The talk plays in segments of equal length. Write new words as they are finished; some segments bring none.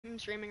I'm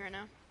streaming right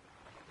now.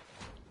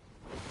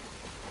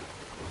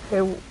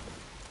 Okay.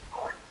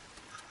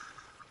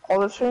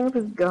 All the stream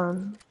is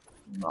done.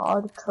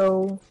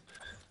 Modco.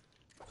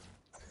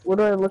 What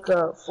do I look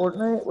up?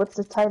 Fortnite? What's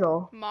the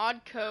title?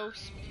 Mod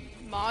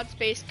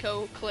space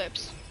co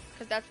clips,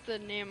 because that's the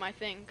name of my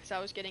thing. Because I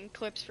was getting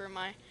clips for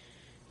my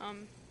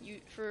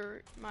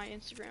for my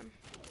Instagram.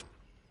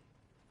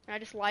 And I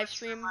just live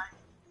stream.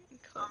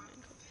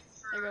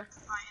 There you go.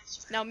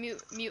 Now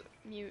mute.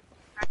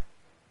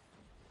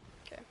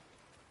 Okay.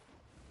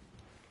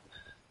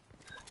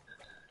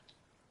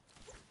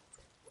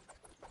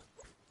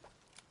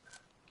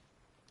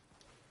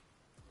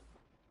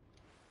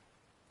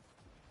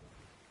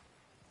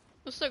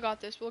 We still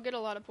got this. We'll get a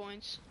lot of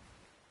points.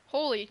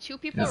 Holy, 2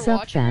 people are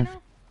watching right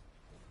now?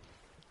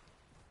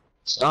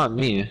 It's not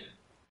me.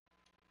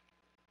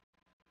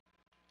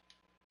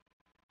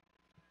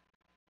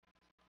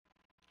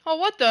 Oh,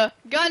 what the?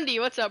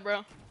 Gundy, what's up,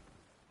 bro?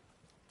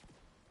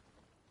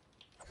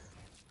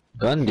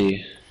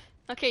 Gundy.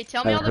 Okay,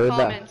 tell me all the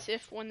comments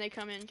when they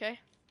come in, okay?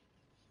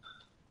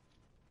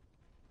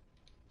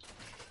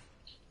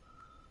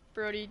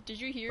 Brody,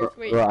 did you hear?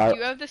 Wait, do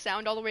you have the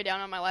sound all the way down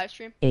on my live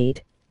stream?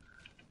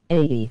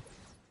 880.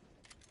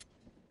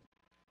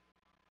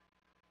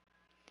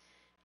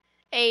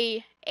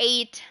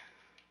 Eight.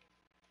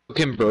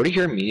 Can Brody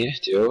hear me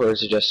too, or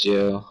is it just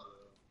you?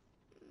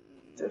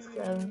 Just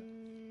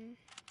kidding.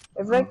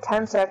 Every like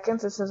 10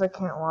 seconds it says I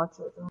can't watch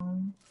it.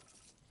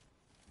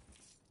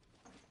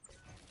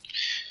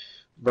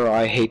 Bro,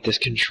 I hate this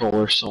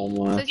controller so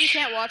much. It says you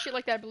can't watch it,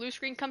 like that blue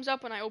screen comes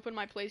up when I open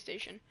my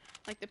PlayStation.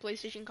 Like the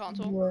PlayStation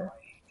console. Yeah.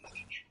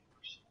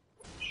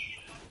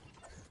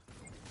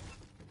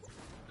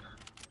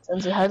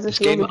 Since it has a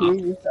feel to hear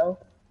yourself.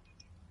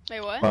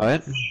 Wait, what?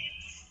 What? Since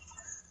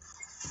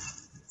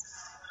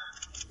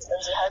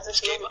it has a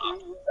feel to hear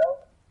yourself.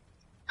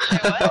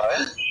 Wait, what?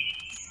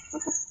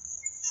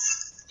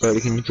 Brody,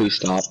 can you please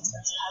stop?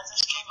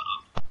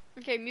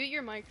 Okay, mute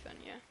your mic then,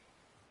 yeah.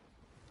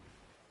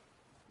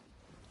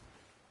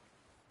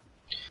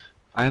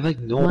 I have like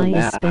no Why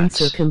mats. is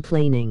Spencer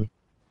complaining?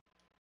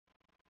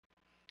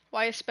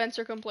 Why is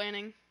Spencer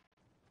complaining?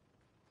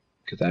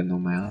 Because I have no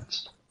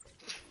mats.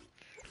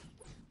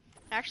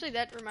 Actually,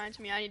 that reminds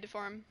me, I need to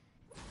farm.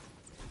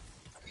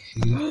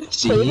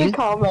 See? Play the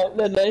comment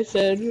that I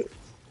said.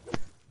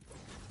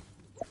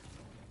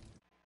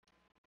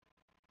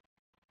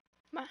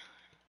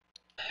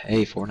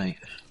 Hey, Fortnite.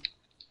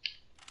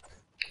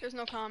 There's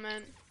no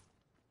comment.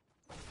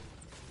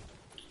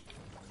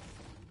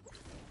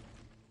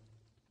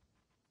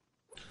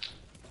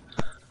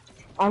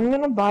 I'm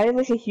gonna buy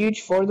like a huge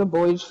For the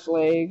Boys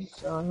flag,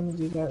 so I'm gonna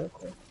do that real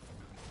quick.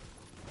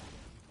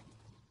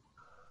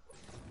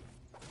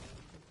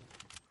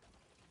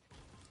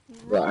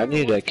 Bro, I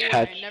need to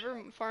catch.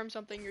 Never farm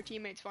something your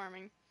teammate's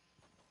farming.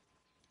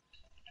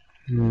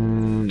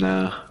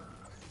 Nah.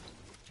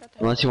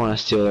 Unless you want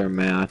to steal their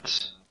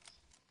mats.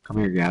 Come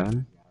here,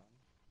 Gavin.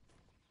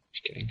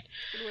 Just kidding.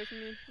 Get away from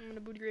me. I'm gonna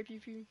booty rape you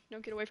if you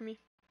don't get away from me.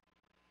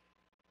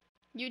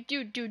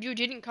 Dude, you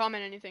didn't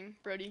comment anything,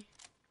 Brody.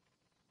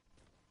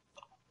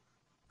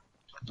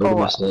 Brody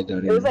must have looked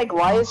at it was like,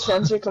 why is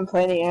Spencer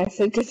complaining? I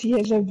said, because he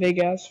has a big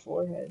ass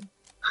forehead.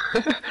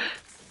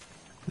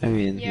 I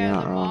mean, yeah, you're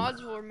not the wrong.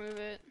 mods will remove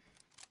it.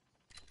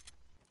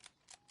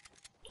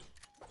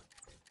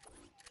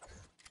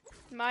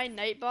 My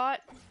Nightbot,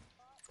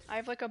 I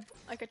have like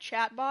a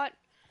chat bot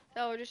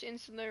that will just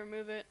instantly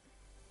remove it.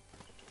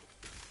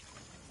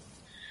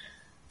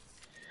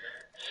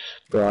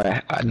 Bro,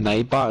 a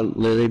Nightbot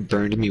literally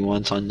burned me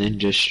once on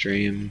Ninja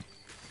stream.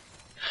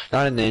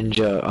 Not a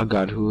Ninja. Oh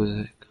god, who was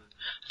it?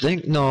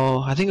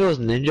 I think it was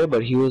Ninja,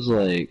 but he was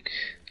like,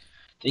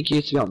 I think he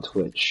used to be on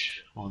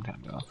Twitch a long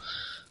time ago. I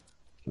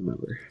can't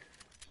remember.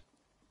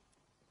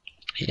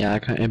 Yeah,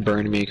 it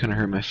burned me. It kind of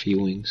hurt my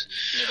feelings.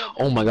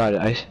 Oh my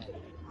god,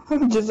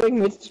 just like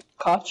Miss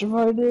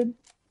Kochevar did.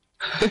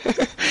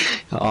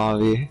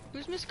 Avi.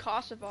 Who's Miss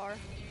Kosovar?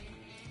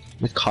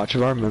 Miss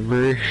Kochevar,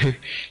 remember?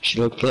 She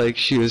looked like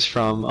she was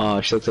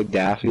from, she looks like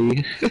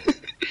Daffy.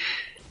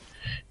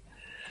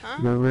 Huh?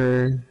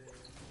 Remember?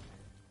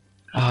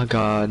 Oh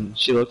god,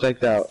 she looked like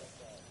that.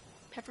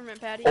 Peppermint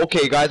Patty?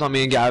 Okay, guys, on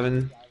me and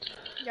Gavin.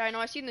 Yeah, I know,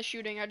 I seen the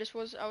shooting, I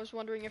was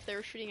wondering if they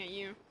were shooting at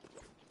you.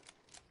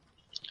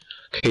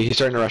 Okay, he's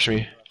starting to rush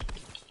me.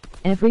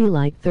 Every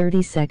like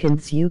 30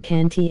 seconds you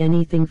can't eat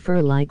anything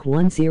for like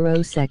 10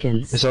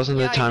 seconds. This wasn't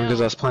the time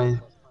because I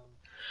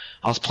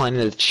was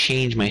planning to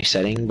change my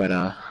setting, but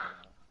I'm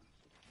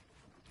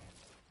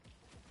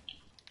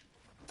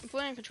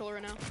playing on controller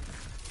right now.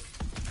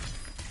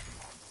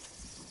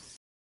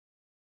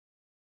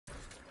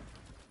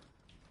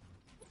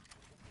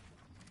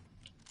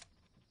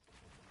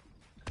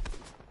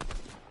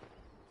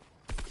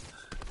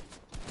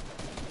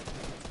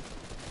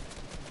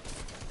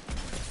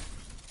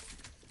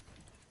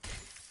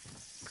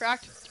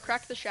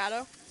 Crack the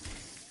shadow.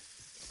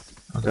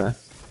 okay.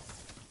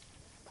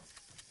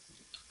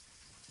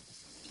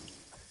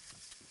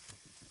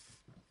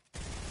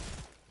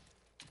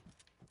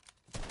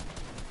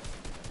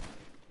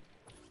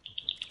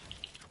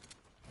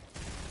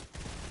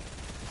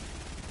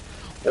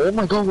 Oh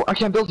my god, I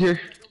can't build here.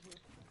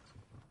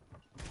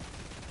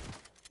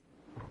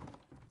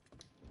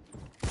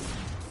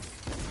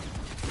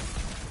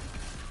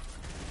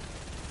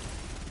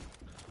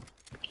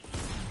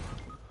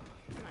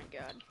 Oh my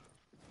god.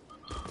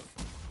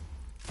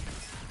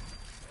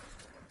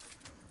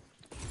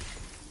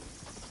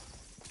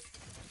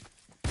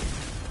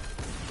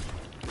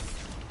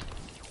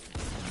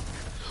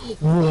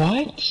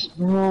 What?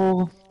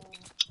 Bro.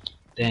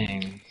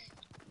 Dang.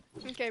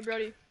 Okay,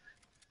 Brody.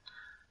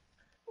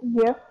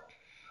 Yeah.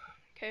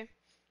 Okay.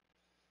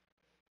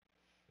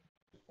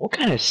 What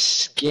kind of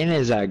skin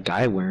is that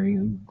guy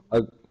wearing?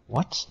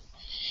 What?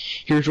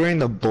 He was wearing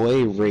the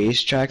boy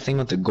racetrack thing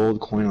with the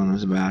gold coin on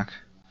his back.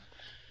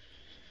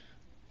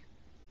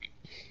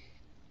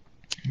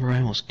 Bro, I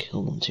almost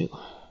killed him too.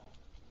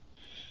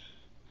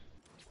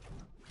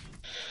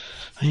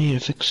 I need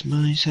to fix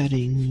my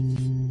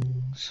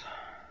settings.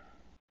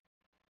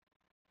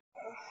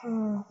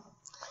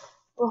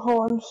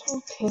 Oh, I'm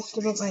so pissed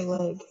about my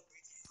leg.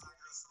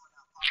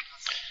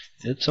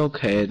 It's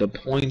okay, the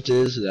point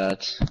is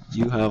that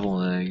you have a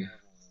leg.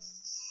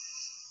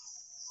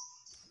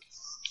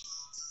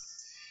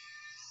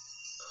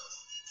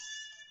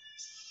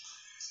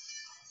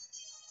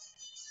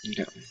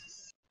 Okay.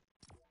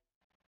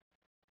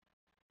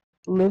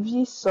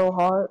 Livsy's so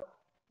hot.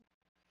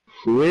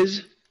 Who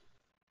is?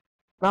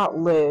 Not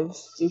Liv,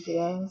 stupid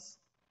ass.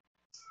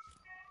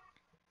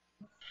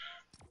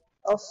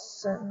 I'll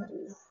send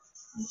you.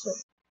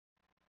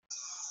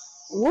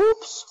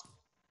 Whoops!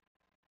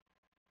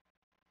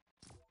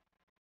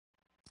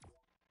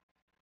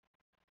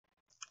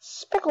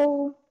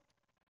 Speckle!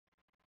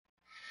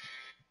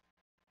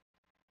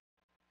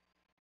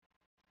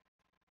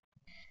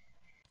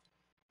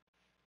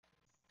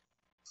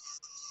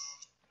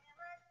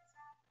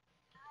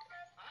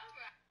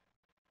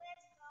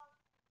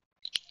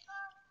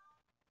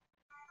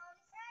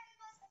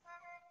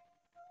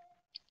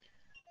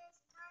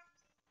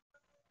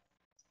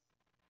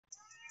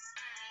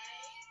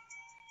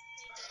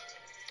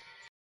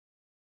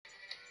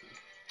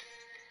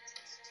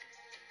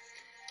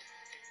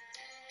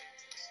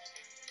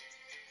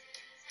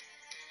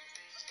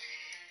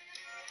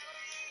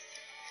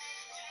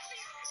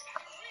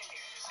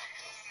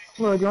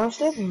 Bro, do you want to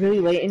stay up really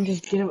late and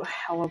just get a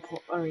hella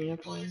arena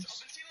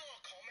points?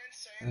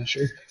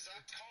 Sure.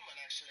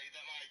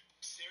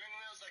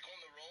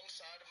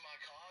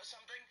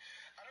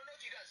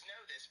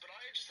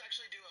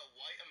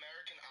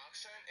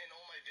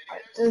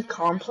 The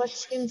complex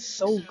skin's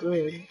so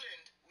good.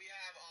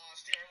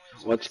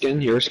 What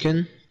skin? Your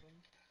skin?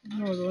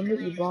 No, the one that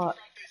you bought.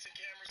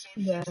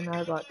 Yeah, and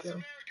I bought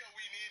too.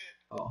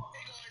 Oh.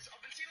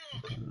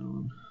 Okay.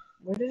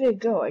 Where did it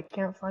go? I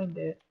can't find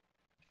it.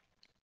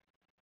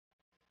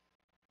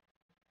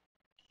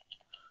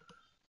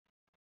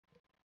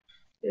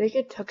 Did it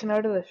get taken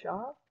out of the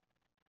shop?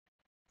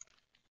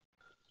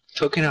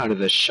 Taken out of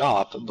the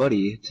shop,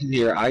 buddy. It's in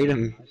your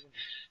item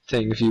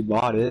thing if you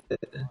bought it.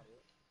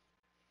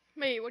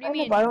 Wait, what do I you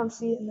know, mean? but I don't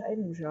see it in the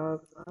item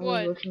shop. I was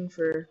What? looking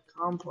for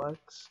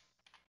complex.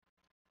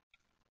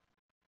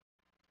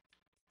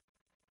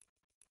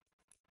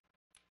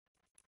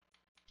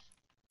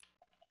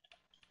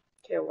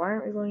 Okay, why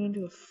aren't we going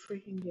into a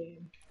freaking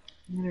game?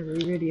 I'm gonna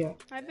re-ready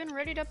up. I've been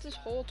readied up this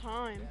whole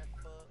time.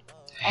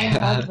 I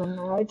have been.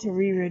 I had to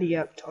re-ready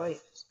up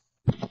twice.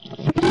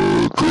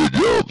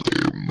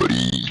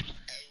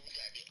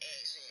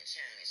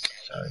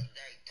 Sorry.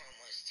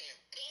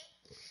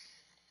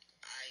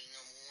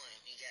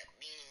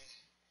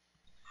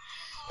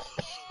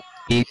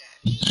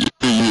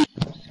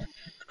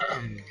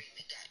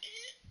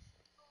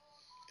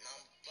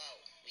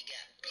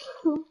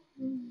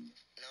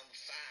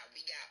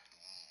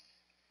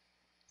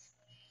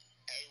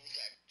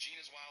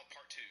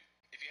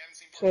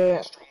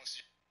 Okay.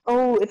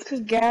 Oh, it's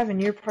cause Gavin,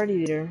 you're party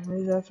leader.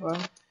 Maybe that's why.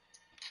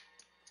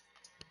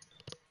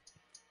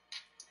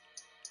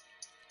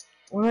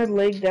 When I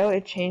legged out,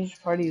 it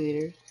changed party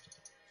leaders.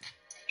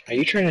 Are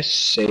you trying to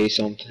say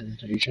something?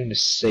 Are you trying to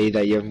say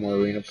that you have more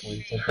arena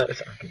points than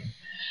us? Okay.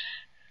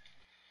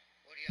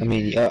 I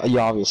mean, you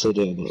obviously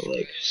do, but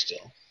like,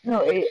 still.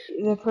 No,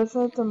 the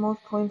person with the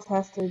most points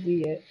has to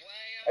be it.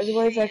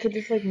 Otherwise, I could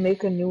just like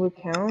make a new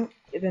account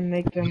and then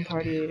make them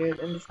party leaders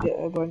and just get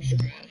a bunch of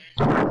points.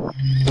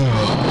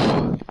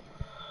 No.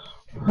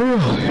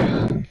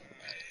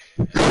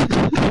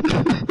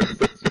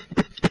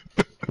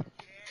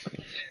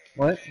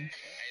 What?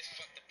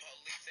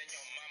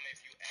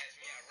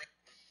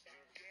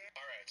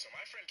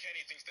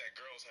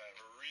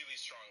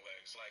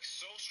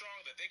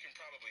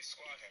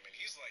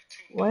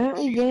 Why aren't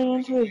we getting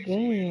into a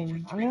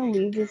game? I'm gonna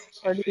leave this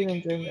party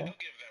and join that.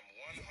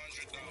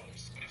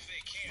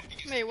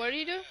 Wait, what do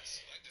you do?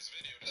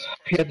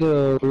 You had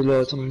to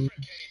reload some.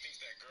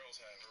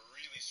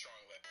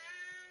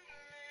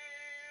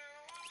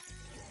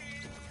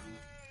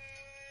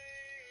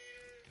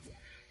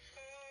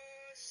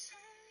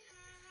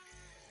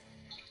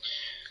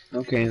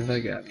 Okay, I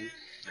got me.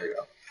 There you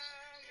go.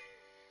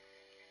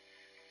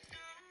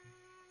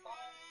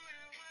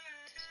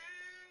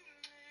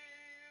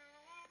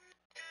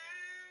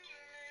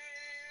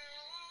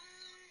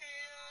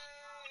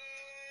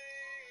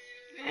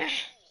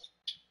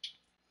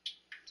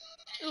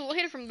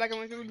 hit it from the back.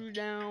 I'm gonna go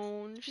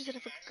down. She said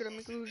if I could, I'm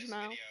gonna go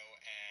smile.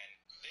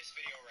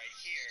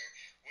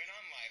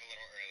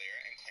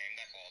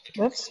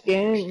 That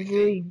scan is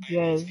really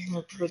jazz.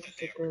 But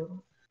just like a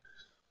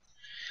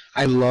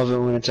I love it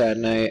when it's at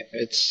night.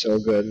 It's so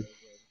good.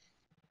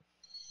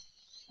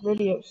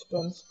 really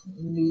expensive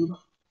noob.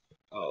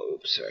 Oh,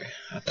 oops, sorry.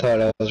 I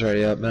thought I was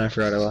already up, and I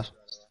forgot I left.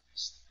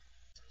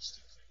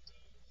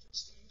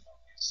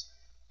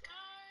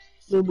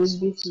 Dude,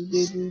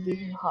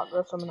 we hot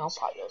girl summon I'll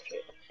pot your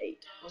shit. Hey,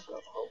 let's go.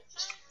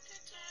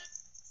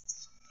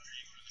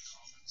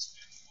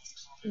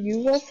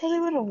 You guys probably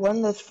would have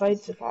won those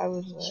fights if I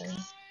was there.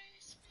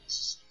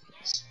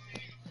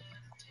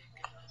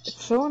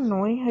 It's so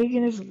annoying how you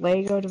can just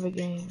lag out of a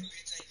game.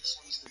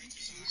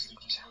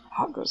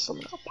 Hot girl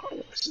summon I'll pot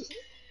your shit.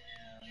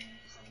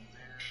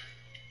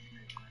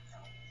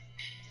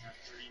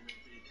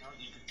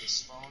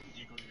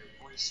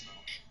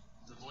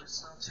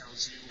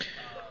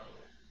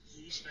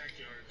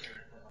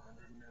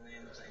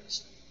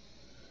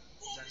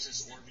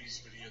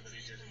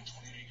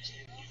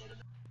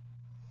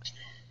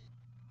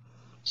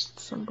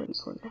 Somebody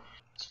put it.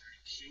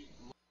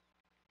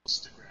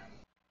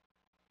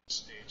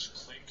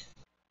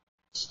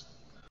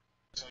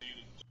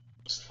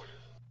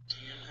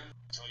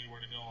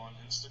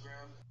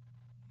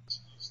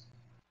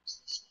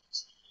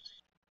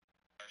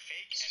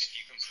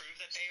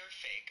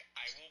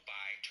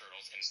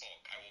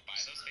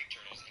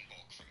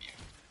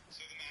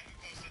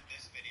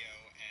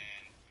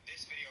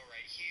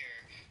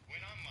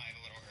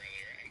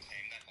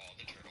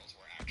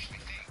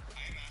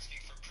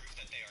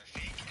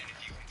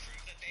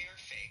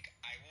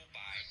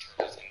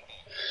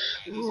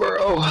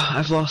 Bro,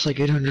 I've lost like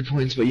 800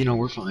 points, but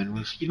we're fine.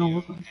 We're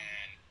fine.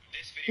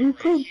 We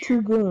played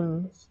 2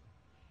 games.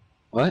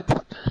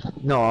 What?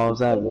 No, I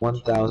was at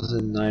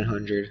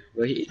 1,900.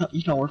 But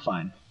we're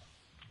fine.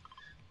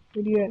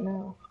 What are you at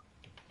now?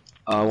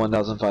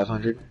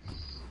 1,500.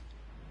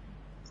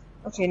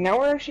 Okay, now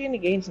we're actually gonna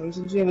gain some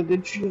since we have a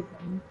good streak.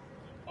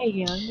 Hey,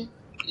 young.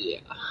 Yeah.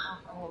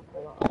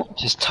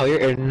 Just tell your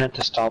internet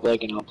to stop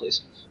lagging out,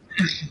 please.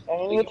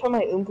 I'm gonna tell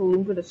my Oompa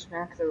Loompa to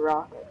smack the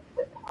rock a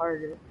bit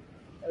harder.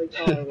 I would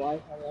tell my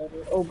Wi-Fi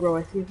router. Oh, bro,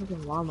 I see a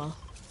fucking llama.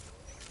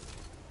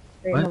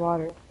 Right in the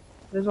water.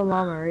 There's a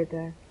llama right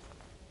there.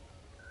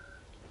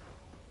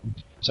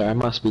 Sorry, I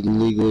must be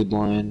legally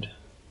blind.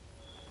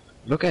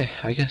 Okay,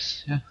 I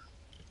guess, yeah.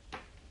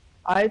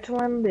 I had to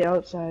land on the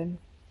outside.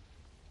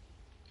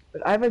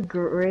 But I have a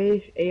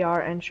gray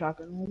AR and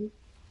shotgun ready.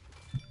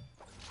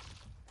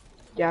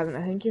 Gavin,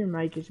 I think your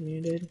mic is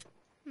muted.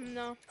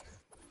 No.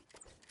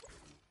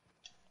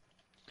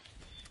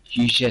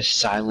 He's just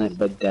silent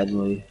but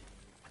deadly.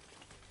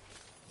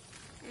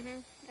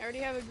 I already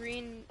have a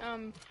green,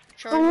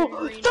 charger and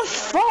green. The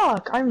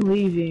fuck? I'm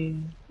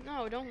leaving.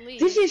 No, don't leave.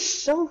 This is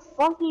so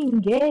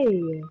fucking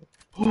gay.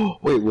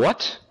 Wait,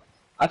 what?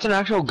 That's an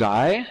actual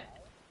guy?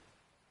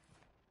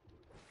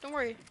 Don't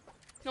worry.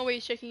 No way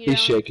he's shaking you He's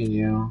down. shaking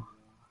you.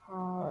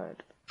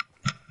 God.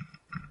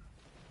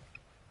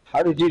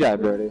 How did you die,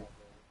 Brody?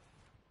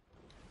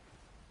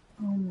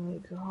 Oh my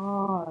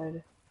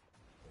god.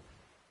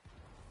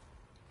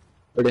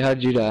 Brody, how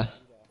did you die?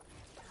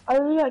 I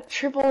was like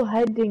triple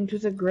heading to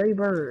the gray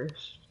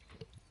burst.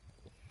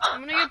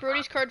 I'm gonna get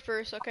Brody's card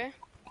first, okay?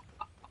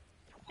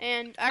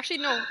 And actually,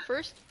 no,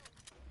 first.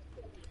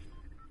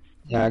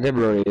 Yeah, I get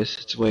Brody's.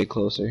 It's way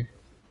closer.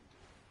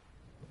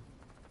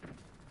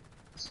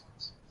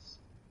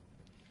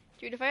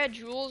 Dude, if I had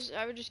jewels,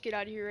 I would just get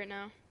out of here right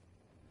now.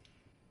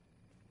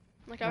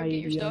 Like, I would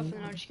get your stuff and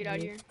then I would just get out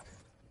of here.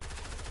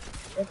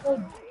 That's like,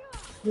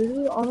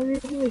 literally the only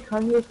reason we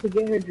come here is to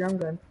get her drum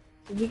gun.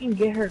 So we can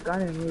get her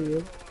gun and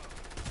leave.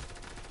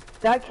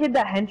 That kid,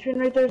 that henchman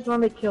right there is the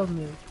one that killed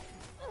me.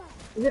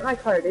 Isn't my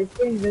card? It's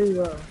getting really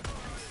low.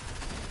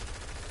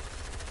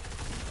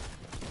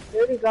 I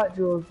already got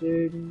jewels,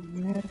 dude.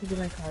 You have to get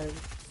my card.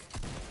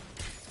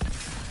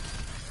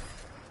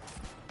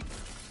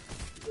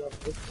 Love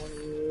this one,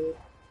 dude.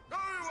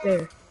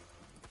 There.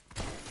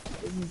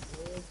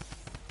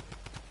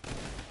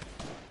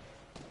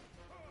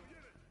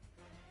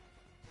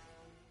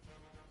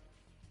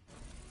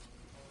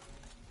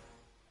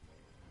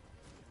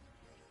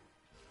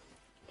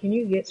 Can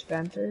you get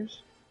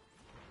Spencer's?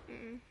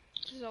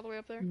 This is all the way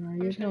up there. No, I'm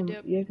you just have gonna no,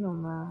 dip. you have no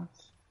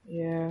maps.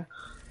 Yeah.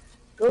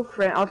 Go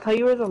friend. I'll tell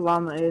you where the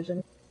llama is.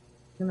 I'm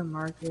gonna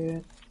mark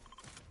it.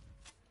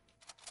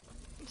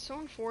 It's so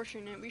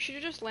unfortunate. We should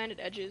have just landed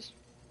edges.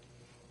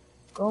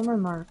 Go on my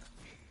mark.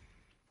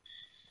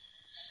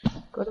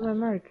 Go to my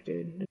mark,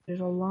 dude. There's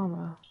a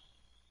llama.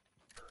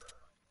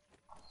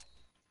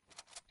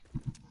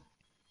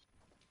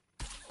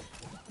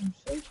 I'm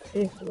so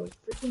pissed about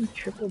freaking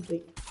triple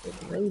bait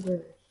with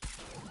labor.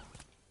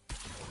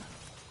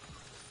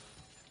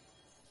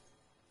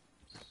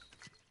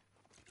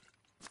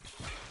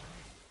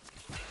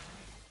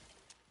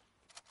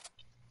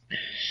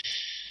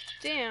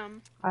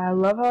 Damn. I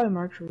love how I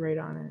marked right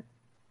on it.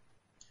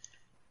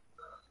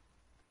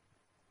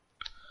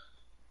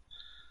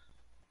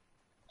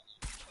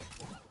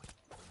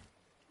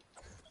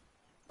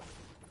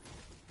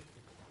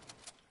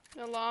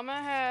 The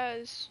llama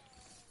has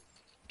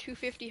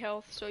 250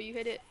 health, so you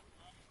hit it,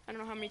 I don't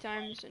know how many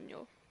times, and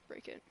you'll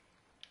break it.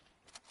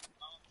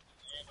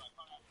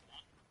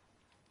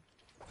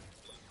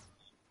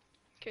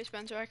 Okay,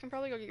 Spencer, I can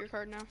probably go get your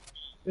card now.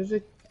 There's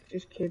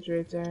kids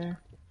right there.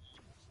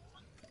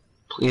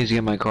 Please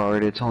get my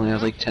card. It only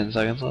has like 10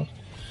 seconds left.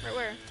 Right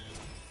where?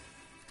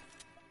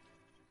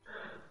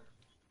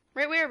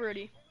 Right where,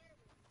 Brody?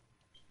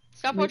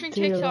 Stop Right watching to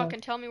your TikTok left.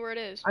 and tell me where it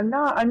is. I'm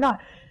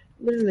not.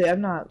 Literally, I'm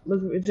not.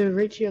 Look, they're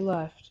right to your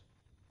left.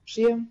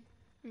 See them?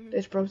 Mhm. They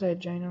just broke that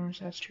ginormous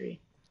ass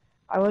tree.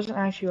 I wasn't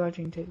actually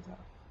watching TikTok.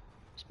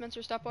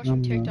 Spencer, stop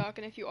watching TikTok,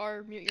 and if you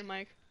are, mute your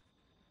mic.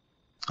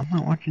 I'm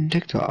not watching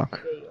TikTok.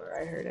 Yeah, you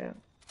are. I heard it.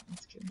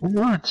 That's good. I'm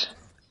not.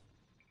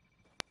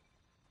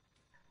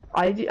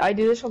 I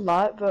do this a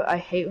lot, but I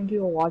hate when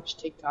people watch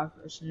TikTok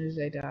as soon as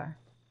they die.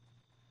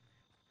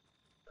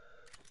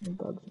 It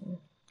bugs me.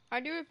 I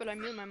do it, but I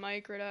mute my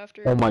mic right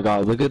after. Oh my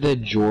god, look at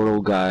that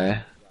Jordo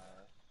guy.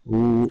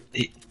 Ooh,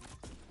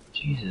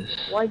 Jesus.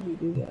 Why'd you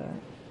do that?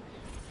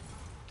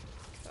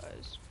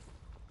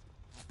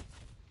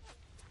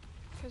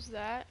 Cause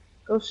that.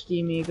 Go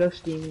steamy, go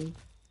steamy.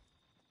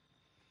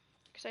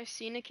 Cause I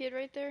seen a kid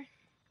right there.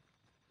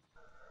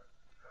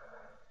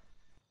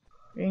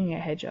 You're gonna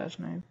get headshots,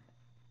 man.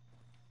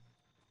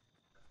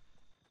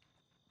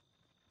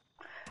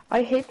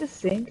 I hate the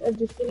sink of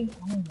just getting.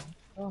 Oh my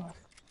gosh.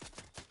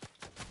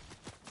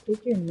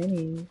 Take your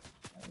minis.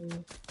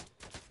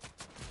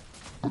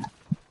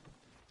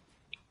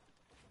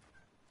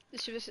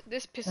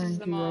 This pisses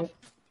them off.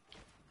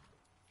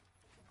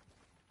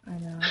 I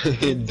know.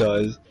 It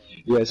does.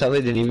 Yeah, it's how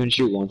they didn't even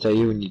shoot once at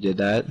you when you did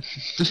that.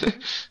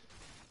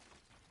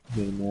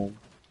 Yeah, man.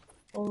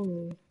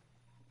 Oh.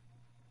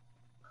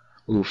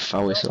 Oof,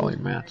 I wasted all your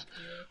math.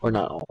 Or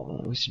not all,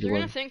 I wasted They're your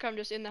gonna one. think I'm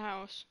just in the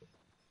house.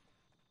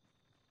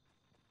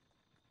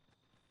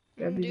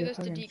 I'm That'd gonna be do the this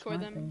to fucking decoy smart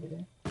them. thing to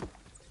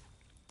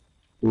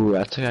do. Ooh,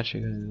 that's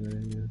actually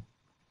good.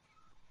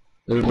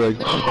 They're like, Literally,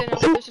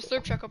 no, there's a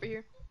slurp truck over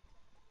here.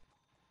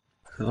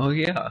 oh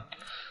yeah.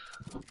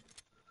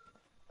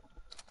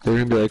 They're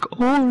gonna be like,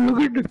 oh,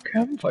 look at the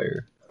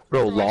campfire.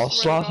 Bro, Bro, I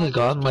Lost swear to Sloth God, has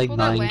gotten there's like people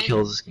that 9 land-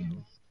 kills this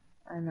game.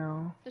 I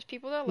know. There's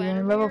people that You're land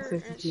in over level here,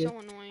 and it's 52. so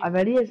annoying. I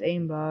bet he has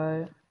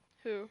aimbot.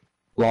 Who?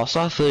 Lost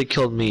Sloth really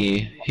killed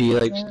me. He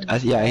like,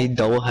 yeah, he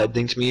double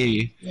headinged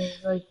me. He's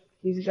like,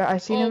 he's got. I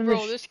seen Oh, him in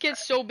bro, the. this kid's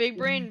so big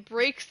brain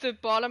breaks the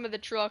bottom of the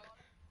truck.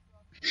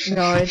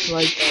 No, it's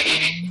like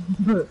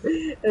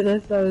that.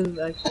 Unless I was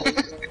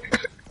actually.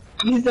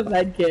 Use the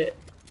med kit.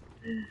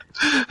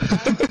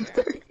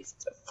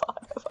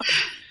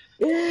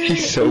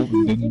 He's so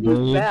big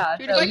brain.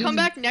 Dude,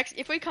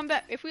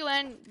 if we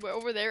land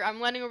over there, I'm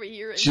landing over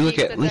here. See, look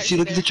at, let's see,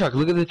 look at the truck.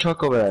 Look at the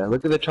truck over there.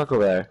 Look at the truck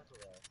over there.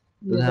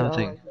 Doesn't have a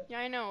thing. Yeah,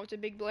 I know, it's a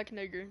big black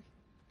nigger. You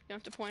don't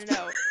have to point it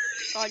out.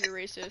 God, you're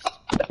racist.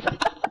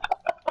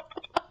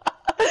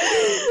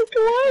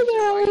 Why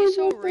Why are you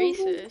so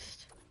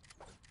racist?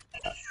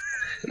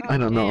 I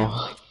don't know.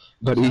 Like,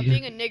 But stop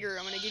being a nigger,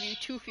 I'm gonna give you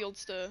 2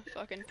 fields to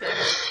fucking pick.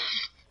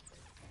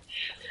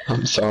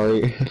 I'm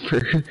sorry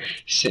for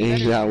saying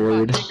Better that than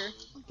word. cotton picker.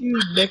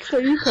 Dude, next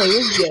time you play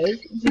with Jez,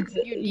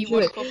 You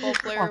D1 football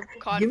player,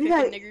 cotton give me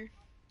picking that- nigger.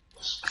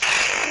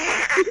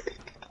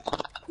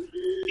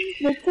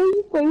 Next time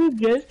you play with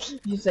Jez,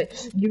 you say,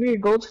 give me your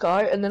gold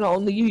scar, and then I'll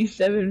only give you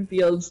 7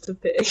 fields to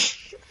pick.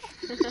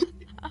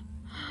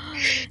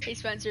 Hey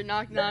Spencer,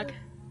 knock knock.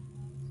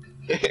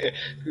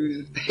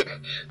 who's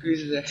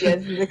that?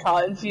 Jez in the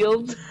cotton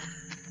field.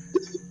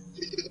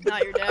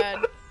 Not your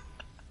dad.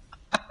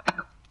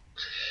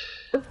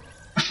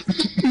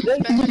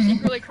 Spencer's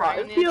secretly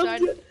crying on the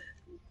inside.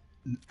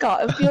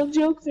 Cotton field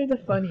jokes are the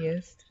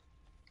funniest.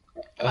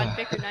 Cotton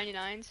picker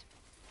 99s.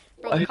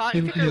 Bro, Why the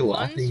cotton can't picker you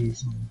ones. laughing?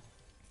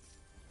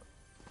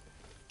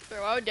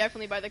 Bro, I would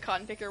definitely buy the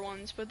cotton picker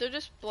ones, but they're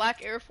just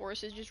black Air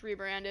Forces, just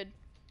rebranded.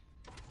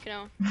 You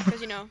know,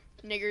 because you know,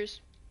 niggers,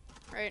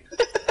 right?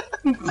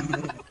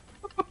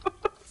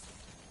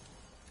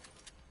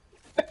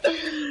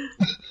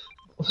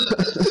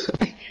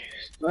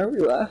 Why are we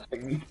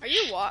laughing? Are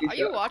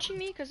you watching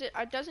me? Because it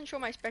doesn't show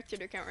my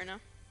spectator count right now.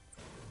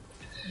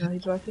 No,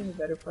 he's watching a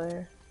better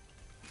player.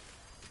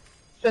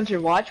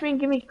 Spencer, watch me and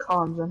give me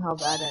comms on how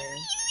bad I am.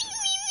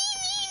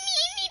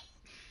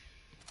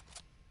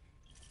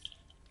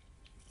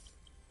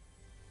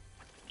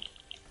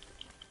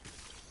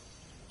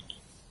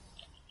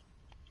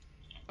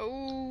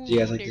 Oh. Do you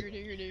guys like the-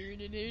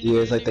 do you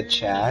guys like the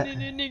chat?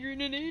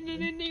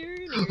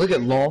 Look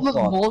at Lol Look,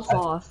 Sauce. Bull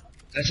Sauce.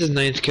 That's his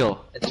 9th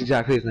kill. That's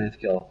exactly his 9th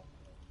kill.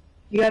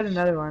 You got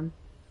another one.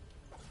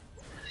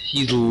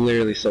 He's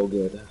literally so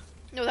good.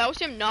 No, that was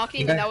him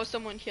knocking, Okay. and that was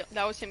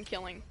that was him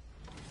killing.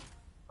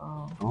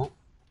 Oh. Oh,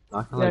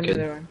 not You gonna got like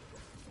another it. one.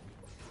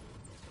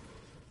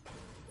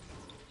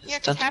 Yeah, His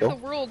because 10th half the kill.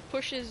 world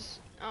pushes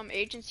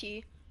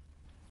agency.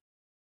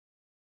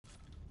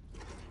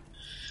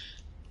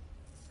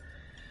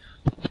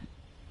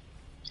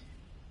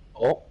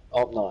 Oh,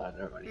 no,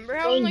 never mind. Remember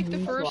how in like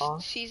the Oh, first wow.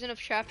 season of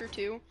Chapter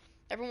 2,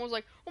 Everyone was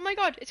like, "Oh my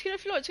god, it's gonna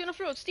float! It's gonna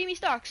float! Steamy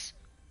stocks!"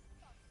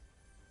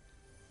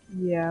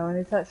 Yeah, when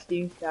it's at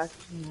Steam Stacks,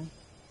 you know.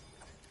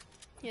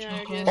 You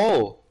know, just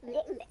Oh,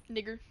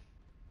 nigger.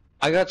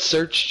 I got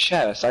search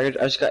chest. I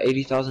just got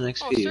 80,000 Oh,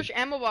 XP. search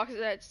ammo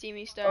boxes at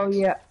Steamy stacks. Oh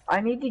yeah,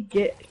 I need to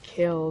get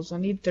kills. I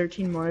need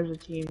 13 more as a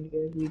team to get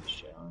a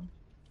huge challenge.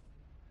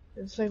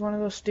 It's like one of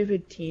those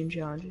stupid team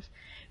challenges.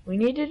 We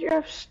need to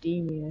draft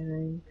Steamy, I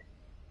think.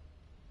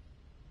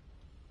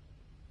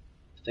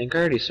 I think I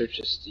already searched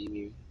a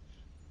Steamy.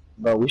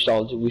 But we should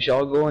all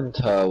go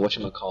into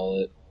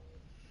whatchamacallit.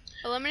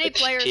 Eliminate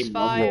It's players Team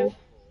 5. Rumble.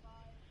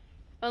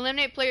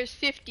 Eliminate players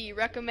 50.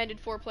 Recommended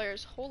 4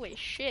 players. Holy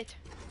shit.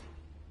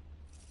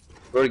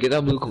 Bro, get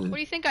that blue What do coin.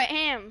 you think I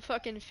am?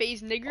 Fucking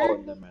phase nigger? Oh,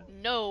 never mind.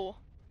 No.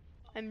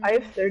 I'm. I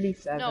have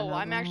 37. No, of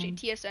I'm actually them.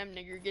 TSM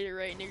nigger. Get it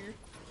right, nigger.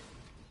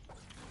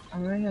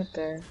 I'm right up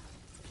there.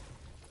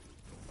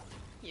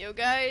 Yo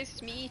guys,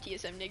 it's me,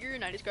 TSM nigger,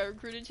 and I just got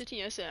recruited to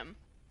TSM.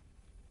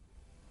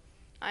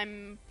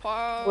 I'm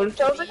What if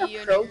that was like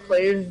a pro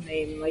player's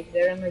name? Like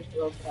they're in like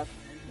World Cup.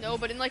 No,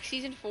 but in like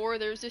season 4,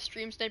 there's this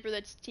stream sniper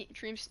that's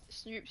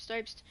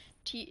snipes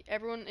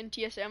everyone in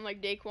TSM,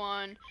 like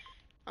Daquan,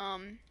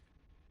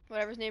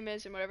 whatever his name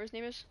is, and whatever his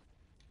name is.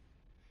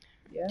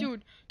 Yeah.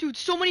 Dude,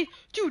 so many.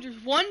 Dude,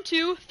 there's 1,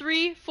 2,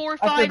 3, 4, I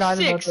 5, forgot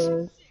 6. about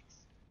those.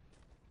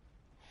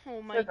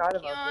 Oh my Forgot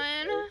god.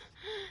 about those.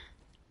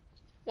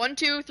 1,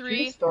 2,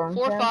 3, Storm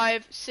 4, Cam?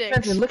 5, 6.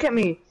 Spencer, look at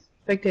me.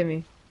 Spectate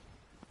me.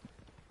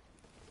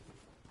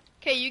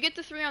 Okay, you get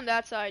the 3 on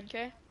that side,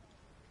 okay?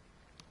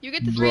 You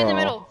get the 3 in the Bro.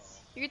 middle.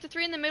 You get the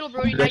 3 in the middle,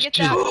 Brody. Now There's get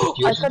two. that.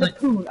 You I guys just got a like-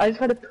 poon. I just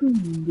got a poon,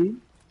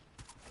 dude.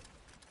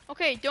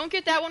 Okay, don't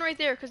get that one right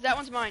there, because that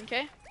one's mine,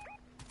 okay?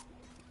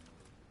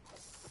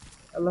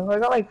 I love how I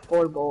got like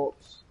 4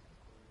 bolts.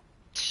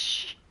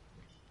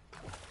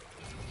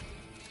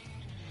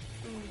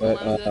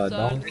 But,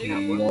 donkey,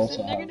 you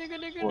also have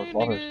 4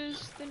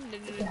 bars.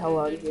 Get the hell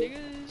out of here.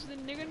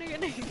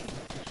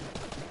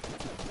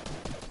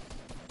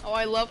 Oh,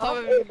 I love how How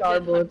I'm many getting AR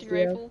bullets hunting do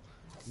you have? rifle.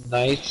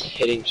 Nice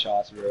hitting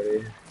shots,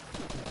 Brody.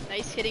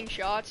 Nice hitting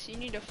shots. You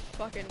need a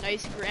fucking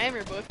nice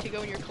grammar book to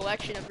go in your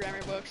collection of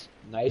grammar books.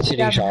 Nice hitting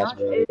Yeah, shots, how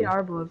Brody. many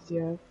AR bullets do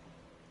you have?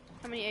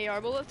 How many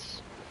AR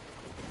bullets?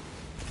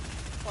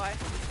 Why?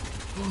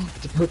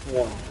 The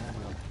purple one.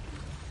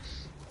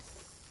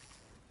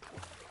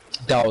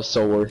 That was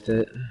so worth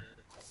it.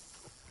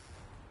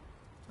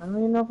 I don't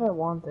even know if I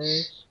want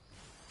this.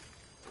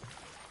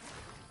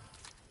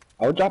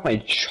 I would drop my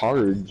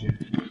charge.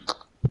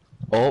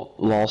 Oh,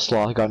 lol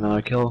sloth got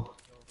another kill.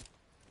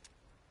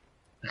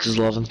 This is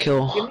 11th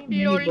kill. Give me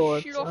You mini don't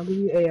bullets. shoot off- I'll give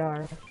you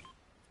AR.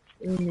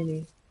 Give me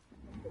mini.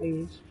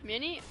 Please.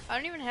 Mini? I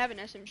don't even have an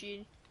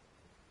SMG.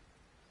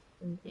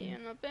 Thank you.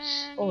 In a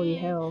band. Holy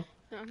hell.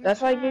 That's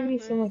why I gave you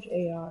so much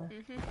AR.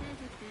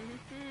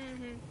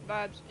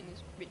 Vibes in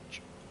this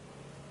bitch.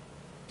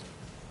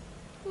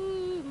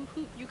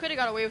 You could have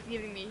got away with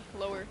giving me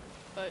lower,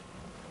 but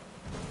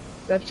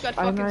That's he's got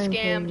I'm fucking not even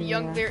scammed. kidding,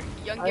 Young, yeah.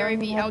 young I Gary don't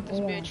V even out have this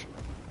AR. bitch.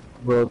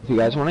 Bro, if you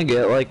guys want to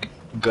get like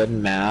good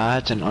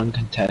mats and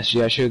uncontested,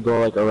 you guys should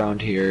go like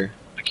around here.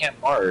 I can't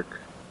mark.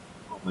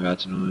 Oh my god,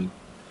 it's annoying.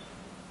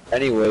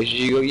 Anyways,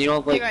 you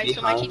know Hey like guys,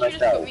 so my behind teacher like just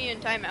that. put me in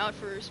timeout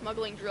for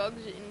smuggling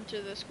drugs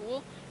into the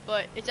school,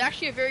 but it's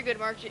actually a very good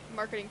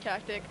marketing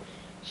tactic.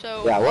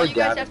 So Yeah, all we're you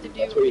guys down. have to do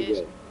That's pretty is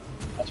good.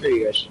 That's where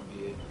you guys should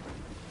be.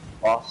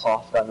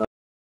 Soft got no.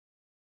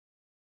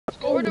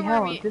 go over to Holy where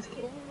hell, me. this Go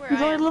kid- over where He's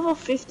I only am. level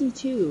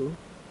 52.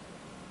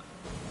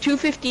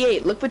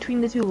 258. Look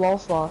between the two wall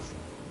sloths.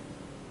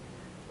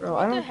 Bro, I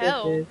What don't the get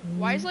hell? this.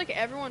 Why is like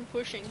everyone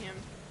pushing him?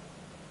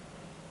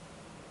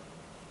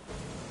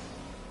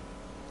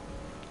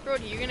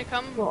 Brody, you gonna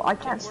come Bro, I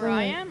can't to where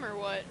I swing it. am or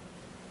what?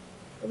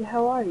 Where the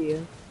hell are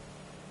you?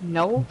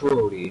 No?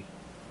 Brody.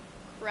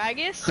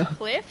 Kragus?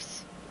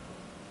 Cliffs?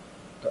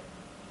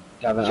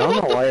 Gavin, I don't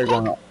know why you're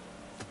going.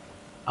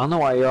 I don't know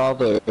why you're all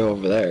the way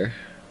over there.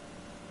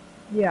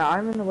 Yeah,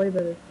 I'm in a way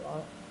better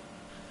spot.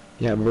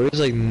 Yeah, Brody's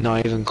like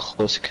not even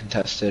close to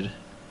contested. You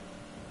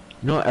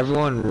know,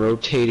 everyone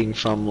rotating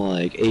from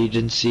like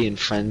agency and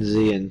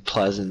frenzy and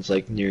pleasance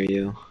like near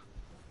you.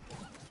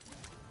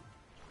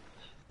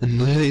 And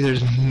literally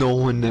there's no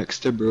one next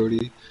to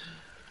Brody.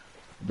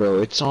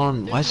 Bro, it's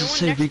on. Why does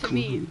There's it no say one next to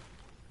me. recruit?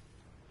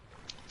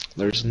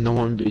 There's no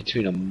one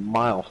between a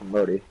mile from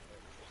Brody.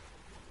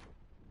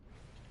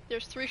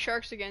 There's 3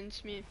 sharks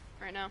against me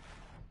right now.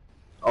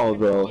 Oh,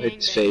 bro, Gang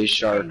it's bang. Phase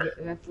Shark.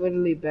 That's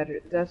literally better.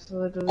 That's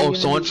literally. Oh, gonna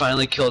someone be-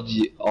 finally killed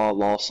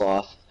Lol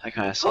Sloth. That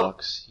kind of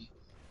sucks.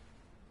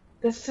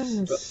 This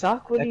doesn't Bro,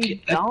 suck. What are that you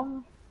kid- that-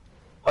 dumb?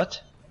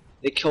 What?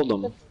 They killed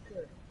him. That's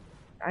good.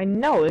 I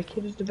know the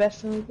kid is the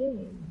best in the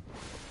game.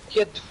 He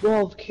had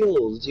 12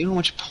 kills. Do you know how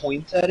much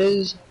points that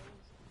is?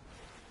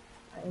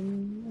 I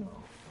know.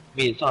 I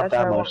mean, it's not That's why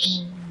that I want much,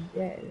 him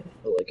dead.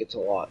 but like it's a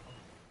lot.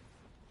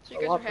 So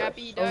you guys are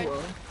happy you died?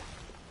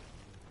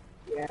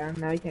 Yeah,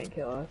 now he can't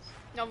kill us.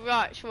 No,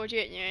 right, so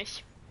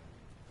yes.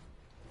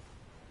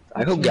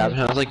 I hope Gavin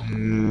has like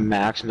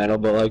max metal,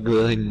 but like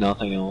really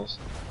nothing else.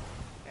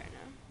 Fair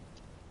enough.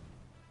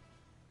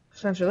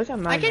 Spencer, look at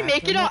my I can map.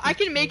 make it. I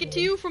can make it to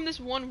you from this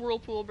one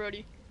whirlpool,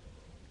 Brody.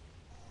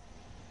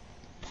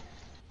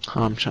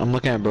 I'm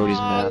looking at Brody's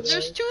maps.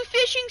 There's 2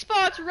 fishing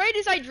spots right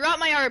as I drop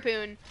my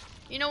harpoon.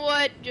 You know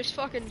what? Just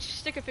fucking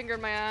stick a finger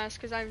in my ass,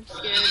 cause I'm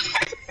scared.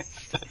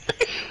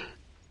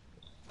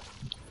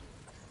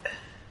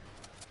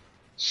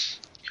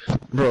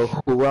 Bro,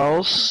 who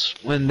else?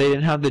 When they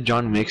didn't have the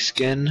John Wick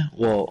skin,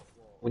 well,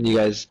 when you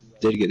guys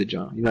did get the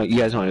John, you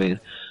guys know what I mean.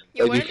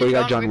 Yo, Like when before did you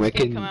the got John Wick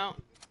skin in come out?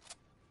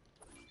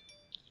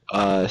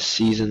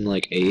 season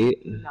like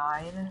 8.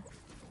 9.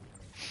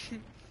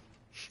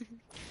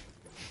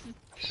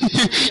 You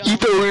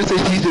thought we were gonna say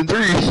season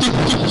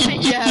 3.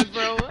 Yeah,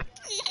 bro.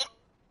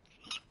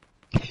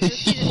 It's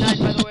season 9,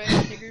 by the way,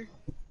 nigger.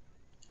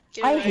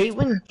 Get it I right. hate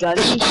when Gundy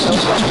shows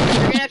up.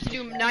 You're gonna have to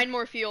do 9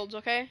 more fields,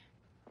 okay?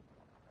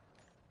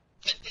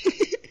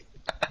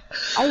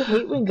 I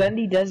hate when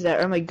Gundy does that.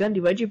 Or I'm like,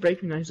 Gundy, why'd you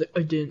break me? And he's like,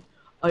 I didn't.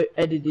 I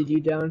edited you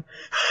down.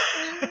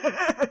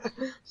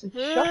 It's like, shut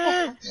the fuck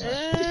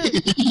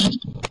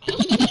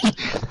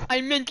up.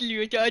 I'm mentally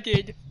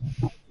retarded.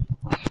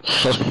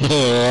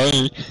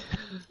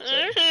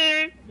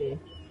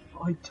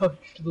 I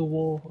touched the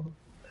wall.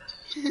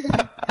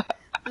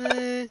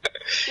 Why do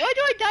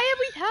I die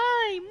every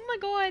time? Oh my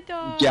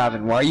god.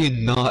 Gavin, why are you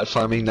not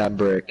farming that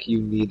brick? You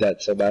need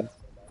that so bad.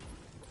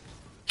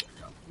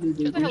 Shut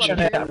the hell up, I'm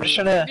nigger. just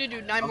trying to You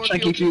do 9 more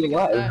keep fields you just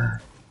because of alive.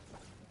 that.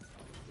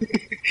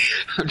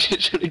 I'm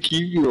just trying to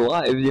keep you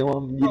alive. You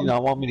do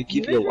not want me to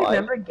keep You you guys alive.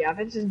 remember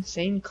Gavin's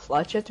insane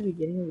clutch at the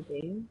beginning of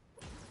the game?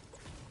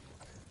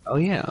 Oh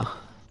yeah.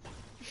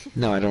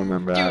 No, I don't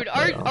remember that.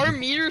 Dude, but, our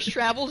meters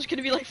travel is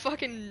gonna be like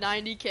fucking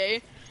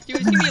 90k. Dude,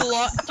 it's gonna be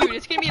dude,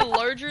 it's gonna be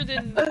larger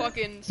than the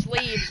fucking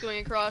slaves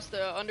going across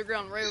the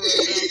Underground Railroad.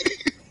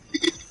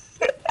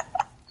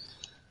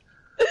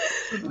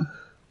 Bro.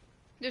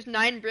 There's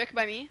 9 brick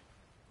by me.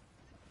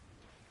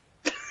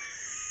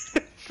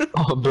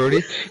 Oh,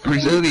 Brody,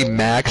 he's literally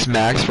max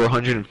for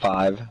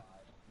 105.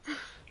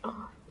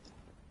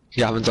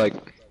 Gavin's like,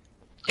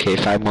 okay,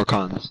 5 more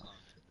cons.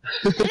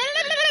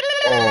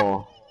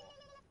 Oh,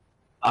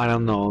 I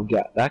don't know.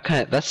 Yeah,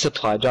 that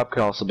supply drop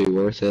could also be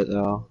worth it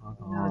though.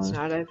 No, it's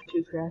not. I have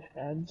 2 crash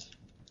pads.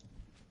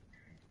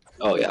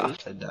 Oh yeah,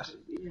 definitely.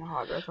 Yeah,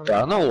 hot ref on But I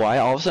don't know why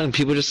all of a sudden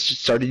people just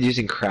started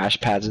using crash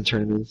pads in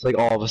tournaments. Like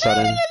all of a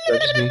sudden,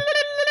 that's just me.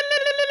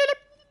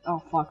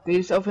 Oh fuck! They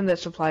just opened that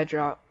supply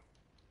drop.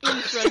 In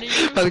front of you.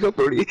 I like how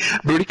Brody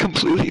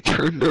completely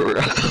turned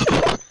around.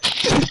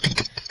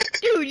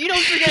 Dude, you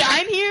don't forget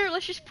I'm here.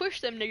 Let's just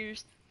push them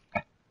niggers.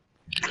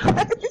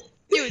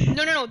 Dude,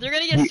 no. They're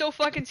gonna get so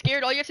fucking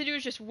scared. All you have to do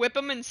is just whip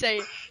them and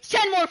say,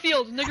 10 more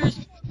fields,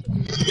 niggers.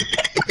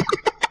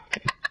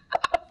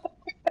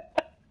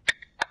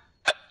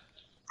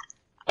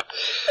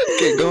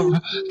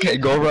 Okay,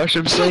 go rush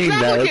him saying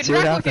that. Let's see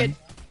what happens.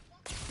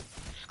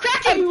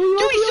 Crack him!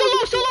 Dude,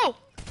 he's so low!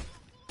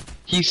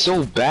 He's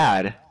so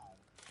bad.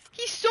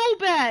 He's so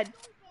bad!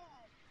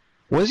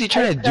 What is he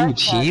trying to do,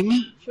 crash pad. team?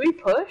 Should we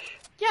push?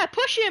 Yeah,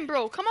 push him,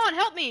 bro. Come on,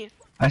 help me.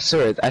 I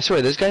swear,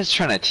 this guy's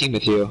trying to team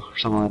with you, or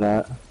something like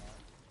that.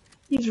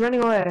 He's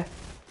running away.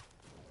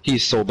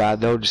 He's so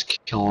bad though,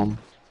 just kill him.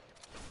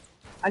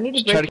 I need to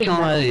Just break try to kill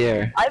him out of the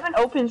air. I have an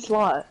open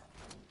slot.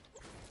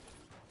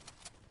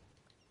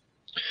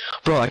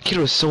 Bro, that kid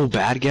was so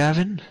bad,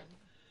 Gavin.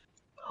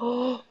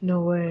 Oh,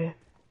 no way.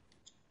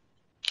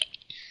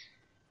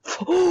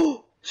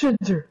 Oh,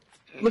 Spencer.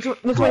 Look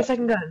at my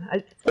second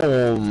gun.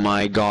 Oh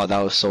my god, that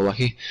was so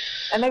lucky.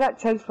 And I got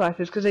chug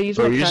splashes because I used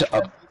Bro, my you crash just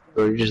pad. up.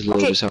 Bro, you just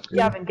literally just up.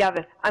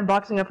 Gavin, I'm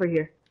boxing up right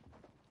here.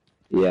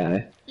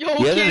 Yeah. Yo,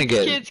 You guys are gonna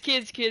kids,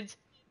 get. kids.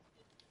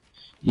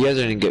 You guys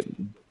are gonna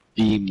get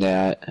beamed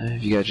at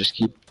if you guys just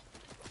keep.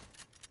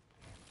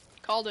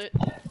 Called it.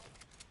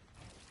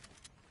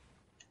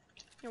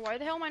 Yo, why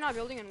the hell am I not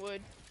building in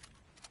wood?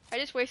 I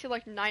just wasted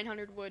like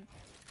 900 wood.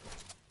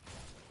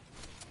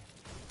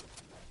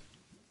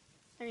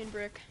 I mean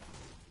brick.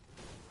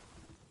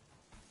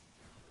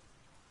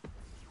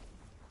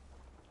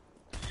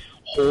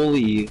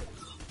 Holy.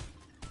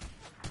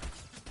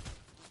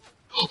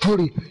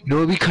 Brody, you know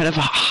what would be kind of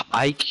a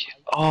hike?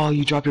 Oh,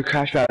 you dropped your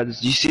crash pads.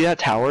 Do you see that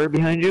tower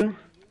behind you?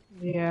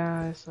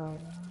 Yeah, I saw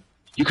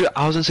that.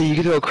 I was gonna say you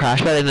could throw a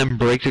crash pad and then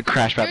break the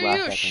crash pad You,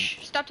 last second. shh.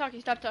 Stop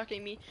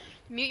talking.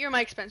 Mute your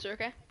mic, Spencer,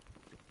 okay?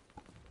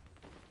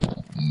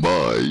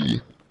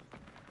 Bye.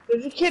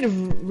 There's a kid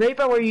right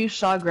by where you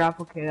saw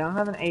Grapple Kid. I don't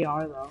have an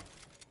AR though.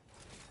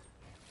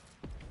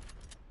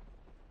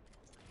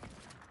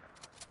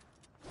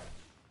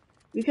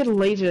 We could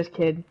laser this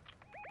kid.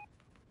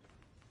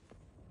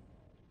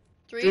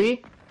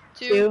 3,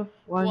 2,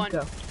 1,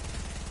 go.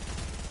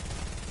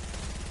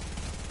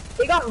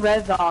 They got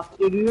res off,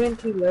 dude. We went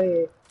too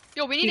late.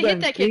 Yo, we need to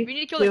hit that kid. We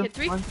need to kill that kid.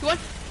 3, 2, 1.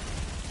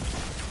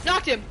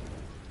 Knocked him.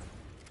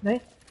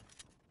 Nice.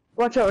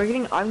 Watch out, I'm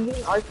getting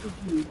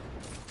RPG.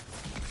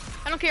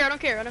 I don't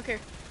care.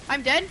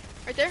 I'm dead.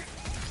 Right there.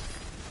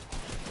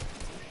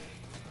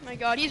 Oh my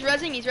god, he's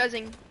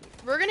rezzing.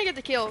 We're gonna get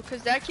the kill,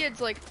 because that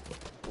kid's like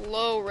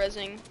low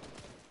rezzing.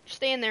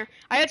 Stay in there.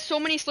 I had so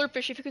many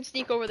slurpfish if you can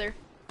sneak over there.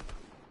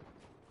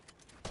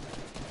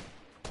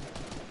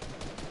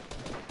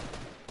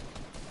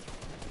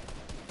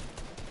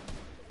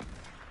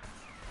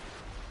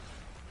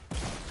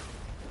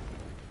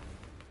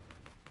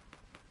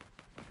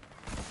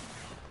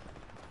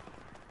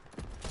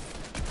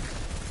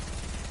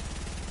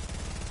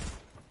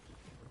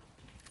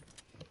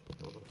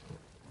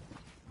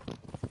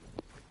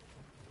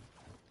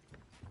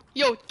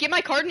 Yo, get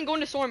my card and go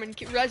into Storm and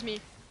res me.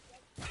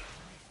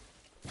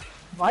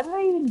 Why did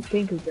I even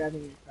think of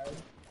grabbing your card?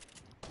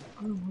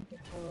 I don't know what the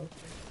hell I was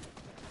thinking.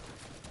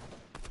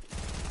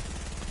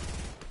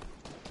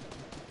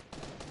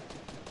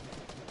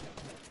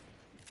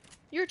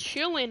 You're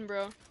chilling,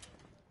 bro.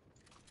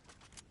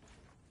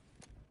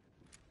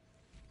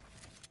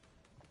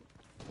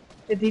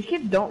 If these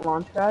kids don't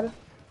launch pad,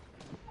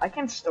 I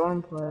can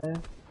storm play.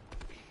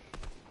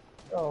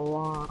 For a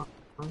long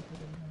time.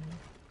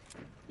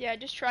 Yeah,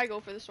 just try go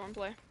for the Storm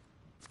play.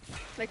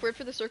 Like, wait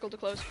for the circle to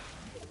close.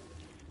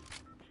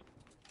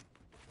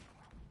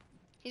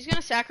 He's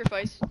gonna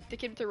sacrifice the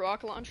kid with the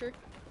rocket launcher.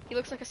 He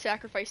looks like a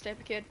sacrifice type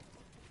of kid.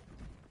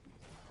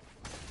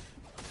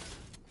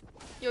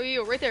 Yo,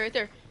 yo, yo, right there, right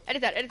there.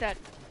 Edit that, edit that.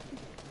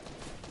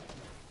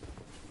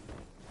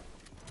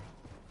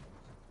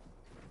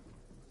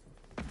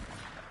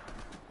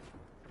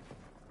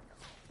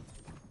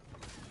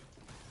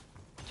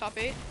 Top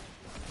 8.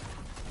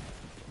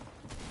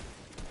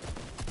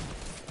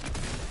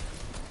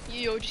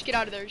 Yo, just get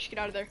out of there, just get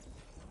out of there.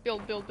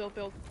 Build, build, build,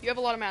 build. You have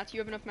a lot of mats, you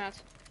have enough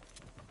mats.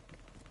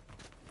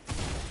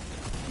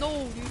 No,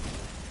 dude.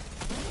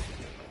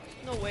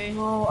 No way.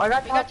 No, I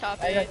got We top, got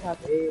top I got 8. top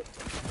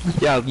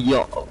 8. Yeah,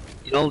 yo,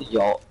 you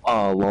know,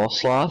 Law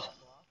Sloth?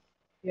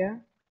 Yeah?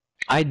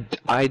 I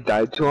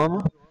died to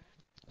him.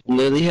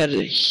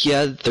 Literally he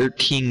had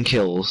 13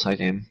 kills, I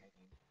think.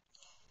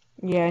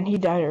 Yeah, and he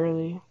died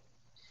early.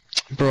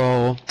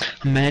 Bro,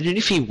 imagine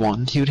if he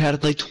won, he would have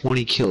had like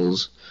 20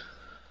 kills.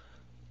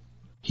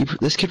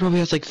 This kid probably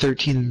has like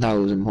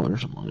 13,000 more or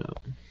something like that.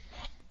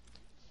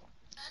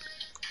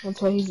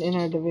 That's why he's in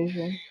our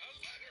division.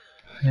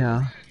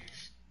 Yeah.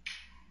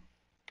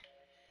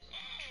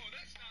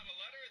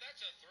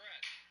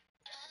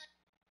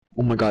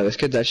 Oh my god, this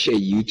kid's actually a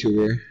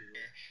YouTuber.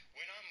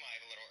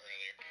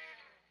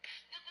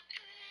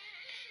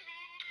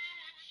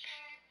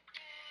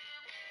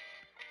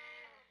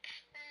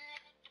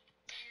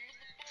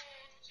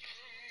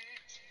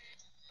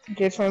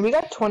 Okay, it's fine. We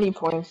got 20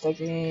 points that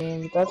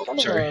game. That's kind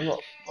of Sorry. a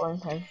boring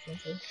time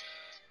since.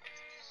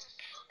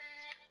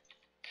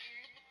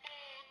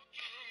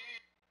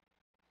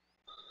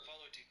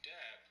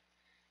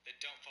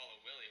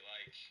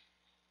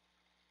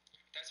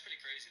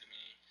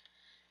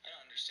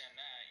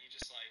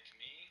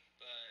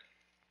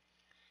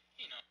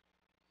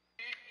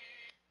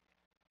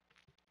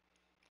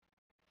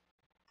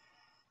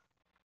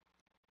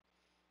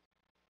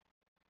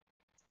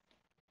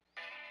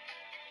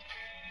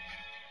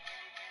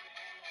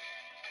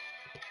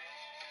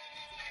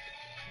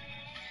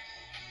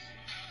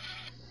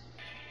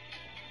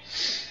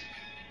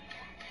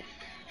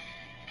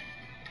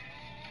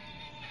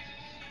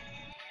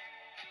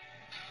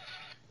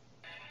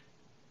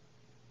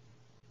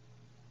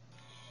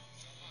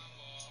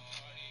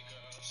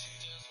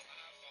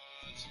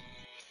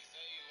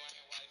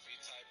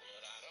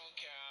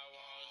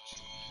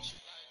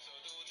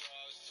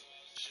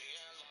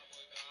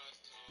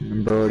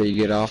 Brody,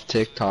 get off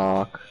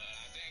TikTok.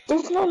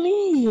 That's not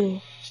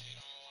me!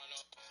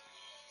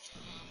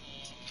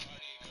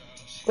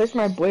 That's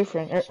my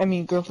boyfriend. I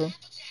mean, girlfriend.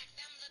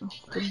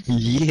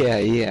 Yeah,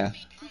 yeah.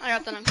 I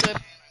got that on clip.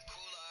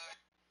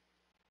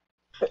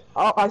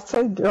 Oh, I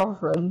said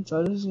girlfriend,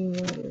 so it doesn't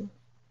matter.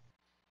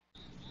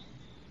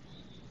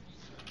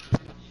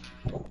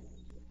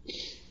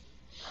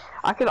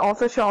 I can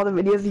also show all the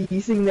videos of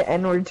using the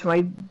N-word to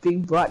my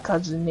big black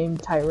cousin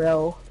named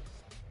Tyrell.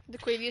 The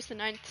Quavius the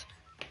 9th.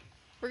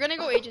 We're gonna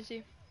go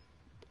agency.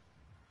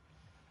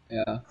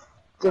 Yeah.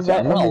 Cause Okay,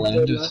 that I'm gonna ended land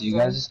good with last you time.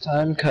 guys this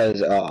time,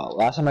 cause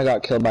last time I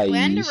got killed by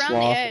Land Yeast around the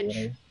Sloth.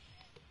 edge.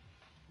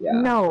 Yeah.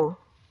 No.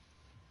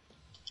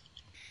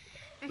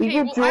 We Okay,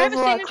 get well, I have drills a a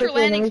lot signature quicker than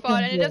landing spot,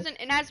 everything and else.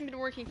 it hasn't been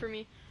working for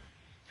me,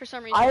 for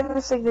some reason. I have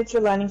a signature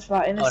landing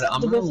spot, and it's Alright,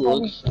 I'm the gonna best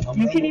look.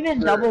 landing. You can even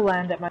double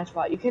land at my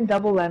spot. You can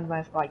double land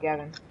my spot,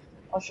 Gavin.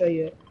 I'll show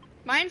you it.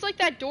 Mine's like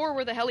that door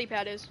where the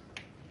helipad is.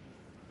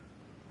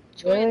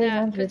 It's going in Really?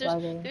 that, Mine's because right by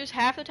there. there's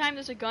half the time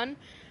there's a gun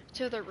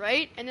to the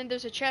right, and then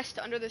there's a chest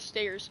under the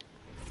stairs.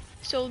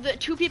 So the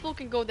 2 people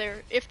can go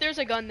there. If there's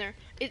a gun there,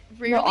 it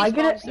rarely No, I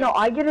get spawns it. No,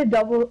 I get a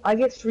double. I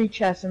get 3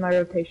 chests in my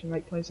rotation,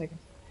 like 20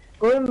 seconds.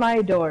 Go to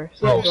my door.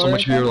 See Bro, that door so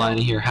much right people there?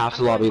 landing here. Half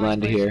the I'm going lobby to my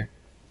landed place. here.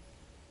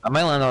 I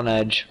might land on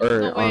edge or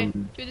No way.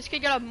 on. Dude, this kid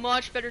got a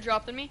much better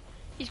drop than me.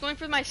 He's going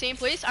for my same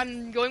place.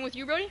 I'm going with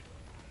you, Brody.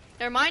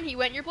 Never mind, he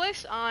went your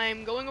place.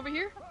 I'm going over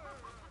here.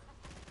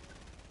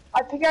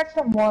 I pickaxed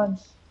him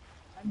once.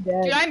 I'm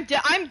dead.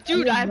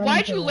 Dude,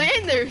 why'd you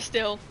land there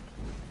still?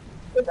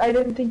 I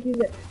didn't think he's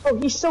it. Oh,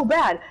 he's so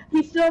bad.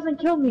 He still hasn't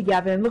killed me,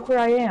 Gavin. Look where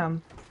I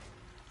am.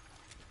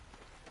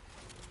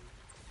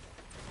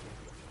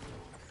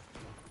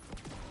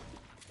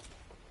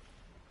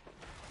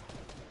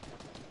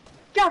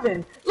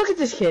 Gavin, look at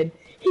this kid.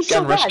 He's so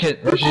Gavin, rush bad. kid,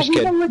 rush this He's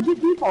kid. a legit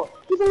default.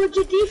 He's a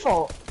legit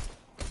default.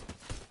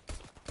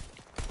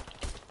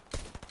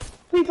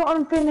 Please let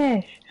him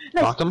finish.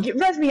 No, Knocked him?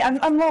 res me.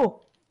 I'm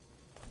low.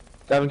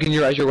 Gavin, can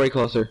you rise your way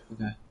closer?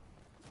 Okay.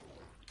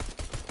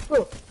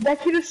 Bro,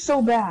 that kid is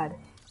so bad.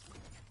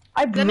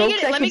 I broke Let me get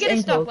it. that Let me kid's get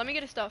his ankle. stuff. Let me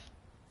get his stuff.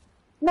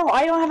 No,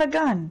 I don't have a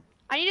gun.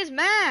 I need his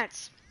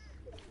mats.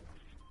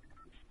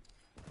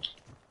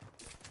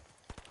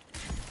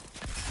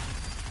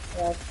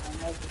 Yeah, that's fine.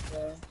 That's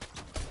okay.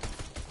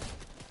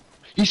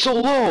 He's so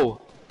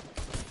low!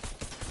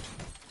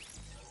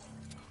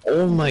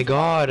 Oh my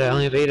god, I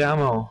only have 8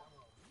 ammo.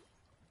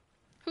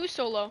 Who's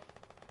solo?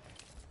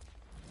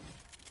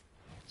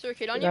 Is there a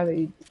kid on I you? gotta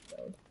eat this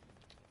though.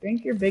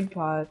 Drink your big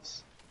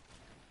pots.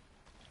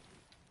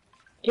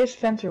 Give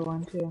Spencer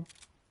one too.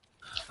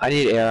 I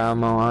need air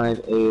ammo, I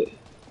have 8.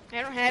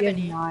 I don't have He has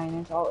any. 9.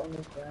 It's all in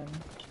his gun.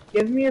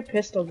 Give me your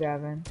pistol,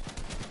 Gavin.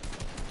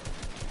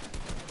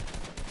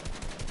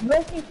 You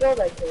guys can kill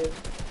that kid.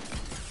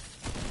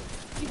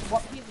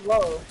 He's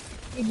low.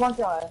 He's one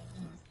shot.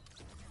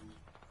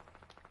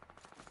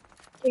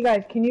 Hey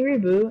guys, can you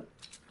reboot,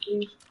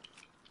 please?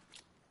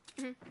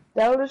 Mhm.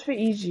 That'll just be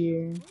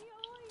easier.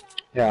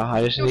 Yeah,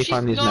 I just No, need to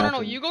find these no,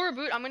 mats. you go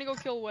reboot. I'm gonna go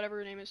kill whatever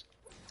her name is.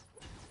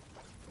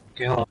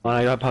 Okay, hold on,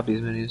 I got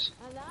Puppy's minis.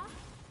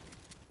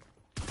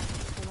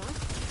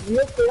 You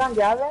have stayed on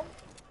Gavin?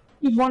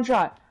 He's one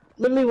shot.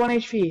 Literally 1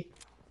 HP.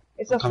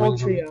 It's a full Coming.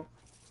 trio.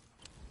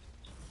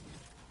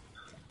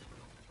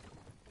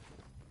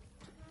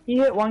 He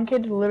hit one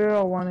kid to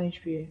literal 1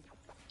 HP.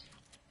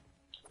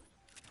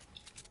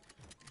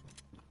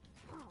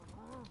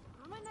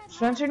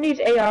 Spencer needs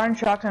AR and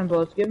shotgun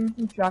bullets. Give him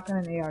some shotgun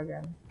and AR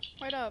gun.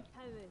 Wait up.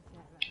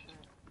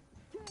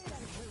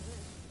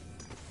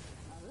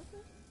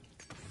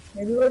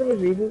 Maybe go to the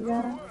reboot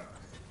gun?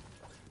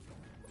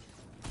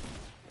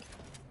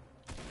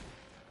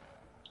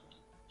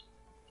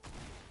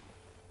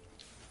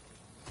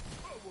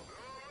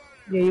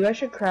 Yeah, you guys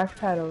should crash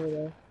pad over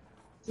there.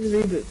 This is a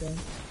reboot thing.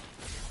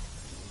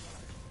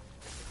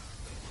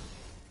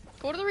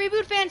 Go to the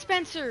reboot fan,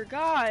 Spencer.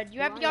 God,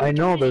 you have the I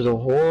know, opportunity. there's a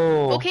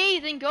hole. Okay,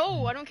 then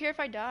go. I don't care if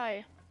I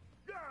die.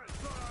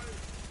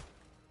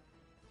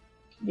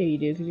 Yeah, you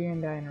do, because you're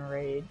gonna die in a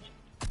rage.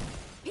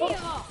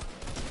 God.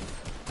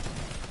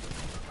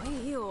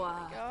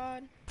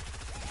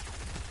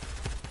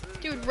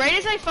 Dude, right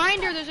as I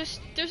find her,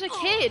 there's a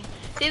kid.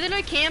 They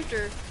literally camped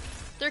her.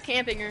 They're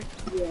camping her.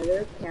 Yeah,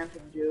 they're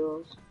camping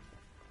Jules.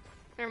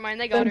 Never mind,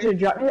 they got Spencer, her.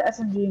 drop me the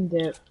SMG and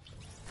dip.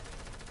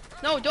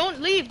 No, don't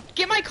leave.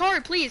 Get my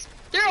card, please.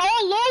 They're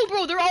all low,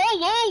 bro. They're all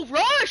low.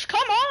 Rush,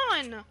 come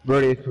on.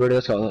 Brody,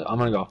 let's go. I'm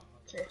gonna go.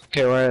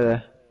 Okay, where are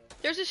they?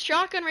 There's a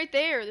shotgun right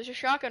there. There's a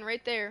shotgun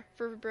right there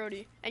for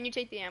Brody. And you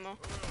take the ammo.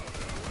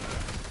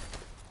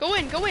 Go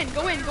in, go in,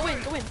 go in, go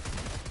in, go in.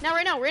 Now,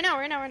 right now, right now,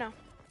 right now, right now.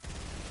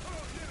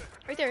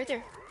 Right there, right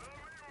there.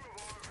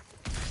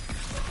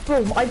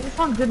 Boom, I just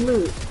found good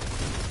loot.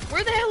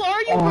 Where the hell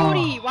are you,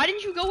 Brody? Why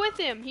didn't you go with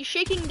him? He's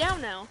shaking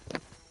down now.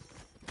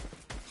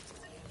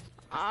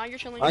 Ah, you're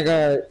chilling. I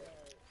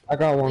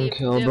got one Leave,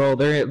 kill, dip. bro.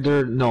 Their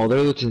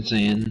loot's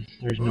insane.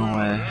 There's no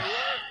way.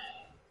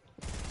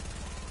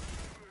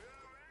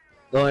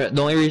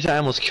 The only reason I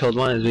almost killed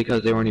one is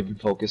because they weren't even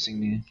focusing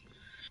me.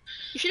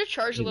 You should have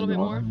charged a little bit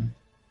more.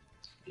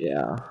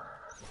 Yeah.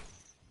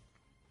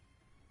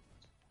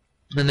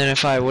 And then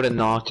if I would have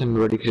knocked him,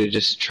 Brody could have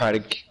just tried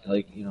to,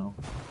 like, you know.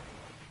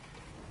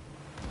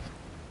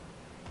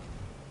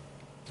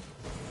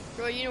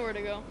 Bro, you know where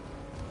to go.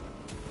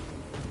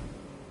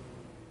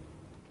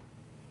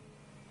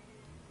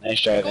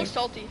 Nice Go driving.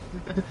 salty.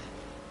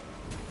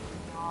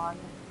 On.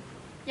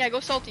 Yeah, go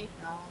salty.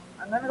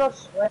 I'm gonna go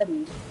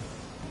sweaty.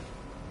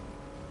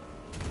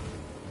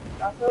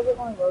 I'll still get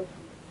my low.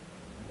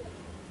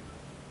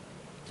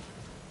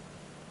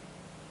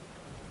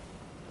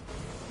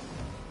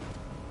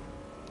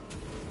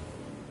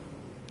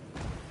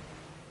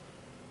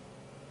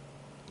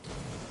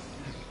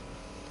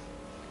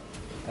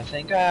 I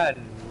think I had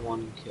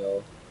one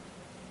kill.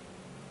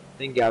 I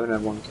think Gavin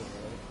had one kill,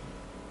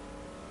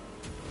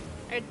 right?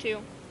 I had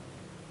 2.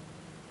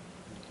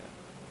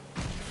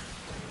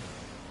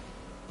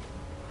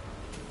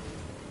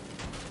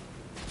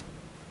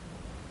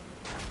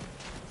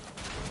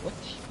 What?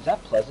 Is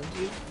that pleasant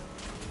to you?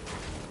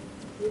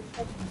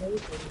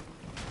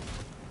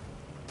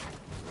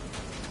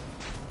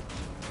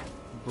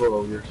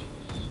 Bro, you're...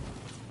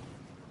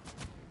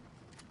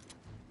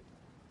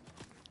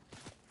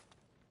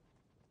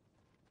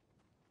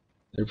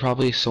 They're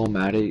probably so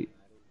mad at you,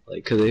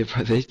 like, cause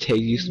they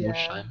take you so much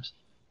Yeah. times.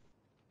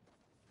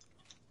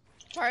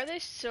 Why are they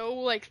so,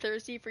 like,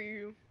 thirsty for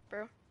you,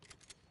 bro?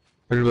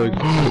 They're like,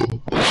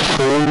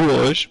 full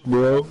rush,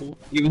 bro.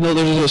 Even though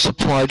there's a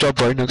supply drop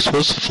right next to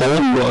us, full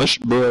rush,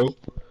 bro.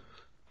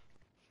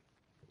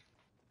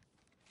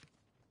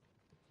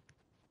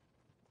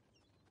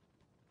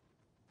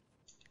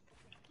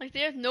 Like,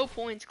 they have no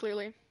points,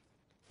 clearly.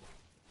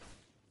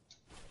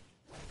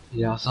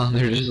 Yeah, son,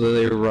 they're just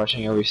literally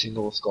rushing every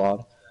single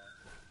squad.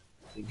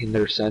 Thinking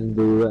they're Sen,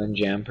 Buddha, and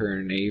Jamper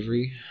and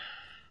Avery.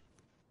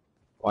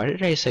 Why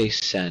did I say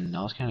Sen?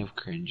 That was kind of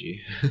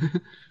cringy.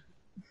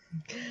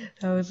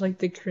 That was like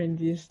the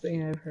cringiest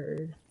thing I've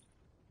heard.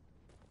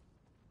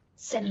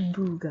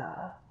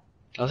 Senbuga.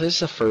 That was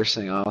just the first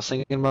thing I was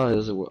thinking about.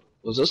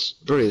 Was this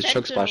really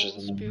Chug Splashes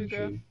in the Spooga.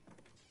 movie?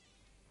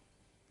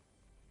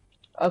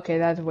 Okay,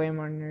 that's way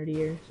more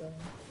nerdier, so.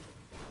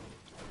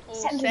 Oh,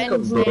 Sentinel.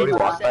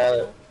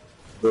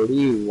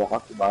 Brody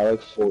walked by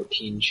like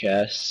 14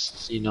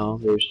 chests, you know,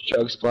 there's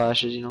Chug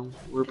Splashes, you know,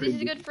 we're This is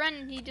pretty a good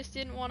friend, he just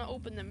didn't want to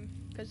open them,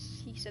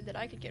 because he said that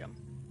I could get them.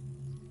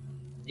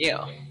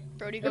 Yeah.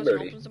 Brody Hey, goes and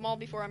opens them all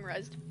before I'm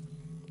rezzed.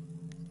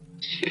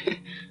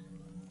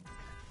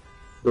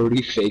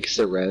 Brody fakes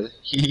the res.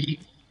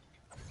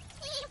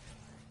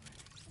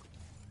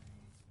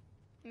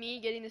 Me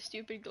getting the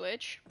stupid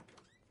glitch.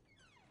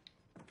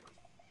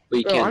 But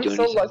you Bro, can't I'm do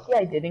so anything. lucky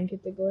I didn't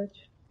get the glitch.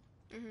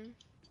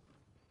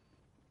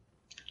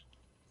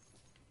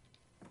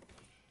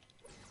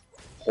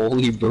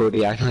 Holy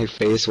Brody, acting like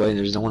face away and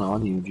there's no one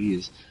on you,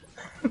 jeez.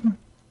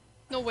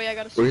 No way, I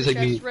got a Brody's super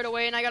like chest me. right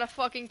away, and I got a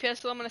fucking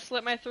pistol. I'm gonna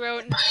slit my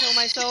throat and kill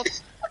myself.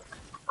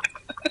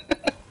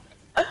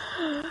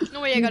 No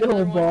way, I got No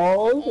another one.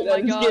 balls. Oh my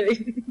I'm just god.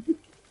 kidding.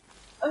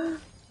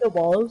 No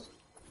balls.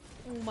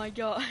 Oh my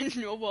god,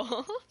 no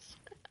balls.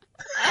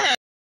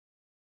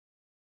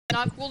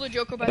 Not cool to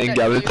joke about And that.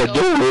 Gavin Kill said,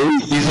 yourself. no,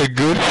 he's a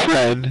good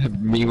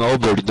friend. Meanwhile,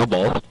 Brody, no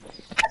ball.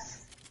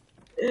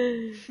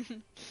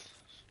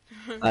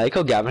 I like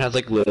how Gavin has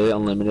like literally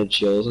unlimited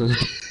chills.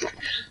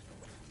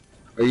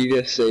 Are you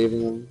just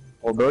saving them?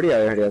 Well, Brody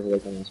already has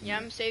like almost. Yeah,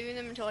 I'm saving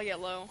them until I get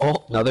low.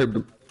 Oh,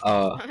 another.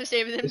 I'm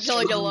saving them until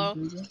I get low.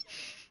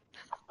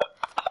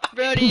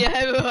 Brody, I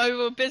have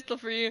a pistol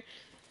for you.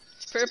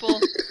 It's purple.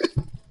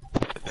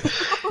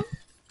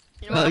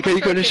 You know what? I'm gonna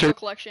start a pistol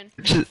collection.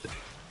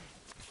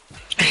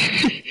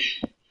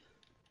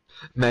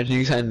 Imagine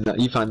you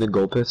find the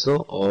gold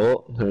pistol.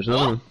 Oh, there's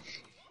another one.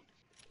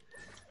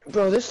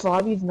 Bro, this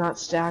lobby's not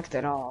stacked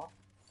at all.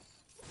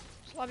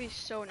 This lobby's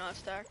so not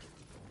stacked.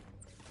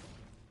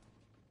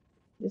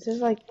 This is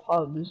like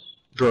pubs.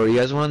 Bro, you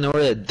guys want to know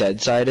where the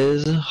dead side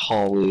is?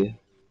 Holly.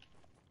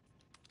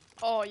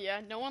 Oh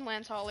yeah, no one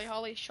lands Holly.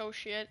 Holly's so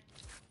shit.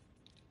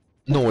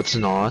 No, it's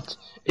not.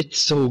 It's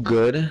so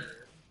good.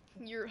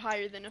 You're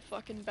higher than a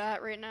fucking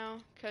bat right now,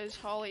 cause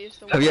Holly is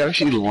the Have you worst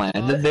actually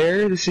landing landed spot.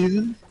 there this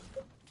season?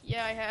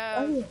 Yeah, I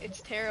have. Oh.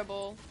 It's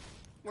terrible.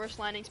 Worst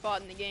landing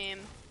spot in the game.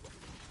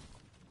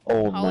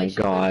 Oh Holly my should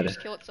literally god.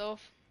 just kill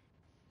itself.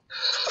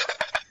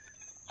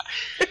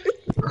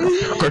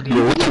 Or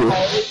go to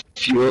a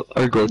field,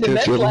 or go The to a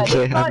best field and say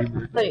landing spot? happy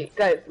birthday. Wait,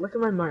 guys, look at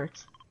my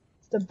marks.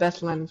 It's the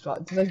best landing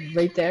spot. It's like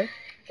right there.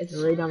 It's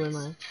right on my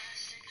mark.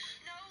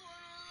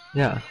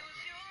 Yeah.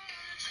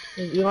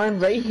 You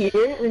land right here,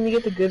 and then you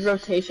get the good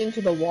rotation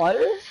to the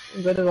water,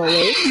 and go to the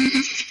lake.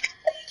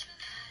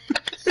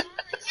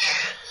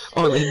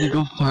 Oh, and then you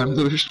go farm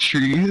those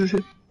trees.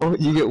 Oh,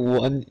 you get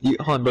one.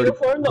 Hold on, You buddy.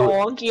 form the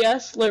wonky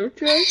ass slurp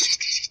track.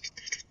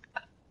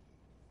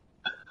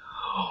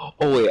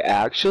 Oh wait,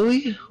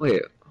 actually,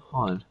 wait,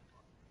 hold on.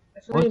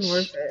 It's not even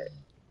What's- worth it.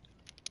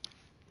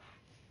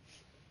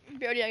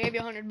 Brody, I gave you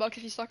 $100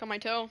 if you suck on my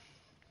toe.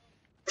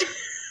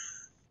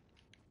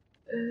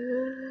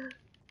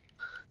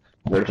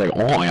 What if like,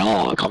 oh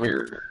yeah, come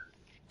here.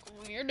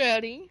 Oh, your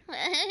daddy.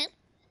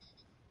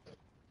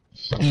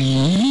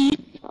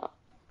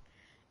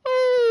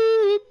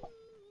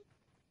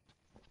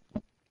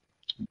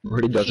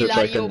 Already does it for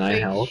like the Kill 9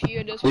 big health.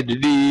 shit as No,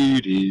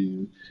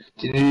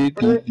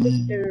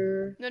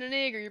 Not a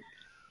nigger.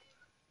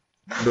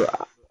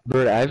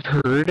 But I've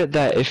heard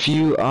that if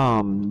you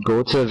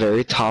go to the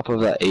very top of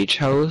the H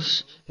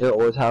house, it'll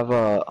always have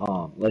a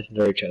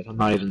legendary chest. I'm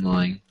not even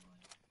lying.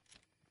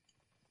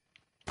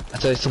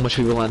 That's why so much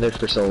people landed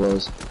for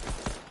solos.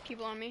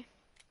 People on me.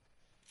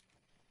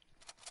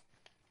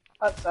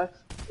 That sucks.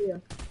 Yeah.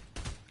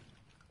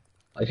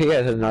 Like you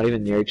guys are not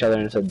even near each other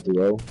and it's a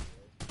duo.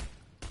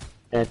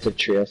 And it's a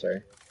trio,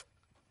 sorry.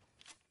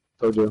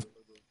 Told you.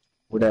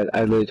 What did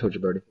I literally told you,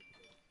 Brody.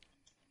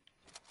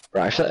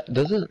 Bro, I feel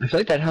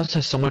like that house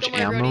has so much Don't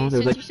worry, ammo. Brody.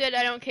 There's Since like you said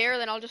I don't care,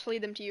 then I'll just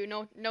lead them to you.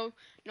 No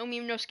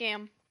meme, no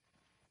scam.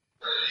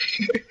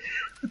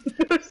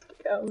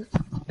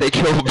 they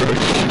killed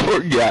Brody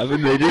or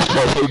Gavin. They just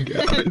followed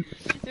Gavin.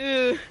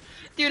 Ugh.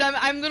 Dude,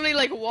 I'm literally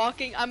like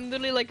walking. I'm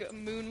literally like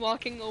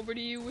moonwalking over to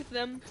you with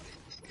them.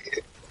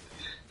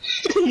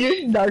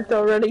 You're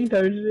Naruto running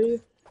towards me.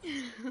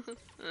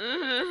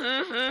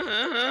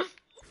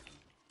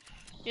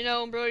 You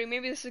know, Brody,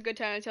 maybe this is a good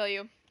time to tell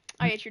you.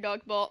 I ate your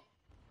dog's ball.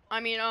 I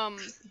mean,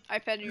 I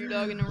fed your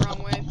dog in the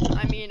wrong way.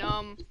 I mean,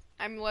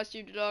 I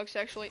molested your dog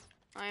sexually.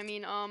 I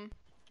mean, all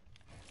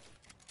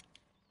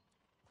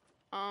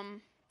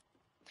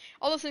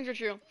those things are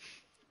true.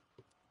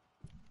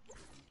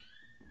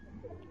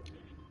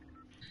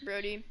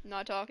 Brody,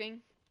 not talking.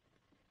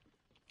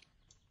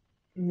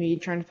 Me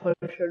trying to push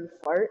her to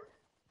fart.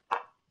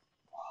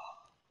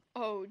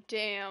 Oh,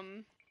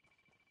 damn.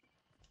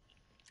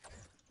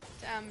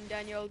 Damn,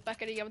 Daniel,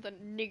 back at you with the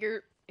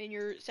nigger in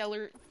your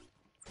cellar.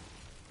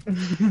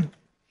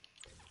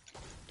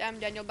 Damn,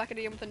 Daniel, back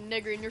again with a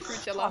nigger in your fruit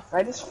cellar. Fuck,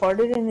 I just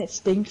farted and it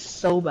stinks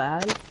so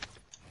bad.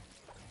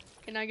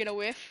 Can I get a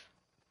whiff?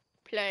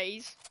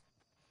 Please.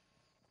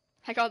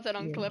 I got that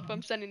on clip.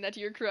 I'm sending that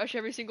to your crush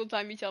every single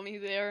time you tell me who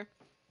they are.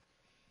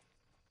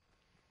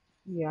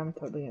 Yeah, I'm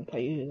totally gonna tell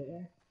you who they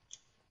are.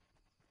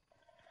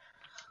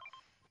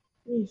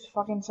 These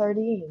fucking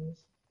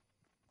sardines.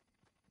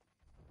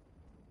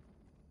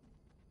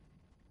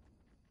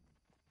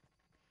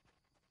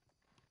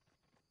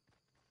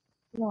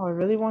 No, I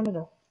really wanted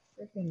a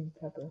freaking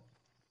pepper.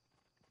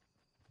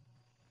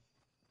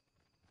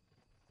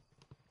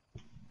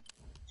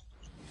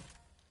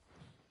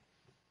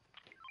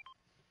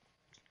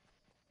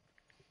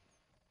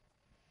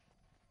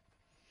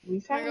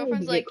 My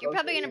girlfriend's like, you're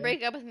probably gonna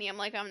break up with me. I'm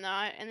like, I'm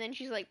not. And then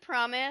she's like,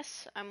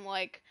 promise? I'm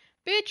like,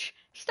 bitch,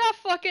 stop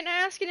fucking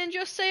asking and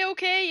just say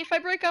okay. If I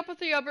break up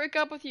with you, I'll break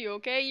up with you,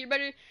 okay? You're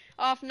better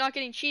off not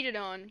getting cheated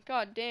on.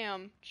 God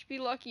damn. Just be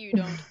lucky you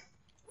don't.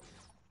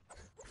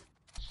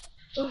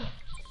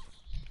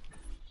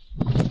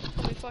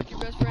 Probably fuck your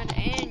best friend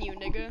and you,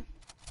 nigga.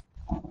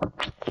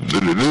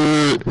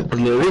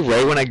 Literally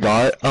right when I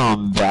got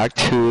back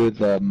to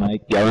the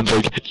mic, Gavin's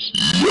like,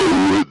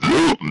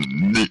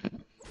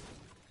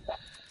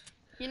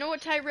 You know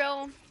what,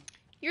 Tyrell?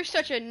 You're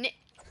such a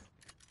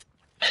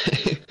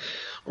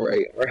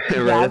right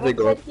Yeah, as they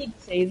go. said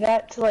he'd say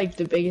that to like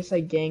the biggest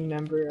like gang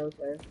member out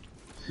there.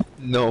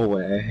 No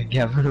way,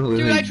 Gavin literally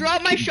Dude, I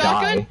dropped my could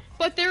shotgun, die.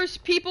 but there's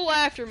people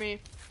after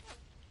me.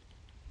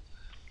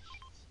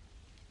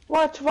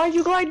 What? Why'd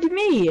you glide to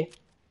me?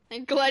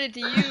 And glided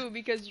to you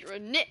because you're a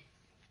nit.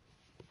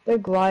 They're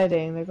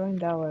gliding. They're going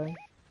that way.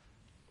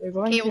 They're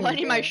going. Okay, to well I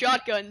need my there.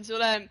 shotgun, so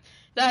that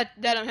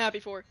I'm happy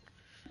for.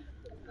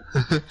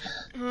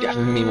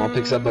 Gavin meanwhile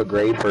picks up a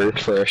great perk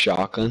for a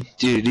shotgun.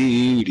 Doo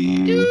doo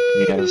doo.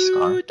 He has a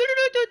scar. You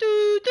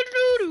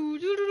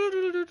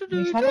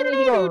kind of need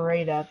to go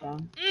right at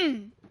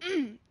them.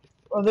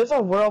 Oh, there's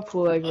a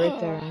whirlpool like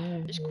right there.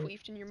 Just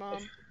queefed in your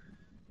mom.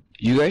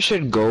 You guys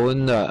should go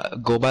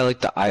by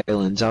like the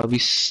islands. That would be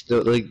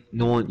like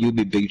no one. You'd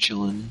be big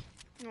chillin'.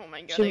 Oh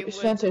my god, I would.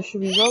 Spencer,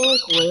 should we go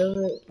like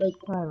wherever, like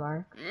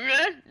Primark?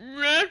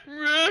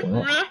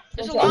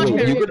 There's a launch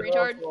pad, you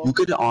retard. You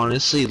could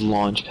honestly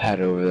launch pad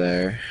over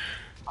there.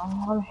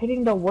 Oh, I'm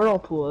hitting the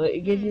whirlpool.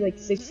 It gives you like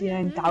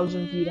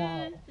 69,000 feet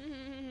high.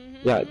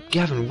 Yeah,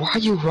 Gavin, why are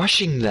you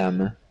rushing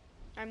them?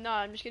 I'm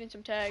not. I'm just getting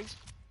some tags.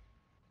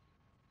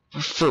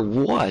 For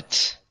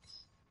what?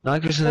 Not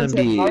like there's gonna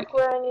Spencer, be. mark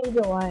where I need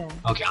to land.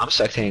 Okay, I'm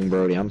spectating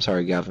Brody. I'm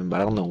sorry, Gavin, but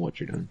I don't know what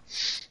you're doing.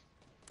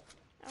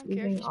 I don't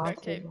care if you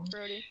spectate,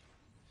 Brody.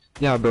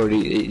 Yeah, Brody,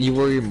 you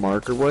where your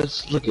marker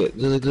was? Look at,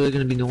 there's literally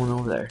gonna be no one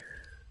over there.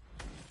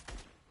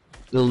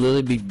 There'll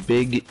literally be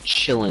big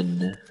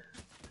chillin'.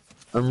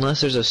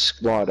 Unless there's a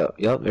squad up.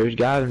 Yep, there's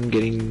Gavin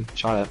getting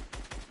shot at.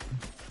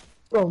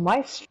 Bro,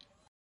 my.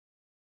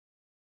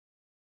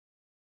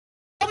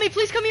 Help me,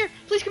 please come here.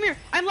 Please come here.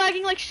 I'm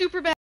lagging like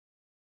super bad.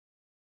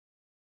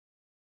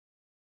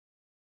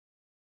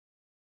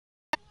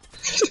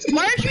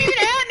 Why aren't you even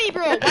at me,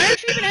 bro? Why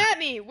aren't you even at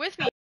me? With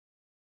me.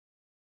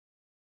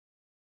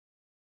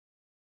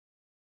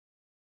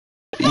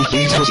 You think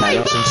he's supposed to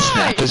and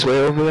snap his way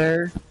over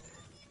there?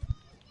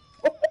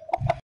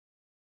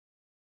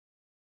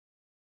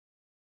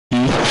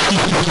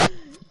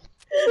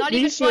 Not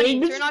even funny.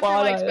 Turn off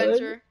your mic,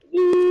 Spencer.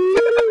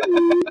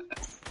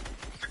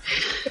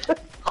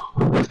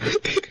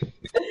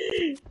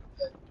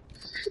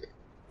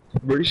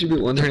 Brody should be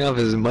one turning off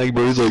his mic,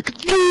 Brody's like...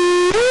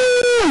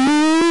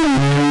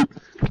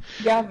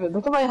 Gavin,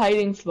 look at my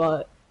hiding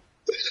spot.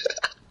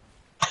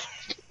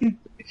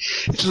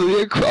 It's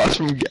literally across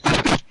from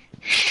Gavin.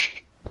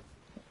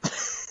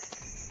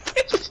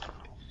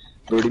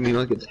 Brody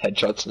meanwhile gets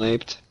headshot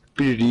sniped.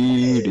 Bro,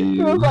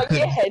 if I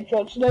get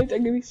headshot sniped,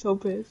 I'm gonna be so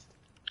pissed.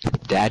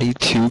 Daddy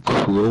Too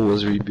Cool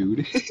was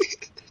rebooted.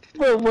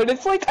 Bro, what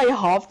if like I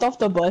hopped off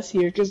the bus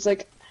here cause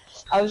like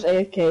I was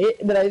AFK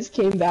and then I just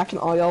came back and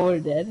all y'all were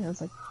dead and I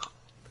was like,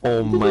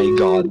 oh my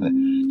god,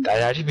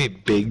 that'd actually be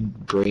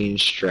big brain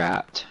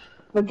strapped.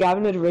 but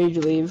Gavin would rage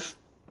leave.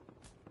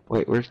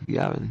 Wait, where's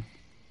Gavin?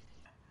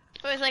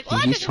 I was like, well,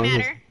 that doesn't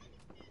matter.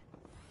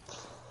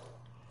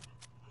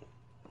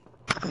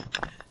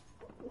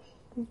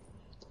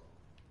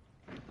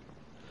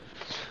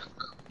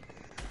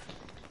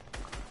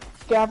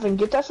 Gavin,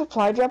 get that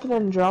supply drop and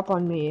then drop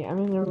on me. I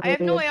mean, I have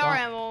no AR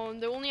ammo.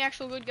 The only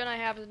actual good gun I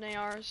have is an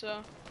AR,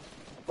 so.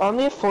 I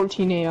only have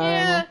 14 AR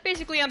Yeah, ammo.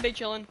 basically I'm big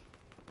chillin'.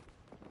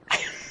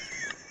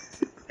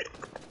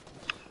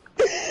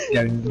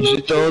 Yeah, you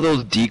should throw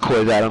those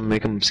decoys at him,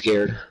 make him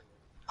scared.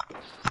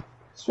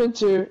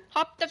 Spencer.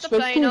 Hopped up the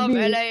plane of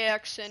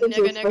LAX and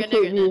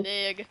nigga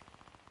nig.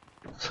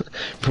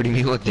 Pretty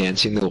me like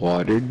dancing in the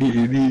water.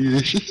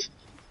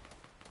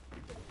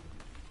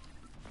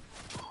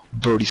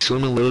 Brody,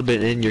 swim a little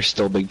bit in, you're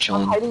still big I'm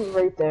chillin'. hiding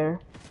right there.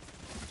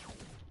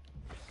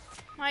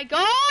 My god,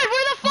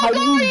 where the fuck How did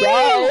are you you?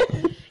 die?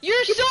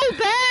 You're so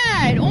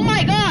bad! Oh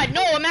my god,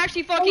 no, I'm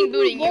actually fucking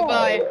booting you,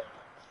 bye.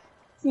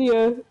 See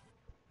ya.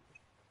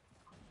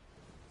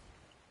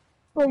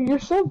 Oh, you're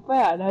so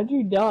bad. How'd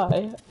you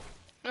die?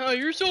 Oh,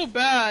 you're so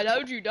bad.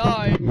 How'd you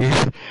die?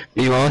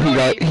 Meanwhile, he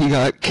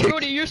got kicked.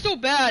 Brody, you're so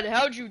bad.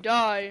 How'd you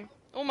die?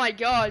 Oh my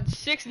God. I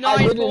didn't die.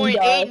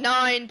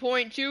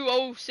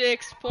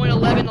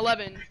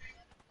 69.89.206.1111.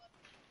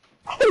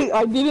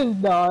 I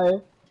didn't die.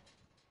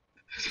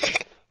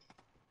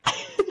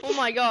 Oh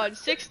my God.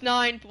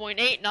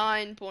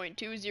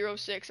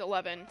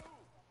 69.89.206.11.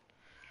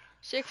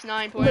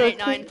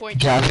 69.89.206.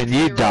 Gavin,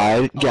 you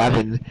died.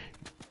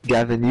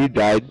 Gavin, you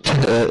died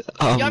to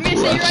You want me to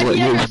say your wrestle IP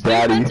your address too,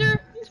 daddy.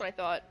 Spencer? That's what I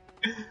thought.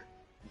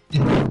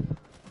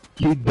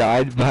 You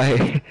died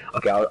by.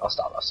 Okay, I'll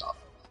stop.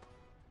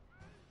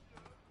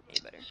 Yeah,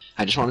 better.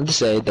 I just wanted to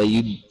say that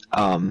you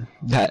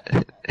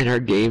that in our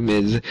game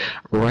is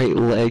right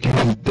leg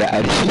is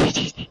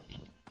daddy.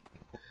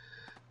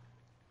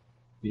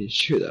 It's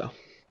true though.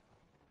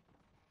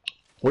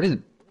 What is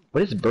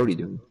Brody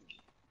doing?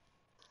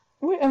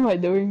 What am I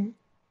doing?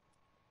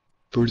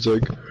 Brody's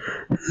like,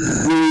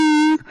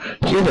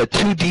 here's the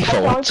two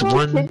defaults. One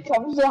One. kid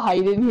comes to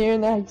hide in here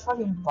and then I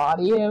fucking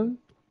body him.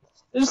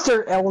 Just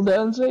start L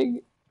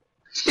dancing.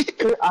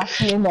 They're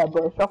actually in that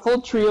bush. A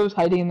full trio's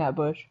hiding in that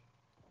bush.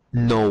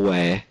 No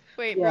way.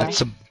 Wait, Yeah.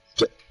 Brody.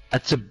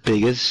 That's the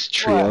biggest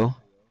trio.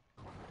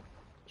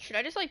 Should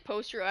I just like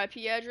post your IP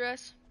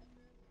address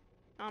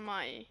on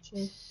my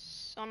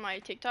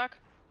TikTok?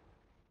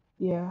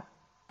 Yeah.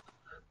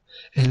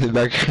 In the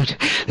background,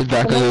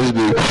 is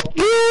big.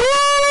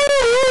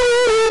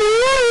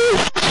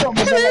 Oh,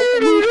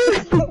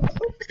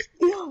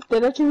 but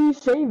then I can be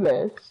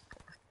famous.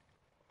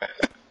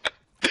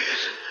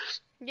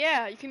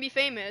 Yeah, you can be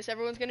famous.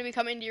 Everyone's gonna be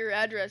coming to your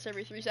address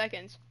every 3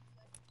 seconds.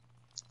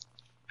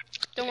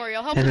 Don't worry,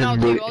 I'll help And them then out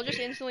too. Brody- I'll just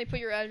instantly put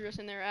your address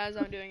in there as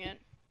I'm doing it.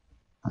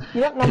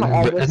 You don't know my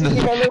address. You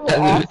think I live in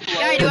Oslo?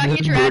 Yeah, I do. I can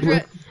get your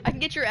address. I can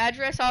get your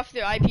address off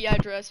the IP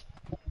address.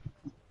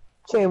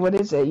 Okay, what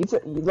is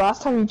it?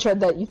 Last time you said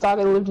that you thought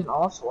I lived in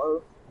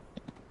Oslo.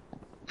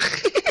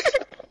 Okay,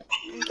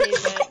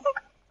 but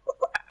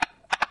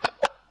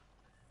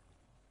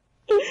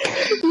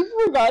You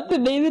forgot the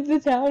name of the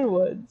town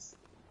once.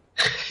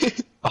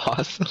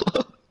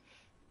 Oslo.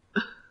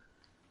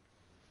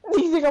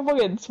 You think I'm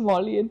fucking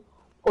Somalian?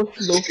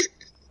 Oslo.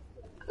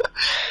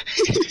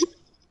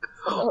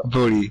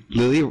 Brody,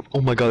 Lily.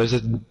 Oh my God, there's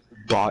a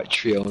bot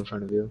trio in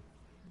front of you.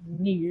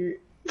 Near.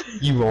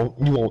 You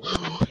won't.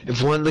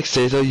 If one like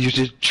says that, you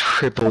just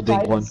triple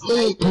dink one.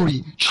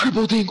 Brody,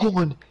 triple dink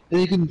one,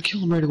 and you can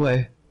kill him right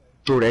away.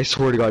 Brody, I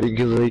swear to God, you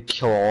can literally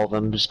kill all of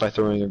them just by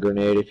throwing a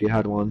grenade if you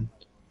had one.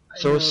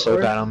 So it's so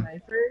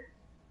bad.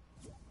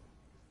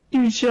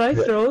 Dude, should I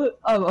throw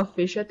a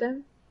fish at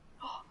them?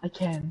 I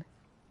can.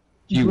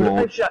 You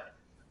What if won't.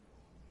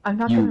 I'm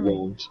not You gonna.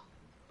 won't.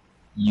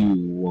 You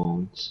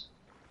won't.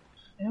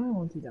 I don't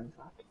want to dumb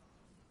fuck.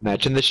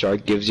 Imagine the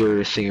shark gives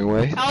your thing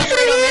away.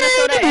 Alfredo,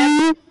 Minnesota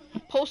M.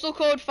 Postal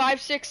code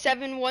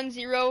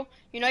 56710.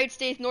 United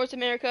States, North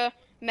America.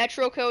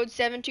 Metro code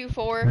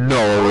 724.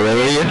 No,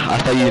 really? I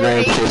thought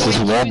United States was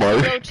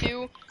Walmart.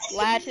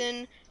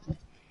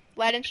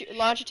 48.202.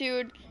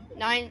 Longitude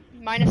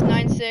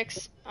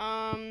 96.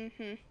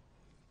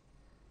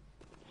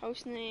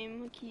 Host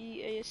name,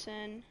 key,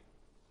 ASN.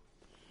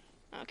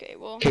 Okay,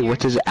 well. Okay, here.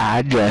 what's his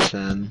address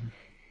then?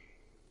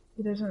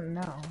 He doesn't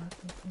know.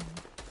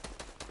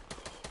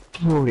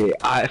 Brody,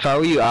 if I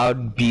were you, I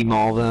would beam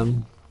all of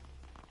them.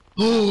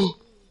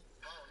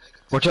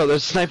 Watch out,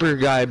 there's a sniper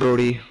guy,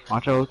 Brody.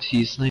 Watch out,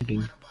 he's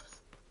sniping.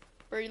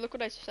 Brody, look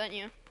what I sent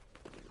you.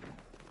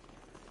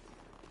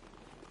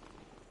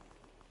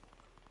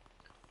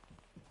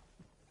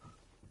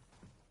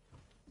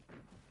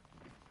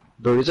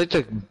 Brody's like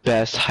the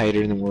best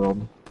hider in the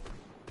world.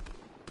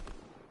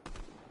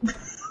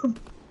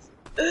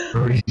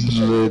 Brody's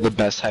literally the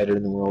best hider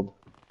in the world.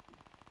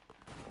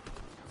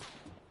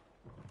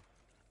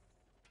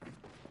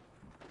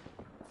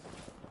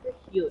 You're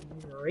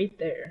healing right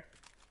there.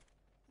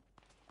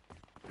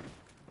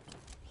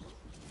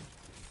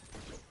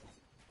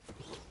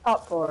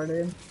 Top 4,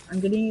 dude. I'm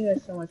getting you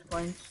guys so much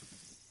points.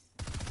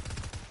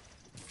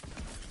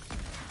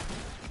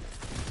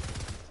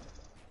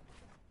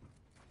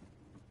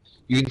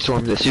 You can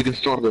storm this, you can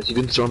storm this, you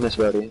can storm this,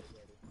 Brody.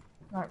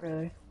 Not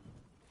really.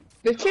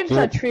 This kid's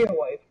a trio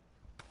wipe.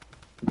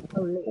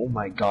 Oh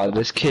my God,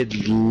 this kid's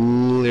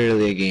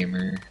literally a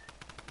gamer.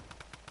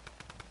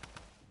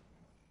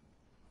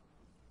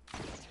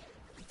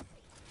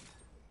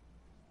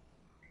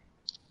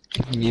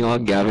 You know,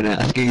 Gavin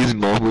asking his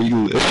mom where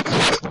you live.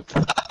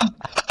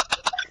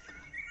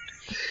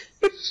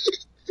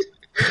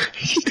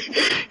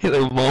 He's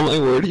like, Mom,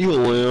 like, where do you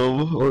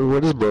live? Or where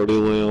does Brody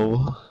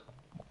live?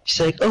 She's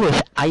like, oh,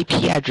 his IP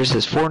address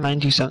is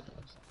 4927.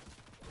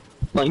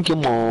 Thank you,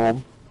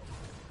 Mom.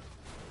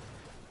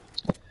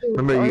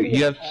 Remember,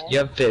 you have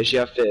fish,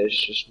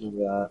 just remember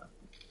that.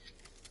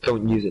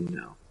 Don't use it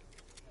now.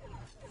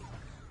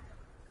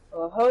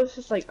 Well, how is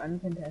this like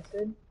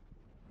uncontested?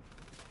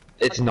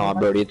 It's not,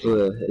 Brody. It's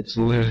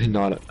literally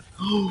not.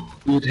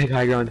 We will take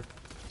high ground.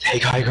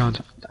 Take high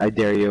ground. I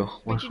dare you.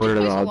 Wait, What did you are the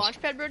place a odds?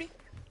 launch pad, Brody?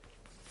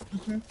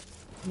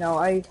 No,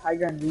 I high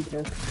ground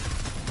retake.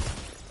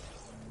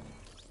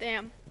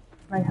 Damn.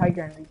 My high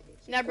ground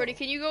retake. Now, Brody,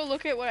 can you go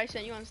look at what I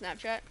sent you on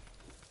Snapchat?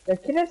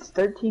 That kid has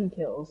 13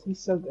 kills. He's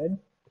so good.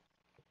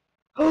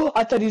 Oh,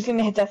 I thought he was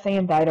gonna hit that thing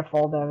and die to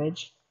fall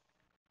damage.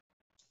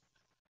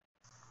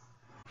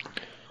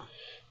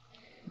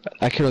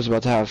 That kid was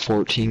about to have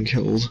 14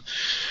 kills.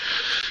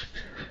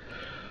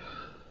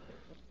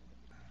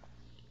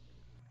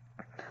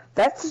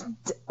 That's...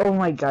 Oh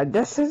my god,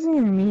 that doesn't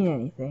even mean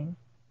anything.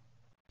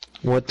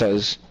 What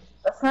does?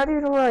 That's not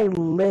even where I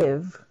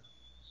live.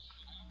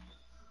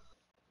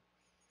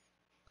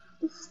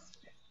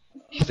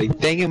 He's like,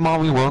 dang it,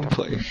 mommy, wrong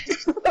place.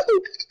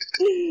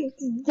 Yeah,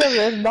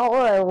 that's not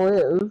where I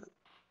live.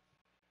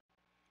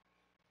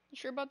 You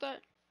sure about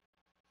that?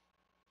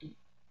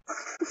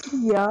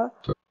 Yeah.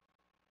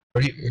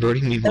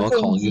 Brody, meanwhile That's a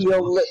calling his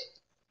deal. mom.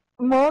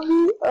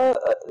 Mommy,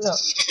 no.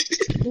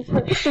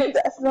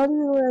 That's not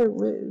even where I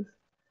live.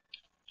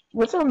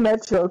 What's our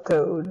metro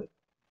code?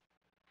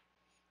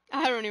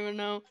 I don't even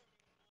know.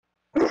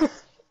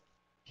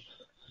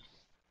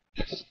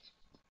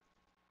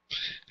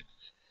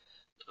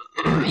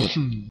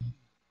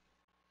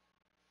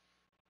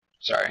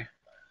 Sorry.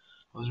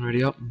 I wasn't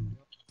ready up.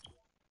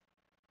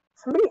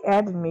 Somebody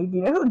added me. Do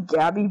you know who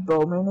Gabby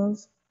Bowman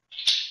is?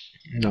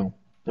 No,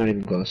 not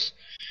even close.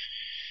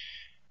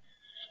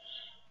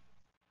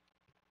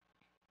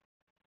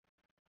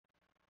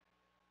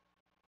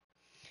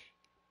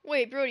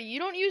 Wait, Brody, you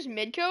don't use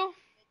Midco?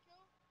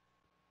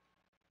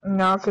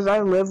 No, because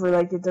I live where,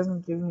 like, it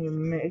doesn't give me a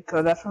minute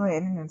code. That's why my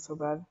internet's so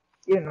bad.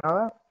 You didn't know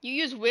that? You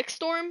use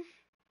Wickstorm?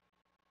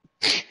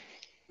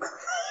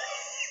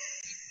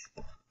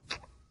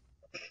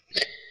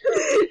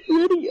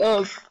 Ready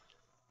up.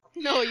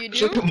 No, you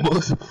It's like do? the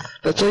most.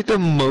 That's like the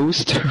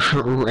most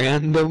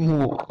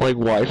random like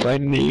Wi-Fi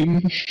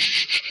name.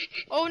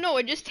 Oh no,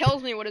 it just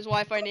tells me what his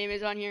Wi-Fi name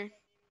is on here.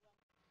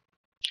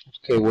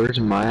 Okay, where's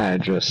my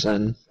address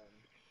then?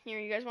 Here,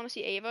 you guys want to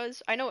see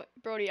Ava's? I know,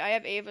 Brody, I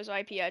have Ava's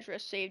IP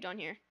address saved on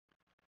here.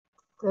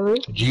 Really?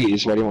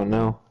 Jeez, why do you want to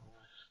know?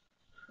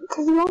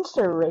 Because he wants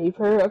to rape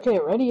her. Okay,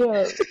 ready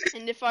up.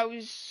 And if that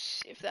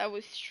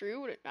was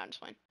true, no, it's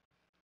fine.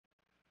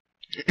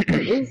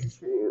 It is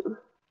true.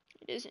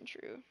 It isn't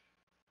true.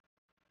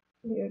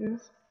 Yeah, it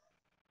is.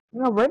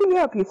 No, ready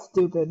up, you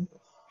stupid.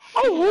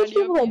 I hate Ready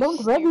people up, that you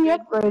don't ready stupid.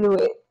 up right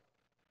away.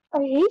 I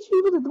hate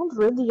people that don't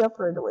ready up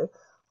right away.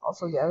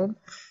 Also, Gavin.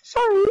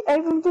 Sorry, I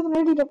haven't been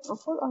ready up for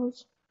 4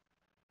 hours.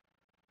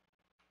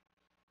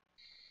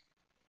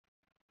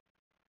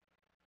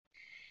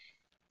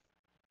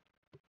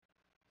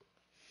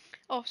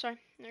 Oh, sorry.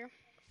 There you go.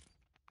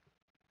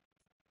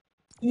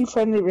 You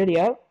finally ready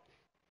up?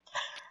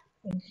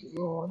 Thank you,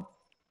 Lord.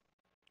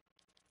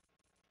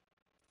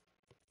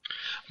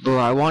 Bro,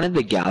 I wanted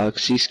the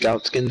Galaxy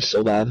Scout skin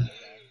so bad.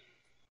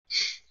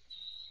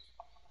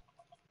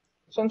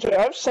 Sensor,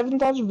 I have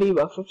 7,000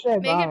 V-Bucks. What should I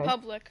Make buy? it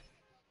public.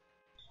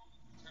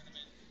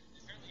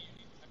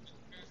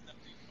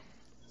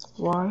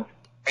 Why?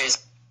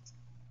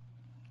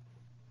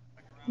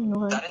 You know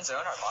what? That in zone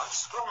or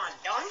box? Come on,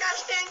 don't get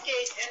stinky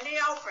in the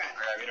open.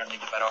 Alright, we don't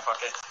need the battle, fuck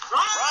it.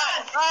 Run!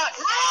 Run!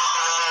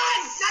 Run!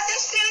 Not the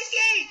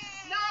stinky!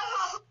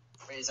 No!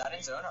 Wait, is that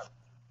in zone or?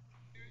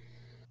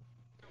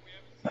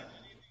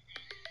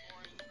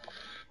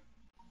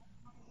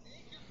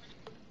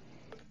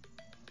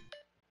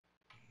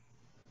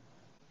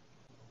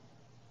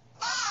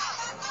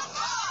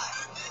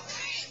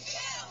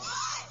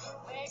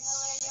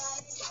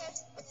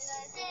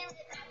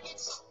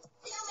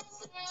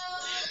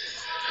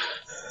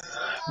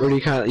 Bro,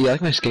 you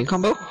like my skin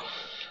combo?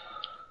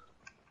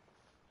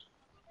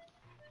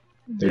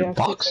 They're Yeah,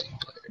 boxing.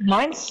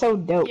 mine's so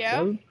dope,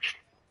 Yeah? dude.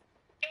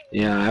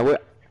 Yeah, I would.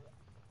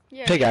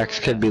 Yeah. Pickaxe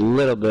sure, could be a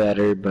little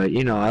better, but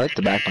you know, I like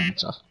the backbone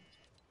stuff.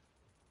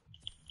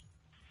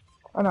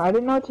 Oh no, I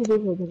didn't know what to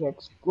do for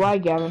pickaxe. Why,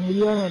 Gavin? Who do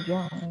you want to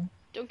join?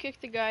 Don't kick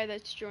the guy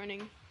that's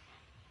joining.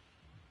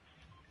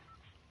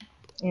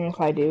 And if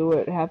I do,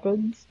 what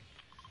happens?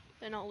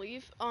 Then I'll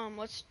leave.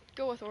 Let's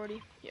go with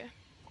Ordy. Yeah.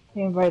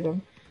 You invite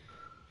him.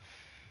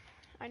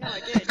 I know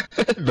I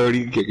did.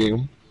 Brody kicking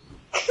him.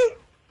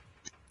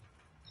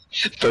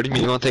 30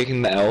 meanwhile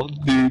taking the L.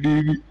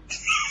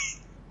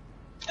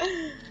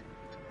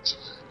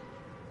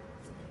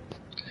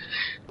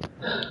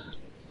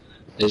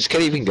 Is this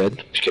kid even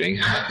good? Just kidding.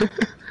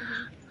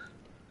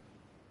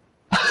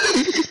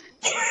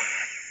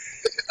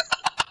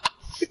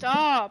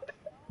 Stop.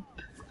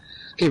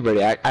 Okay,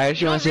 Brody, I You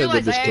actually want don't to see how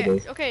good realize this kid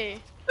is. okay.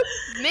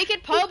 Make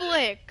it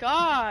public.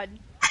 God.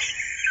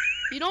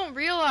 You don't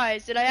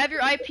realize that I have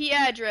your IP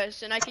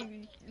address and I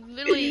can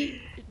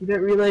literally. You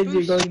don't realize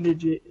Boost. you're going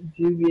to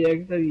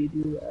JBX how you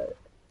do that.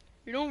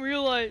 You don't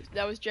realize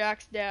that was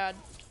Jack's dad.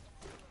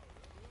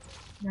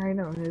 Yeah, I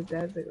know, his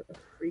dad's like a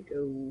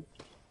freako.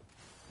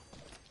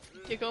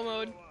 Dicko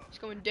mode. He's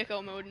going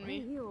Dicko mode in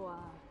me.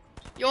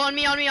 Yo, on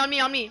me, on me, on me,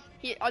 on me.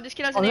 This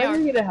kid has I'm an not AR.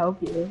 gonna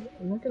help you.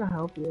 I'm not gonna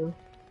help you.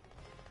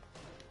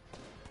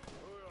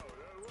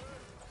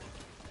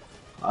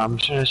 I'm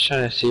just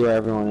trying to see where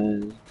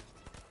everyone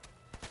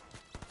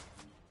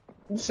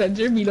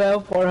Sensor, meanwhile,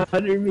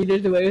 400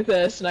 meters away with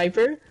a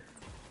sniper. is.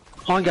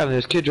 Hold on, Gavin,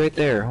 there's kids right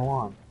there. Hold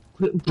on.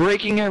 Quit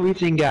breaking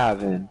everything,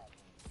 Gavin.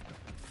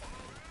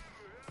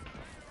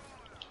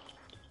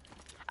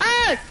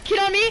 Ah! Kid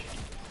on me!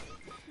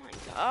 Oh my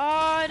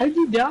god. How'd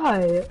you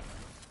die?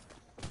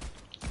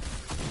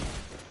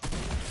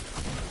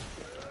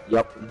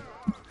 Yep.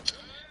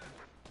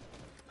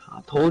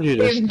 I told you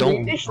to It's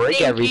don't really break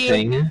stinky.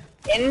 everything.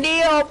 In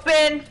the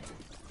open!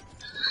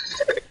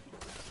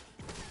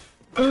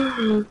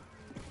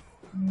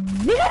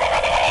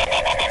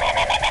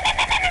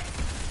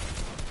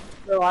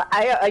 Bro,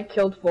 I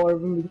killed 4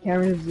 of them, the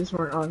cameras just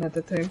weren't on at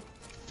the time.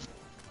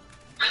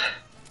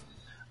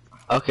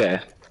 Okay.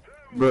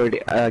 Bro,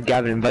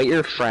 Gavin, invite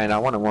your friend. I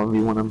want to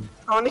 1v1 him.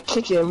 I wanna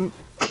kick him.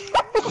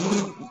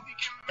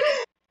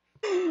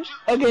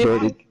 Okay, Bro,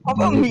 how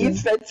about me and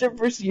Spencer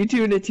versus you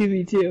two in a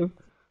 2v2?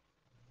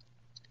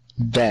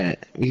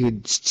 Bet. We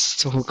would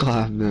so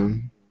clap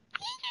them.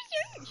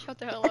 Shut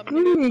the hell up,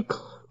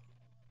 nigga.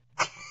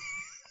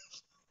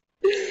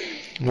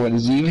 What,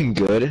 is he even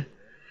good?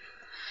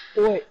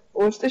 Wait,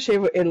 what's the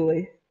shape of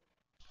Italy?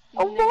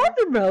 A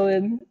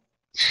watermelon!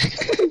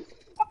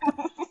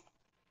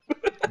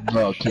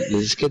 Bro, can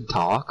this kid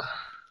talk?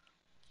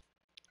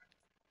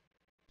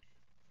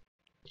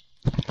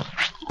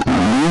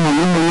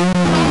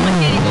 I'm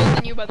like getting older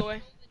than you, by the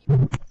way.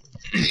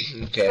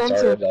 Okay, sorry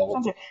Spencer, about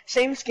Spencer,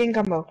 same skin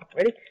combo.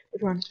 Ready?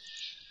 Which one?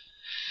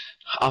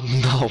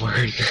 I'm not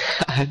wearing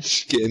that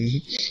skin.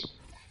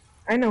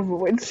 I know, but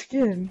what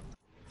skin?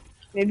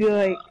 Maybe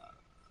like...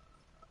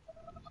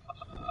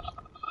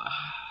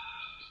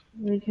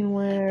 We can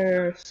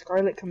wear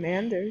Scarlet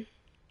Commander.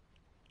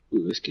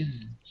 Ooh, this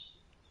skin.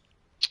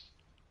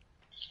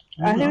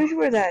 I think we should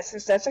wear that,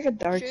 since that's like a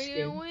dark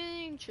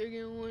skin.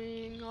 Chicken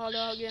wing, hot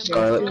dog and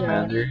Scarlet macaroni,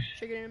 Commander.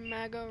 chicken and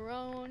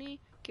macaroni,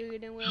 kick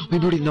it in with Wait,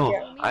 Brody, no.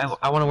 macaroni.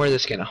 I want to wear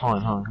this skin.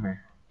 Hold on, come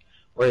here.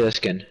 Wear this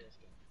skin.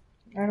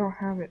 I don't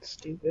have it,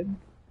 stupid.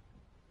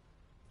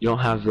 You don't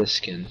have this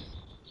skin.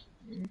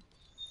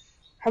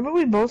 How about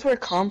we both wear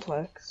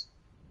Complex?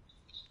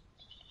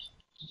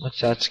 What's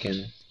that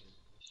skin?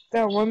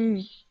 That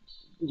one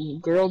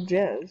girl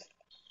Jez.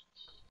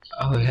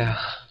 Oh, yeah.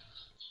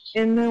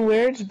 And then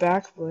wear its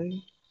back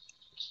bling.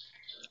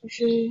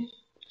 Actually...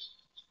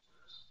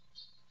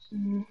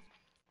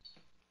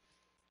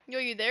 Yo,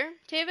 you there,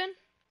 Taven?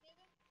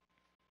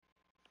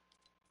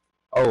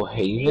 Oh,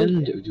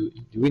 Haven? Do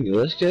we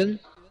know this kid?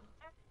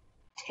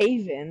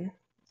 Taven.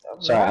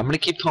 Sorry, I'm gonna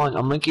keep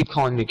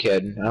calling you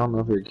kid. I don't know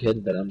if you're a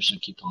kid, but I'm just gonna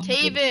keep calling you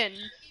kid. Taven!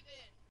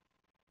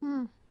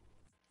 Hmm.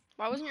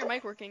 Why wasn't your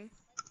mic working?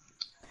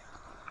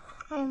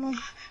 I don't know.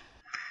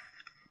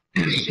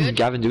 Good?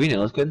 Gavin, do we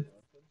know this kid?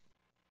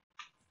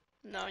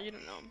 No, you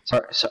don't know him.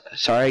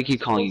 Sorry I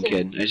keep calling you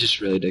kid. It's just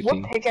really What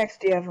addicting. pickaxe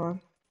do you have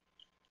on?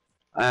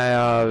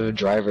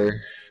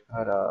 Driver.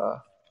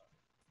 But,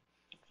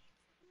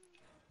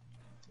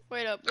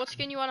 Wait up, what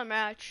skin you wanna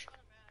match?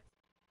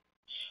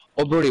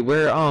 oh, Brody,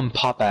 we're,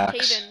 Pop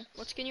Axe. Taven,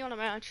 what skin you wanna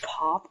match?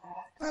 Pop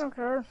I don't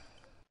care.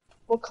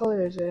 What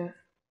color is it?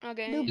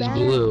 Okay. Do It's banner.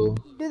 blue.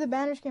 Do the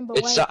banner skin, but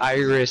It's white. the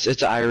iris Nah,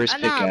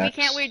 pickaxe.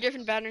 we can't wear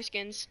different banner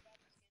skins.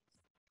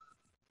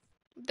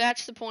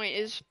 That's the point,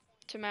 is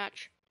to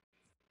match.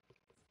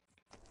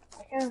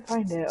 I can't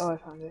find it. Oh, I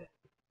found it.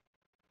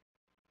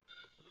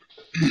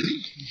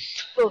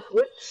 Look,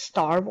 what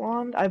Star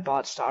Wand? I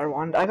bought Star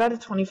Wand. I got a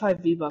 25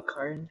 V-Buck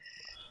card.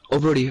 Oh,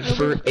 Brody,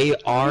 for Are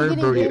AR, we getting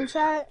Brody. game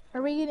chat?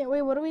 Are we getting?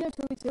 Wait, what are we doing?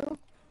 2v2?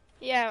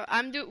 Yeah,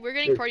 we're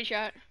getting party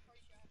chat.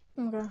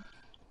 Okay.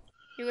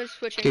 You guys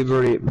switching. Okay,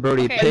 Brody, Okay. Are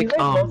you pick, guys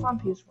both on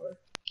PS4?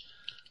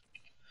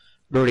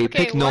 Brody,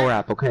 Okay, pick no what?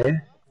 rap, okay?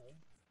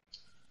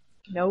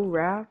 No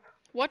rap?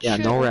 What Yeah,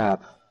 should, no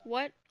rap.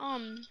 what,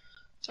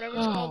 whatever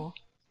it's called.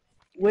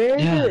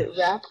 Where's Yeah. the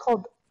rap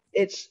called?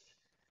 It's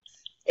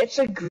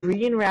a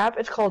green rap.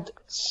 It's called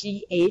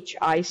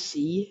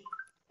CHIC.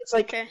 It's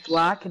like Okay.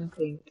 black and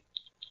pink.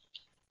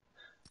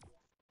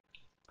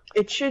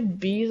 It should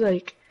be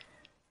like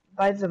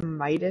by the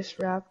Midas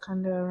rap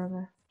kind of around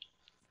there.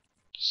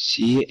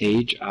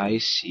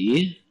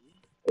 CHIC?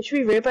 It should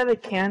be right by the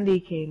Candy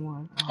Cane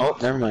one. Oh,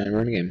 never mind,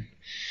 we're in the game.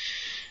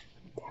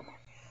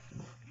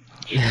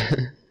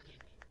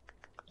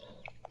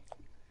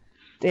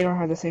 They don't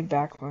have the same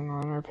backbling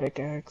on our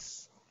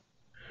pickaxe.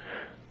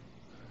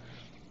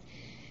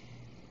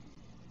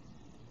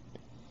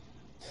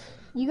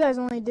 You guys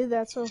only did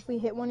that, so if we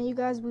hit one of you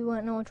guys, we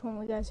wouldn't know which one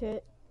we guys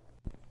hit.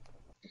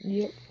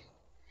 Yep.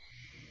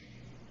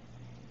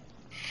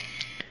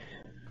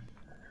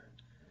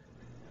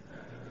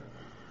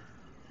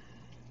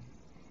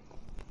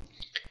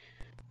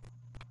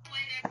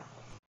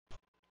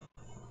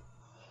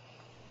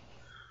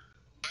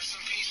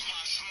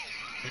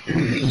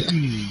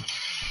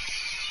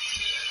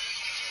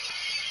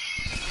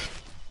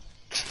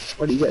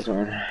 What are you guys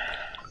on?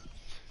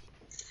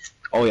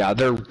 Oh yeah,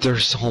 they're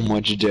so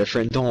much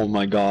different. Oh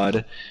my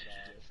god.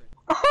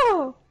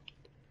 Oh!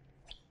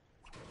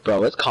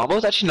 Bro, this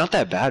combo's actually not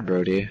that bad,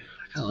 Brody.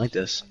 kinda like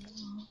this.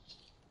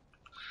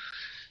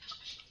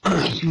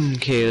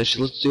 Okay,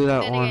 let's do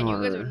that And one again,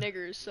 you guys are where...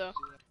 niggers, so.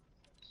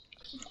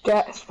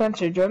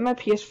 Spencer, join my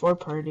PS4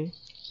 party.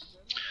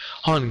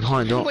 Hold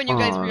on, don't... When you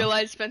guys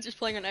realize Spencer's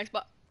playing on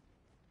Xbox.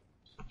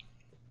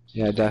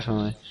 Yeah,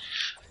 definitely.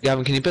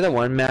 Gavin, can you put that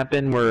one map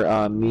in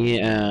where me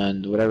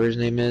and whatever his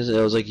name is, it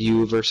was like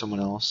you versus someone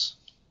else?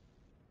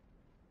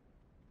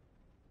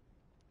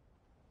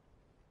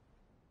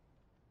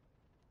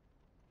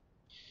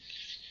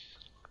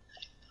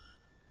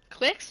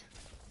 Clicks?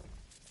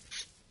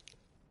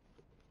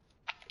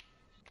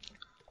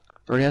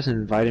 Brody hasn't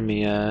invited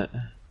me yet.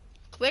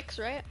 Clicks,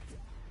 right?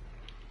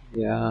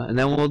 Yeah, and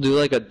then we'll do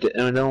like a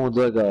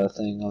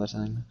thing, other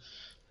thing.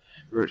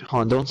 Hold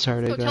on, don't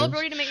start So it, tell guys.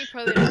 Brody to make me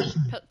pro later.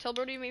 Tell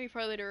Brody to make me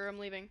pro later or I'm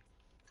leaving.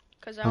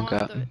 Cause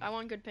Okay. I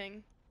want good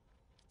ping.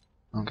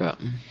 Okay.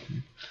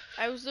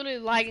 I was literally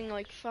lagging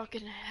like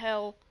fucking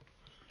hell.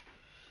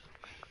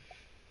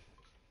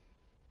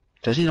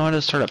 Does he know how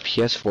to start a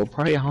PS4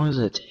 party? How long does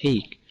it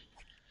take?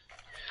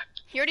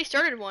 He already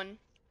started one.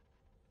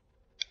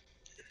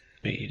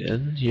 Wait, he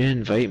did? You didn't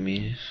invite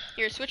me.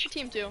 Here, switch your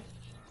team too.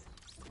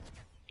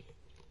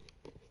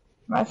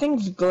 My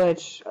thing's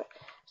glitched.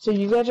 So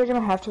you guys are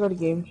gonna have to go to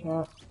game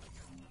chat.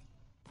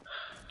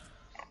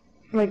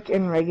 Like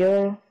in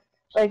regular.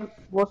 Like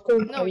what's the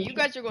No, you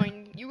guys are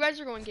going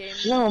game.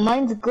 No,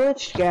 mine's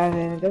glitched,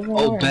 Gavin. It doesn't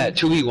Oh, work. bet.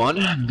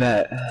 2v1?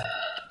 Bet.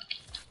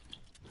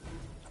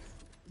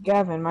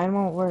 Gavin, mine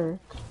won't work.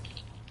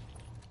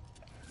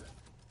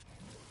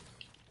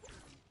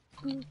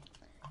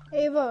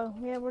 Ava,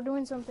 yeah, we're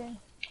doing something.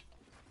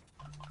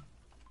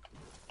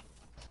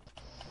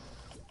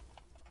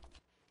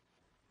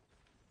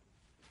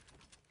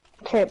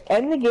 Okay,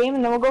 end the game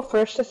and then we'll go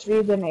first to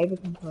 3, then Ava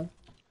can play.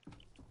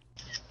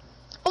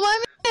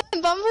 Oh, I'm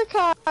in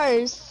bumper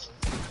cars.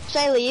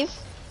 Should I leave?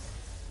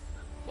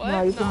 What?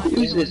 No, you can-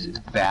 Who's this?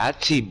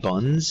 Batsy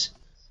Buns?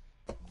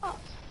 I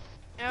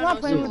I'm not don't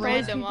playing know,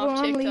 with some those random people, off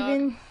I'm TikTok.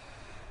 leaving.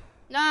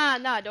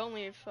 Nah, don't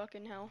leave.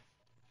 Fucking hell.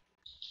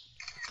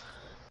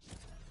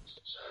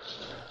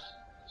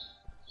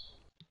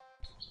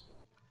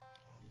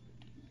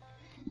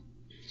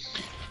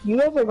 You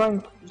guys are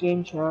going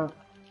game chat.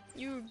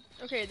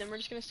 Okay? Then we're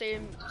just gonna stay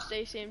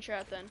same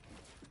chat then.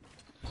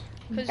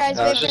 'Cause Guys,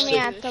 No, wait it's for just me.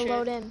 I like- have to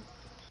load in.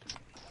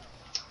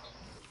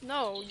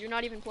 No, you're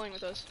not even playing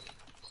with us.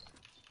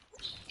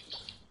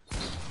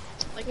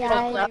 Like Yeah,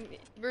 you're not I playing.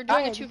 We're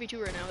doing a did.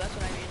 2v2 right now. That's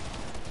what I mean.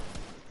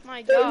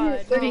 My So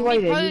God, you're make me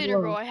whited, pro you leader,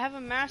 bro. won't. I have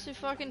a massive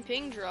fucking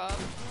ping drop.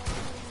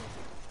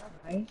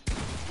 Right?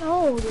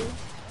 No, dude.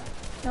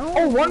 No.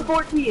 Oh,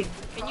 114!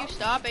 Can you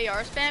stop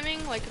AR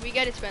spamming? Like we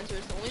get it, Spencer.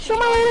 It's the only Show thing.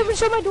 my you light wanna up and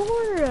show my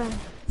door.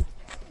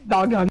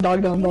 Dog down,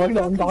 dog down, dog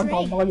down, dog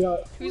down, dog down.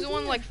 do. Who's the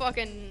one like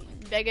fucking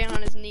begging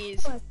on his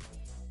knees? What?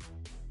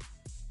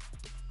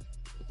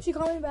 She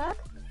calling me back?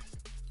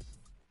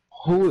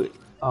 Who?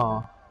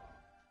 Oh.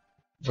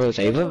 Bro, it's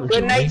Ava?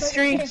 Good night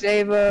streaks,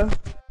 Ava.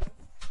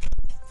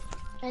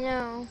 I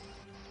know.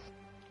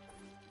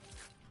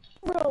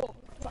 Bro.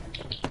 Fuck.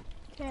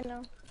 Okay,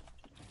 no.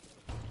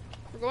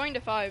 We're going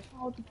to 5.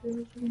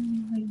 Actually,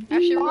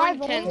 Actually, we're going to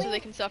Five 10 so only? they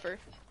can suffer.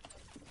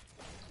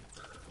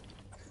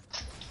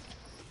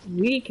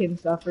 we can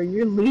suffer.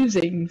 You're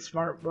losing,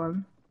 smart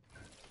one.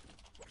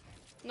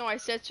 No, I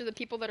said so the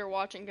people that are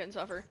watching can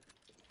suffer.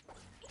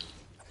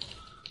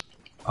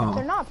 They're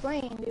Oh. not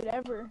playing, dude,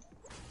 ever.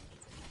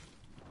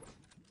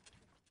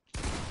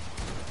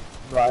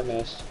 Bro, I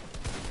missed.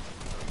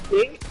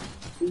 Big?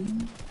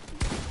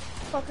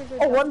 Fuckers are Oh,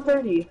 dumb.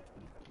 130.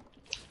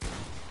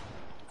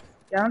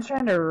 Yeah, I'm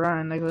trying to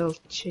run like a little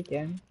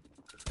chicken.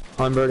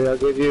 Hold on,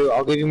 Birdie,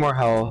 I'll give you more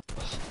health.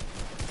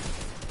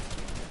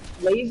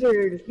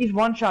 Lasered. He's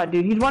one shot,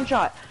 dude. He's one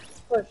shot.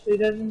 Push, so he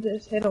doesn't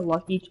just hit a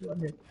lucky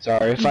 200.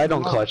 Sorry, if I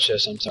don't clutch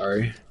this, I'm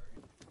sorry.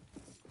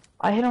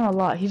 I hit him a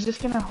lot. He's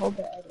just gonna hold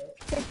the edit.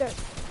 Take that.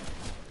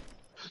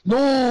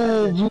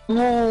 No!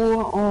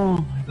 No! Oh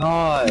my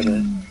god.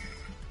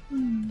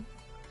 I'm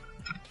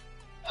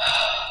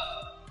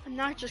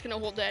not just gonna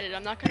hold edit.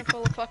 I'm not gonna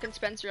follow fucking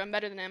Spencer. I'm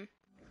better than him.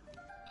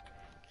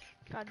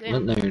 God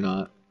damn. No, you're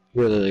not.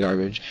 You're literally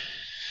garbage.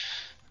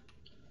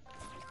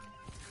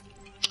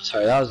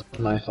 Sorry, that was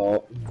my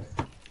fault.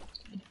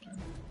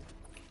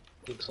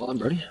 Thanks a lot,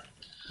 Birdie.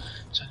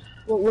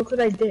 Well, look what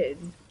I did.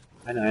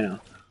 I know.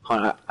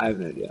 Hold on, I have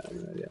no idea.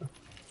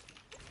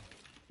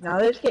 Now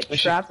they just get I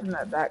should- trapped in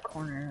that back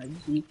corner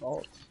like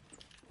default.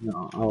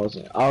 No, I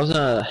wasn't. I was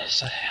gonna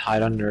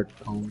hide under a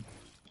cone.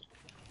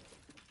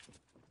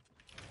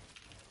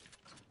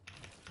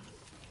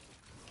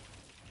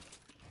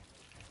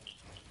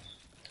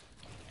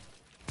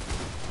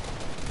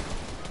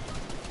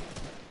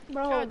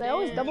 Bro, God they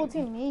always damn. double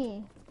team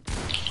me.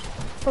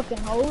 Fucking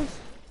hoes.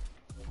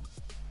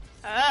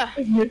 Ah!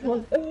 You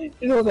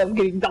know I'm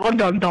getting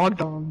dogged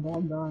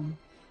on.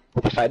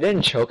 If I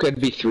didn't choke,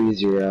 it'd be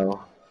 3-0.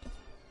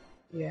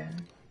 Yeah.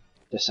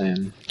 The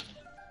same.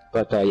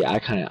 But yeah, I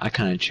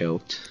kinda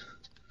choked.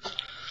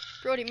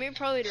 Brody, make me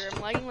pro leader.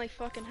 I'm lagging like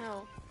fucking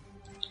hell.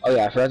 Oh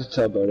yeah, I forgot to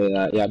tell Birdie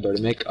that. Yeah,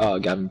 Birdie, make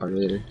Gavin party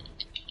later.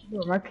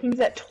 Bro, my ping's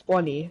at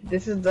 20.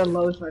 This is the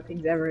lowest my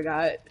ping's ever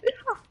got.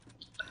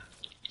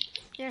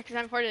 Yeah, because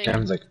I'm part of the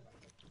Gavin's like,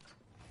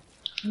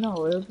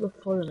 No, it was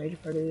before the major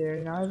part of the year.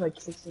 Now it's like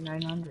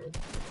 6,900.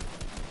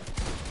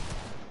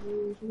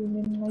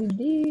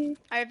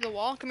 I have the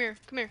wall. Come here,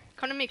 come here.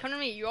 Come to me, come to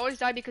me. You always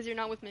die because you're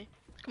not with me.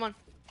 Come on.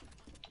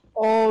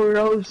 Oh,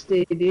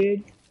 roasted,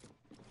 dude.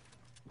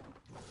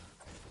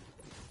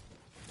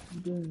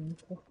 Being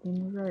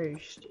fucking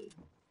roasted.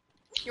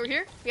 You're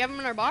here? We have him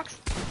in our box.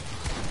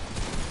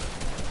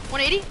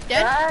 180?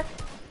 Dead? Back.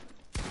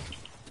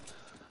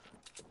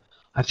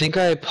 I think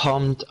I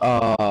pumped,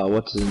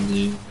 what's his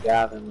name?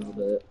 Gavin a little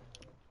bit.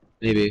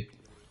 Maybe.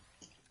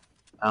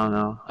 I don't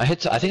know. I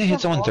think I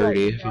hit someone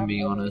 30, if I'm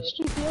being honest.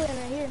 He's healing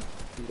right here.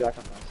 He's back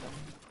on my side.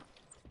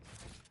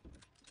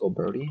 Go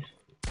Brody.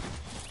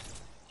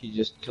 He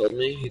just killed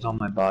me, he's on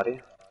my body.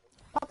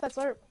 Pop that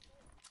slurp.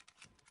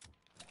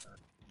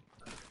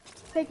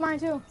 Take mine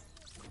too.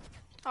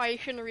 Oh, you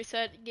shouldn't have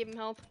reset. Gave him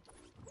help.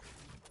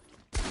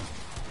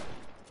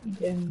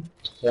 Again.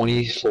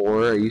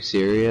 24, are you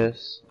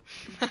serious?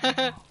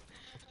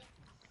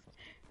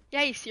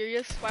 Yeah, he's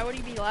serious. Why would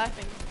he be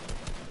laughing?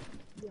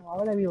 Yeah, why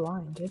would I be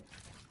lying, kid?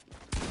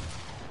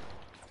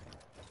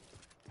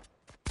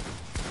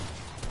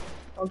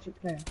 Oh, you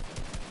play.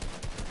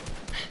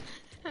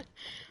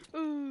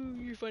 Ooh,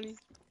 you're funny.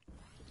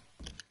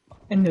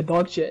 And the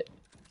dog shit.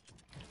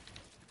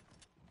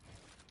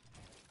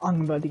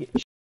 I'm about to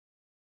get.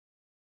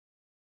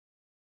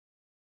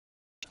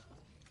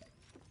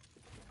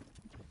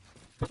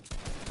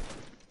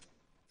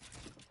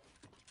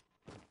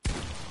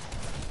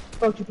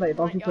 Dog you play,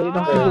 dog you play,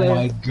 dog you Oh play.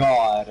 my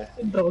god.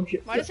 Dog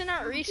shit. Why does it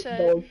not reset?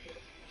 Dog.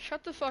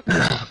 Shut the fuck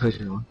up.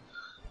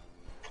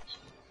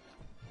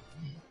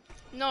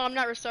 No, I'm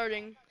not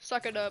restarting.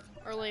 Suck it up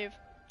or leave.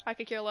 I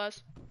could care less.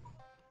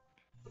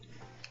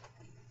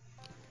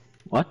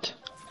 What?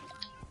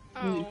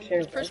 Oh,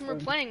 care this person less we're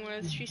then. playing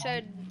with, she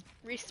said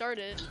restart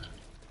it.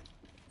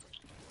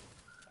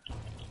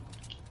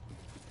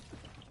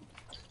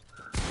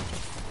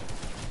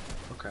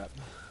 Oh crap.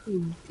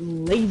 You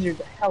lasered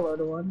the hell out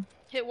of one.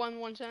 Hit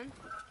 110.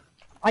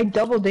 I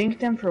double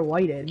dinked him for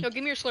whited. Yo,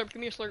 give me your slurp,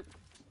 give me your slurp.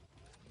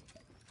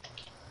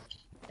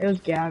 It was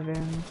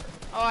Gavin.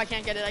 Oh, I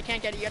can't get it, I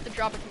can't get it. You have to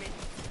drop it to me.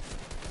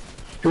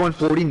 You won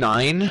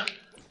 49?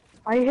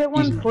 I hit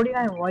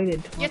 149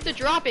 whited. You have to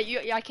drop it.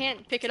 I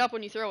can't pick it up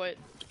when you throw it.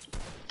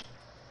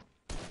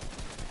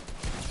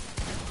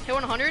 Hit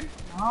 100?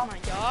 Oh my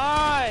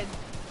god.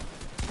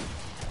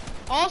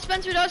 All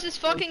Spencer does is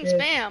fucking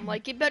spam.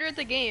 Like, get better at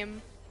the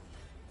game.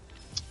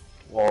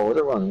 Well, we're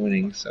the one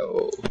winning,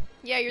 so...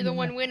 Yeah, you're the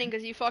one winning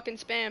because you fucking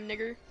spam,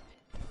 nigger.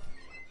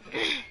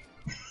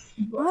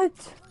 What?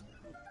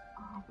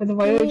 But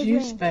why would you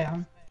Amazing.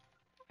 spam?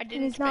 I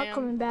didn't He's not spam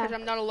coming back. because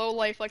I'm not a low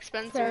life like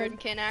Spencer Sorry. and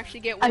can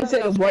actually get I wins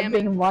said, without what spamming.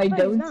 then why No,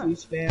 he's don't not. you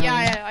spam?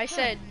 Yeah, I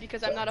said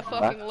because I'm not a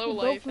fucking low You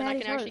life broke and I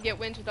Maddie's can actually heart. get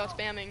wins without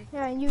spamming.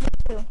 Yeah, and you did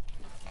too.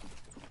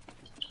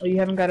 Well, you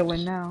haven't got to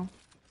win now.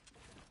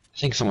 I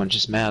think someone's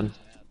just mad.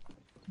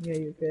 Yeah,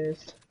 you're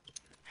pissed.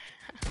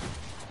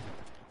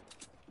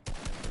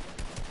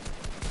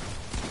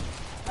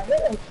 I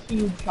got a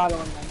huge shot on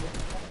that.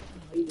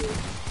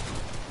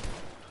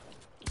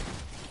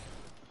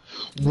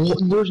 What?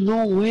 There's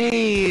no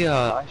way!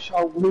 I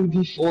shot way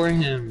before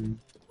him.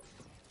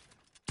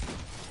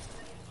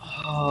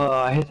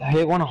 I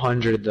hit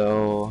 100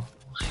 though.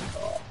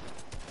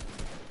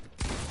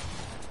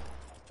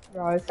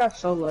 Bro, this got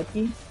so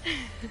lucky.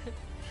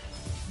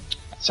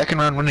 Second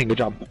round winning, good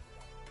job.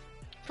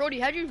 Brody,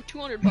 how'd you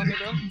 200 pump me,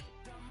 bro?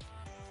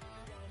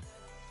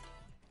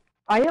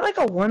 I hit like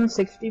a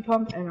 160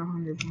 pump and a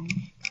 100 pump.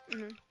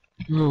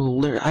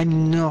 Oh, I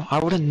know. I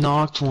would have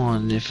knocked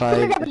one if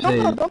I.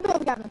 Don't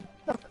build, Gavin.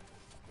 Look.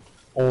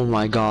 Oh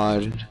my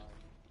god.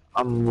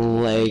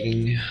 I'm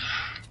lagging.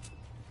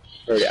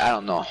 Already, I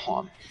don't know.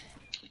 Hold on.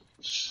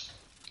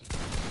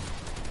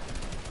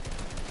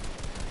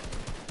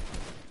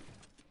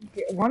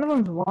 Okay, one of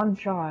them's one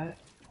shot.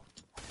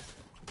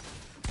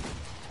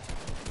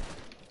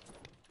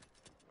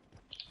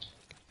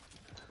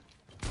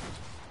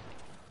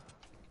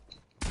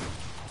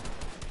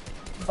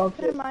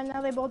 Never mind,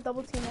 now they both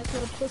double team us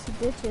little pussy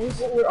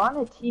bitches. Well, we're on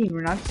a team,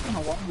 we're not just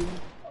gonna walk you.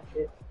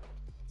 Okay.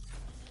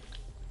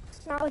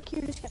 It's not like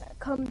you're just gonna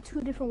come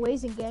two different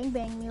ways and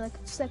gangbang me like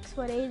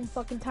 6'8" and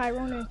fucking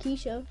Tyrone and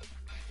Keisha.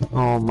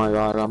 Oh my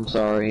god, I'm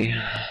sorry.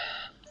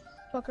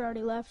 Fucker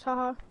already left,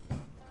 haha.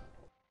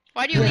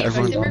 Why do you leave? I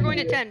everyone's said we were on going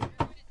to here. 10.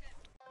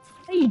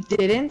 No, you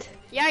didn't.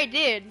 Yeah, I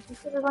did. You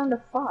said we're going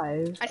to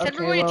 5. I said okay,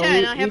 we're going to well, 10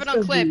 and I we have it on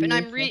still clip beat and you.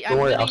 I'm Don't really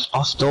worry,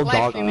 I'll still live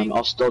dog on streaming. him.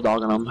 I'll still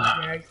dog on him.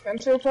 Yeah,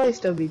 Spencer will probably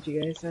still beat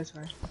you guys, that's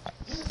fine.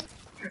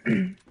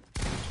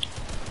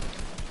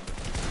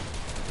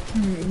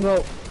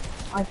 Well,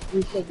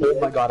 we still beat Oh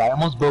my god, I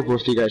almost broke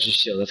both you guys'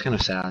 shield. That's kind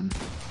of sad.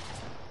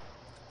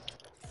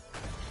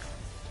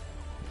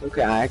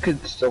 Okay, I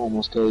could still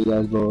almost kill you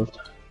guys both.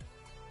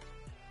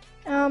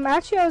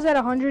 Actually I was at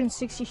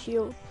 160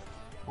 shield.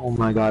 Oh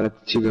my god, if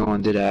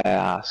 2v1 did I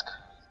ask?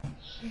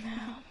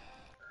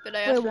 Did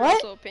I ask for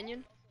what? your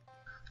opinion?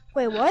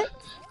 Wait, what?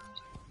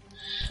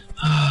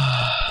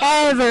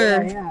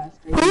 Ever. Yeah,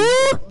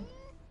 Who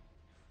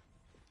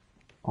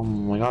Oh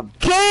my god,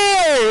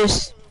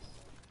 cares?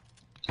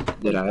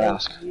 did I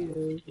ask?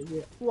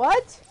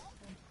 What?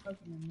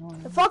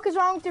 The fuck is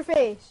wrong with your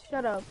face?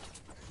 Shut up.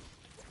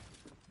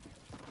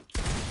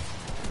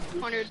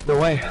 100. No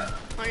way.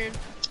 100.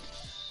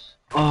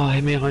 Oh,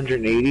 hit me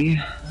 180.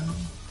 I'm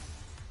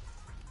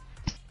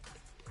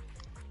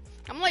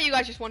gonna let you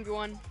guys just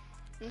 1v1. I'm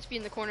just be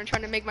in the corner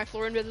trying to make my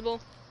floor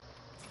invisible.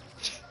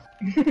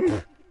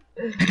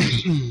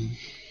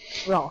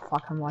 We're all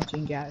fucking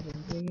watching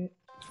Gavin.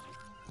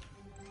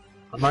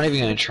 I'm not even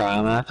gonna try,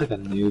 I'm gonna act like a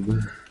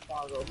noob.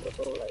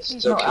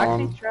 Still No, kill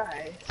actually him.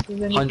 try. So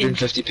then you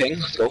 150 ping,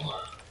 let's go.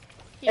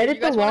 Here, Edit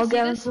you the guys wanna wall, see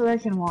Gavin, this? so I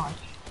can watch.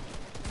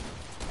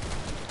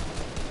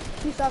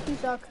 You suck, you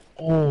suck.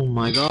 Oh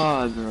my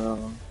god,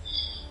 bro.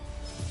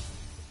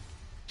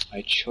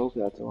 I choked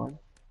that one.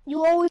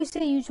 You always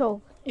say you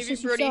choke. It's If you're,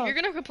 just you Brody, if suck. you're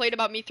gonna complain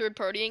about me third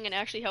partying and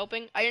actually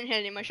helping, I didn't hit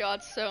any of my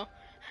shots, so.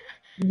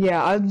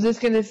 Yeah, I was just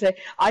gonna say.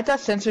 I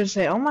thought Sensor would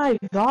say, "Oh my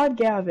God,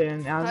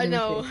 Gavin." I was I gonna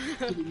know.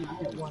 say, he did not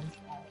hit one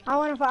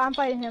shot. I'm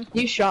fighting him.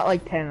 You shot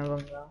like 10 of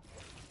them though.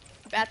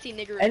 Batsy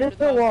nigger. Edit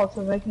the wall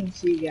so I can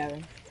see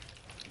Gavin.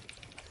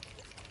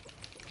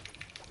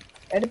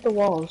 Edit the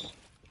walls.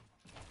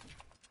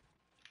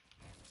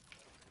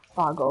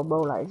 Fago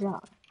bow like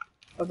that.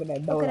 Look at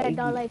that Look at that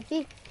dog. dog like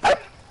this.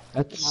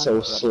 That's so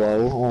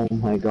slow, oh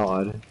my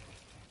god.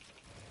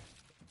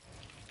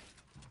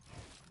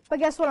 But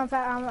guess what? I'm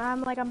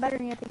better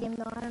than you at the game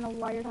though. I don't know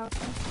why you're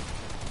talking.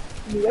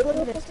 Look Look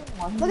at this.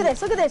 Look at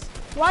this. Look at this.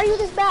 Why are you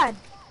this bad?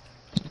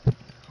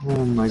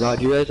 Oh my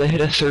god, you guys, I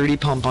hit a 30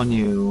 pump on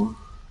you.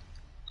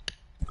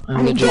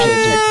 I'm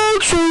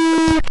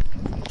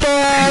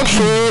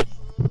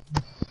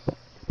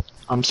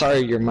I'm sorry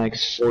your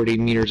mic's 40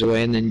 meters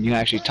away and then you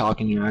actually talk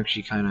and you're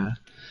actually kinda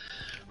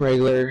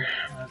regular.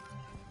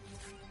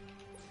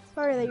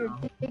 Sorry that your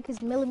dick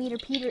is millimeter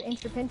Peter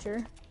inch your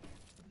pincher.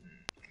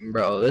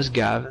 Bro, this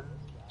Gavin.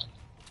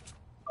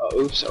 Oh,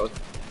 oops, oh.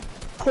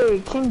 Hey,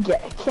 can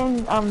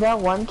that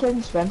one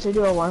kid Spencer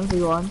do a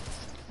 1v1?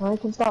 Well, I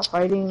can stop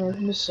fighting and I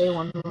can just say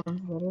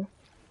 1v1 better.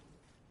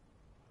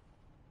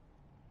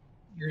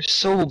 You're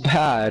so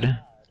bad.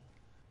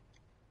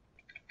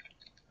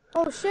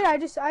 Oh shit! I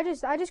just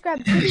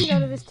grabbed titties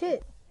out of his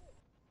tit.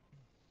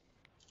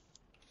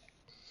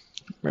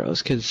 Bro,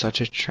 this kid's such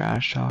a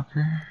trash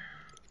talker.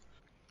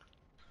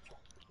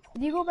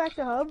 Did you go back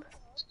to hub?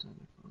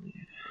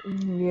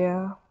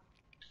 Yeah.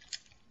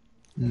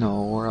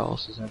 No, where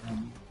else is that?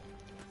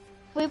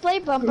 We play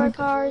bumper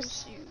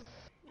cars.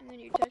 And then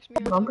you text me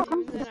I'm on you,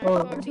 and then I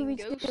sorry. fucking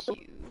ghost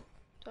you.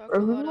 Talk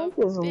Everyone about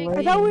is a big lame.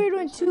 I thought we were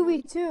doing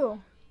 2v2.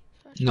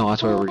 No,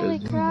 that's what we're Holy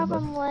doing. crap,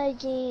 I'm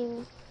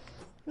lagging.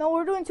 No,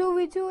 we're doing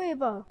 2v2,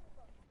 Ava.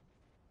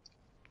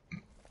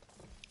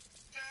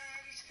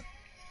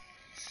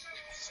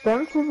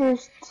 Spencer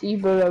vs. T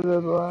blah blah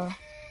blah.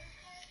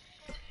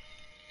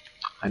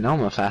 I know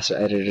I'm a faster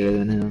editor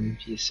than him.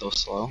 He's so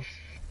slow.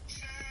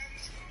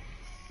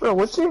 Bro,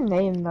 what's your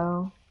name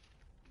though?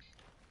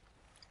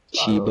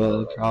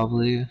 Chiba,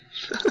 probably.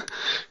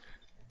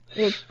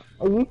 Wait,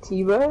 are you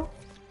Tiba?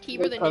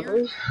 Tiber the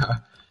nigger.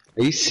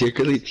 Are you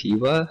secretly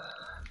Tiba?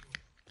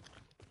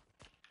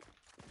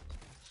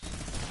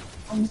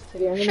 I'm just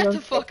kidding. I'm gonna Shut go the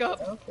fuck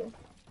up. Okay.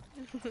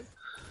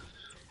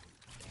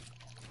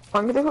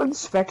 I'm gonna go to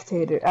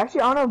spectator.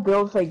 Actually, I wanna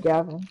build like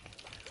Gavin.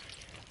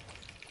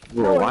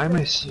 Bro, why am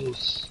I so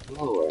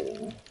slow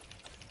right now?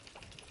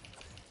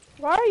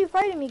 Why are you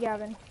fighting me,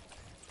 Gavin?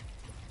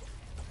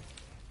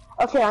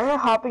 Okay, I'm gonna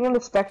hopping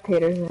into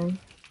spectator then.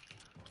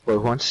 Bro,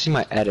 who wants to see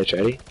my edits,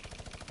 ready?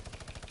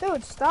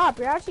 Dude, stop!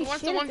 You're actually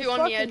Once shit the at this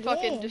 1v1 me, I'd fucking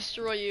fucking game.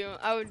 destroy you.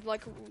 I would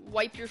like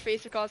wipe your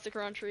face across the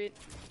concrete.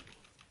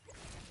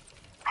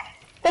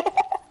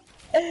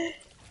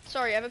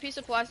 Sorry, I have a piece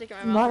of plastic in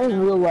my mouth. Not right in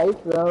now. real life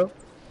though.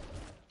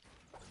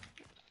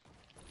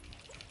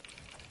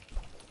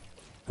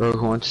 Bro,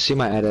 who wants to see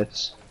my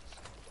edits?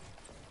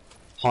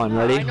 Hold on,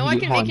 ready? I know I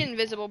can Hold make on. it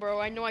invisible, bro.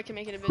 I know I can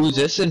make it invisible. Who's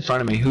this in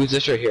front of me? Who's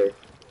this right here?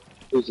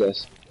 Who's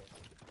this?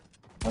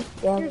 That's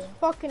You're Gavin.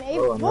 fucking Ava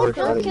Oh, another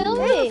Volker. Don't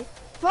kill Ava me.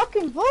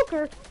 fucking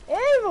Volker.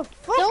 Ava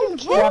fucking Don't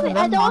kill me. Gavin,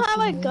 I I'm don't have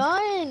a mocking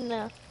you.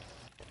 gun.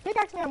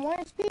 Pickaxe me on 1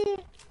 HP.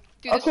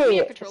 Dude, this is me Okay,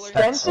 a controller.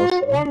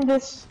 Spencer and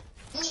this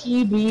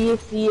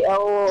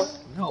TBCL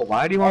No,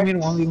 why do you want me to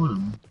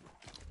 1v1?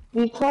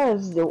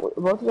 because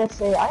both of us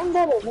say I'm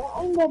better. No,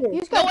 I'm better. You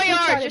just No got AR,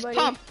 two-sided, just buddy.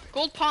 pump.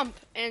 Gold pump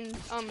and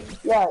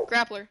Yeah,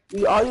 grappler.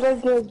 all you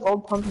guys get is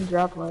gold pump and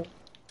grappler.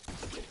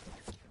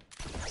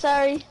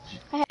 Sorry.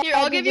 Here,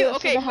 I'll give you.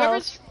 Okay,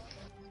 whoever's.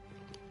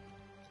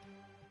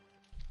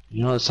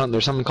 You know, there's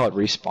something called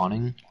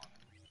respawning.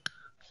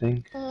 I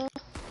think.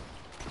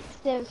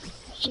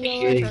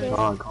 Kidding,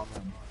 God, calm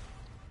down.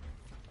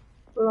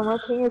 Bro, my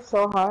ping is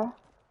so high.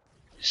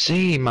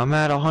 Same, I'm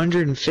at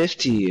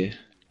 150.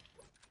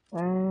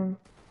 And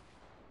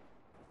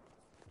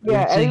I've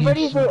yeah, been saying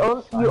everybody's it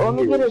for you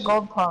only get a 5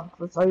 gold pump.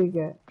 That's all you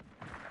get.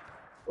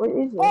 What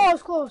is it? Oh,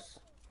 it's close.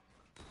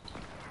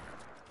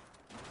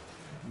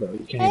 Bro,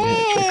 you can't even hit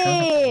a trick shot.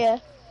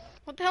 Hey!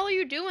 What the hell are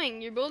you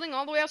doing? You're building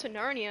all the way out to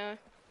Narnia.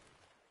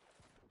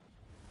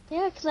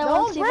 Yeah, because I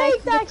want to Don't see if I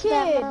break can that get to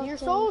that kid! mountain. You're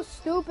so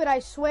stupid, I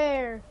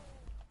swear.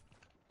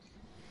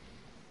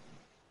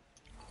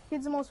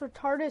 Kid's the most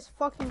retarded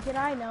fucking kid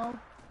I know. His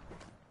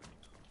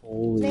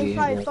Holy name's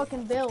probably hell.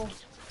 fucking Bill.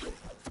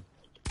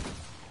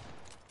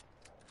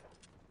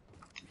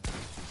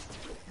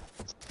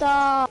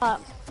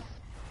 Stop.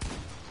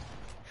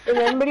 Does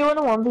anybody want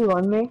to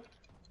 1v1 me?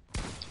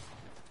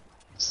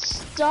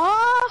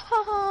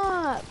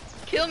 Stop.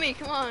 Kill me,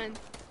 come on.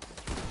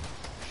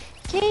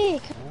 Okay,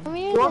 come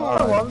here. Who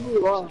wants to God.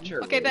 1v1? Such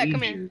a Okay, bet,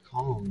 come here. rager.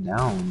 Calm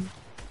down.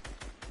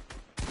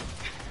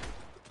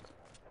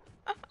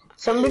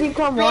 Somebody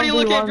come Brody, 1v1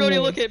 look it, Brody, me.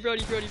 look it,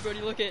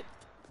 Brody, look it.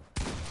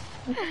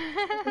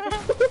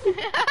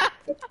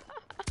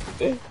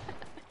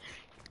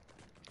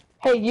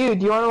 Hey, you,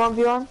 do you want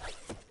to 1v1?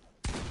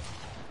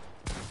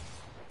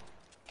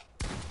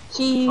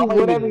 Gee, How many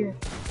whatever. do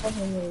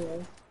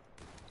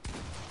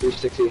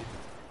 360.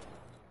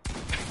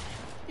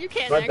 You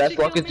can't My actually best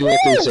luck kill is me. doing a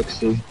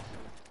 360.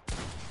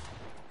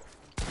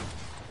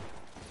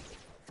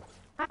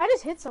 I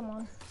just hit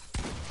someone.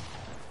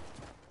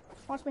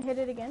 Watch me hit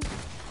it again.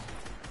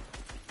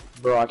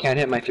 Bro, I can't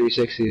hit my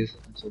 360s.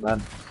 So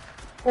bad.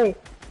 Hey,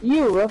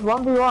 you, let's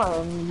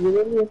 1v1. You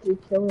literally have to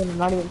kill me and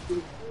not even shoot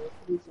me.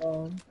 He's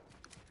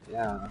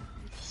Yeah.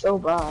 so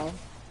bad.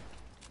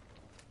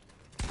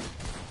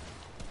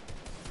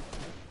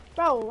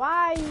 Bro,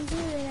 why are you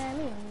shooting at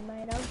me,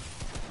 my dog?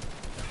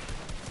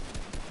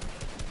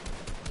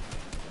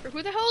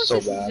 Who the hell is So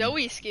this bad.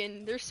 Zoe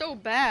skin? They're so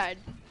bad.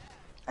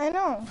 I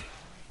know.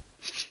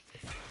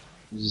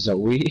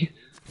 Zoe?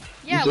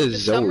 Yeah, Who like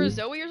says the Summer Zoe?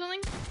 Zoe or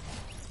something?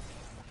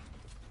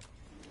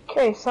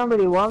 Okay,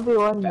 somebody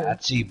 1v1 me.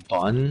 Batsy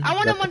Bun? I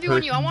want to That's the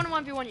 1v1 you, I person-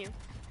 want to 1v1 you.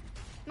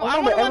 No, Oh, I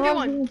no, want but to 1v1.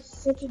 everyone's being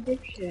such a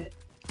dipshit.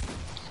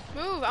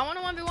 Move, I want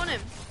to 1v1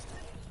 him.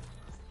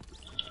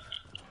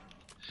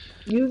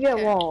 You get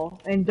Okay. wall,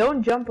 and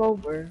don't jump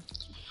over.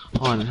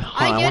 Hold on,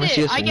 I I get wanna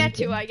see it, this I one get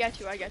thing. to, I get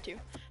to, I get to.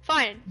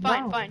 Fine,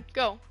 fine, No. fine,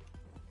 go.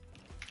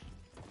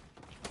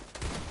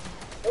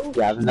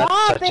 Gavin, that's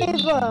Stop, such a Ava!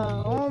 G.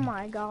 Oh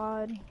my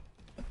god.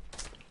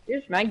 You're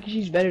just mad 'cause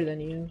she's better than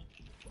you.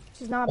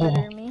 She's not Oh.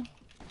 better than me.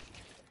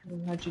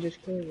 How'd you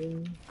just kill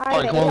me? I Fine,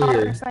 have come an over AR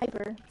here. and a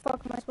sniper.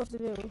 Fuck am I supposed to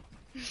do?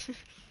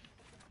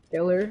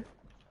 Kill her?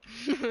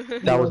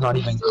 That was not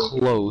even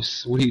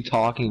close. What are you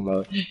talking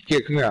about?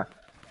 Here, come here.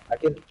 I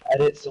can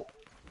edit so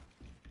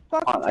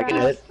Fucking I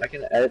trash.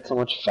 can edit so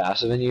much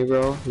faster than you,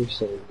 bro. You're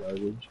so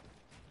garbage.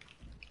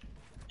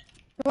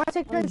 You wanna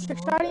take turns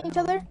trick-shotting each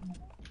other?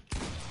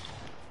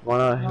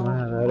 Wanna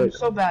I'm edit?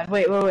 so bad.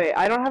 Wait.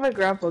 I don't have a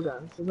grapple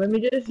gun, so let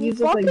me just You use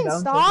this like fucking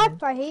bounce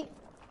stop! again.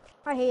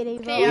 I hate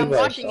Ava. Okay, I'm Ava,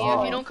 watching you. If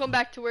stop. you don't come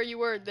back to where you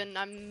were, then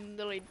I'm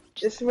literally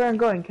This is where I'm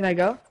going. Can I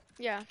go?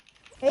 yeah.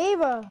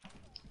 Ava!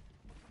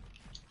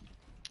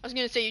 I was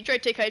gonna say, you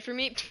tried to take height from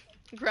me,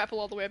 grapple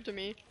all the way up to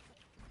me.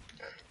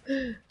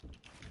 Yo,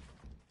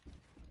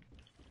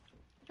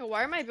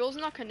 why are my builds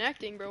not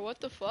connecting, bro?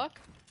 What the fuck?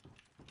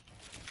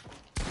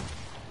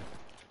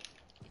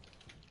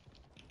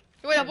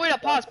 Wait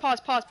up, pause.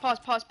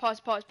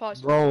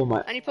 Bro,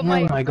 my I need to put oh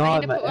my, my god, I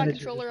need to my put my editor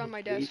controller is on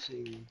my desk.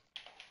 increasing.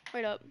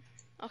 Wait up.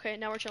 Okay,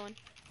 now we're chilling.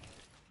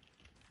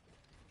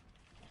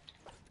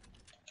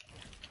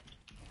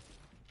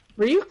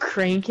 Were you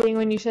cranking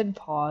when you said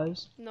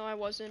pause? No, I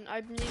wasn't.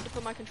 I need to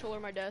put my controller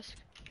on my desk.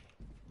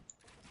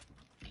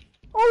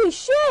 Holy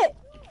shit!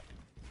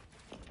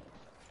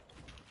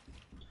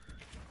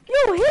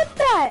 Yo, hit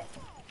that!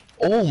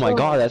 Oh my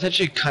god, that's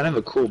actually kind of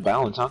a cool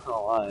balance, not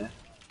gonna lie.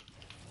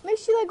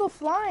 Makes you like go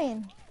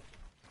flying.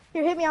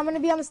 Here, hit me. I'm gonna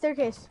be on the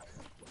staircase.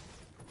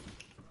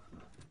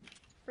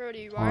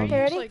 Brody, why are you Okay,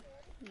 just ready? like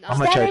I'm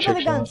not gonna try Stand by the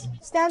trick guns.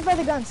 shot. Stand by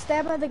the guns.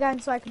 Stand by the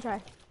guns so I can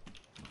try.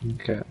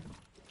 Okay.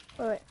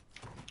 Wait.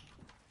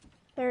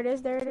 There it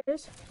is. There it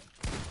is.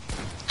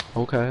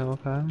 Okay.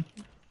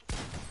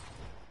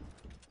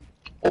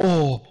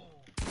 Oh!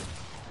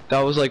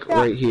 That was like Yeah.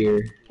 right here.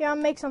 Here, I'll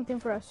make something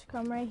for us.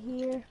 Come right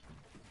here.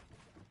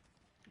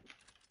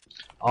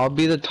 I'll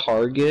be the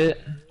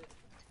target.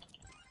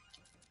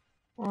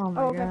 Oh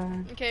my Oh, okay.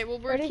 god. Okay, well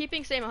we're Ready?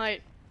 keeping same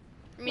height.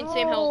 I mean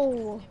same health.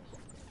 No.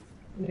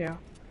 Yeah.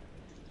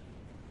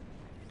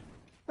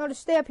 No,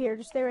 just stay up here.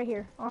 Just stay right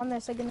here. On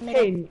this, like in the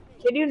middle. Hey,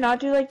 can you not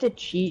do like the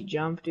cheat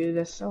jump, dude?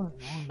 That's so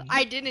annoying.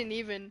 I didn't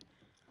even.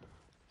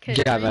 Okay,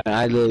 Gavin, 3,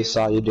 I literally 2,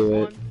 saw you do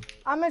it. 1.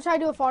 I'm gonna try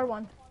to do a far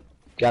one.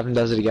 Gavin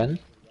does it again.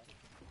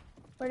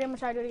 Ready? I'm gonna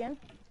try to do it again.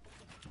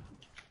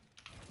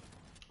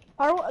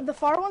 The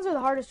far ones are the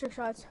hardest trick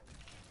shots.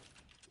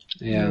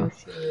 Yeah.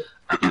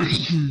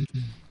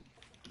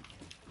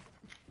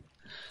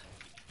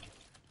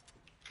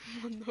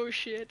 No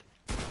shit.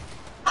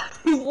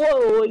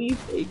 Whoa, what do you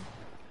think?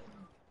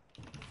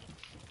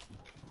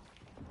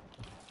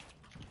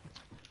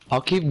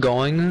 I'll keep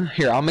going.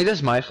 Here, I'll make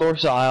this my floor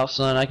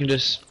so then I can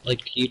just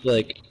like keep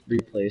like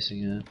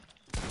replacing it.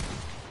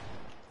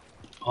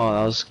 Oh,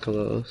 that was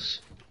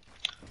close.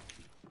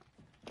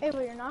 Hey,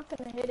 but you're not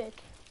gonna hit it.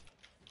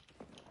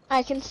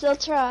 I can still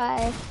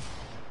try.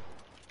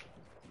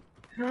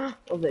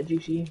 Oh, that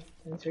juicy.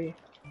 That's right.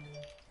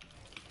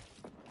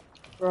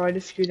 Bro, I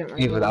just screwed up my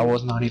Yeah, but that roll.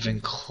 was not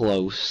even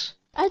close.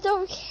 I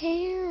don't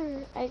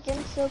care. I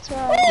can still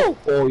try.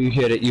 Oh, you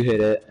hit it, you hit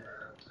it.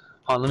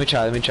 Hold on, let me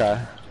try, let me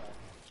try.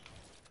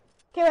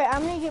 Okay, wait,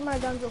 I'm gonna get my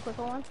guns real quick,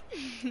 hold on.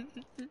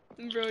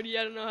 Brody,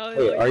 I don't know how.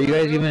 Wait, are you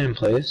guys even in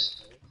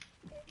place?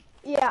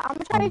 Yeah, I'm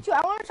gonna try to hit you.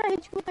 I wanna try to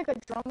hit you with like a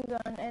drum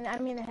gun, and I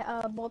mean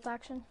a bolt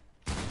action.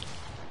 That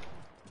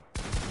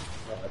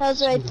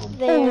was right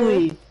there.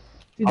 Holy. Dude,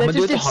 I'm that gonna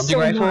do it just with the did hunting so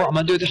rifle. much. I'm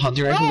gonna do it with the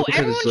hunting rifle Bro, because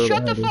everyone it's so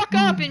shut the heavy. fuck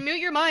up and mute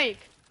your mic.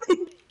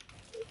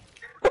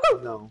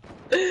 No.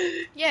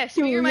 Yes,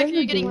 Dude, mute your mic or remember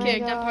you're getting the-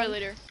 kicked. Oh my Not probably God.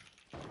 later.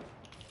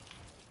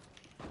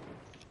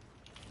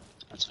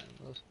 That's fine.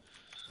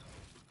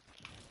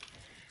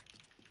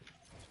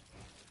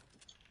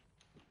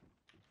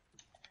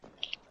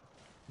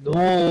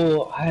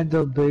 No, I had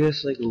the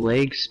biggest like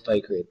leg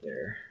spike right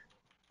there.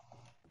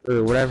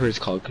 Or whatever it's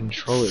called,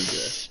 controller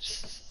drift.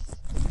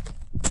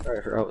 Sorry,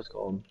 I forgot what it's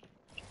called.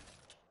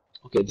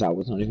 Okay, that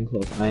was not even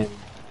close. I am.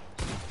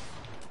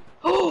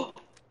 Oh!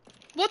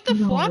 What the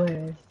No fuck?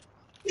 way.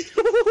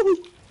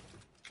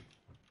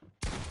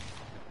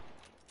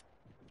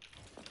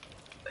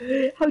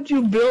 How'd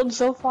you build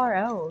so far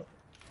out?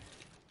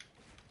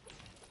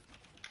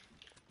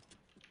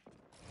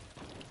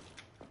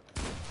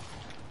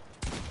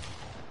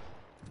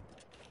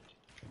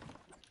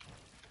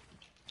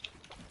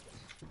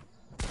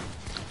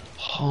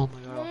 Oh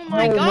my god. Oh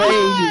my No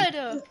way.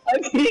 god!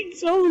 I'm getting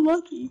so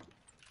lucky.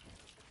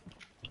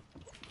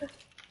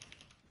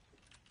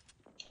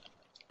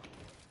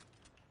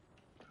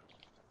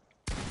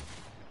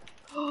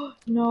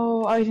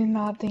 No, I did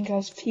not think I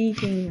was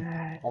peeking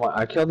that. Oh my,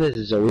 I killed this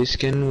Zoe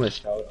skin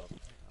without.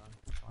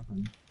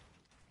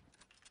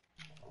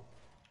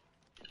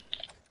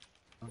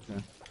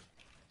 Okay.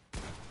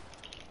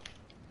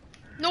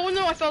 No,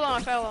 no, I fell down.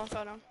 I fell down. I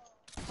fell down.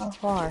 How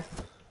far?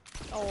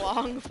 A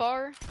long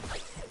far.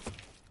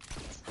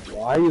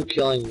 Why are you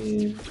killing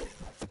me?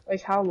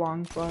 Like how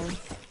long far?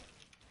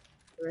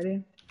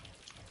 Ready?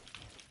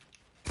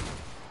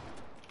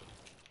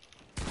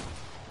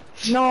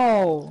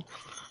 No!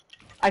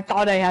 I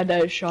thought I had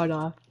that shot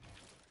off.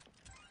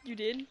 You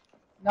did?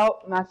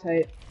 Nope, not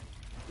tight.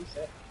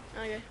 Reset.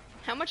 Okay.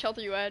 How much health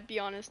are you at? Be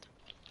honest.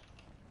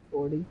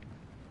 40.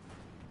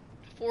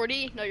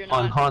 40? No, you're Hold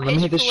on, not. hold on, I let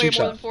me hit hit you this for way trick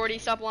more shot. than 40.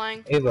 Stop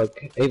lying.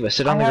 Ava,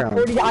 sit I on the have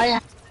ground. 40, I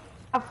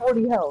have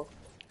 40 health.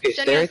 Okay,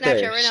 Send stay me on right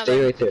Snapchat there. right now, Stay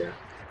then. right there.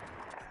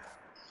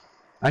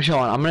 Actually,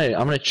 hold on. I'm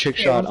gonna trick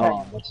Okay, shot. one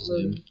second. What's his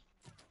name?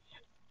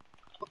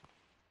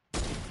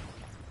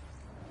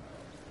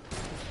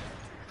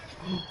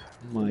 Oh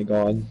my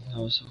god, that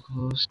was so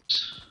close.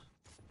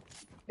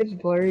 It's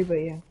blurry, but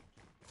yeah.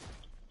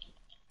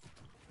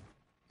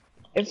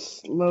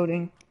 It's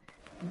loading.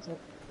 One sec.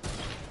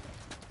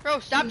 Bro,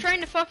 stop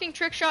trying to fucking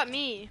trick shot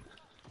me.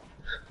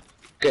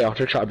 Okay, I'll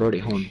trick shot Brody.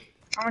 Hold on.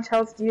 How much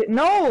health do you?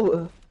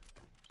 No!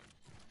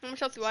 How much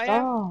health do I have?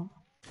 Stop.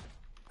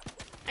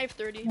 I have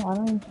 30. No, I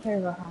don't even care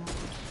about how much.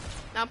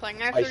 Now I'm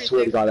playing. I have I 36.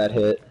 swear to God, that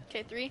hit.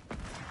 Okay, 3,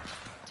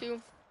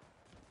 2,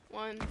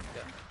 1, go.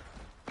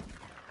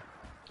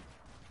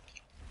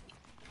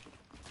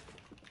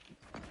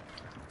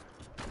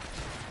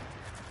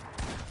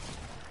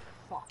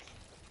 Fuck.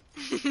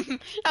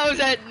 I was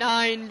at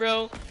 9,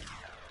 bro.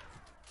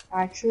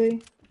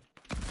 Actually?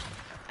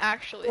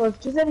 Actually. Look,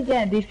 do that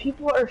again. These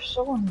people are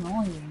so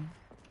annoying.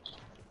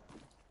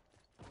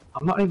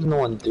 I'm not even the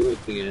one doing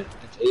it.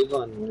 It's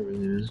Ava and whatever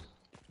it is.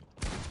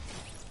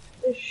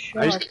 This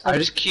shot. I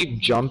just keep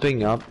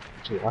jumping up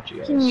to watch you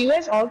guys. Can you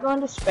guys all go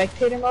into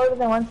spectator mode,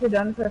 and then once you're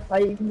done for a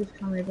fight, you can just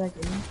come right back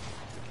in?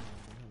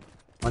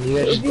 When you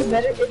guys It'd be go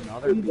better to if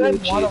another you guys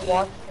BHG want to thing.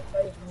 watch the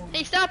fight more.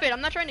 Hey, stop it.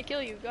 I'm not trying to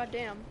kill you. God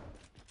damn.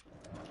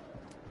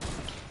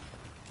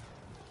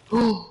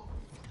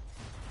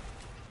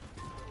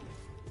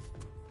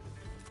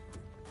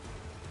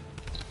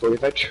 But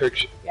if I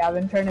trick, Yeah, I've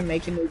been trying to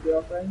make a new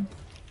girlfriend.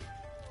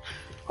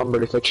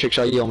 but if I trick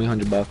shot, you owe me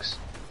 $100.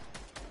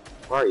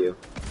 Where are you?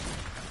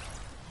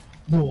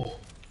 No.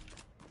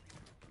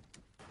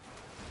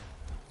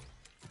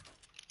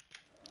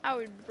 I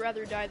would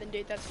rather die than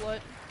date that slut.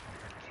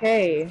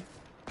 Okay.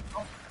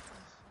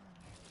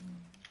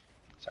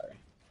 Sorry.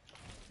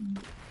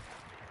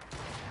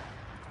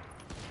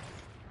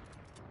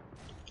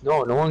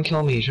 No, no one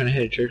kill me. He's trying to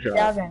hit a trick shot.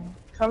 Gavin,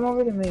 come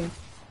over to me.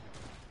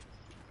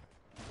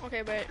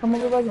 Okay, but Come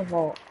over by the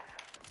vault.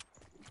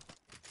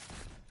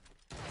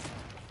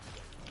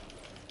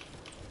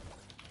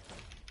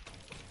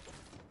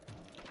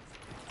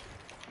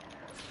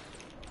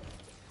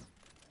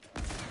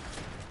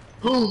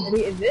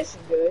 Ready? Is this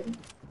good?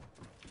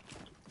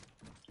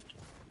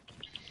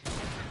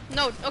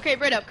 no. Okay,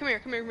 right up. Come here.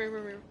 Come here. Come here.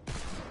 Come here.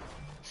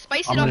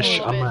 Spice I'm it up gonna a sh-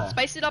 little I'm bit. gonna-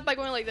 Spice it up by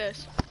going like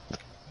this.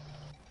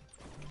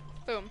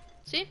 Boom.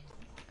 See?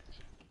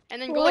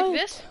 And then go What? like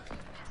this.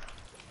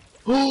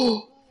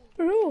 Ooh.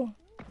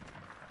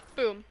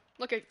 Boom.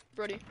 Look at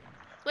Brody.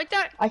 Like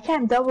that. I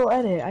can't double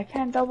edit. I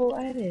can't double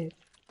edit.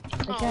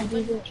 I can't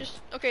do then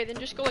that. then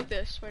just go like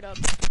this. Wait up.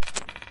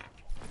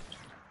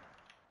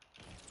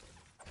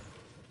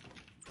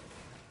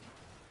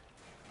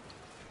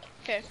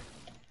 Okay.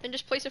 Then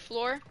just place a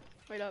floor.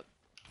 Wait up.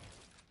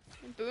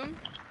 And boom.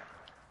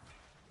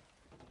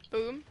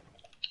 Boom.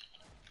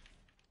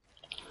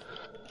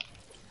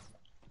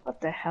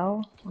 What the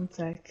hell? One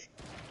sec.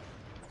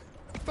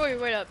 Brody,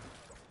 wait up.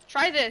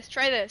 Try this.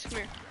 Come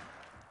here.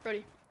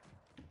 Brody.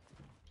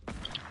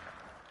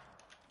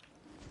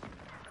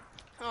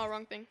 Oh,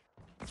 wrong thing.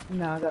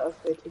 No, that was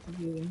way too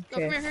confusing. No,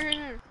 Okay. come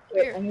here.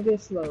 Wait, I need to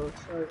slow.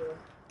 Sorry.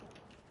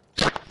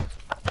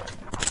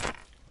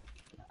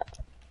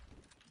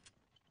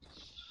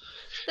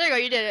 There you go,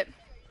 you did it.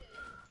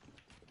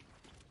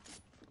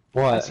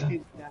 What?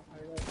 Screwed that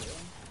part up,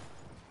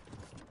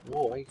 bro.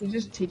 Whoa, He's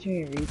just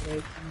teaching me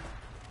replay.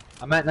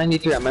 I'm at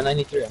 93.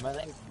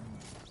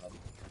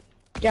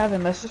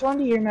 Gavin, let's just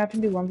onto your map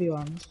and do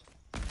 1v1s.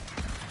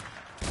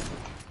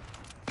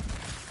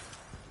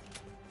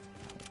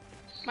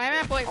 My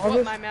map, wait, All what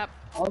those- my map?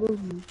 All those.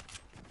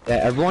 Yeah,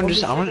 everyone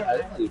just. I Well, want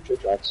to do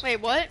trick shots. Wait,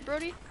 what,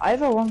 Brody? I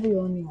have a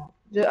 1v1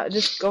 map.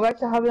 Just go back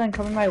to hub and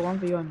come in my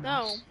 1v1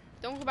 No, maps.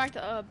 don't go back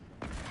to Ub.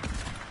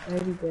 I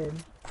already did.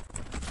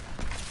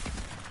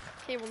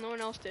 Okay, well, no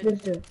one else did.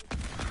 Just do it.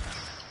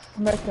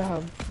 Come back to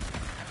hub.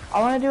 I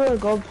want to do a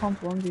gold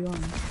pump 1v1.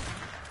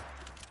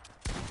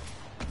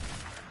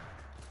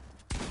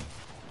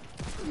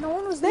 No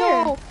one was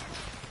there. No.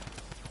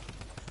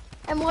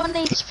 I'm 1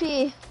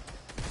 HP.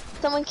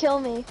 Someone kill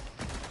me.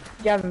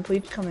 Gavin,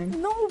 please come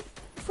in. No,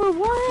 for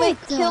what? Wait,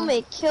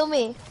 kill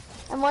me.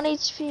 I'm 1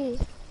 HP.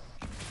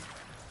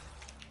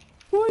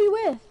 Who are you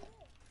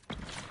with?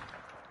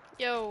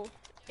 Yo,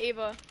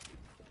 Ava.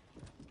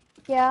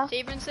 Yeah.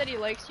 David said he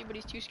likes you, but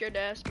he's too scared to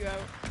ask you out.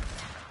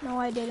 No,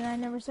 I didn't. I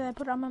never said I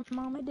put it on my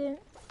mom. I didn't.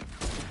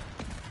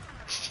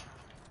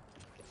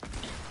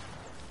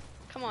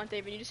 Come on,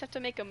 David, you just have to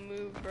make a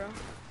move, bro.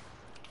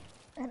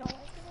 I don't like it.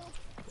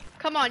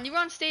 Come on, you were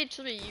on stage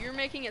 3. You're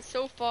making it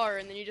so far,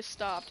 and then you just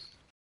stopped.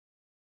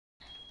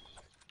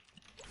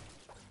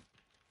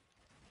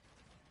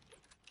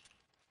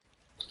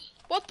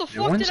 What the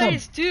fuck did I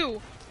just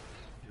do?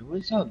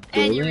 What's up,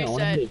 And you Billy? I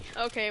wanna reset. hit-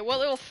 Okay, what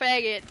little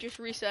faggot just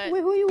reset?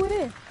 Wait, who are you with?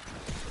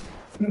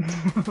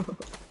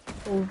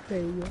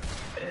 Okay.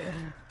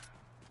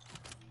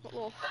 What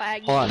little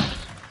faggot? Hold on.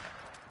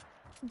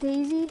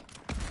 Daisy?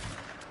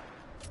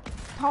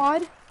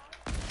 Todd?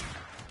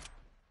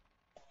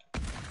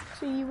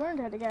 So you weren't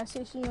at the gas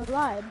station, you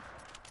lied.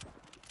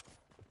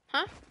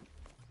 Huh?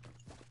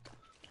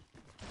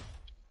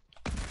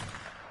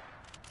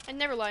 I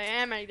never lie. I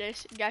am at a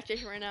gas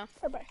station right now.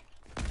 Bye-bye.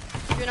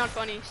 You're not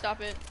funny. Stop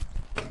it.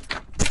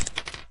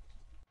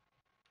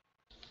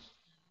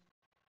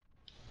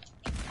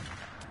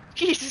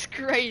 Jesus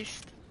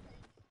Christ.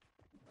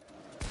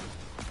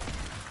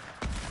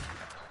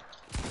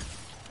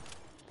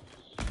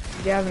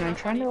 Gavin, I'm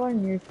trying to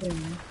learn your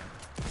thing.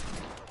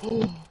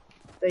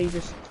 That you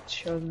just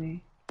showed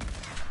me.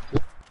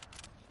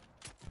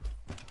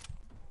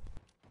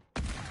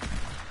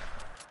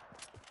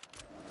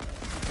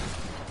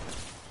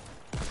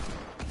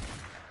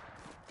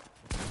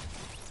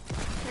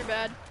 You're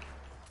bad.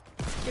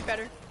 Get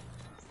better.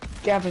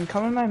 Gavin,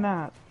 come in my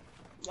map.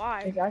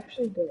 Why? It's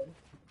actually good.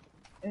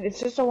 It's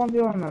just a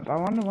 1v1 map. I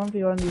want a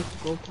 1v1 use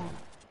gold pump.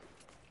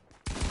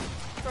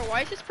 Bro,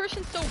 why is this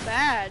person so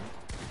bad?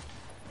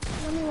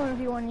 Let me one if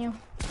you want you.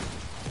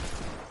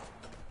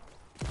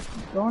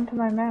 Go into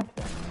my map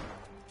then.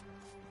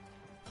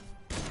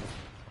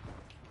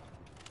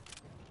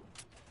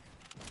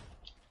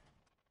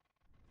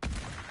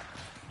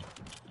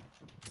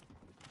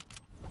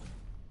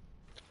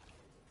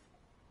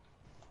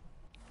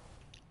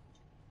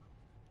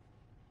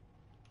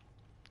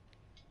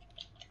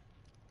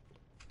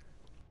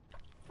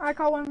 I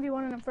call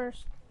 1v1 in it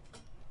first.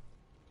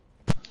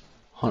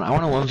 Hold on, I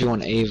want to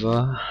 1v1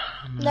 Ava.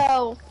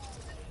 No.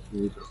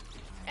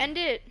 End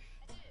it.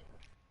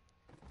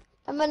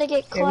 I'm gonna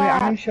get Okay, wait, I'm gonna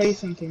clapped. show you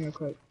something real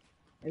quick.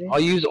 Ready? I'll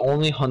use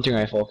only hunting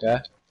rifle, okay?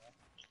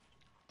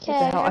 What the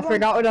hell? I everyone-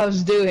 forgot what I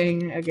was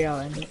doing. Okay, I'll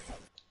end it.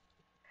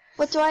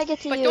 What do I get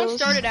to But use? don't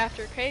start it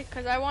after, okay?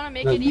 Because I want to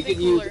make No, it you even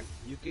can cooler.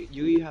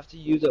 you have to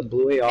use a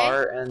blue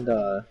AR and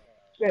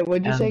Wait,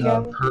 what'd you say,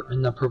 Gavin?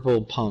 and the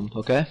purple pump,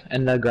 okay?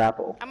 And the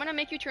grapple. I'm gonna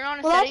make you turn on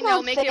a Well, that's setting that'll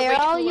not make it fair. way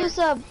I'll cooler. use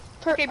a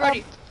Okay,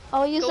 Brody.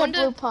 I'll use Go a into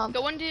blue pump.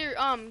 go into your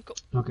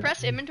Okay.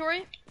 press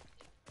inventory.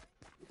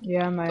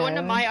 Yeah, my Go into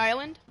island. my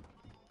island,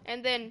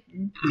 and then do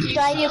you Should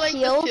I see use like the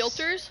heals?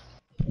 filters?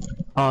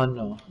 Oh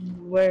no.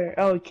 Where?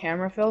 Oh,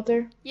 camera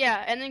filter?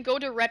 Yeah, and then go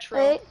to retro.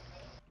 Wait.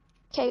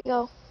 Okay,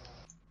 go.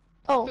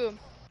 Oh, Boom.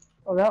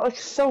 Oh, that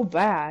looks so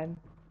bad.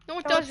 No,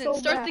 it That was doesn't. so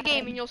Start the bad.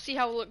 game and you'll see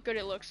how good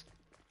it looks.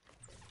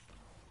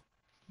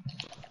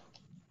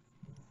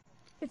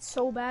 It's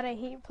so bad, I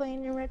hate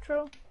playing in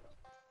retro.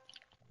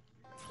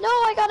 no,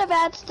 I got a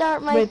bad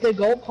start. My Wait, the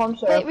gold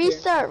pumps are wait, up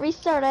here.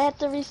 restart. I have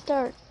to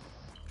restart.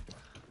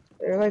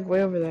 They're like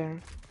way over there.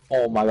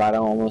 Oh my god, I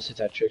almost hit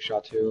that trick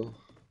shot too.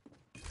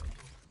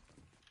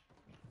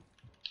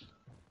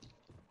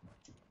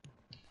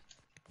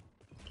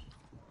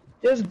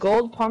 Just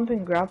gold pump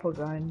and grapple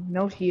gun,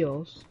 no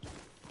heals.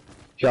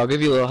 Here, I'll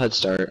give you a little head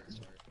start.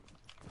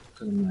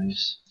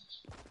 Nice.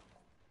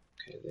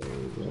 Okay, there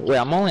you go. Wait,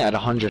 I'm only at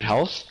 100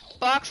 health?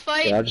 Box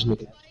fight. Yeah, I'll just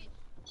make it.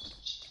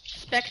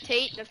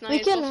 Spectate. That's not We how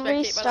you spell can spectate, by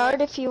restart the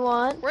way. if you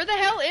want. Where the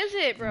hell is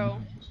it, bro?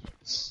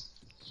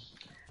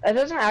 That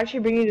doesn't actually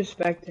bring you to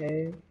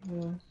spectate.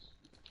 Yeah.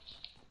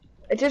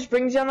 It just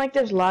brings you on like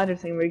this ladder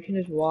thing where you can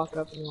just walk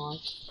up and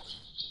watch.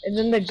 And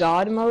then the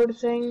god mode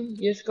thing,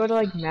 you just go to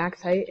like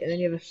max height and then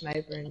you have a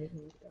sniper and you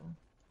can look down.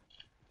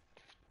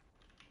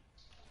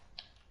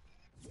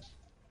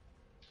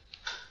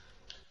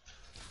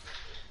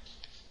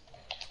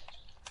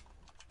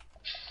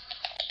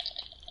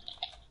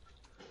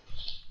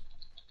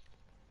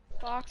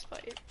 Box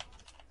fight.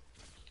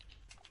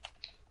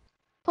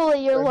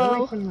 Holy, you're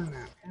low.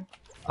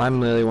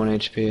 I'm literally 1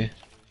 HP.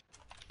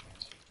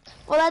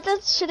 Well,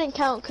 that shouldn't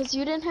count because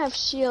you didn't have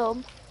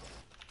shield.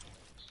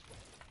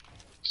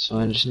 So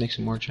it just makes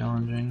it more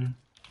challenging.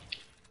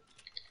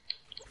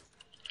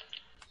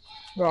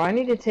 Bro, I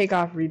need to take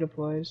off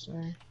redeploys.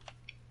 Sorry.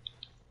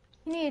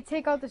 You need to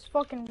take out this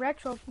fucking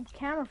retro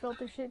camera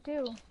filter shit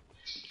too.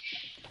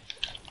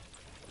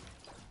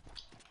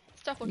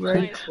 Stuff looks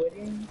Ready nice.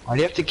 quitting? Why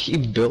do you have to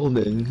keep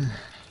building?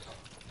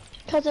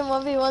 Because in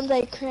 1v1s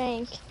I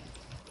crank.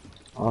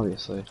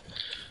 Obviously.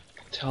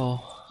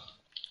 Tell.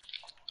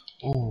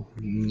 Oh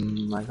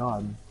my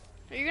god.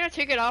 Are you gonna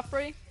take it off,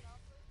 Brady?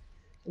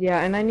 Yeah,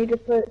 and I need to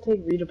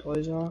take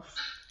redeploys off.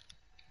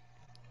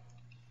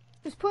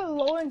 Just put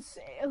low and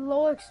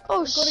low. Oh,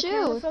 go to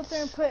camera shoot. filter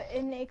and put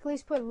and at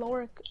least put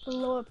lower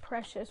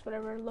precious,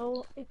 whatever,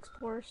 low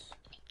explores.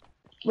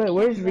 Wait,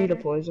 where's Better.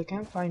 redeploys? I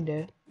can't find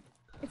it.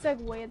 It's like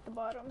way at the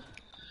bottom.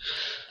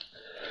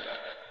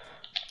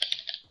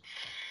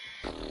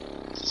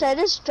 Should I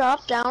just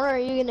drop down or are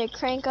you gonna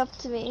crank up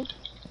to me?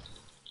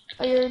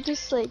 Or you're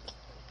just like...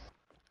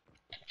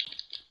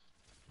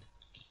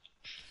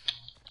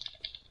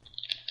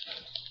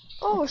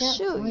 Oh can't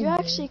shoot, find you it.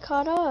 actually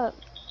caught up.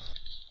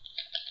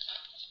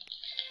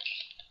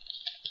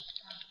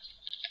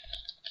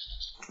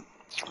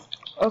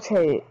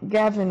 Okay,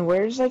 Gavin,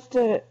 where's like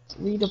the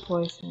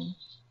redeploy thing?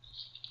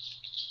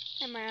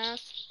 In my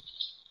ass.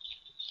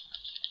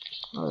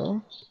 Oh,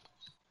 there.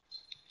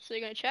 So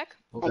you're gonna check?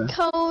 I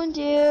coned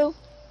you.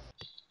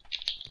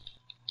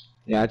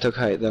 Yeah, I took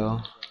height though.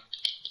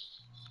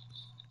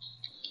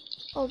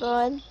 Oh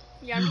god.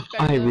 Yeah, I'm just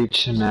better. I though.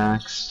 reached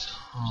max.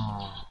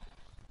 Oh.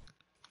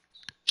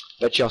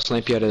 Bet you I'll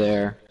snipe you out of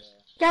there.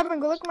 Gavin,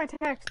 go look at my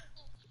text.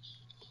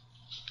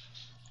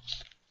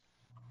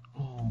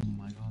 Oh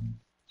my god.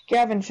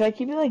 Gavin, should I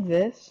keep it like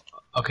this?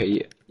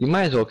 Okay, you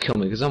might as well kill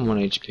me because I'm 1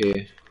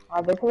 HP.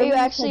 Are you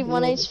actually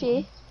 1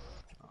 HP?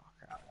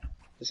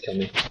 Just kill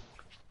me.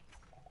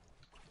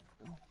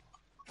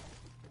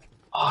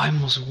 Oh, I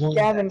almost won.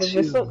 Gavin, that does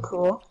this too. look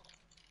cool?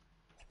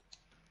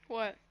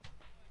 What?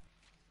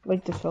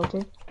 Like the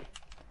filter?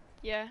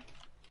 Yeah.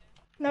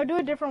 No, do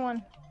a different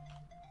one.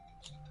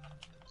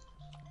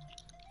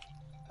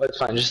 But it's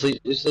fine. Just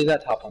leave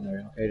that top on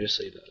there. Okay, just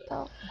leave that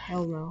there.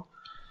 Hell no.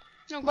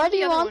 No, go Why to do the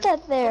you other want one.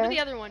 that there? Go to the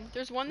other one.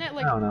 There's one that I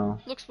like don't know.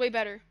 looks way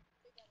better.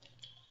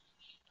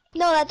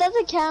 No, that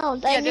doesn't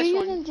count. I Yeah, knew this you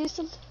one. didn't do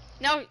something.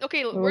 Now,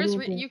 okay, what where's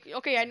do you you?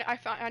 Okay,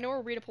 I know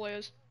where redeploy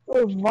is.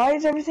 Bro, why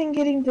is everything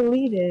getting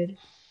deleted?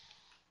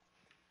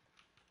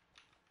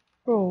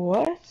 Bro,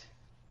 what?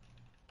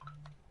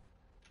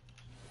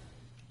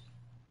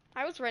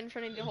 I was right in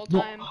front of you the whole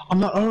No, time. I'm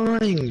not auto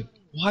running.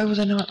 Why was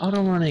I not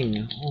auto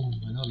running? Oh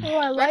my god. Oh,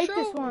 I like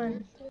Retro? this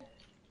one.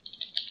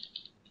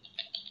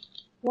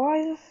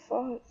 Why the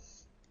fuck?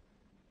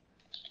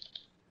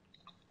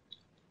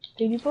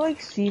 Did you put like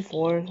C4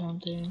 or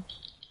something?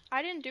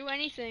 I didn't do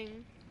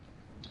anything.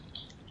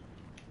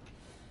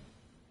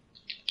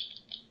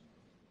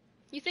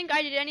 You think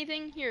I did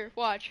anything? Here,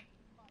 watch.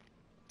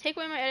 Take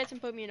away my edits and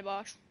put me in a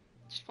box.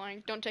 It's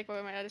fine. Don't take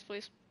away my edits,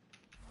 please.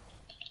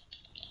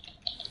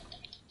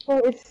 Bro,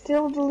 it's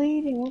still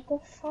deleting, what the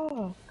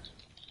fuck?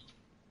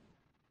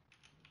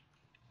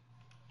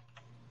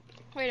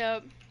 Wait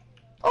up.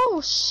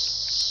 Oh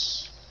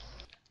shh.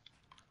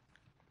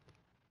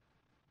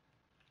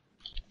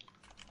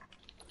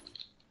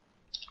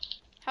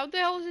 How the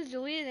hell is it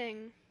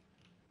deleting?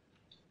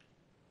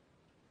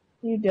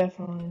 You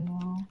definitely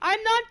know.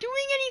 I'm not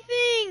doing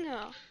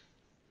anything!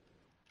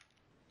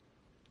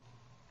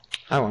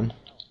 I won.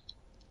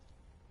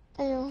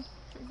 Ew.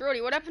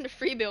 Brody, what happened to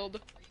free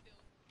build?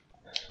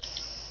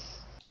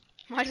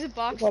 Why does it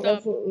boxed Well, up?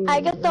 that's what we I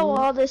were get the doing.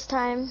 wall this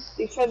time.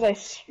 Because I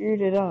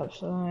screwed it up,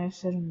 so I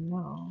said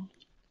no.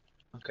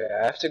 Okay,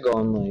 I have to go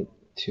in like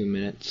 2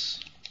 minutes.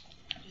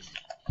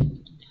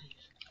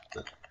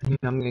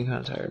 I'm getting kind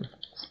of tired.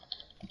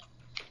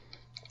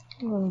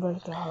 I'm going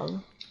back to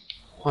hub.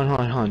 Hold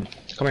on.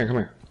 Come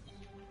here.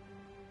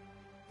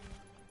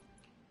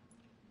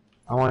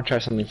 I want to try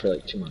something for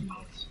like 2 more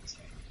minutes.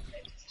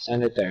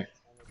 Send it there.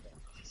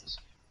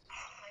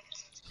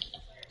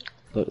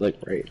 Look, like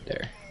right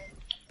there.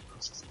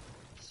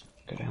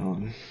 Go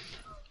down.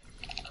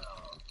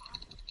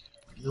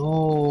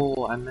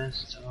 No, I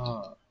messed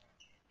up.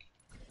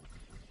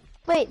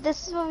 Wait,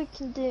 this is what we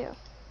can do.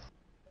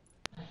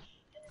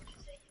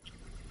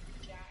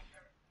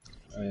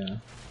 Oh yeah.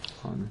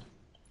 Hold on.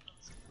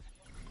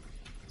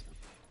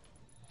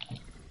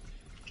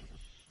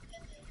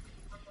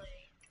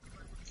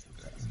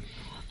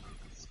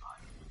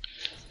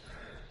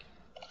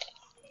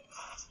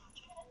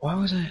 Why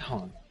was I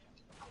on?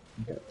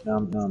 Okay, now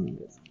I'm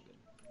good.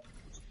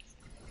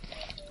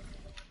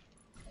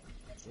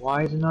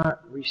 Why is it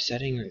not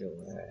resetting right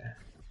away?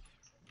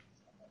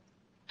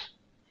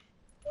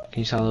 Can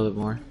you sound a little bit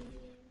more?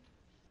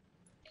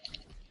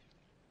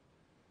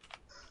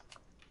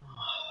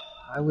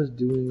 I was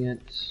doing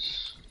it.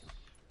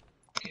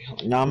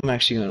 Okay, now I'm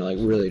actually gonna like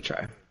really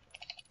try.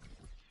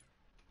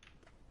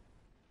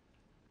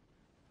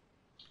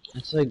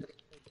 It's like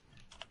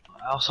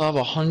I also have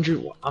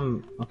 100.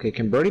 Okay.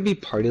 Can Brody be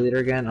party leader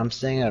again? I'm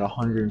staying at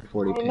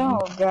 140 I ping. know,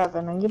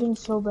 Gavin. I'm getting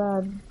so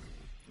bad.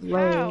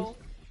 Layers. How?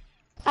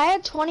 I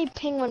had 20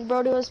 ping when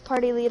Brody was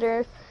party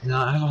leader. No,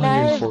 I have Now I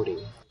have, 140.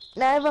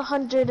 now I have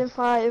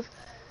 105.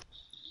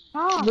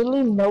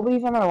 Literally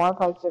nobody's on my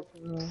Wi-Fi except for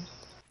me.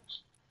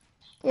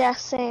 Yeah,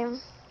 same.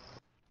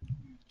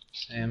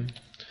 Same.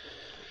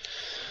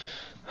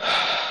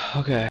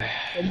 Okay.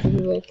 And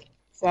she's like,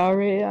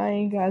 sorry, I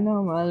ain't got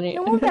no money.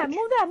 No, move that,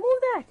 move that, move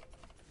that.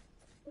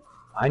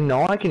 I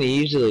know I can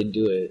easily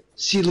do it.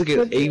 See, look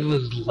at Spencer,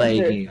 Ava's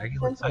lagging. I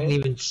Spencer. can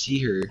even see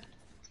her.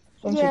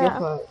 Spencer, Yeah.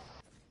 guess what?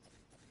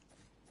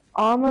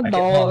 I'm a Hold on,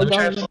 dog. let me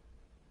try I'm to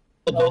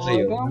a float both of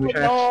you. dog. Let I'm me a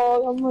try.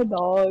 dog. I'm a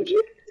dog.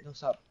 No,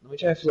 stop. Let me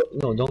try to float.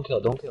 No, don't kill.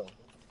 Don't kill.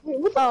 Wait,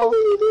 what the Oh. fuck are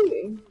you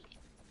doing?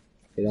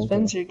 Okay, don't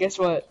Spencer, guess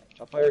what?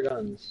 kill. Drop all your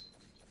guns.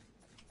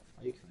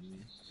 Are you killing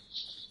me?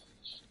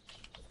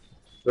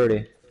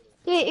 Birdie.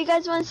 You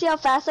guys want to see how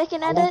fast I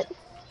can edit?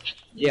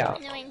 Yeah.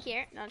 No, in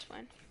here. No, it's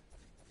fine.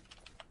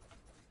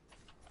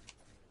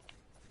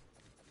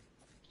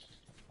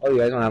 Oh, you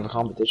guys want to have a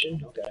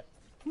competition? Okay.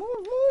 Move,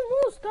 move,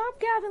 move. Stop,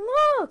 Gavin.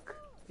 Look.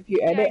 If you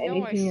edit I know,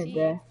 I anything, see.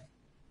 you're dead.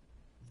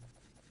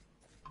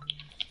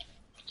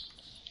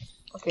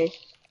 Okay.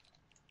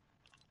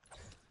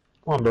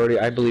 Come on, Birdie.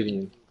 I believe in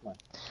you. Come on.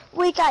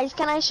 Wait, guys,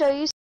 can I show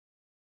you?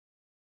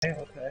 Okay.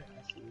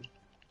 I see.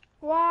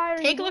 Why are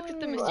Take you a look at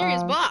the doing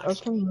mysterious box.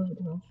 Okay, move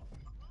it to us.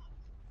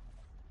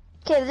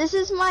 Okay, this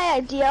is my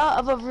idea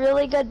of a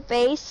really good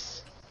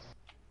base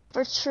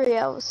for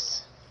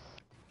trios.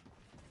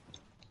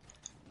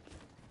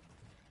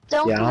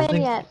 Don't Yeah, I come don't in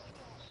think- yet.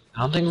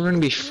 I don't think we're gonna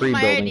be This is free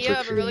my building idea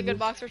for of a really trios. good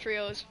box for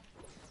trios.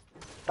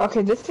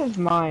 Okay, this is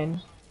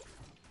mine.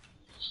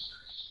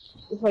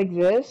 It's like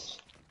this.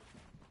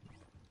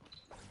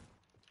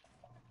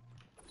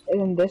 And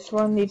then this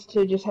one needs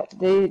to just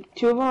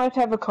two of them have to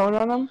have a cone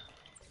on them.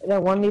 And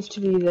then one needs to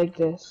be like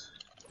this.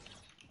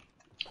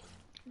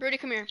 Brody,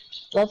 come here.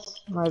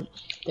 That's my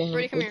thing.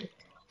 Brody, come here.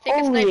 Take a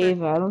Holy sniper.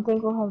 Ava, I don't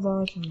think we'll have that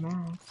much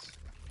max.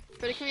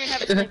 Brody, come here and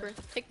have a sniper.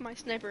 Take my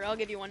sniper. I'll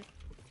give you one.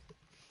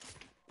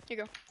 Here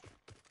you go.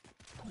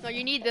 No,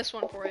 you need this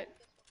one for it.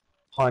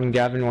 Hold on,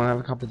 Gavin, wanna have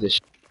a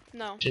competition?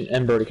 No.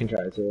 And Birdie can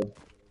try it too.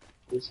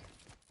 Please.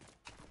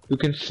 Who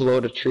can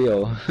float a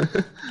trio?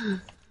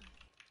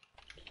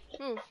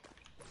 Move.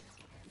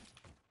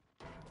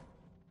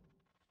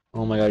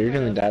 Oh my god, you're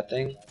doing that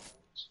thing?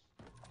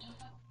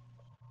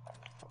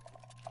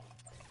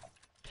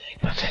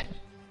 Come on, Finn.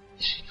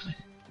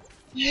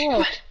 Come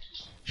on.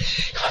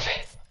 Come on,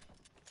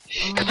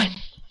 Finn. Come on.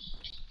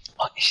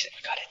 Oh, she said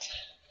we got it.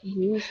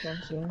 You,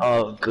 Spencer.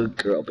 Oh, good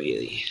girl,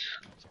 Bailey.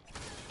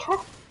 Come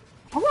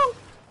on.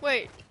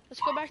 Wait.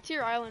 Let's go back to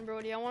your island,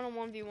 Brody. I want a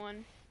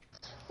 1v1.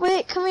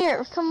 Wait, come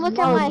here. Come look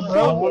No, at my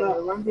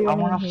bro. thing. I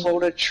wanna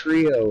float a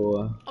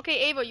trio.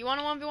 Okay, Ava, you want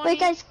a 1v1? Wait,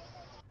 guys.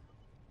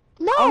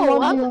 No! I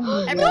want I'm-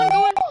 you. Everyone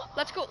go in.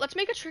 Let's go. Let's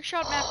make a trick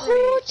shot map, Brody.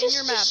 Who In just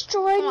your map.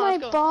 destroyed Come on, my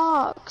let's go.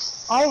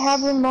 box? I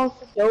have the most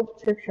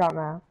dope trick shot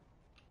map.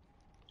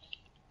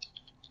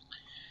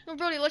 No,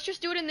 Brody, let's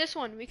just do it in this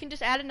one. We can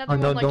just add another Oh,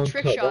 no, one like don't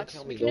trick kill- don't shots.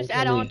 kill me, We can don't just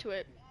add kill me. on to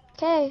it.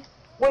 Okay.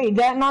 Wait,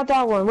 not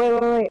that one.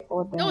 Wait.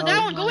 What the No, hell that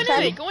is one. Go mine? into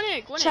it. Go in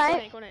it. Go in it. Go Try in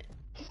it. it. Go in it.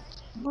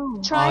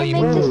 No. Try Oh, and you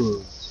make this.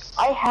 moved.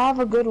 I have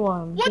a good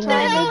one. What Can the I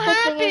hell Make the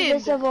thing happened?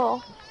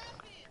 invisible.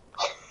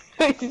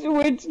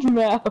 Switched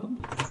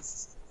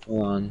maps.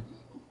 Hold on.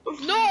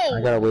 No.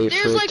 I gotta wait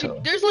there's for it like to-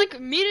 there's like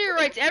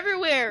meteorites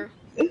everywhere.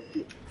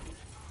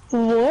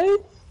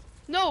 What?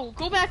 No,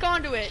 go back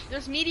onto it.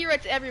 There's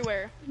meteorites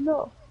everywhere.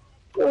 No.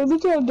 Bro,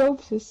 look how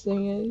dope this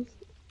thing is.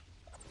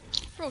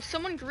 Bro,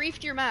 someone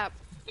griefed your map.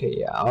 Okay,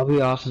 yeah, I'll be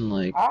off in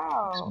like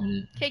Ow. a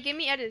minute. Okay, give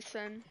me edits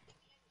then.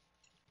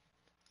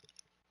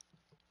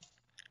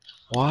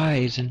 Why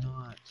is it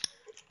not?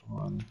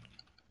 Hold on.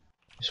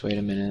 Just wait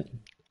a minute.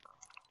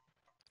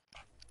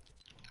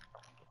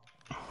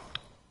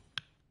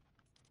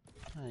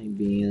 Hi,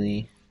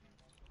 Bailey.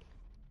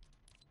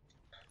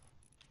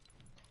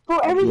 Bro,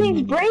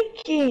 everything's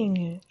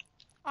breaking.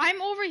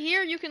 I'm over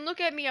here. You can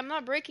look at me. I'm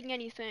not breaking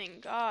anything.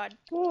 God.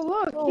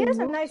 Oh, look. He has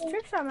a nice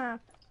trick shot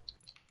map.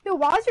 Yo,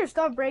 why is your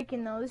stuff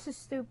breaking, though? This is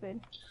stupid.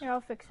 Here,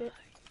 I'll fix it.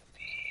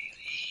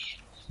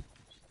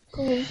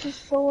 Bro, this is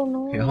so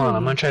annoying. Okay, hold on.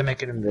 I'm gonna try to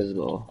make it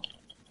invisible.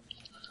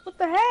 What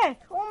the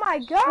heck? Oh my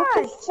What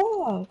god!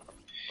 the fuck?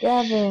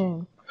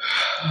 Gavin.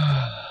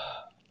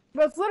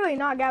 But it's literally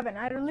not Gavin.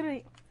 I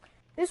literally...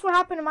 This is what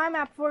happened to my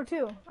map before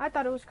too. I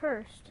thought it was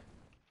cursed.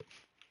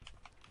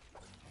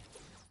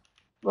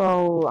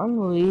 Bro,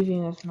 I'm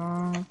leaving this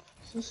map.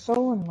 This is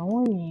so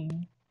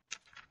annoying.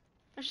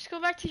 Let's just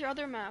go back to your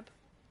other map.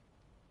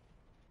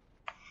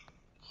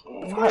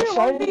 Let's go to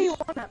your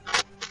 1v1 map.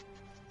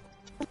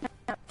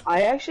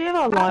 I actually have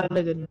a lot of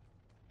good.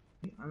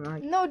 I'm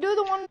not. No, do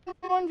the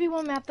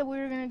 1v1 map that we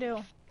were gonna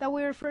do. That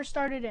we were first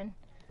started in.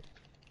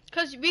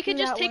 Cause we could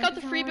Do just that take one out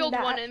the time, free build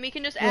that- one and we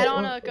can just add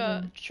on like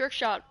a Mm. trick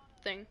shot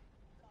thing.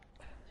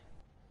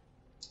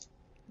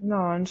 No,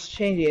 I'm just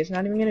changing it. It's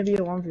not even gonna be a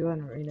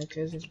 1v1 arena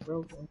because it's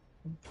broken.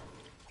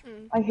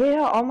 Mm. I hate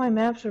how all my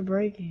maps are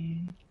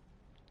breaking.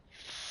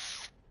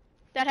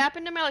 That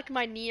happened to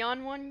my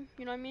neon one,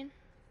 you know what I mean?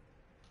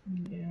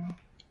 Yeah.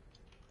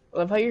 I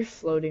love how you're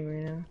floating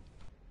right now.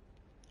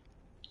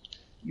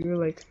 You're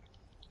like,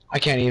 I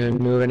can't even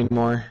move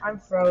anymore. I'm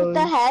froze. What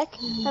the heck?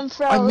 I'm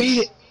froze. I made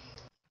it.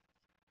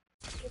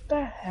 What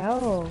the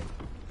hell?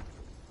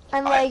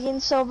 I'm lagging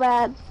so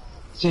bad.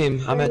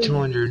 Same. I'm at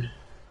 200.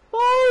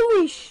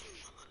 Holy sh!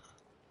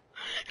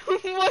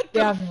 What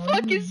the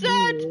fuck is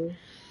that?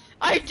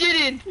 I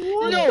didn't!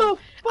 What No!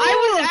 the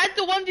I was fuck? at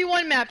the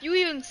 1v1 map. You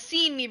even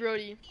seen me,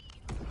 Brody.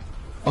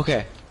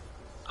 Okay.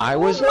 I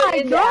was. Oh my What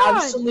in the God.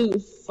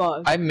 absolute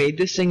fuck? I made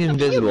this thing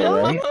invisible,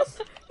 right? You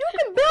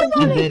can build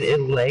on And then it! it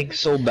lagged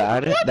so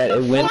bad that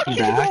it went fuck is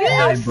back this?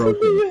 and I broke it.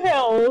 Absolute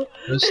hell.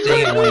 It was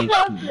staying at 1 What HP.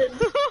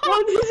 happened? Bro,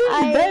 this is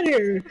I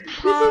better.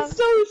 have- This is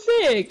so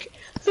sick.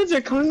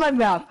 Sensor, come in my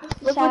map.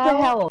 Look what the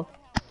So- hell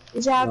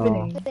is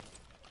happening.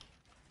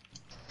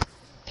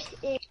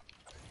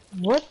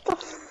 What the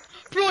f-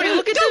 Brody,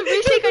 look at the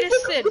retake I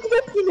just did. Look at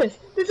that penis.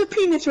 There's a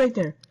penis right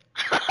there.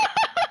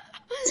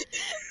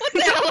 What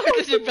the hell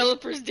are the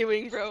developers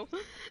doing, bro?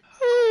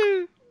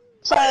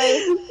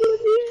 Sorry.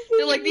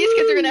 They're like, these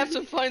kids are gonna have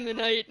some fun in the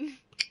night.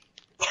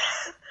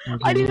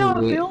 I did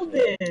not Wait, build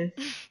this.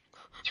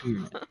 2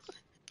 minutes,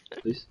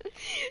 please.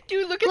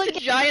 Dude, look at Look the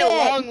at giant it.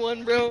 long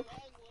one, bro.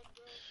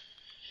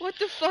 What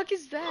the fuck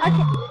is that?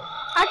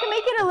 I can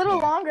make it a little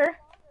longer.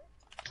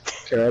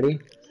 Okay, ready?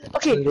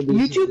 Okay, Look at you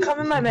this- two this come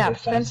in is my the map.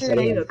 fastest Spencer and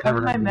I've Ava, come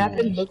in ever my map and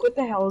managed. look what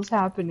the hell is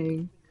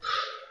happening.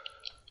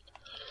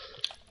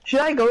 Should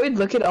I go and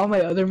look at all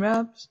my other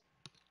maps?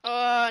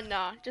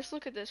 Nah. Just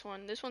look at this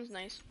one. This one's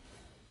nice.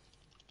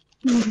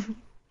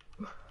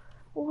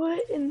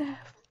 What in the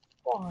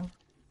fuck?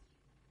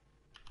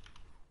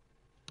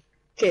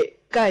 Okay,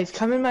 guys,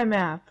 come in my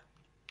map.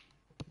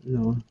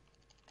 No.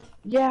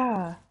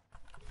 Yeah.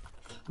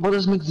 What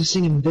does make this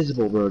thing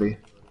invisible, Brody?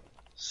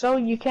 So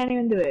you can't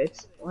even do it.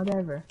 It's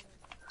whatever.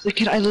 The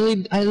kid, I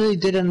literally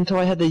did it until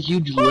I had the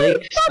huge Holy leg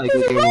fuck, spike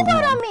there's a going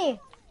robot on. on me!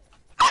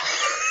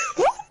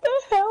 What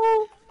the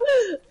hell?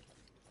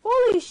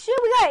 Holy shit,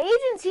 we got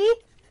agency!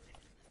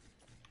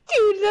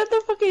 Dude, is that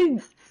the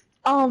fucking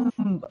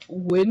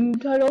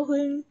wind tunnel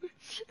thing?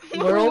 What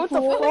the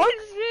Whirlpool? fuck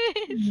is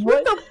this?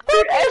 What the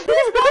fuck is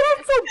this? Why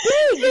that's so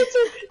big?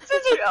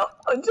 Sister,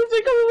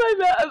 come in my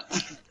map.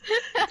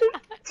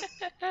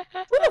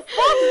 Who the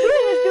fuck is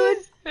doing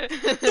this,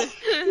 dude?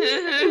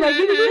 Am I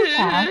gonna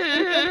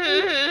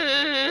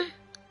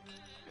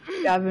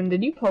get Gavin,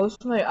 did you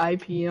post my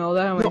IP and all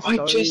that on my No, I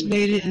story? just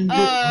made it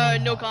invisible.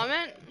 No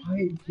comment?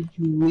 Why did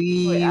you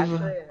leave? Wait, actually,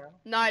 no.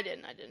 No, I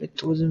didn't.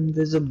 It was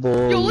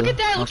invisible. Yo, look at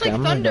that. It looks Okay, like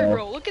I'm gonna thunder, go.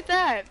 bro. Look at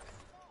that.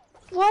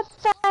 What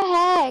the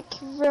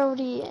heck,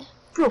 Brody?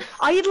 Bro,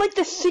 I had like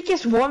the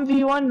sickest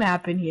 1v1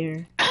 map in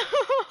here.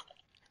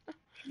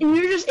 And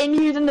you're just in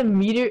here than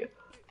the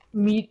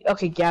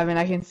Okay, Gavin,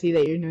 I can see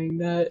that you're doing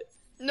that.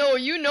 No,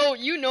 you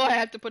know I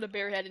have to put a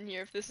bear head in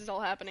here if this is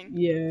all happening.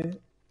 Yeah.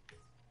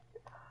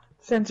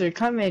 Sensor,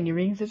 come in. You're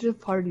being such a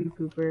party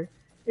pooper.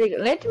 Like,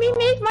 let me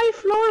make my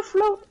floor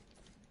float.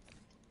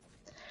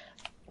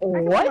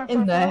 What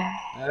in the?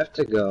 I have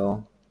to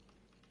go.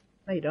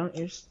 No, you don't.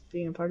 You're just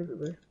being a party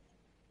pooper.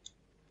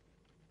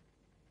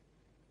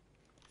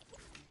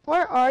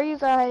 Where are you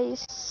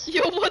guys?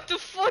 Yo, what the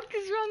fuck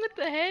is wrong with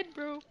the head,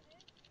 bro?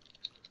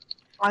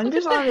 I'm Look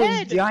just at on the this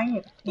head.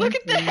 giant. Look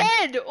at the thing.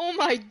 head! Oh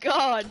my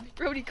god.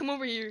 Brody, come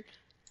over here.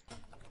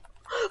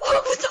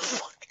 What the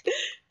fuck?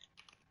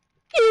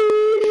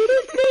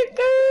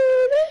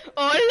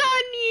 Hola,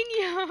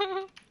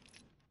 niño.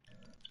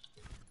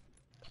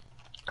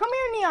 Come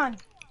here, Neon.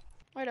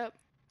 Wait up.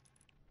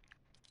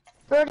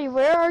 Brody,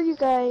 where are you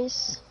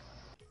guys?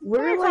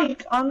 We're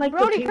like on like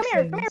Brody, the come pink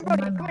here, things come here, on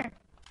Brody, my come map. here.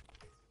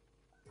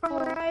 Come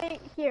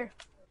right here.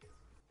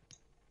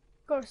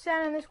 Go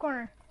stand in this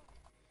corner.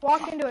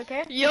 Walk into it,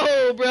 okay?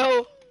 Yo,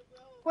 bro.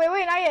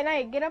 Wait, not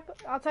yet. Get up.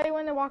 I'll tell you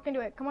when to walk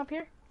into it. Come up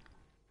here.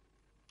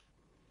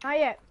 Not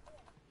yet.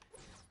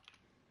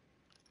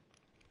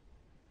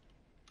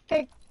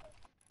 Okay.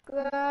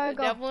 The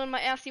Go. devil in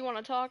my ass, you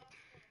wanna talk?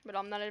 But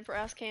I'm not in for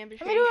ass cam.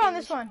 Let me do it on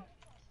this one.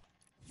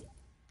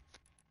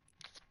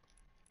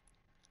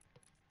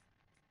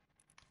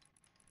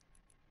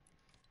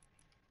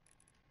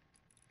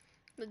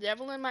 The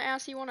devil in my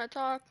ass, you wanna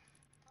talk?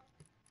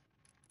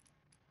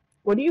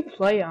 What do you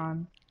play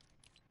on?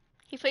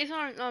 He plays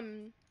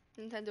on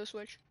Nintendo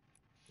Switch.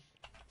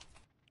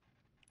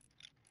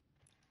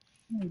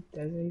 No, he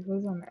doesn't. He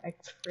plays on the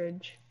X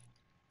fridge.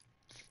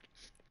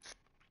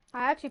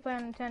 I actually play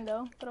on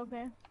Nintendo, but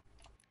okay.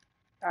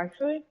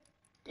 Actually?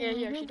 Yeah,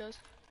 he actually does.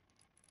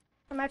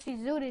 I'm actually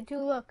zooted too,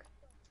 look.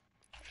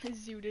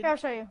 Zooted. Here, I'll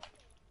show you.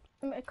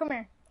 Come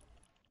here.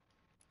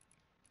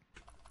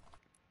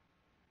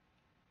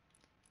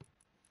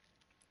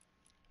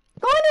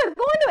 Go into it!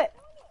 Go into it!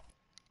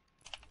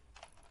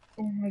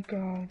 Oh my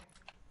god.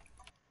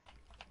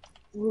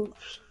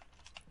 Whoops.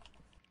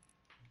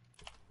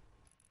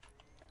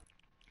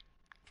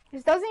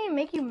 This doesn't even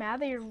make you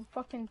mad that your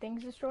fucking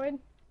thing's destroyed?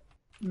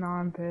 No,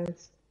 I'm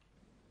pissed.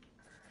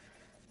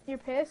 You're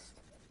pissed?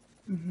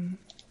 Mm-hmm.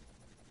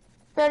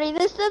 Brody,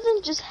 this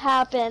doesn't just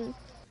happen.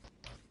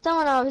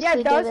 Someone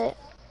obviously does. did it.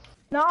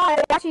 No,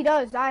 it actually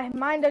does.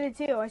 Mine did it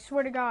too, I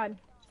swear to God.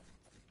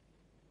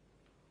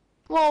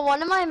 Well,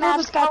 one of my Bro,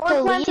 maps the got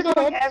power plants are going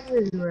deleted.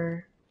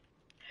 everywhere.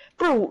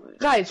 Bro,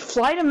 guys,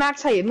 fly to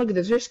max height and look at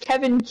this. There's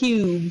Kevin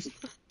Cubes.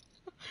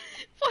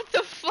 What the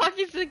fuck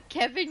is a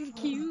Kevin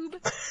Cube?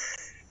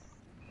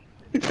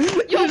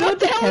 You Yo, know what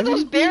the hell are Kevin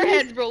those bear Cube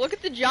is? heads, bro? Look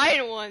at the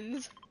giant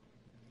ones.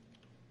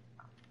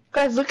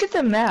 Guys, look at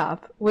the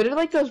map. What are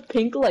like those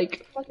pink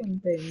like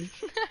fucking things?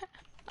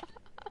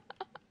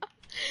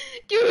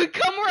 Dude,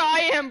 come where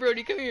I am,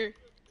 Brody. Come here.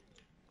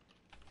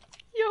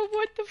 Yo,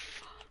 what the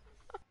fuck?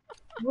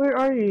 Where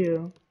are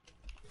you?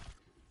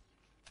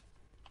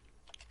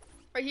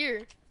 Right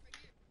here.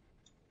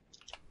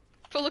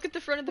 But look at the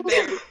front of the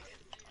bear.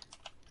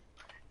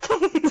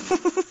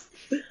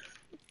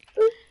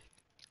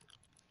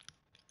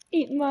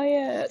 Eat my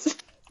ass.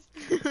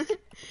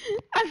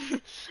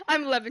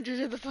 I'm 11. Just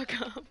shut the fuck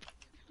up.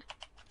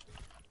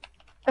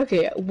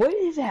 Okay, what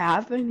is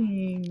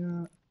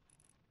happening?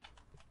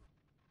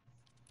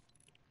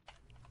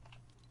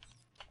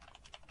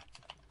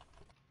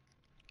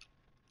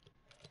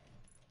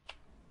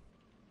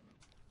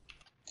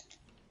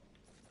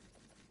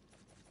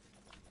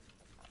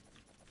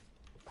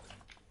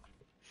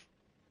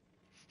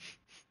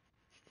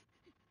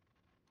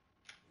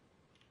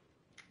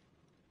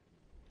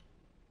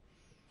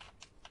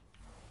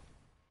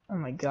 Oh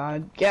my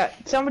god.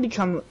 Get somebody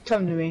come to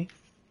me.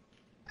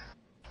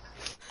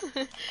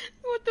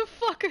 What the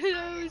fuck are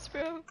those,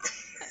 bro?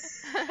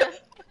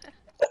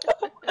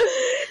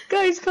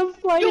 Guys, come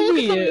fly Yo, to look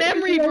me. at the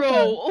memory, Look at bro.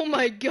 that. Oh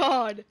my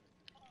god.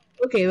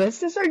 Okay, let's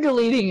just start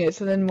deleting it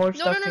so then more No,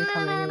 stuff no, no, can no,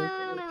 come no, in. no, And we no,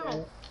 can no, look no, at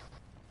no. it.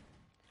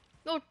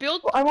 No,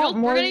 build. Well, I want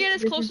We're more gonna get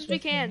as different close as we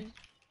stuff. can.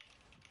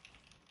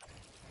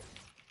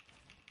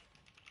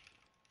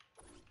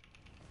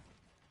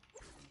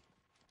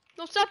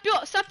 No, stop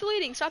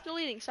deleting. Stop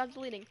deleting. Stop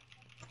deleting.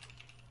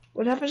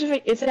 What happens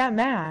if it's at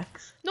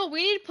max? No,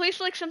 we need to place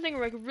like something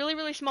like really,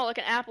 really small, like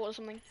an apple or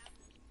something.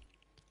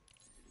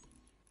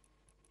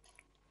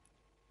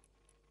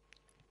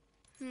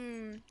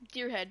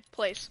 Deer head,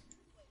 place.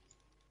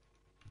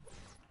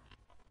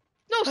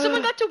 No,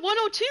 someone got to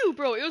 102,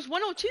 bro. It was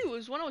 102. It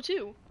was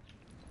 102.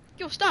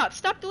 Yo, stop.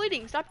 Stop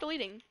deleting. Stop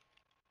deleting.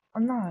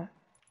 I'm not.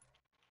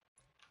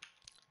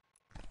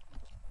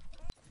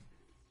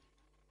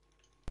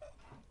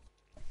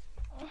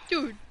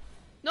 Dude.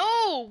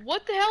 No,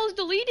 what the hell is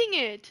deleting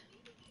it?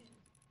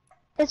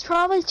 It's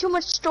probably too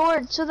much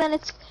storage, so then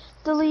it's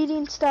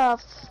deleting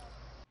stuff.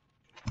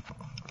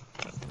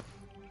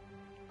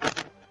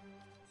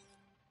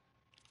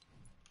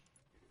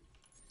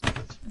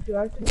 Do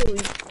I have to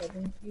delete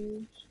 7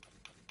 cubes?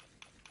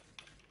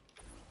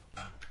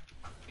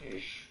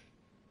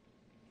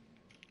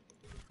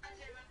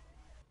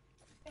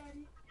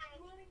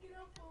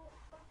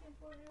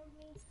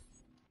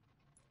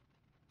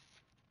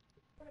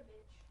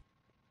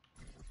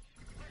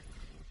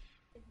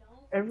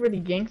 Everybody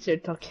gangster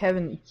till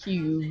Kevin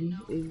Cube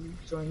is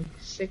joining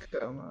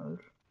sicko mode.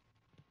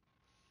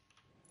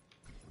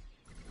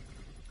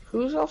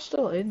 Who's all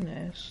still in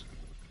this?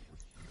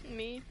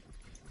 Me.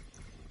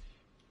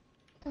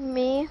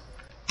 Me?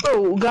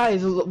 Oh,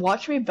 guys,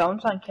 watch me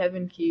bounce on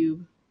Kevin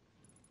Cube.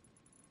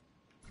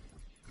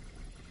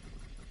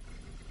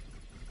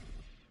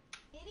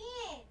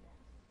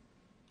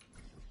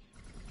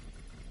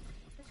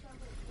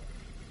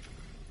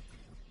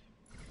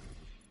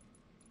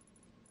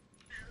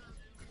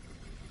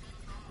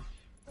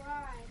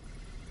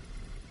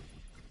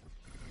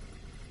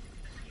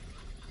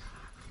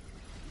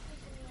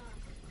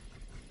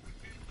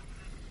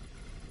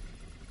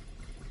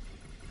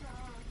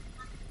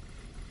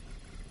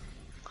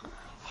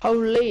 How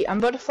late? I'm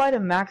about to fly to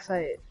max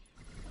height.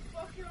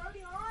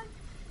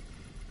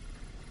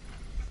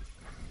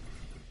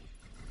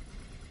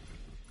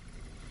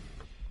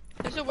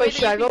 There's a way Wait, that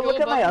should you I can go go look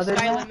at above my the other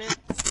sky map? limit.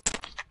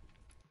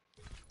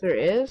 There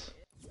is?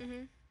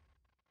 Mhm.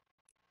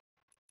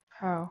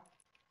 How?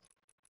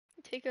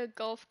 Take a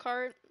golf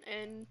cart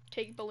and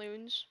take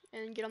balloons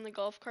and get on the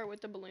golf cart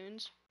with the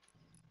balloons.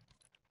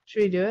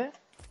 Should we do it?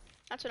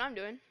 That's what I'm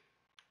doing.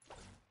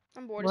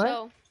 I'm bored What? as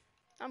hell.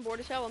 I'm bored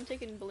as hell. I'm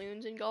taking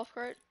balloons and golf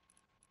cart.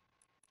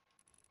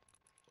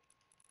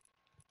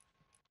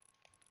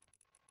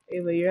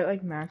 Ava, you're at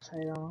like max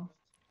height almost.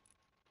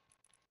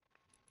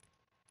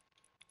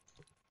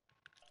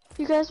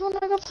 You guys wanna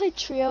go play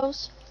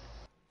trios?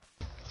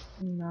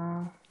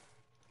 No.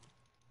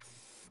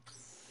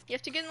 You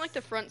have to get in like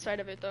the front side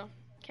of it though.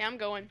 Okay, I'm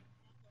going.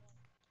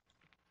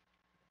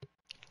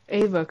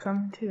 Ava,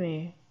 come to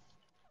me.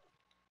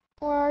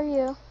 Where are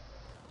you?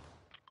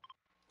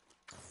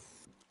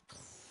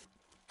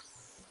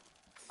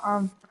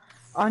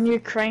 On your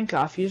crank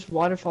off, you just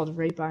waterfalled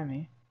right by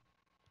me.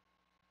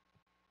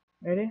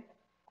 Ready?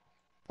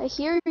 I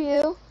hear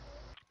you.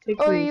 Take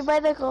Oh, are these. you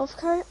by the golf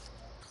cart?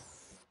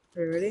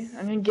 Okay, ready?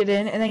 I'm gonna get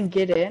in and then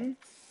get in.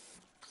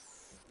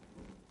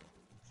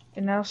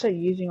 And now start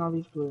using all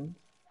these balloons.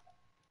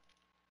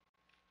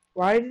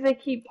 Why do they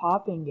keep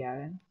popping,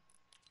 Gavin?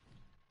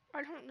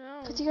 I don't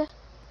know. Cause you Oh,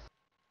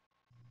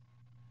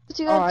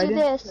 gotta I do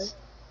didn't. this.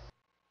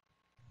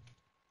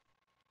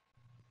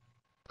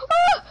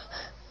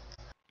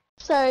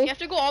 Sorry. You have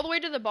to go all the way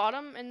to the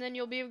bottom, and then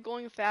you'll be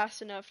going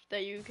fast enough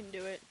that you can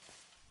do it.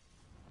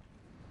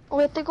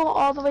 We have to go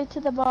all the way to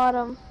the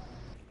bottom.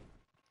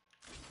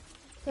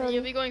 And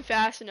you'll be going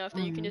fast enough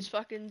that you can Mhm. just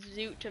fucking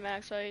zoot to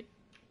max height.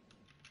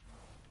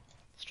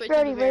 Straight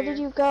Brody, to the where barrier.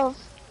 did you go?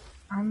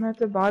 I'm at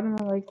the bottom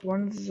of like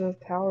one of the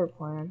power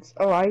plants.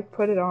 Oh, I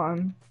put it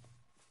on.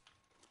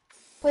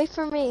 Wait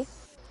for me.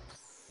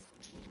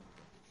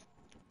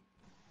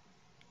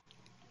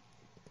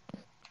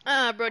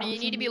 Brody, you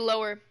need to be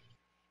lower.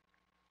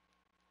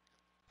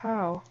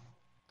 How?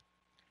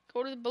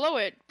 Go to below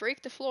it.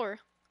 Break the floor.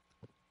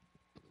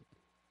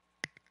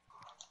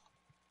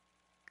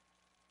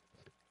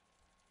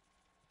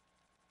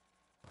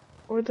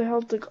 Where the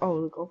hell the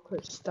golf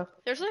cart's stuck?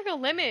 There's like a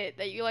limit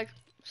that you like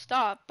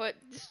stop, but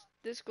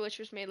this glitch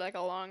was made like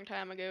a long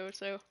time ago,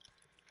 so.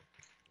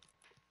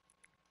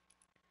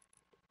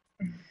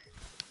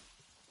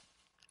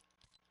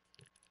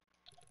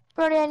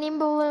 Brody, I need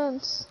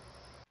balloons.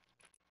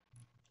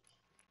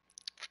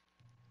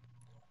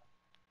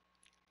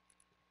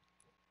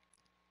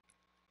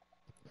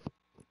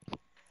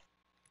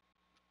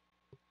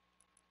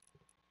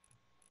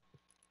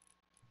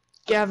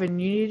 Gavin,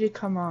 you need to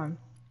come on.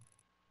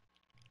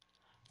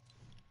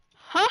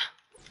 Huh?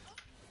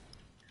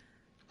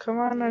 Come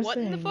on our What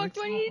in thing. the fuck It's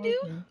do I not need to do?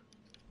 working.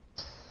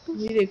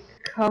 You need to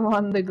come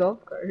on the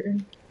golf cart.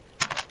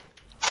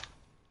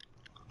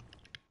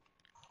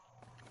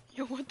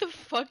 Yo, what the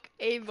fuck,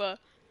 Ava?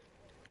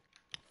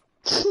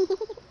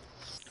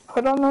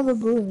 Put on all the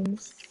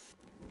balloons.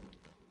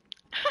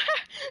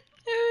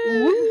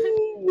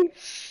 Whee!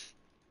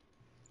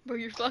 Bro,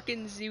 you're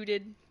fucking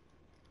zooted.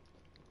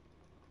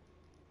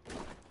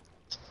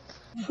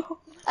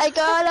 I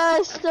got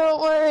us,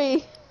 don't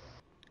worry.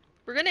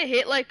 We're gonna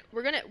hit like,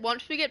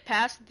 once we get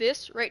past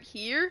this right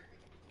here,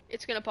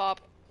 it's gonna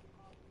pop.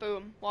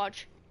 Boom,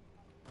 watch.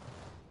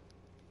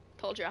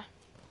 Told ya.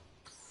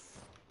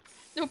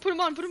 No, put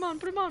him on, put him on,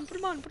 put him on, put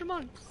him on, put him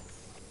on.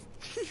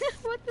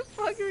 What the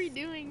fuck are we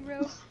doing,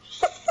 bro?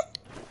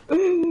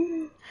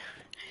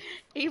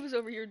 Ava's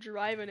over here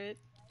driving it.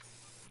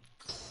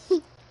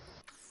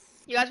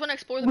 You guys wanna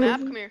explore the map?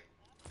 Come here.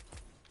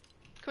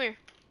 Come here.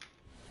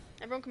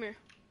 Everyone come here.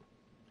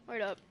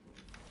 Wait up.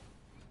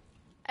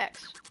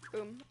 X.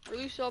 Boom.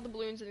 Release all the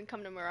balloons and then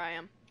come to where I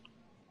am.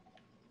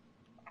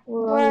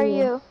 Where are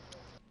you?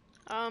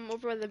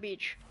 Over by the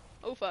beach.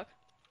 Oh fuck.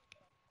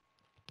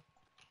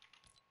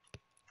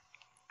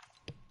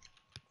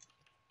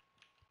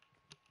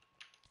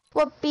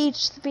 What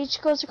beach? The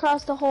beach goes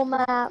across the whole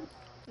map.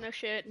 No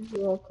shit.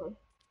 Yeah, okay.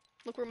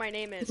 Look where my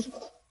name is.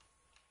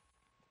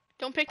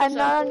 Don't pick I'm this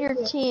not up. on your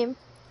team.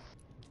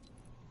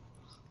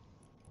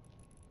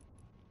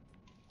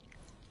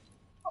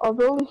 I'll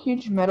build a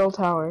huge metal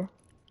tower.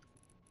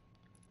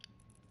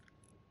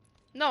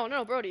 No,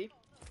 no, Brody.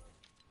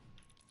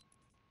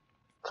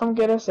 Come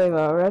get us,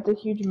 Ava. We're at the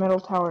huge metal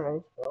tower I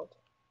built.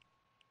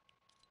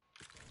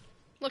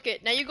 Look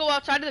it. Now you go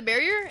outside of the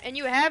barrier and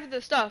you have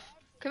the stuff.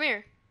 Come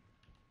here.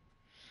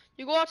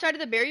 You go outside of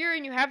the barrier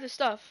and you have the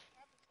stuff.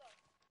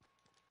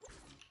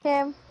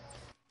 Cam.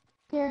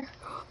 Here.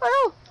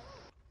 Oh!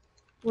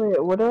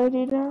 Wait, what do I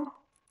do now?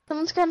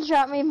 Someone's gonna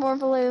drop me more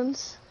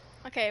balloons.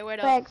 Okay, wait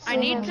up. Thanks, I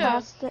need to.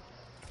 fantastic.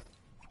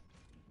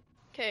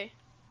 Okay.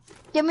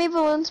 Give me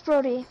balloons,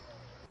 Brody.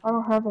 I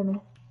don't have any.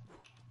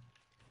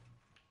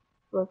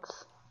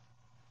 Looks.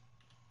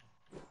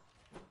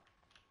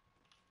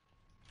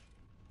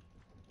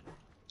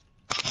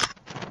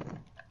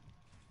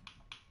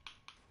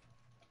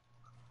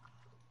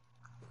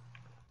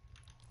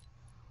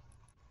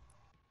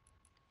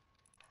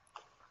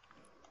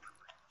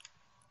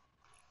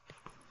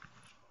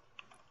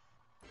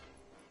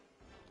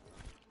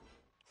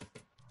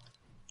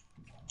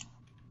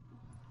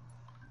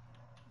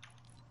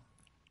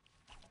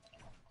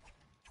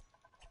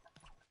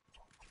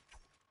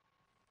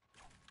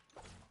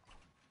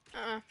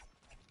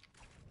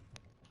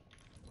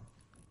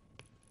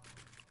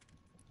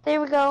 There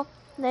we go.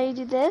 Now you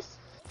do this.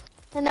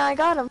 And now I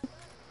got him.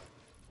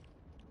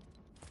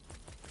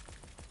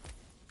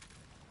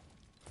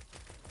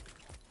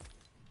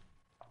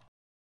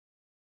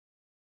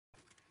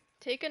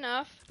 Take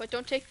enough, but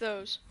don't take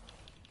those.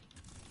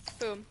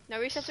 Boom. Now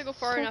we just have to go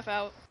far enough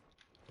out.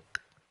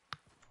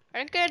 I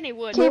didn't get any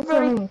wood. Okay, Wait for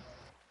Brody. me.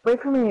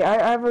 Wait for me.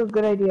 I have a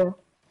good idea.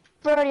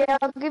 Brody,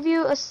 I'll give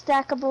you a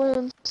stack of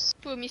balloons.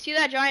 Boom, you see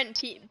that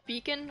giant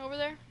beacon over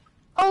there?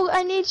 Oh,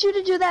 I need you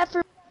to do that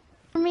for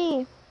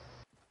me.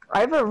 I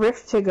have a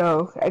rift to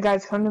go. Hey,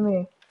 guys, come to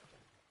me.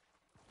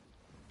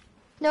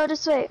 No,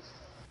 just wait.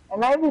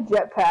 And I have a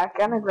jetpack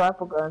and a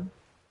grapple gun.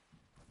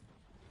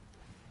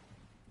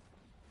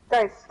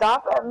 Guys,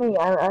 stop at me.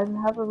 I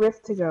have a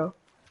rift to go.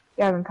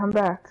 Gavin, come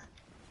back.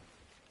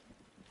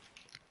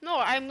 No,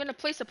 I'm gonna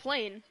place a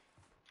plane.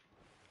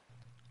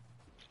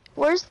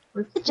 Where's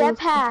the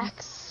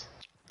jetpacks?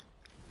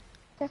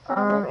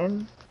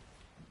 And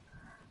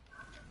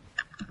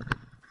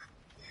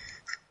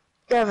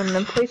Gavin,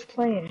 then place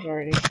planes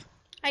already.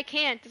 I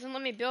can't, doesn't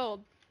let me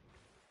build.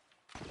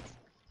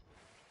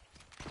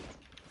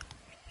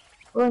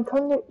 Well, then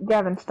come to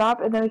Gavin.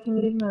 Stop, and then we can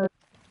use my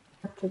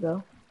rift to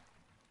go.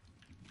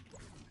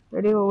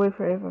 Ready? We'll wait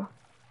for Ava.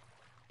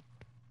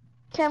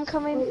 Okay, I'm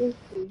coming. Where is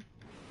she?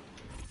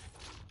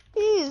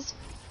 Please.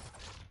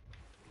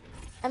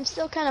 I'm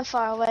still kind of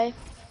far away.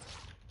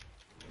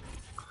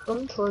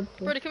 Come towards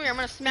me. Brody, come here, I'm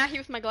gonna smack you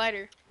with my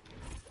glider.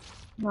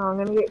 No, I'm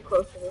gonna get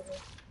closer to her.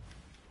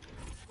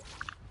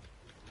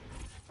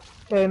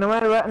 Okay, no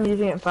matter what, I'm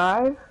using it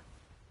 5.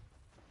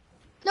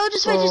 No,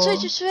 just wait, just wait,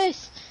 just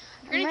wait.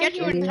 You're gonna I'm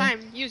get right to it in here.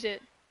 time, use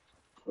it.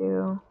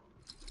 2.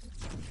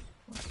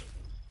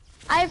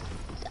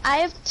 I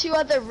have 2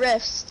 other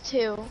rifts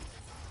too.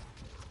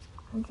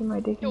 I'm getting my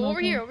dick in Yo, my over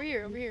here, pants. over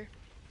here, over here.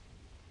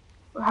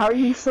 How are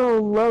you so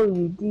low,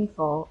 you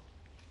default?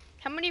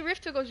 How many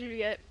rift to goes did you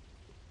get?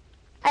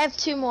 I have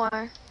 2 more.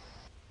 Why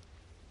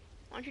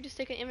don't you just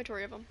take an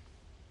inventory of them?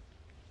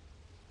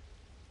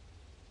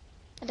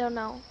 I don't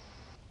know.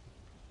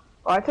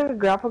 Oh, I took a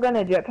grapple gun,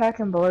 a jetpack,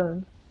 and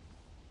balloons.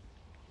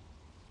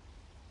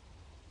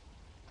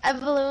 I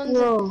have balloons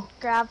Whoa. and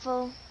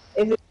grapple.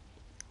 Is it?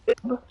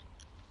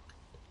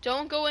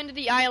 Don't go into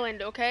the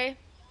island, okay?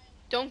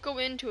 Don't go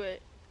into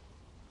it.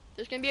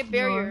 There's gonna be a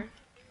barrier.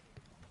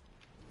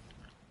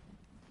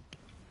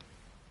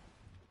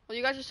 Well,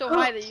 you guys are so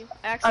high that you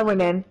I accidentally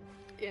went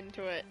in.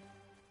 into it.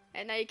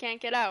 And now you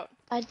can't get out.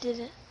 I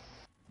didn't.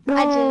 No.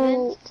 I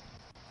didn't.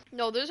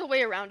 No, there's a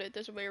way around it.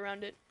 There's a way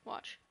around it.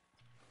 Watch.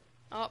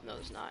 Oh, no,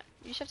 there's not.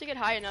 You just have to get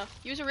high enough.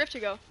 Use a rift to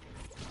go.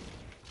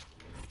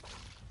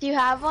 Do you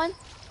have one?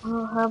 I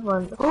don't have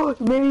one. Oh,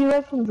 maybe you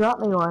guys can drop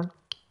me one.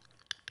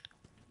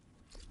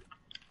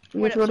 You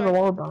Wait have to go up, to the sorry.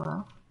 wall though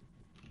now.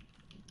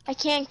 I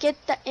can't get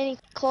that any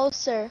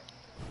closer.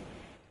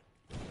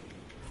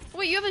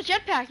 Wait, you have a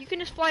jetpack. You can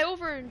just fly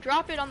over and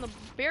drop it on the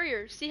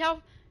barrier. See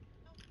how...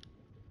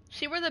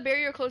 See where the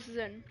barrier closes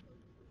in.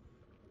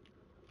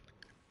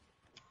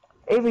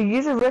 Ava,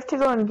 use a rift to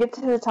go and get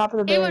to the top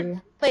of the Ava,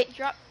 barrier. Wait,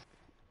 drop...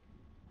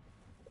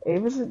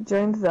 Ava's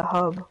joined the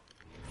hub.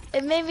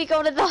 it made me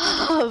go to the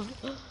hub.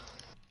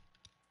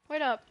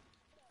 Wait up.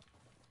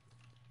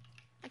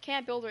 I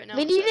can't build right now.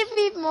 We need to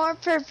be more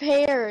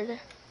prepared.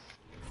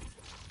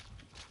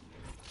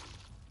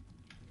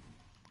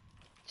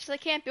 Just I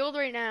can't build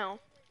right now.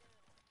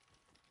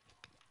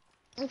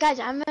 Guys,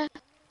 I'm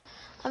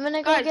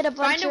gonna go Guys, get a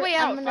bunch find a of. way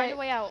I'm out. gonna, Find a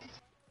way out.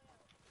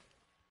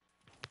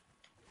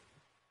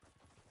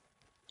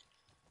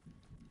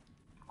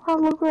 Oh,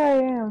 look where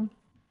I am.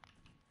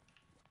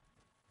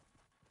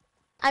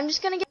 I'm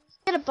just gonna get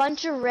a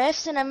bunch of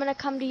rifts and I'm gonna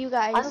come to you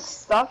I'm guys.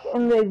 stuck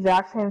in the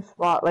exact same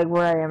spot, like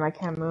where I am. I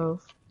can't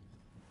move.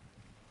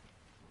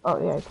 Oh,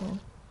 yeah, I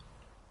can.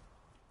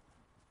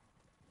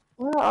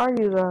 Where are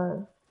you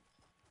guys?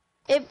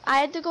 I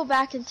had to go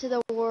back into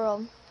the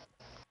world,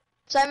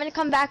 so I'm gonna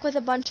come back with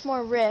a bunch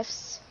more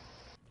rifts.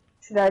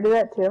 Should I do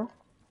that too?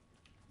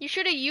 You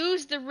should have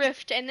used the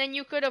rift, and then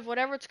you could have,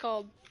 whatever it's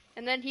called,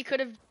 and then he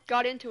could have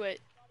got into it.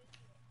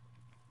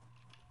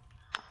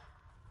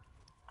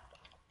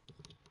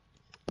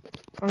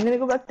 I'm gonna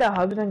go back to the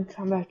hub and then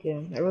come back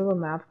in. There was a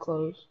map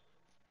closed.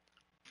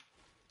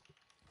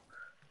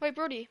 Wait,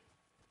 Brody.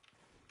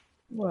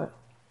 What?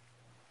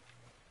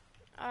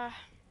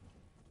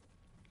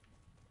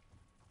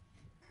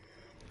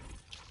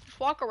 Just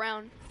walk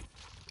around.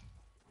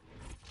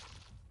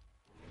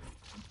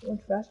 I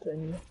went faster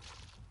than you.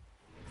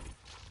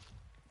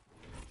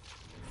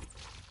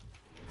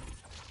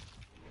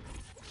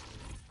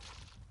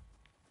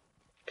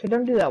 Okay,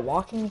 don't do that.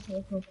 Walking is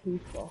much more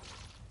peaceful.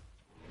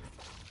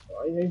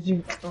 Oh, there's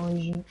you. Oh,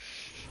 you.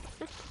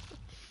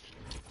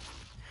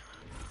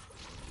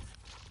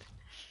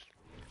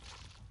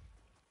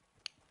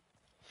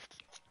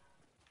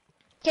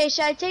 Okay,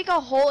 should I take a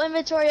whole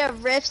inventory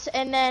of rifts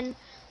and then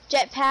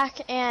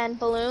jetpack and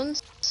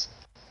balloons?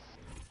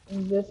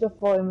 And just a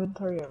full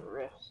inventory of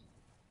rifts.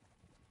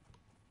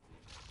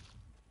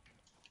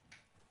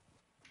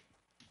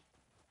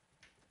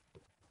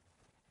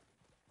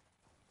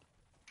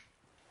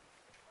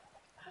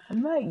 I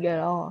might get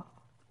off.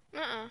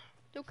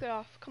 Don't get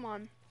off. Come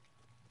on.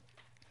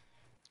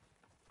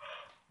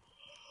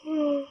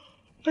 I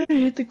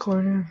hit the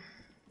corner.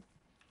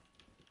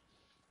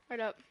 Right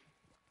up.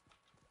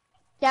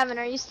 Gavin,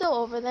 are you still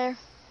over there?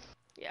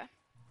 Yeah.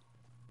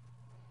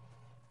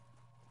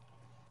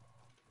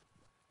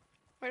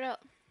 Right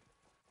up.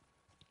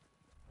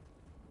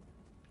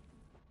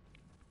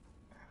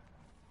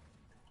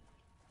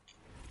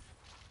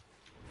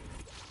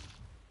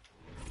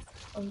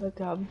 On the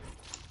tub.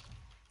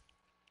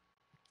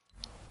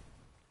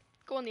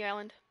 Go on the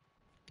island.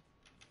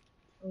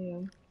 Oh yeah,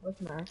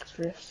 with Max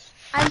Rift.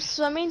 I'm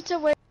swimming to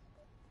where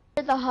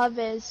the hub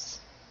is.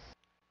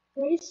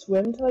 Can we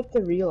swim to like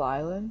the real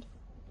island?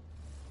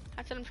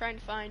 That's what I'm trying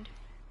to find.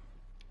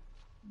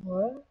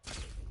 What?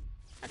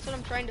 That's what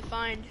I'm trying to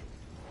find.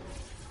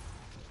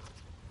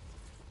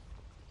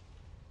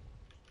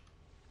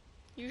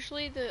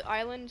 Usually the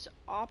island's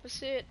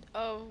opposite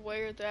of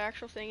where the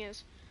actual thing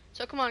is.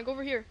 So come on, go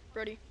over here,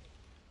 Brody.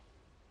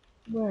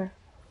 Where?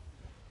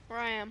 Where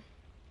I am.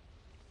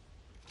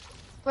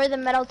 Where the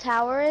metal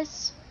tower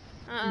is?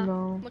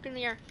 No. Look in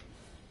the air.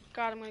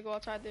 God, I'm gonna go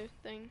outside the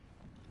thing.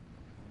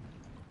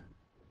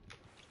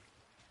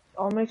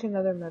 I'll make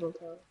another metal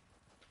tower.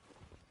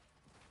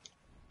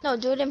 No,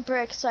 do it in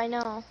bricks so I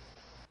know.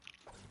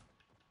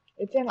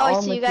 It's in Oh, I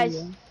all see you guys.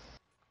 material.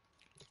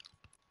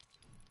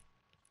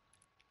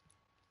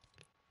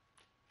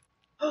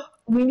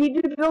 We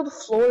need to build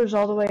floors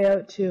all the way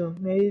out too.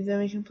 Maybe then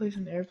we can place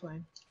an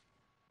airplane.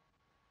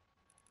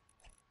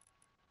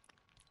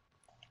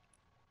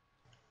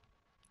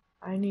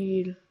 I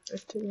need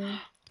this to go.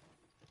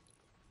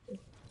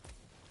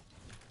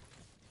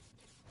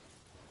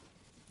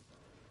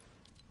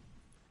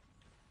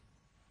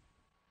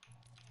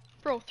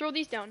 Bro, throw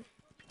these down.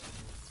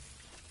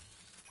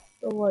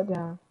 Throw what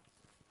down?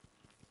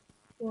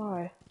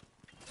 Why?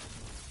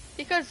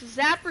 Because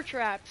zapper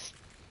traps.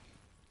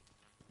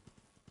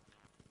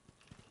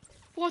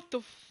 What the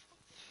f...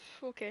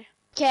 Okay.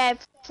 Okay, I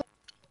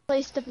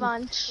placed a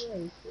bunch.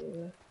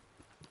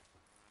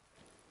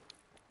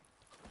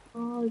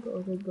 I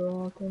got a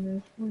block and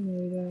there's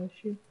tornado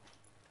shoot.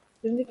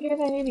 In the case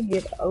I need to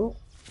get out.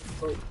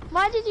 Oh,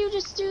 Why did you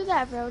just do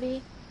that,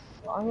 Brody?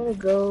 well, I'm gonna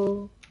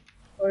go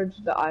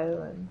towards the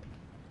island.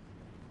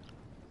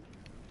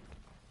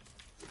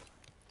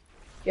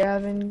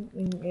 Gavin,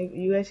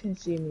 you guys can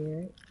see me,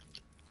 right?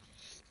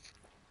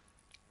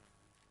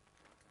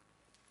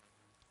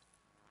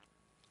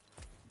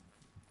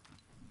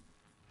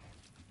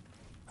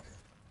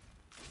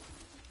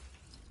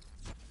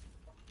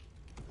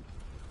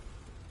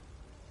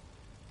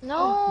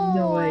 No.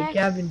 No way, I-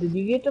 Gavin, did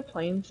you get the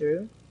plane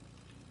through?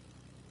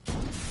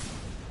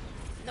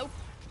 Nope.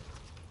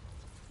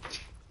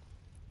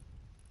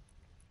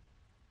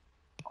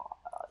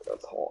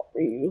 That's hot.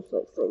 You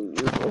so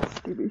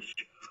stupid.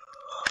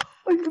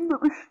 I can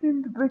never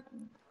stand the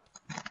Becky.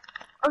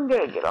 I'm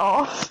gonna get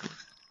off.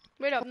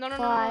 Wait up. No, no,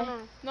 no, no, Why? no,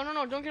 no. No, no,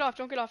 no. Don't get off.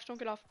 Don't get off. Don't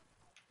get off.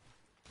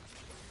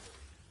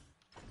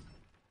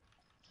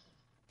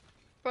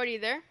 Brody, you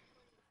there?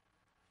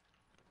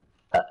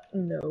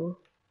 No.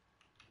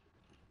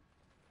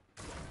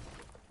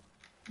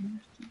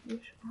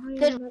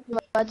 Did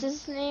what's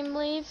his name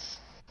leave?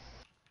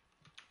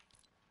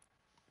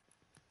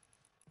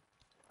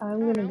 I'm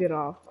don't gonna know. get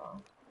off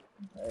now.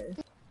 Okay.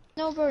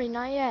 No, Brody,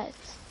 not yet.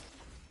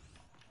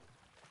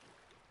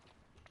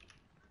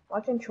 My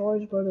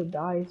controller's about to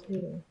die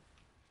too.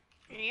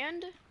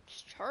 And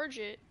just charge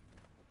it.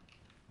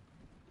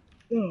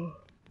 Oh,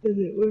 does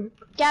it work?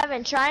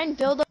 Gavin, try and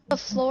build a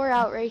floor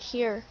out right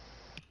here.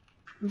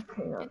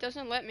 Okay, It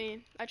doesn't let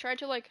me. I tried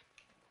to like...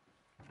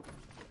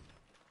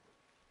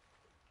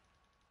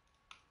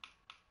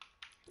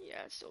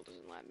 Yeah, it still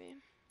doesn't let me.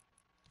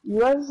 you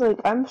guys, like,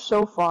 I'm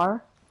so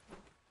far.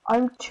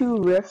 I'm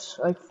 2 rifts,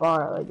 like,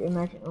 far, like, and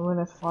I went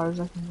as far as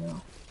I can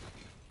go.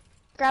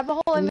 Grab a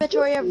whole Can you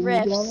inventory just of see,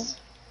 rifts.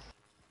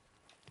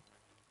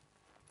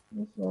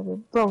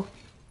 Bro.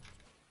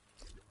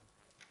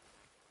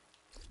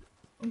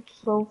 I'm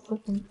so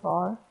freaking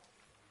far.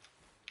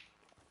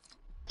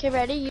 Okay,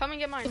 ready? You Come and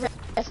get mine.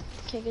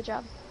 Okay, good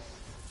job.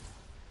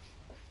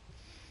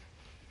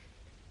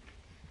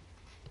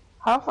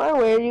 How far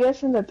away are you guys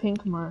from the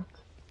pink mark?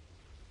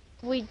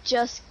 We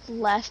just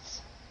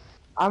left.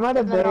 I'm at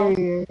a The middle.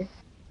 barrier.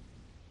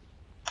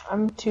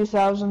 I'm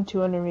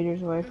 2,200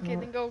 meters away from Okay, it.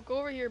 then go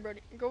over here,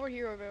 Brody. Go over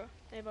here,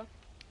 Ava.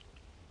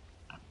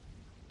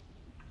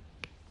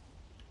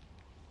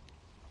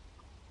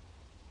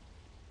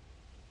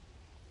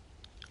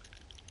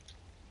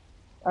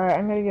 Alright,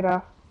 I'm gonna get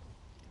off.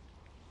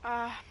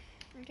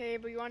 Okay,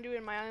 but you want to do it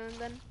in my island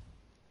then?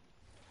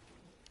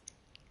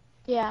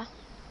 Yeah.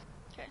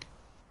 Okay.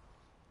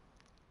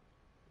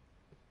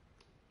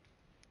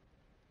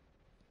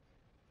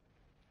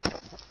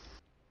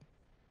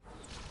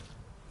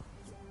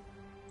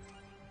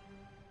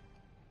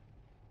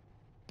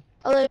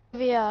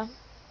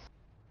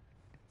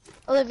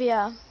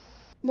 Olivia.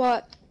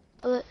 What?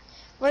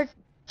 We're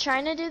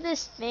trying to do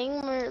this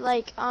thing.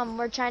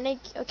 We're trying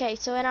to. Okay,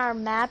 so in our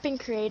map in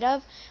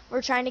creative,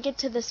 we're trying to get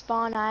to the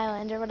spawn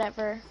island or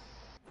whatever.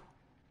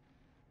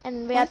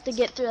 And we have to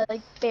get through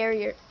like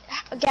barrier.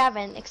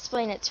 Gavin,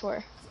 explain it to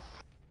her.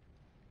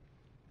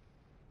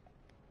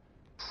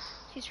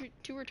 He's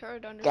too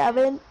retarded to understand.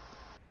 Gavin.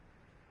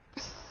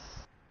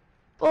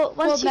 Well,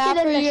 once What you map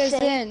get are in you the guys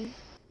thing, in?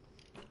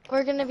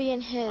 we're gonna be in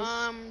his.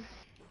 I'm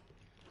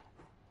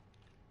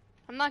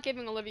not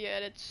giving Olivia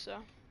edits,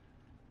 so.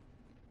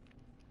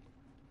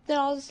 Then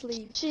I'll just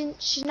leave.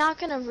 She's not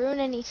gonna ruin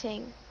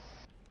anything.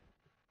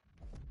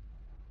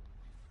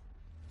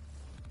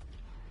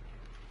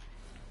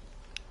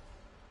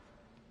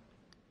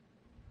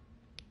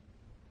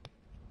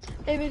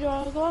 Hey, do you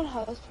want to go on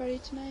house party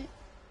tonight?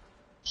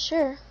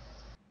 Sure.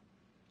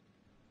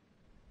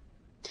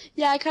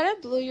 Yeah, I kind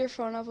of blew your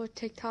phone up with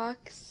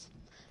TikToks.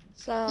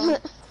 So.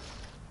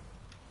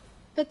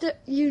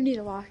 But you need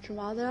to watch them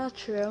all. They're all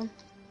true.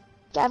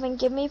 Gavin,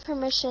 give me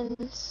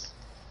permissions.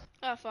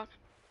 Oh, fuck.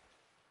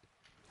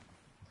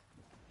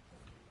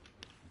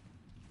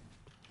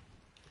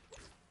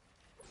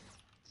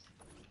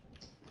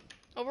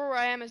 Over where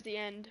I am is the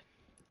end,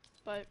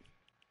 but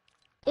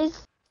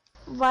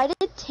Why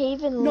did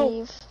Taven No.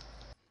 leave?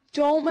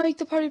 Don't make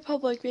the party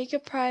public. Make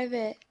it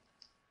private.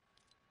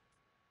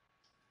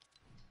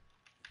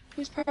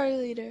 Who's party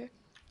leader?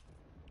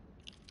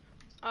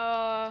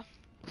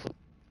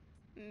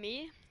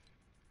 me?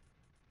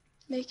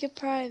 Make it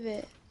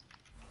private.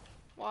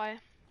 Why?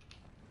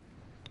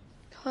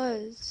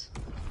 Cause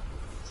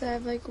I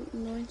have like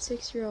annoying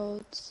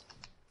 6-year-olds.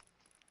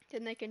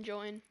 Then they can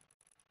join.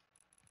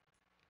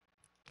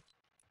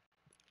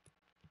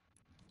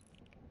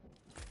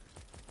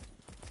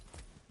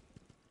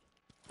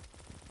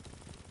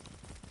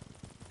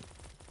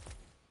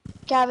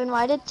 Gavin,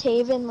 why did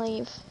Taven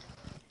leave?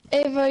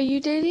 Ava, are you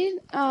dating?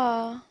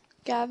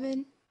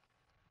 Gavin.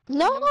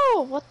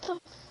 No, what the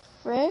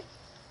frick?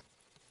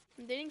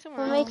 I'm dating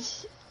someone What else.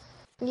 makes?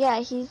 Yeah,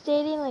 he's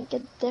dating like a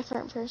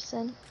different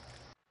person.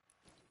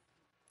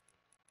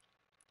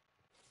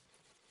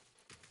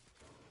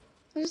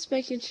 I'm just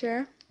making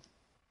sure.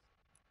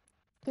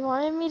 He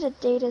wanted me to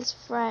date his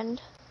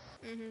friend,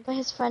 Mhm. but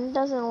his friend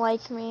doesn't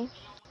like me.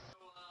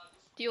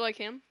 Do you like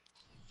him?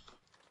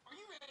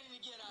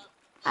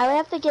 I would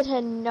have to get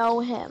to know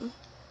him.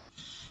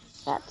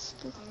 That's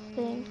the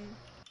thing.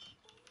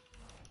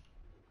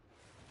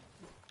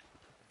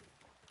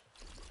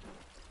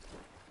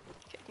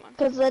 Okay, come on.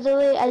 Because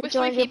literally, I With 3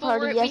 joined your people,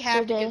 party we have to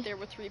yesterday. get there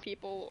with 3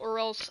 people, or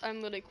else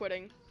I'm literally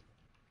quitting.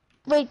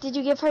 Wait, did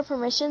you give her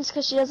permissions?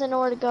 Because she doesn't know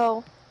where to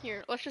go.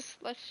 Here, let's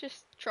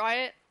just try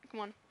it. Come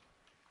on.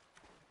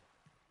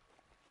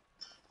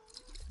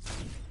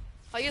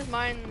 I'll use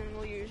mine and then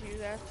we'll use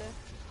after.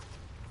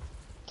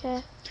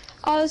 Okay.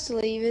 I'll just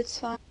leave. It's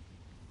fine.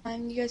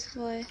 You guys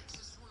can play.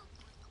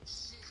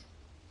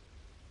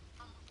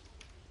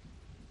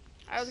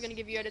 I was gonna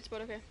give you edits,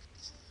 but okay.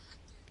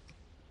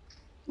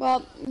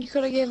 Well, you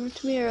could have given them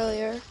to me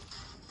earlier.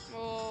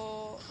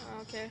 Oh,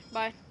 okay.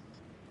 Bye.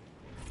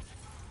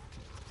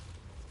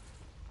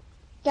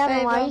 Gavin,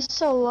 Hey, why are bro. you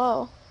so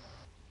low?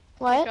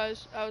 What?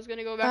 Because I was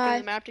gonna go back Bye.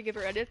 to the map to give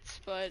her edits,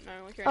 but I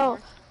don't really care Oh,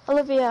 anymore.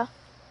 Olivia,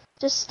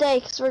 just stay,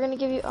 because we're going to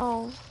give you...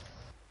 Oh.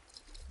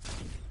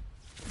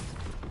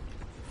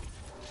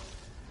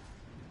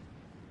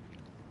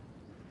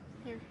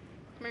 Here,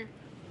 come here.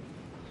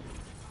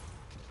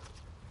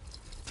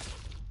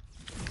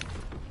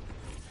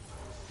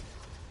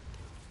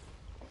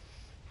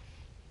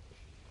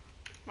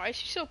 Why is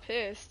she so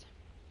pissed?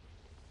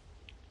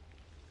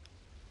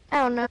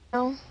 I don't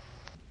know.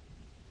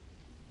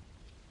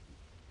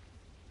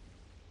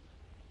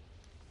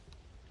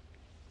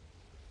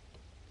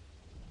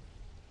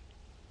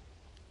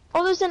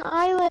 Oh, there's an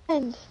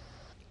island.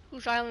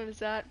 Whose island is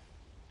that?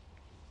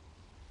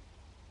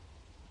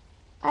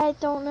 I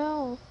don't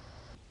know.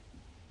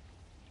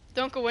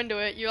 Don't go into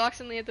it. You'll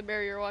accidentally hit the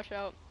barrier. Watch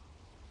out.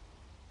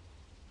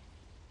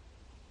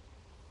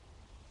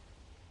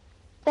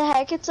 The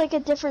heck, it's like a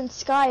different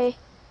sky.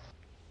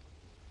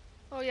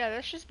 Oh yeah,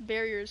 that's just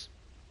barriers.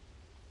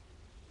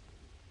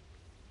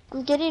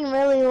 I'm getting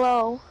really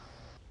low.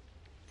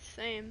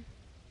 Same.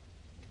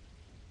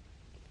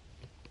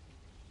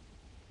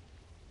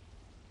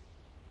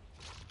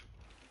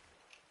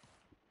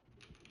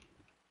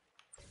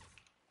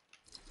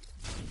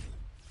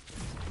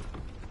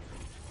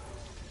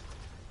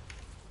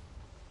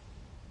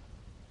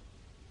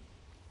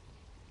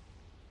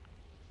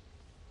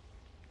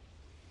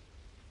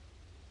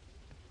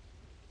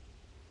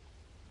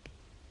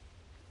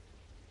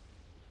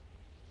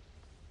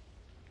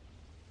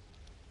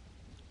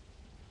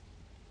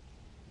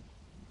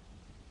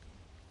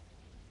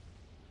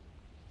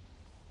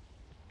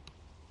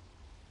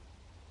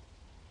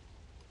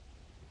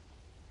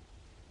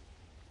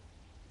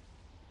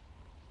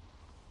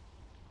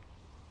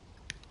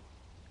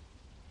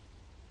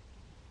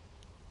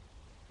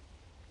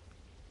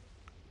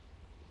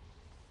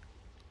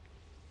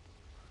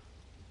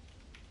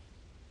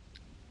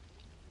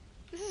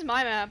 This is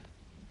my map.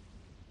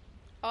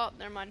 Oh,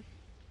 never mind.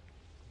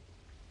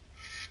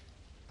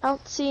 I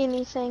don't see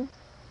anything.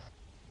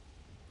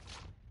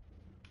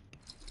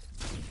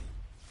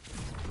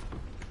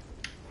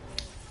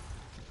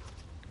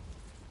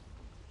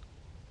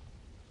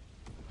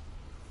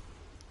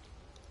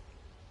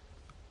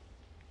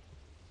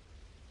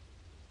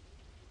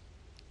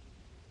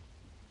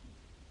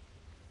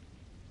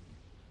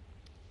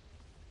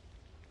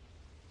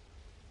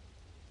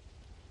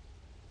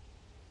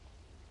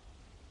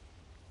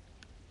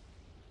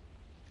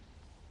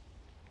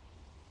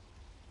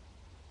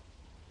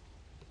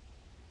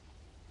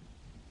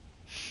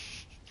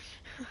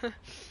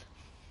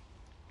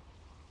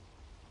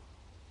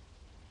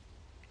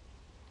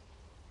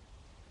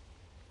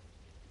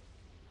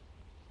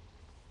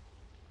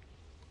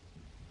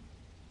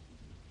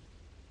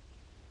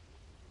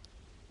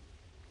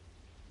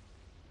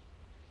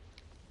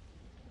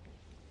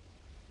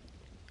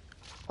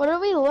 What are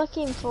we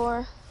looking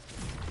for?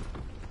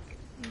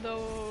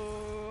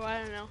 Though,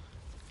 I don't know.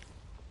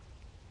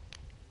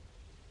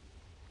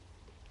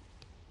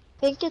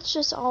 I think it's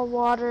just all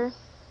water.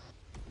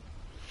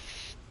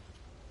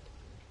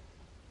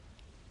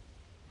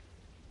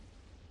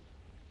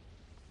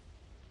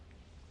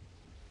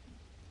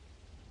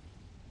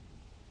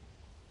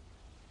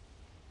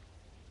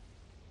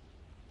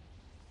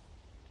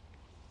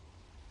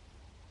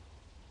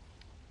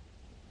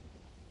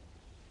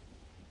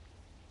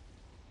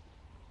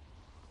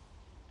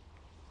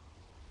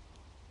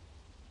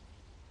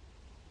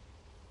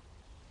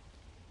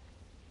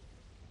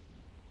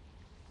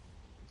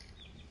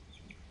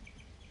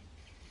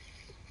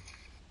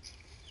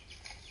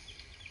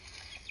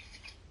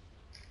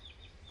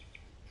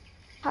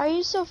 How are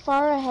you so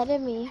far ahead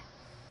of me?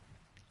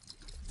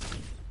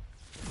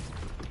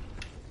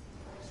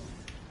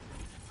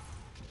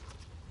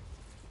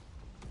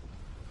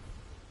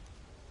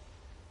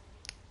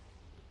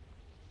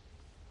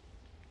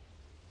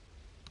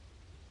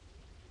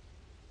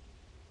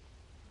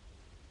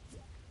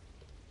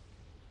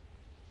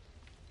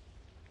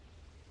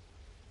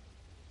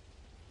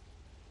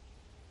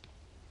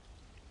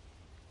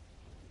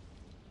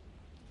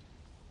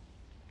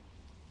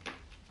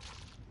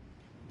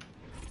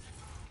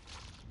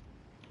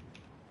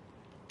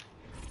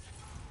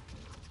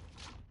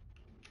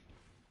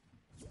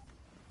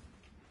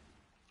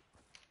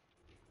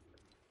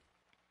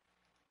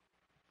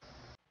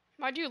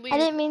 Why'd you I leave?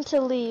 didn't mean to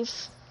leave.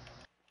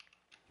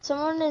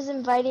 Someone is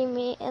inviting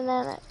me, and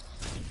then,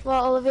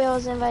 well, Olivia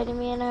was inviting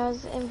me, and I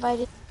was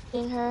inviting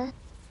her.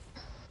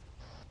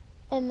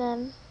 And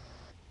then,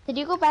 did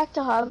you go back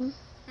to Hub?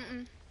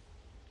 Mm-mm.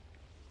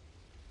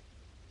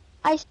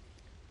 I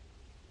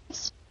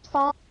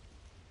spawned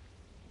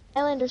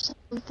island or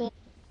something.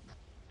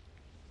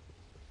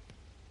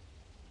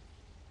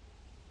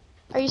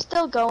 Are you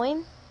still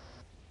going?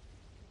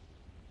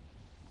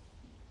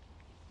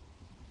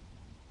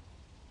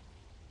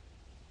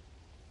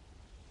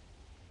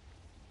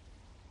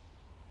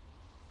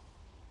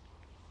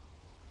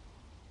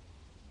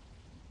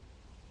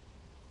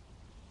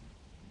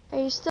 Are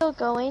you still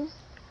going?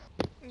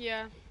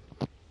 Yeah.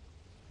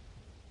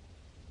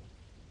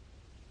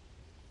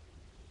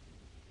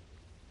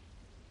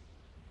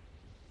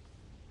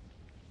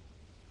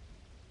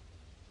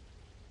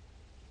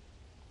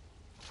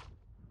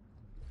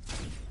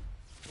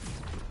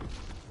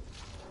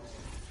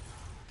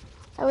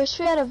 I wish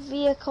we had a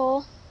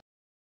vehicle.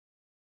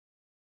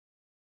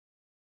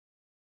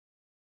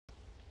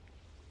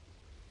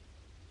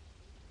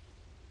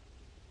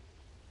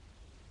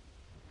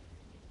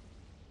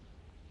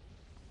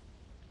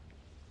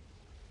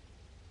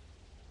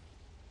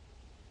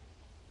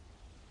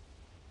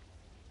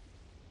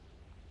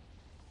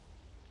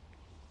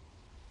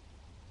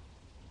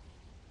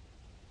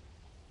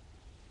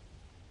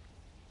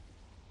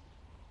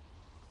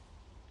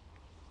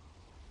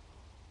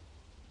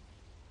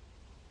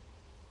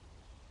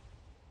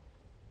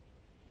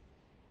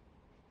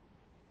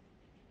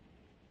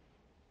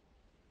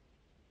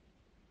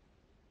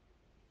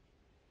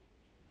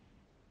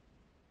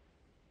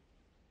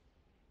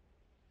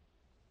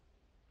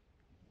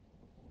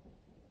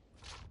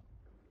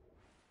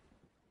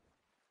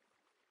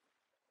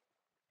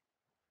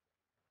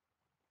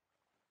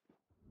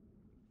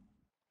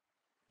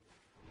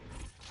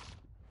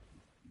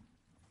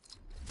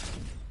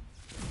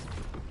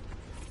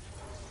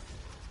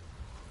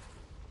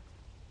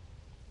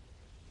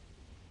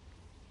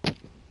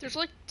 There's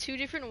like 2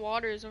 different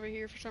waters over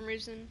here for some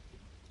reason.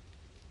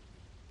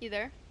 You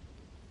there?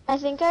 I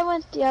think I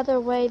went the other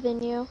way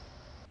than you.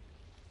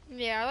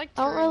 Yeah, I like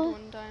I don't turned really.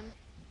 one time.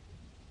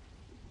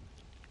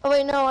 Oh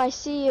wait, no, I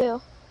see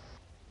you.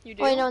 You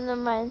Oh wait, do? no, never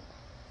mind.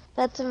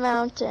 That's a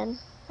mountain,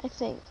 I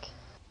think.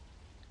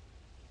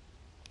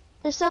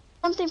 There's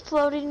something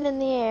floating in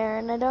the air,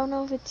 and I don't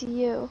know if it's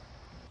you.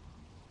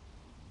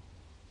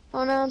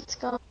 Oh no, it's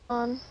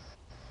gone.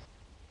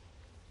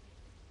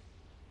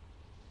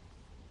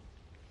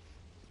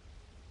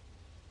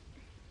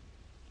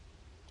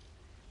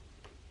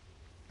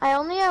 I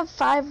only have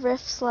 5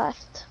 rifts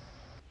left.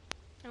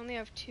 I only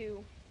have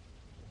 2.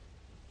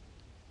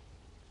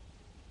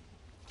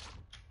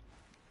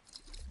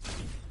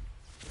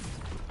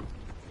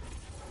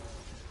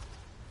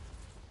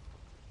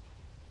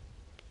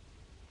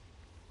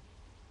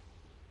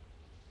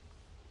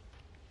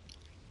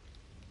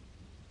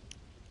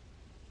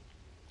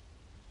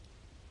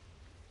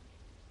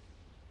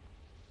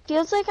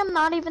 Feels like I'm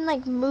not even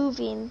like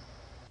moving.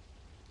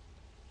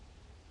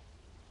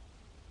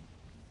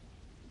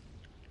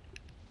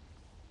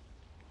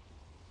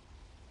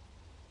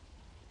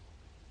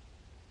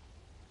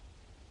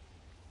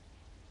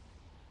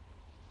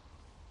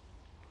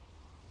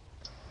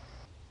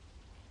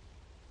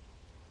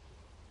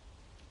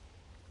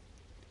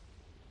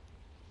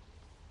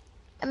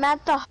 I'm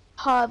at the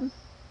hub.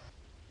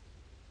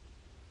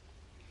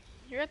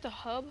 You're at the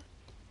hub?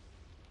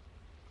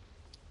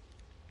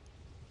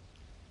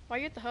 Why are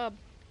you at the hub?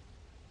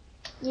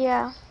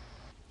 Yeah.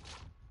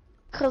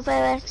 Cause I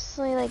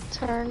actually like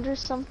turned or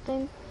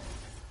something.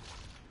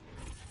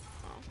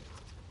 Oh.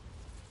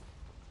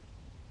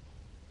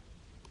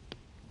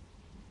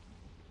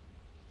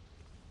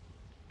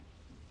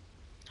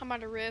 I'm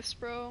out of rifts,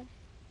 bro.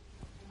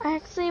 I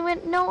actually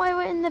went, no, I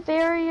went in the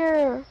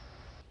barrier.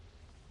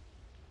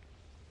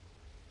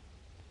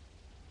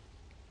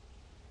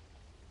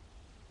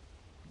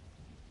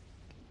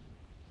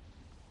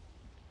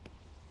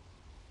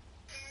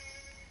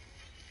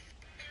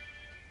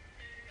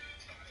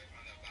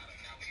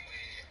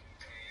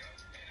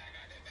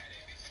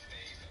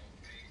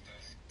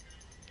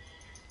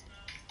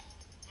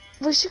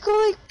 We should go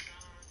like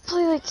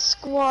play like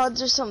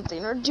squads or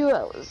something or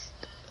duos.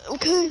 I'm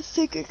kind of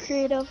sick of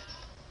creative.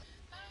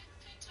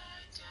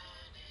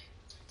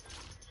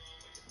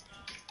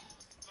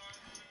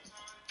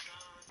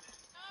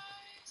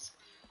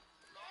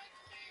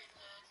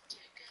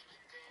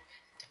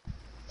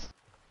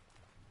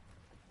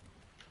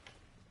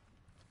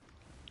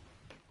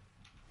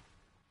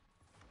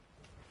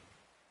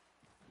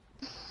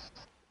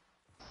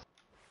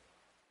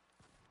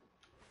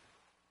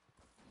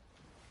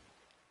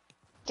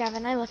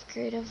 Gavin, I love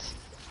creative.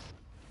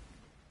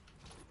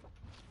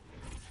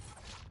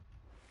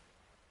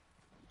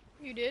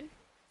 You did?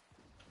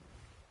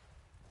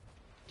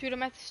 Dude,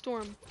 I'm at the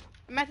storm.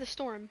 I'm at the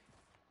storm.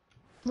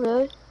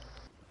 Really?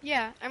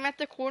 Yeah, I'm at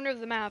the corner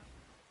of the map.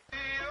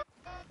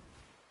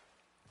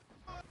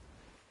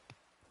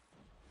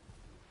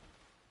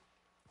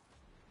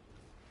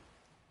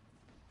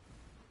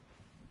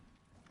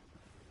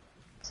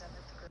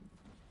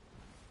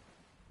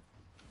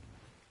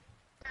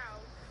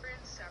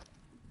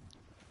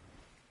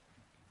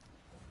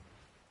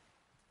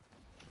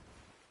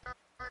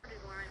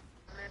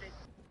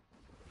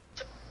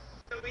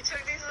 So we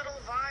took these little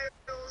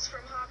vials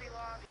from Hobby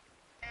Lobby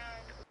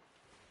and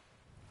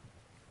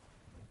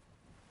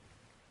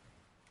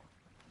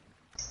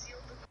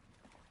sealed them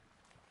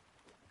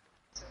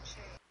with some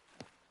chain.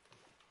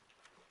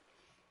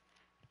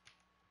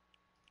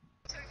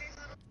 Took these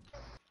little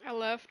I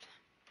left.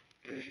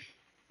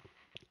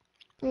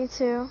 Me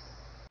too.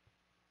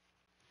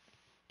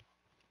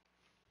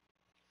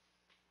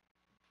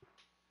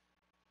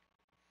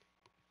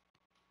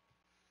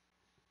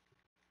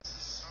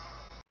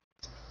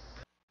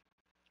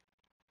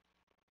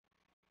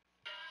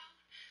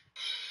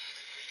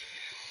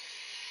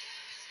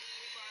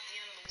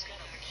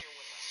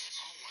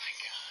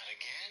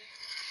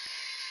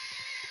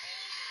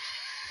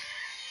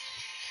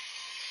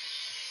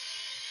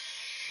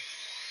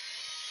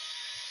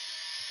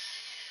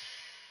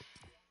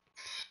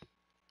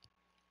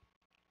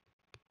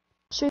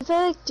 Should we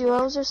play like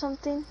duos or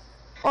something?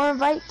 Or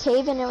invite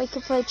Taven and we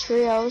could play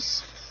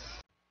trios.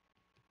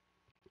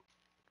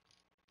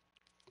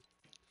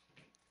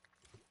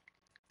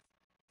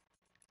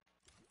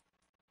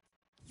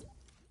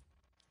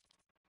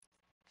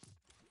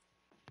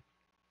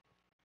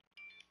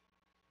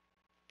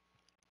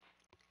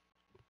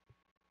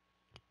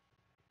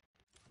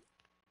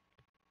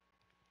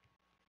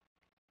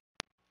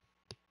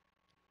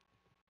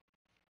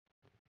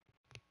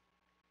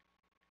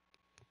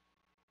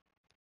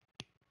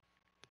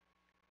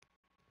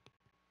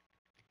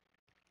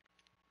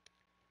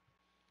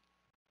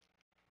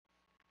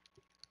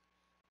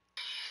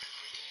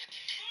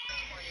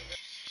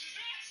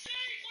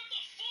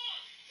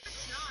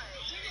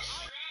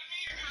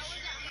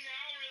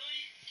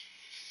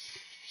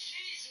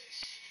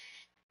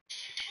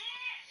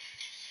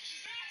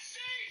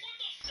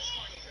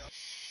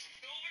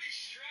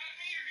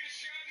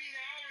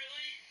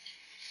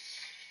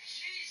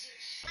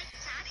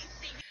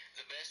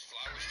 The best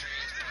flower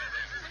strains part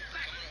one.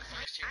 Coming up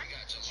first here, we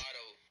got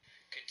gelato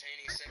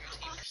containing 17%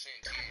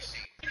 THC.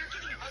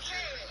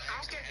 Okay,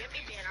 I'll get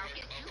me Dan, I'll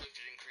get you.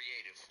 Uplifted and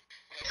creative.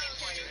 Helps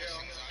with stress,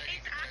 anxiety,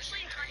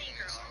 depression, pain,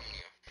 and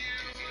insomnia.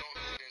 If you don't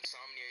know what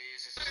insomnia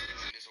is, it's a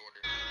sleeping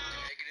disorder. The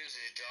negatives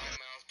is dry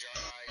mouth, dry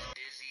eyes,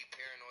 dizzy,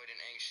 paranoid,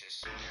 and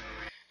anxious.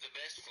 The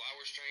best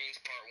flower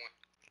strains part one.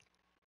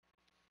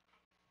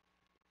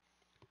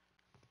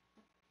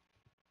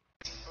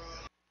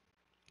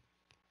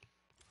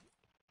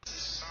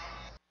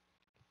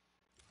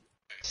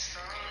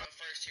 Coming up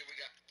first here, we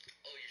got.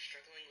 Oh, you're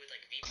struggling with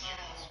like VPN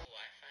and school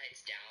Wi-Fi?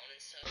 It's down and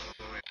stuff.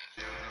 Wow,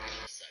 that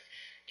must suck.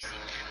 You see,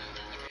 I'm on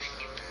the Ethernet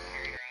cable to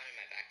carry around in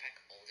my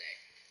backpack all day.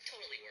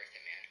 Totally worth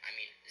it, man. I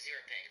mean, zero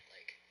ping.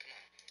 Like, come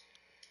on.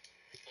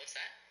 What's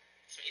that?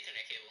 It's an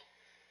Ethernet cable.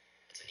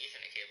 It's an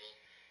Ethernet cable.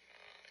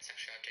 It's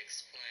actually hard to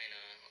explain.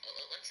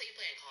 Let's say you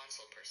play a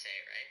console per se,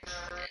 right?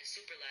 And it's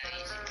super laggy,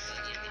 super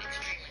buggy, I mean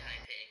extremely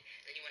high ping.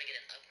 Then you want to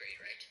get an upgrade,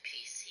 right, to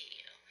PC,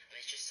 you know? I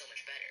mean, it's just so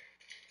much better.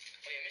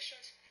 Oh yeah, Miss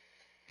Jones?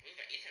 We've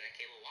got Ethernet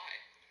cable. Why?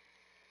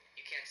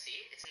 You can't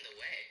see? It's in the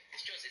way.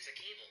 Miss Jones, it's a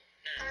cable.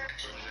 No,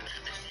 actually,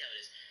 that's how it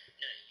is.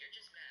 No, you're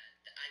just mad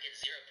that I get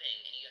zero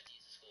ping and you have to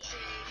use the school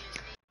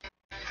Wi-Fi.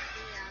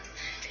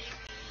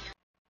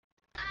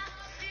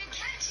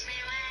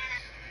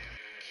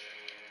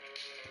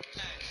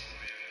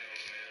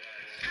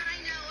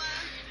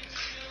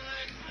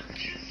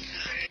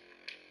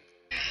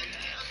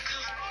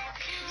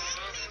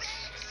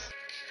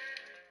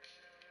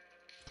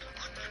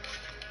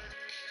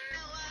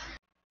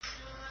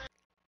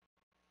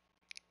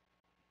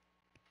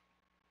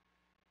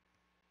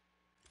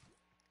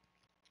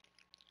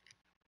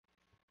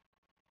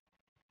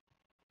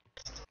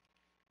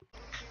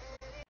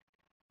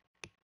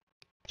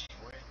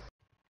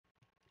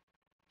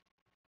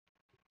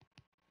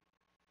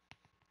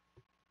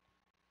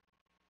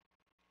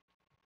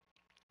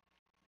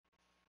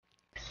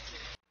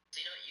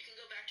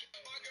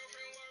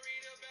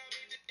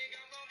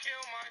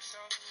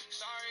 myself.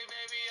 Sorry,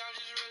 baby, I'm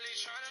just really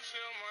trying to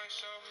feel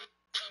myself.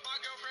 My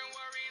girlfriend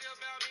worried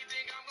about me,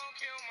 think I'm gonna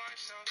kill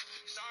myself.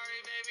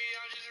 Sorry, baby,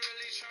 I'm just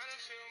really trying to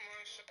feel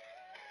myself.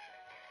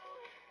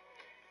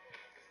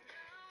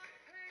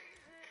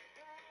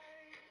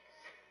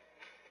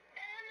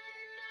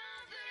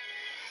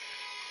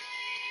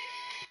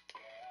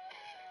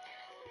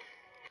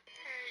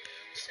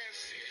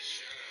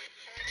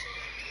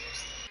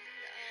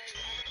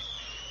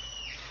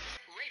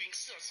 Rating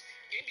sus.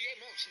 NBA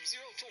Mulch from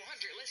 0 to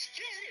 100. Let's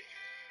get it.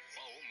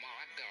 Oh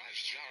my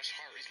gosh, Josh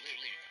Hart is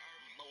literally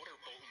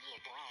motorboating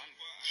LeBron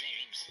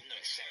James in the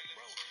set,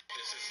 bro.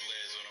 This is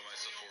Liz, one of my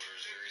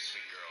supporters, very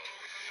sweet girl.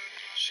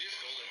 She has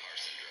golden heart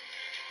syndrome,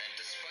 and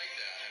despite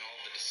that and all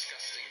the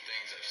disgusting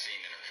things I've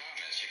seen in her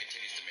comments, she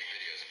continues to make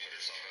videos and put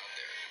herself out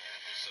there.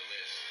 So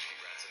Liz,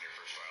 congrats on your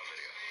first viral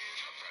video.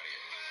 I'm proud of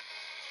you.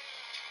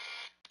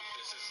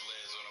 This is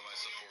Liz, one of my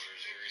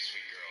supporters, very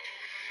sweet girl.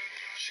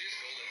 She has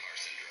golden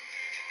heart syndrome,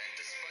 and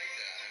despite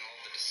that and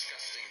all the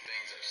disgusting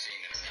things I've seen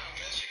in her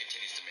comments, she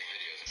continues to make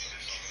videos and put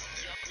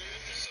herself out there.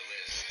 So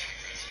Liz,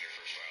 congrats on your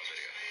first viral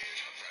video.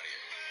 I'm proud of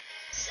you.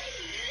 Say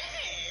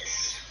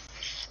Liz.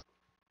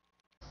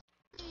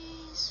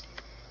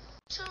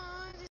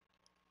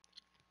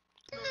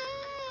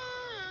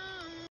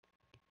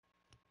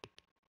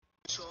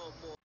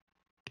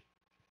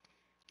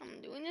 I'm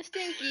doing a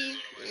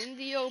stinky in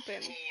the open.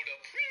 Hold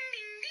up. Ring,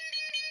 ding, ding,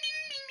 ding, ding,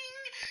 ding, ding,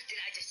 ding. Did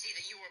I just see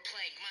that you were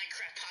playing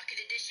Minecraft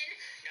Pocket Edition?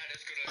 Not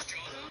as good as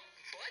John,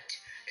 but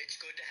it's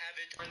good to have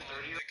it on the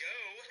go.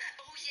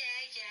 Oh yeah,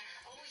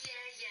 yeah. Oh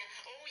yeah, yeah.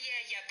 Oh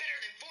yeah, yeah. Better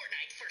than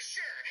Fortnite for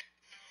sure.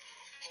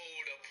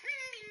 Hold up.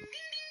 Ring, ding,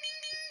 ding, ding,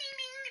 ding, ding, ding,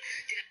 ding.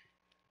 Did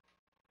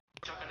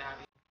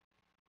I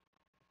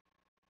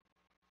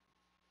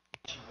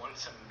She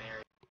wants to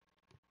marry.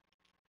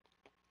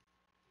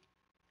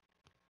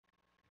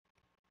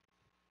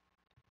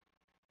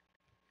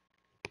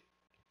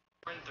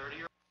 Turn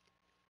 30 or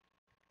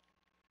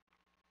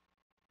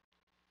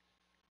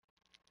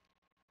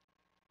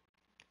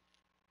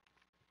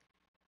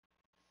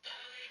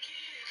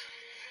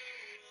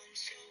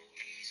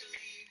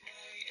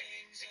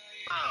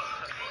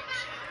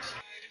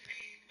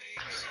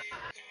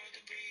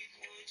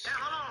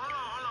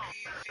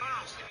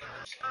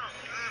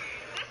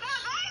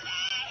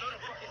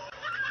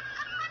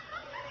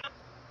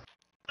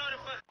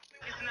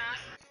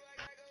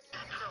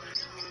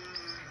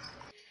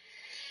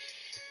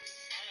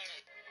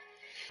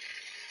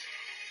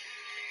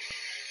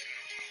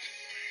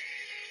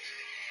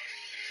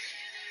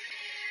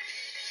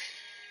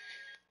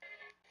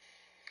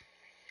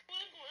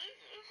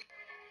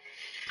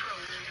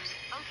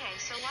Okay,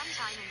 so one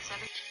time in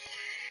 7.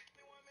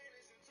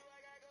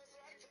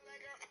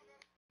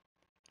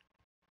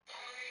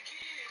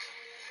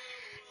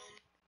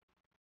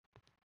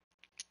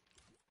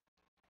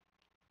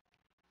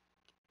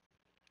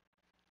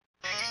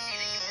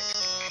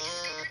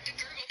 discovered the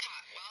Gurgle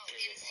Pot while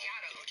in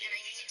Seattle, and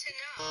I need to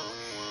know,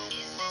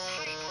 is this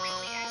hype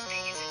really as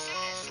big as it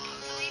says?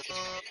 Supposedly, if you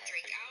pour the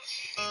drink out,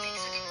 it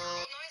makes like a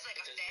gurgle noise like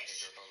a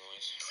fish.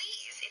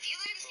 Please, if you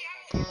live in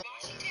Seattle or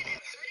Washington and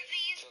have heard of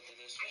these,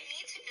 I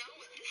need to know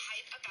what the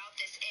hype about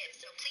this is,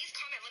 so please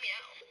comment, let me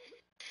know.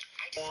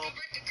 I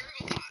discovered the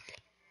Gurgle Pot.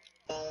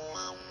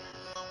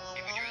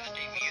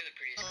 Maybe you're the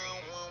prettiest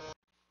girl.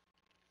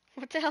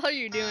 What the hell are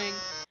you doing?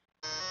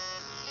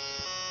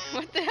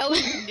 What the hell are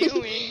you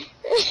doing?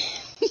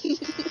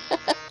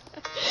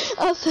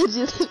 I'll send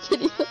you the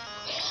video.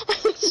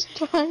 I was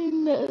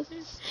trying to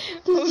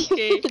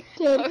Okay,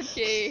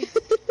 okay.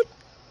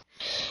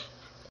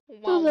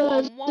 Wow,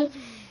 wow, wow.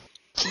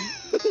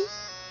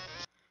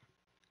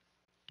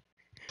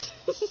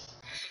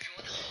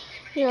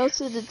 Here, I'll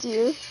send it to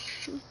you.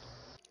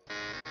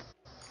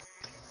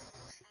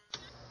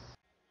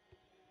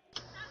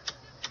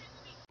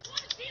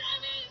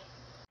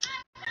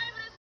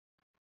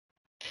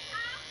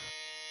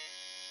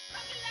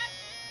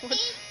 What the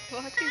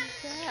fuck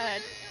is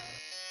that?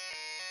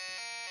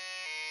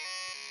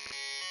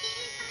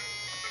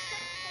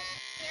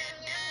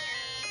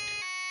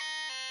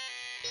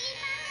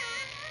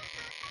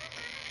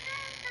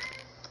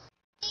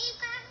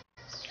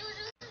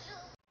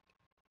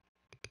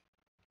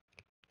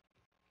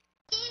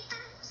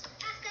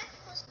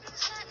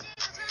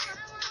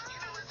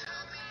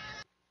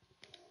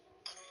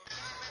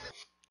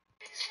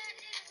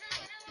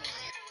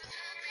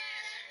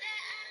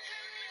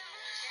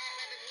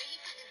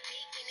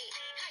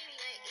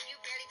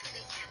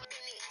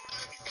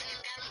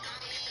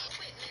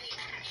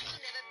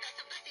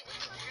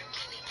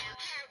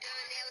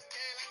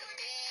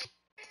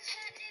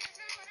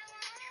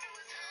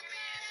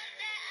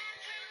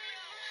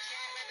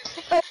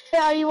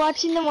 Are you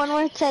watching the one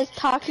where it says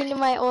talking to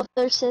my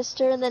older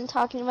sister and then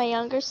talking to my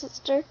younger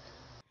sister?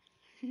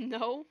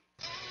 No.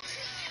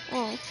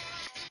 Oh.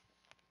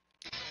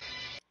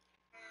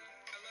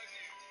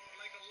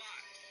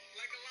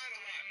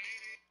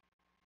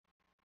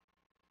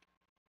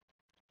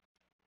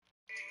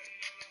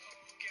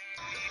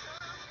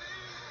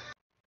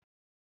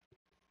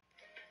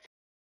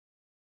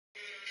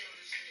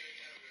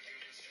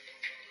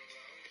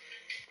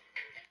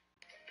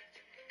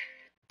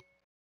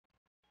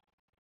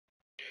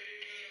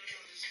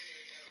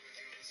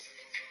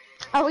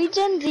 Are we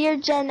Gen Z or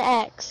Gen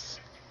X?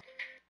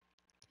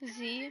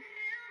 Z.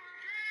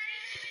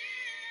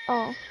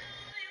 Oh.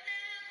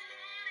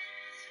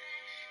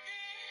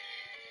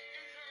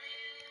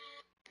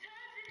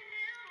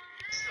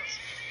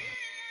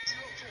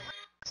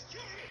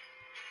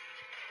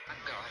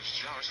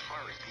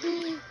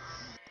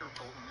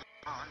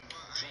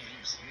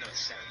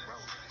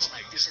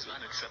 Like, this is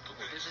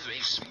unacceptable. This is a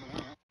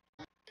smooth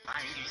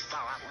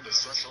 95 on the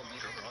social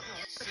media, bro.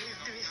 What is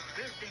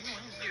this? Thing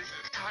when you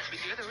tied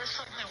together or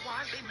something?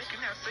 Why are they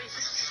making that face?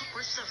 This is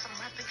super sus. I'm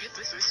gonna have to get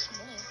this is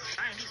smooth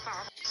 95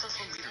 on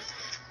social media.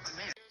 But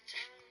man,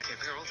 okay,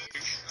 girl,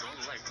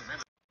 don't like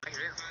remember right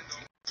there.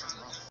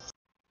 Something wrong.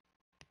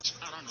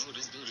 I don't know who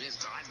this dude is,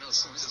 but I know as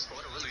soon as it's for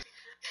the really.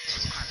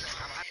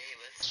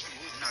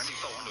 Smooth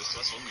 94 on the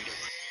social media.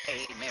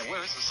 Hey man,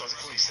 where is the social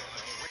police at?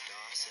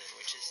 Dawson,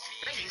 which is me.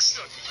 They ain't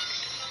stuck.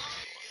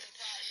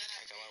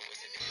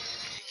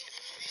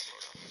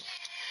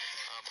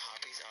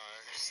 Hobbies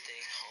are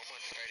staying home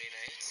on Friday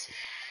nights,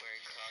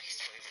 wearing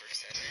Crocs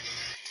 24/7,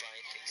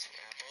 buying things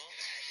from Apple,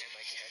 and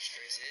my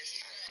catchphrase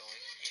is, I'm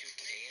going to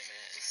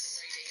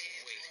KMS.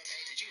 Wait,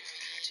 did you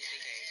actually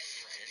think I had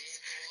friends?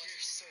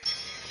 You're so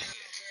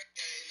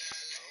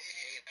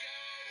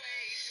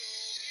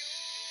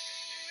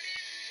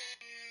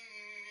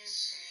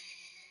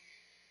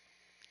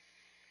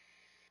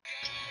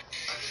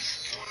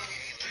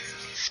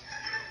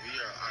We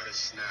are out of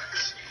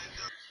snacks.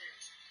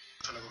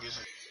 Trying to go get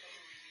some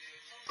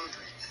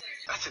hungry.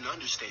 That's an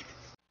understatement.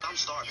 I'm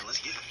starving. Let's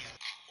get it.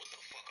 What the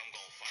fuck I'm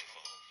gonna fight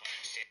for?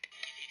 Shit.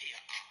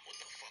 What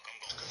the fuck I'm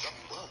gonna Cause I'm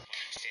low.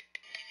 shit.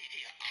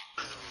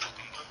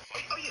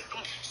 Oh yeah,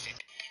 come on. Shit.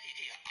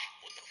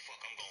 What the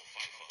fuck I'm gonna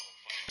fight for?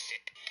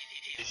 Shit.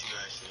 This you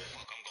guys said.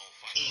 Fuck I'm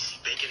gonna fight Easy.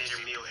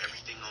 Baconator meal,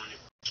 everything on it.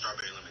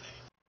 Strawberry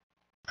lemonade.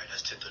 Alright,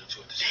 that's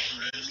 10:32 at the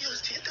same. Dang, meal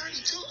is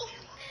 10:32.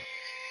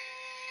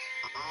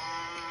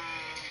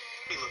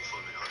 Let me look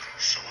for a minute. Okay.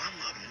 So I'm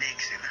up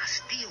next and I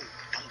still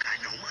don't got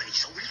no money.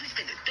 So what is we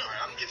finna do?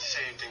 Alright, I'm gonna get the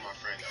same thing my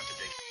friend got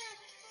today.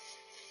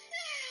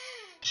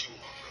 What you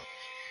want, bro?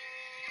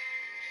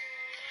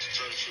 To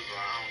tell the truth, bro,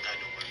 I don't got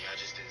no money. I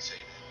just didn't say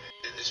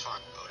that. It's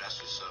fine, bro. That's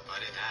what's up. I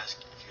didn't ask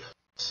if you had.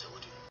 I said, what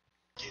do you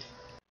get it?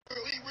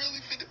 Bro, he really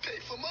finna pay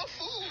for my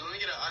food. Let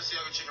me get a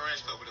Asiago chicken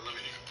ranch cup with a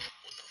lemonade.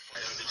 Alright,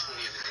 that'll be 20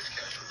 in the next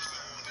cash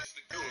register.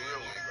 You a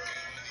real one, bro.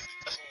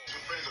 That's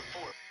what friends are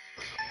for.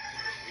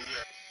 We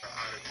are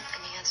out of.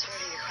 And the answer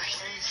to your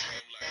questions,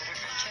 better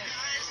friendship.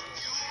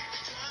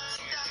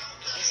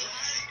 Easy.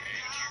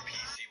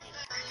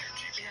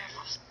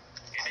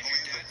 I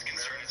believe dad's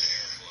concern is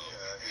airflow.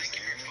 Think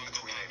of your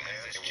Funko Pop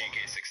heads as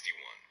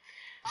GK61.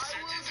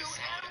 Sentence is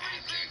solid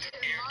object.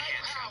 Air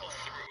can't travel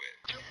through it.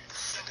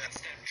 Instead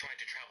of trying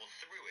to travel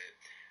through it,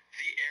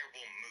 the air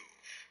will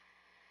move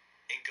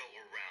and go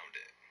around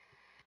it.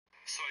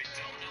 So I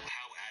don't know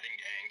how adding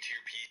ang to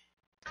your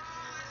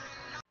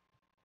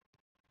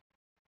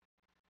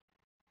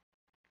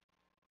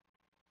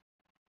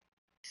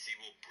PC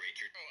will break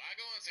your. Bro, I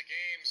go into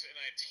games and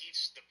I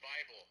teach the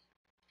Bible,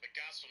 the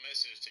gospel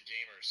message to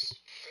gamers.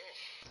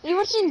 You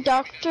watching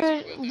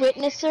Dr.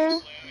 Witnesser?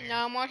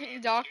 No, I'm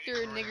watching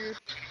Dr. Nigger.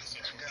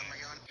 Yeah,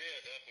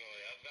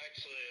 definitely. I've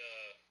actually,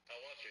 I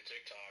watch your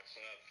TikToks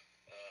and I've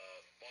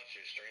watched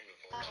your stream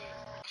before too.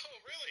 Oh,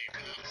 really?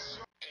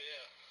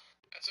 Yeah.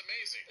 That's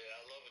amazing.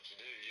 Yeah, I love what you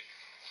do.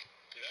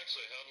 You've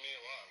actually helped me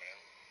a lot, man.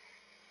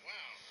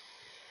 Wow.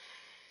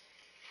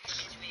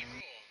 That's really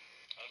cool.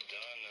 I've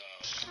done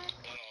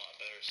a lot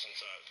better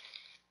since I've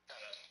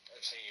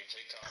seen your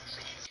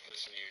TikToks and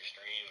listened to your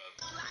stream. I've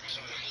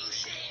started to read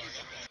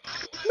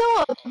more. No,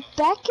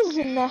 Beck is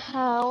in the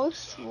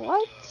house.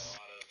 What?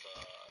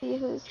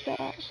 See who's that?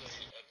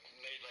 Actually, I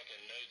made like a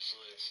notes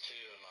list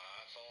too on my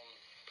iPhone.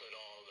 Put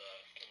all the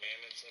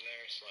commandments in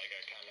there, so like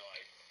I kind of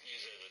like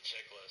use it as a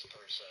checklist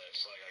per se.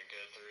 So like I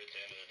go through at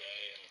the end of the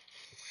day and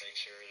make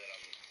sure that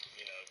I'm,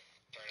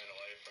 turning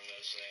away from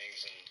those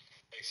things, and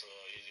makes it a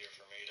little easier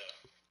for me to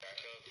back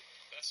up.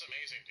 That's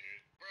amazing,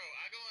 dude. Bro,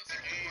 I go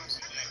into games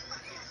and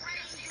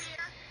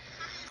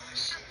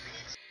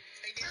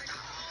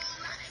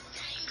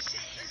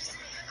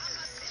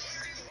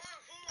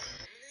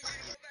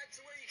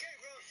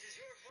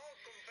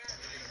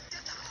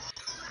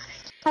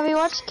Have you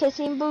watched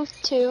Kissing Booth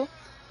 2?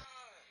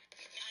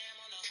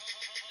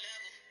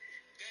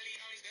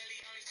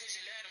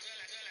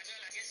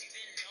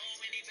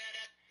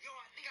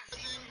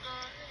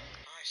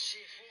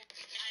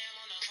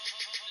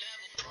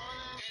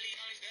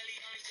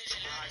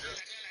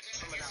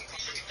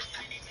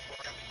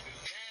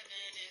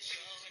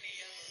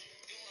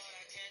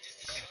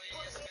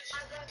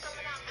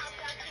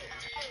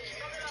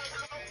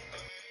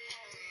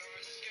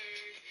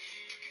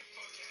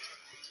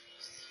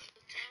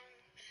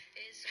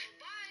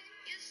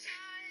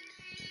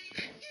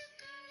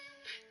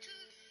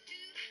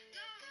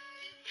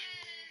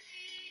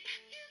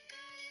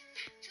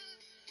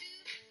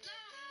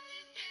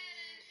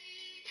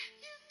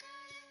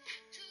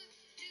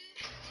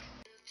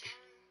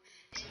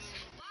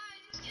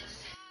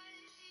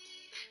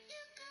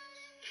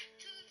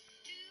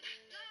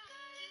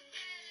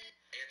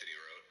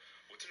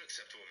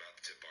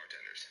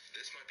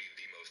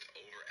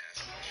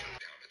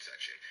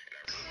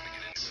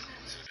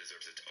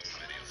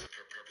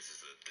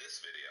 this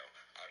video,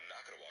 I'm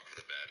not gonna walk to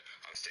the bed.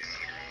 I'm staying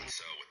on the ground.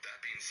 So with that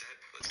being said,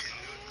 let's get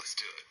into it. Let's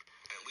do it.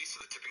 At least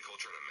in the tipping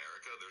culture in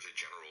America, there's a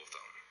general rule of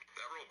thumb.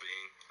 That rule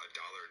being $1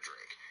 a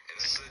drink. And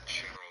that's the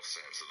general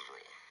sense of the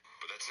rule.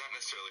 But that's not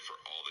necessarily for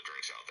all the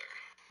drinks out there.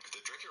 If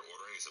the drink you're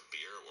ordering is a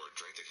beer or a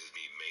drink that can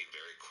be made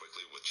very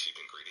quickly with cheap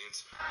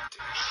ingredients,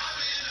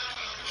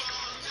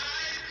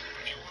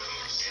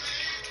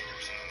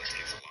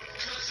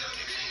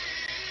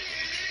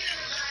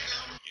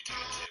 you tend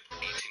to tip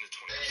 18 to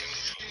 20% of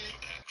the total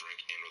for that drink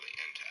and or the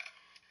end tap.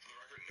 For the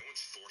record, no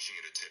one's forcing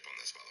you to tip on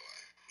this, by the way.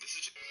 This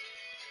is just...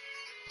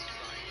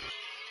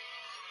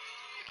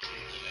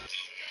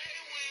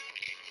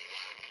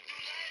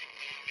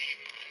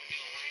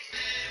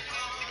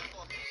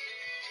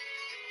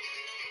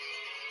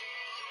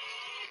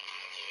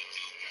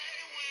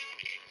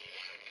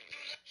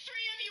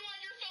 Three of you on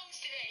your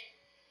phones today.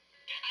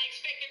 I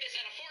expected this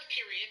at a fourth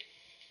period.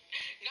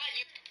 Not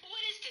you.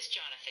 What is this,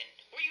 Jonathan?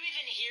 Were you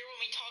even here when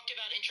we talked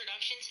about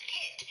introductions?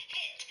 Hit.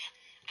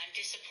 I'm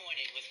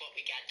disappointed with what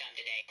we got done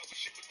today. But they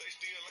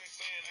still ain't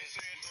saying that.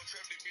 We gon'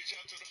 trap this bitch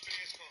out to the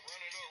feds.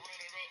 Run it up,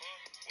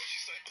 what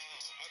she say?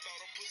 I thought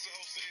a pussy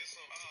hoe said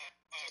something.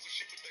 But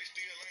they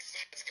still ain't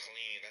saying. That's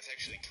clean. That's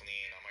actually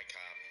clean on my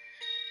cop.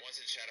 Once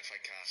in chat if I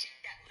cop.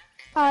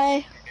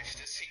 Hi. If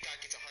this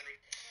TikTok gets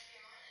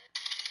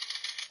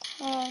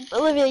 100.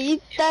 Olivia,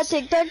 that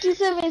TikTok you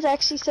sent me is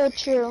actually so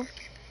true.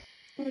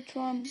 Which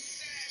one?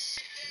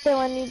 The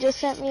one you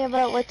just sent me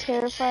about what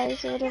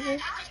terrifies or whatever.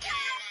 Big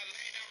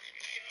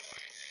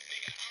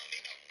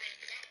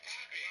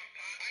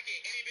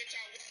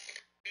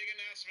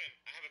announcement.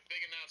 I have a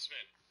big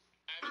announcement.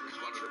 I have a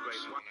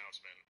controversial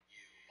announcement.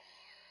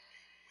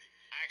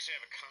 I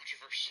actually have a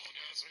controversial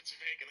announcement to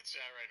make in the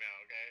chat right now,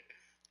 okay?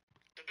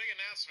 The big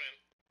announcement,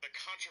 the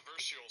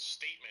controversial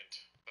statement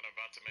that I'm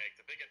about to make,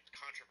 the big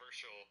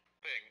controversial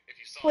thing, if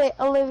you saw Wait,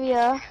 it,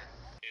 Olivia,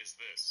 is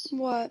this.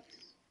 What?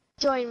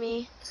 join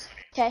me.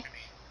 Okay.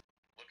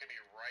 Look at me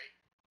right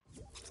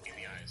in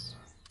the eyes.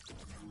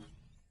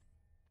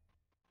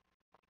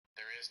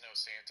 There is no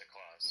Santa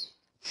Claus.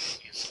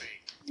 He is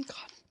fake.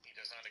 God. He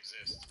does not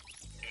exist.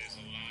 It is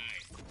a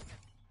lie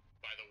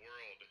by the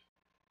world.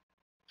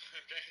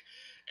 Okay?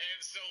 And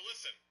so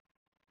listen,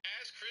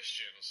 as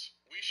Christians,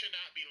 we should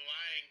not be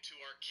lying to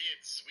our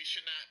kids. We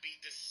should not be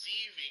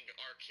deceiving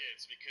our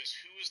kids, because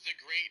who is the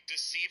great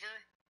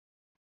deceiver?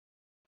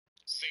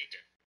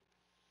 Satan.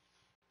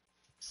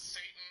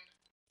 Satan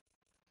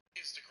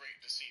is the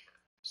great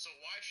deceiver. So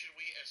why should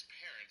we as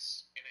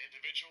parents and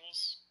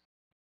individuals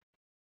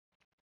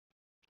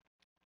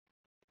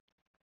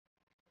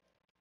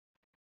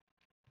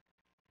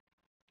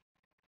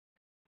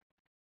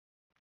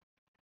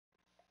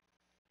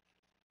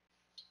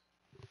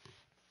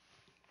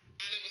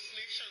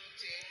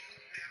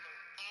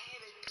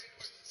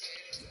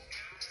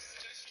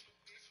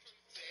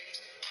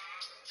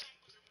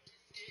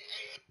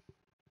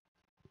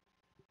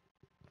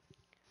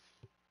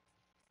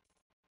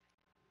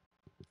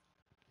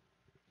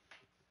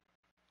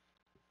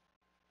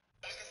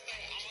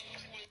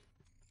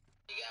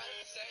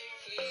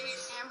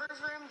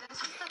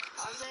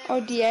Oh,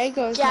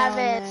 Diego's now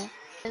in Gavin.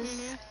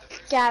 there.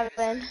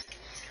 Gavin.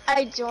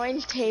 I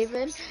joined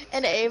Taven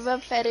and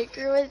Ava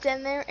Pettigrew was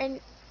in there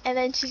and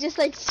then she just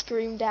like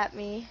screamed at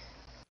me.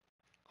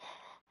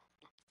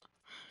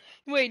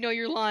 Wait, no,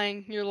 you're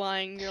lying. You're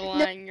lying. You're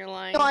lying. You're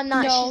lying. No, I'm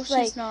not. No, she's she's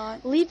like,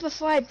 not. leave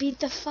before I beat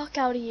the fuck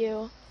out of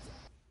you.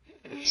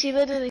 She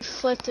literally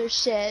flipped her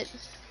shit.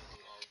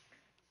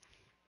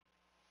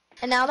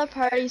 And now the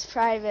party's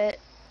private.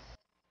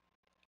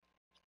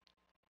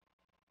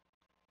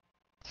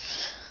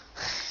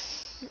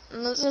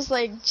 And it's just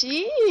like,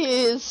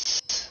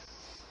 jeez.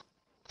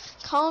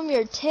 Calm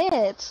your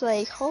tits,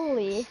 like,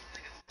 holy.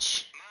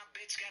 my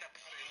bitch got a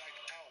body like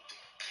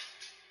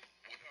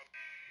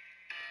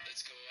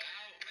let's go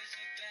out with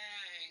a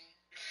bang.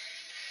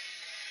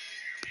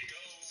 Here we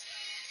go.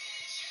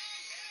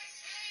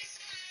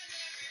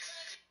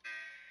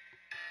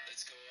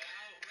 Let's go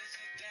out with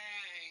a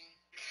bang.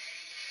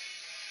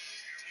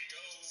 Here we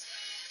go.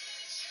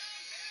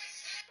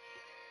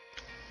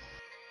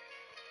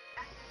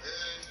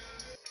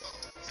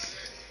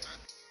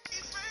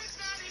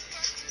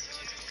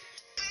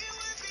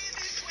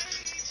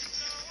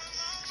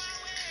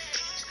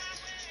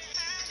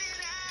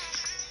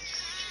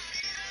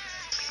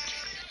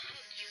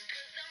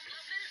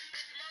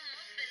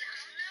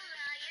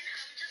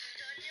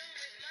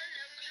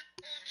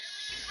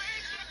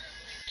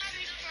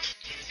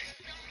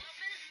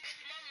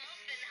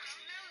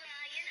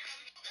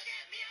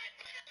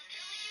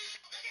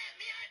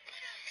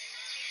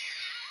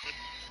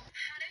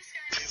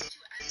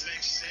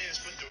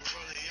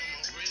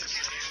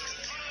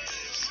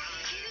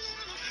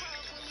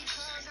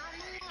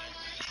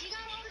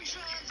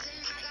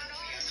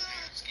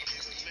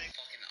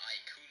 Fucking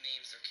Ike. Who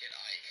names their kid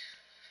Ike?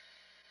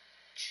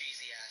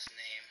 Cheesy ass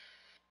name.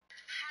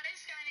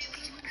 Hottest guy name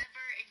to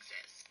ever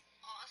exist.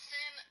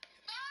 Austin.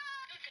 I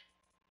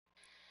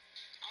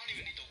don't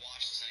even need to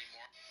watch this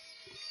anymore.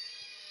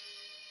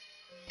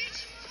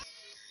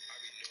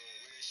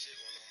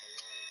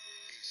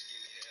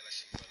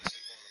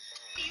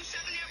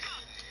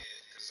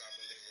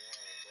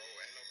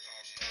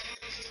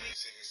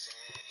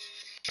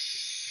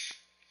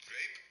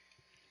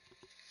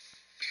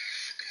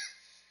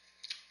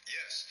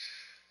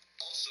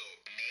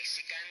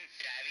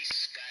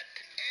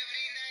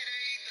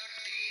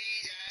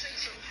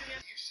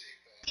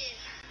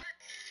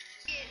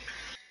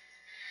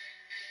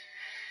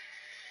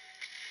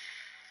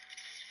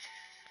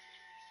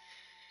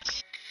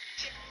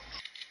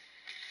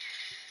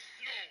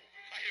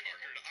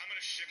 I'm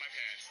gonna shit my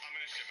pants. I'm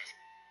gonna shit my.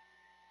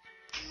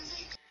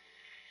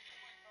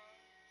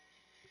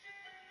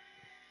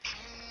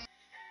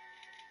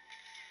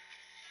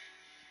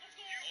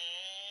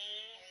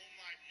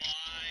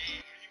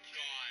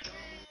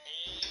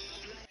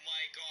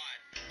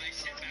 I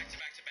said back to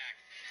back to back.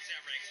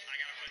 Severix, I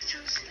gotta put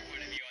your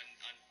point of view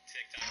on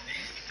TikTok.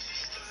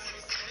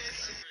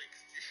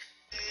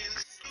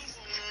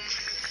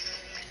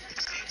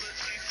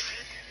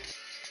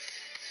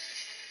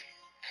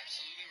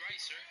 Absolutely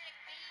right, sir.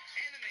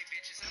 Anime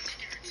bitches, I'm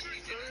taking her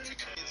titties and I'm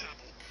taking her top.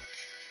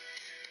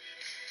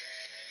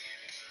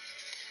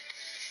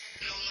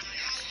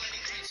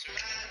 Right, sir.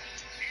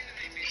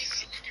 Anime bitches,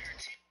 I'm taking her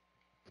titties.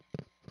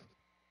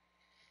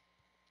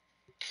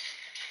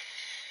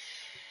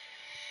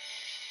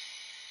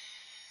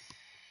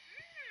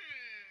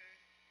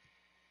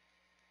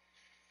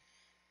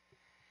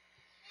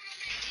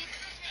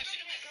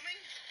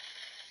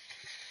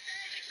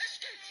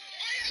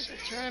 It's a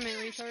tournament,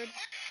 retard.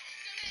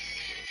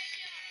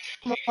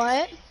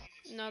 What?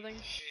 Nothing.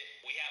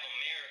 We have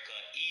America,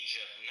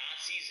 Egypt,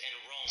 Nazis, and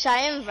Rome. Should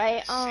I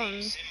invite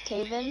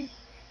Taven?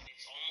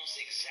 It's almost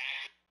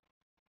exactly.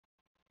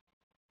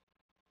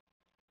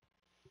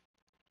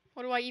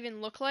 What do I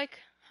even look like?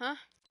 Huh?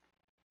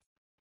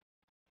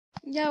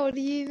 Yeah, what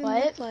do you even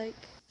What? look like?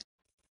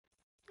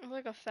 I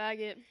look like a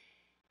faggot.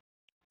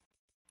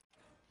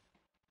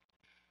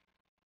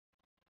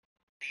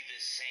 The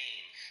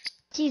same.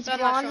 He's But I'm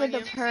not blonde with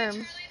showing a you. perm. Today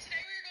we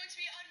are going to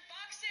be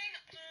unboxing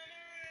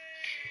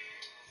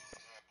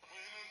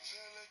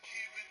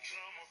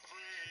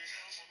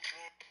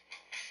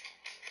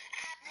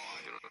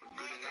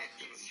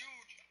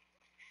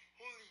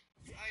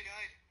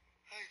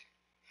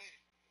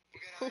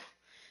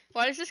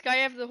Why does this guy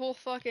have the whole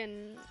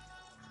fucking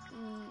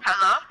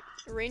Hello?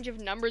 range of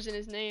numbers in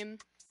his name?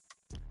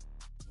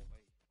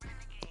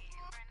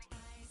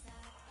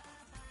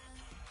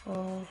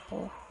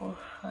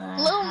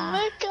 Lil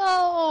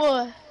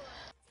Miko!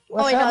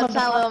 What's wait, no, up, it's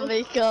not Lil motherfucker?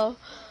 Miko.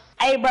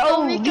 Hey, Lil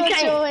bro, Miko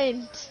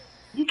joined.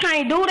 you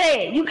can't do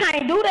that. You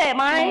can't do that,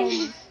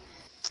 man.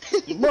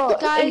 Bro,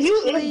 Guys,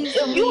 please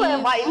if you leave.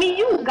 invite me,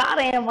 you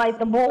gotta invite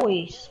the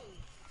boys.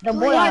 The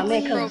boy I Please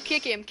met, Bro, cause leave.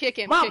 kick him, kick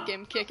him, Mom, kick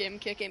him, kick him,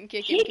 kick him,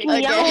 kick him, kick kick me. him, I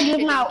Okay. don't give kick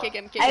him, out. kick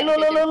him, kick Hey, him, look,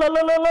 kick look, him, look,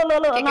 look, look, look,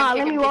 look, look. kick him, Nah, kick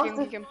let me him, roast kick him,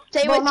 this. kick him.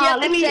 Say Bro, what you nah,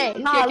 have to say.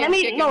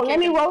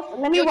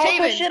 let me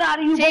roast the Yo, shit out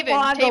of you before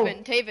I go.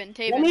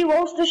 Taven. Let me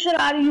roast the shit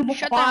out of you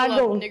Shut before the I hell up,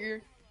 go.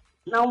 nigger.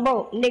 No,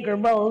 bro.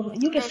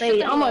 You can Bro, shut say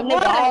the hell I'm a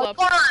up. nigga all the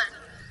time.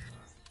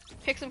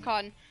 Pick some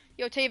cotton.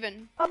 Yo,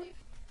 Taven.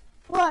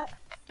 What?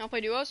 Wanna play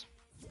duos?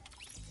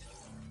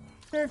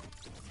 Sure.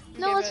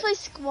 No, Okay, let's bet. play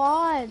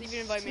squads. You can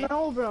invite me.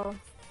 No, bro.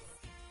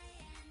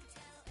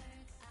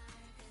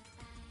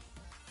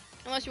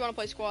 Unless you wanna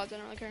play squads, I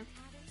don't really care.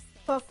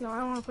 Fuck no, I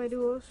don't want to play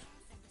duos.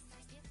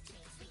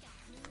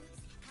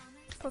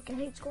 Fucking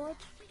hate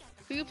squads.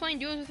 Who you playing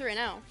duos with right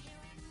now?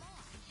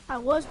 I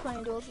was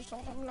playing duos with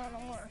someone, I'm not no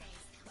more.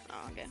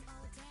 Oh, okay.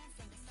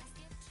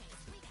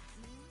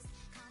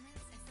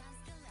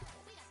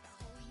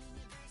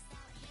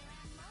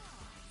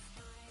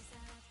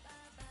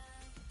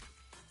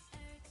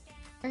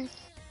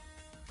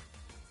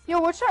 Yo,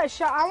 what should I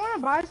shop? I want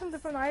to buy something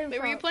from the item Wait,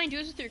 were you shop. playing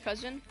duos with your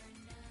cousin?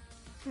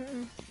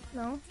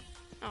 No.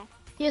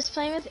 He was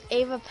playing with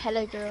Ava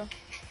Pettigrew.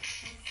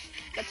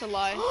 That's a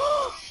lie.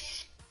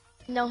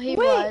 No, he Wait.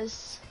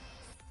 was.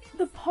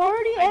 The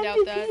party I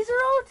doubt that. MVPs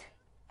are out?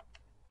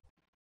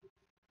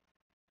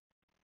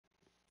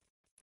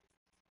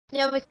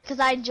 Yeah, because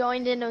I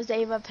joined in as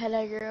Ava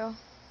Pettigrew.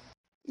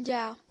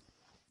 Yeah.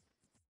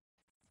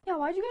 Yeah,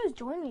 why'd you guys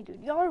join me,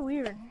 dude? Y'all are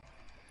weird.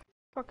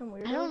 Fucking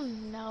weird. I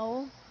don't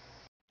know.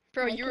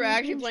 Bro, Like you were him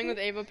actually and playing shit?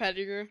 with Ava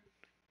Pettigrew.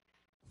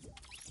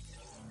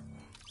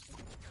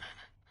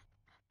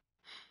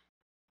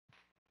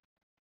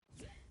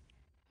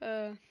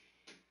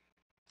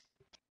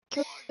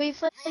 Can we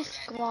play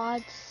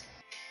squads?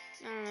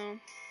 I don't know.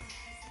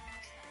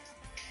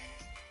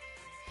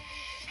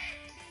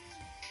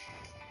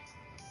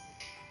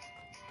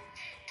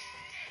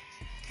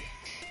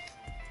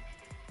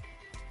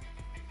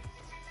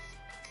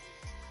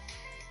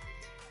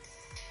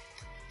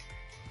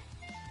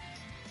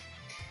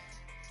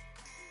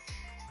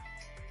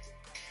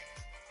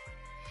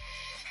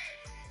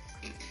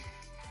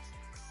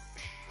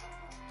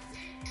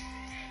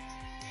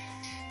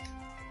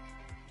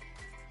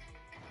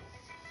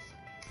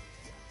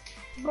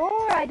 Boy,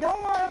 I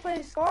don't want to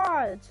play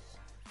squads.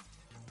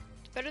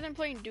 It's better than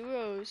playing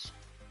duos.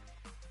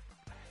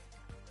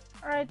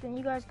 Alright, then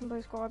you guys can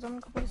play squads. I'm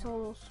gonna go play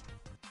solos.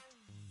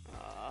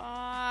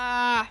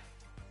 Ah.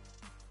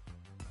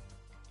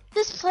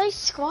 Just play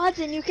squads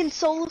and you can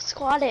solo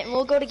squad it and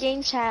we'll go to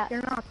game chat.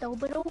 You're not though,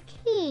 but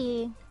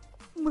okay.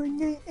 My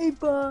name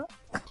Ava.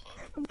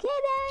 I'm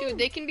kidding. Dude,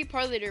 they can be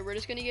party leader. We're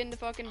just gonna get into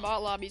fucking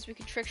bot lobbies. We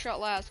can trick shot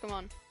last. Come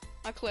on.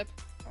 A clip.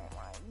 Oh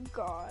my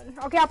god.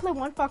 Okay, I'll play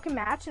one fucking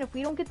match, and if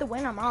we don't get the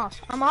win, I'm off.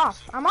 I'm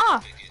off. I'm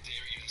off.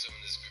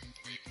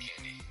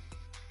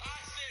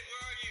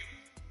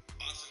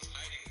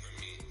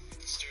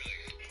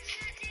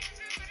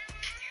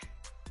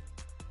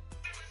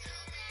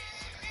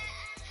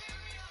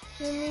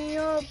 Give me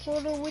your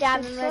portal with Yeah,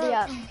 the I'm ready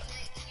truck. up.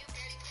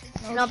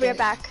 No And I'll be right shit.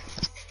 back.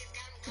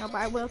 No, but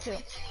I will too.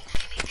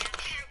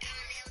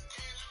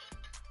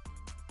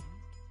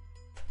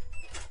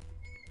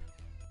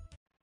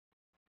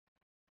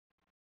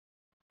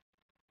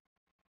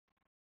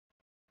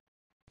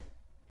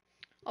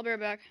 I'll be right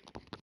back.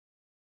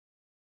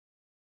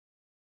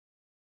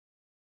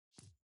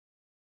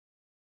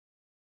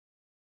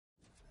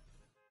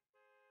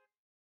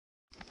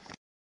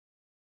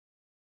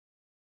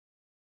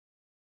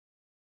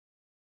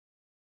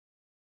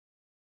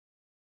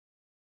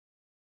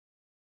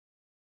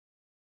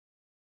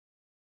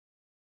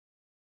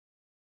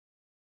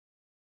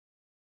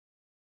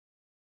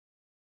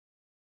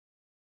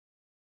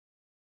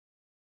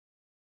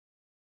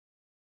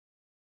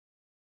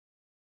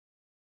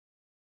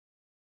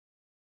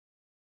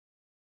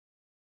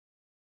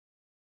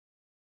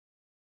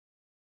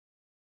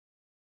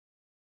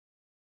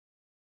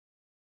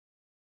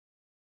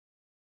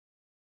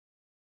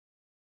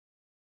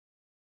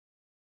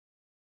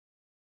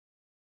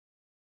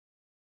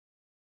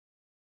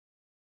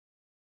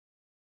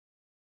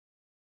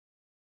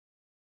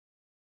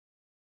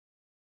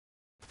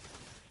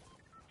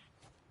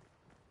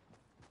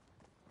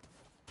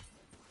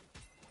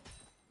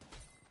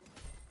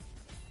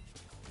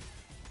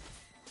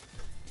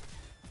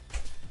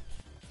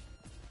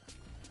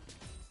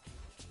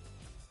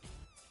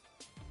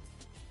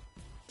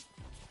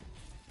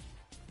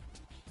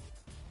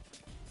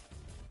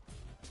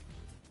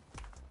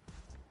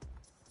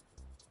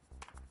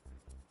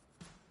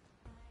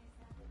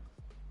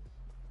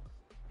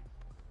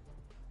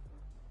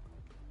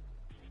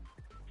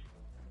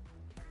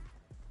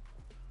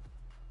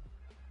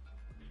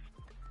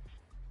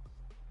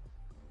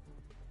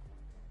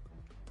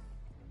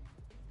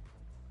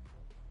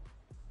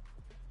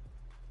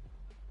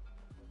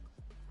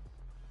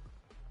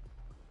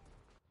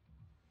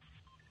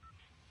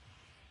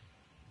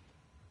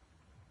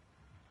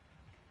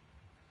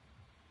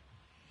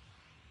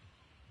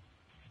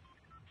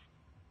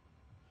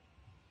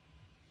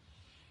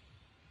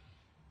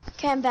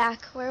 Okay, I'm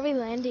back. Where are we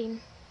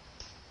landing?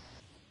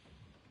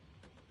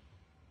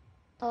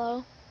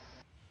 Hello?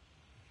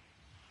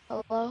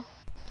 Hello?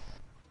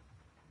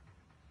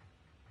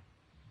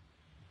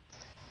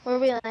 Where are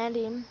we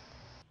landing?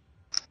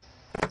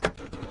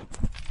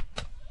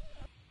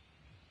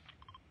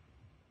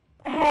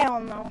 Hell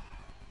no.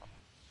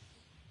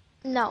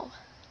 No.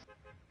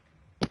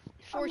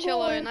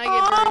 Fortilla and I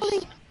Holly.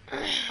 get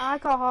burst. I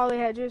call Holly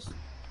Hedges.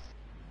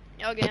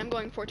 Okay, I'm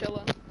going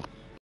Fortilla.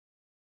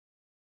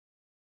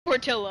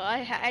 Fortilla,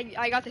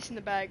 I got this in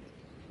the bag.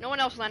 No one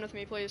else land with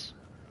me, please.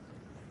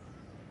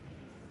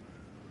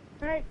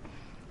 Alright.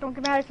 Don't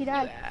get mad if you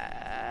die.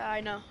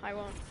 I know, I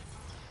won't.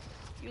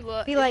 You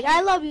look. Be like,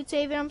 I love you,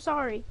 Taven. I'm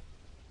sorry.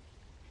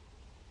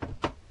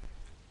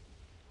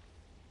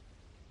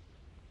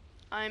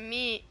 I'm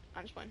me.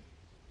 I'm just playing.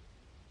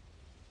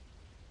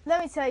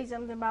 Let me tell you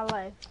something about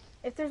life.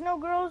 If there's no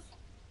girls,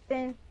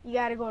 then you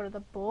gotta go to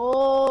the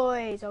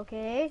boys,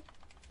 okay?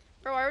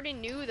 Bro, I already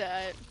knew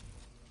that.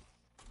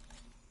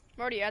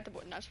 I'm already at the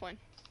board, and that's fine.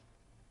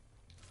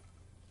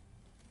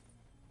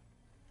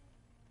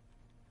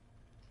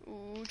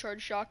 Ooh,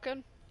 charge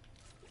shotgun.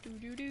 Do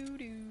do do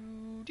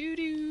do do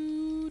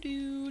do do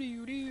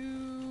do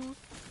do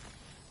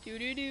do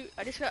do do.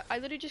 I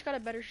literally just got a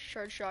better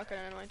charge shotgun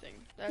on my thing.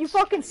 You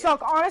fucking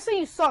suck. Honestly,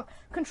 you suck.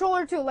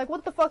 Controller too. Like,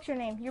 what the fuck's your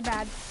name? You're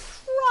bad.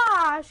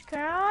 Trash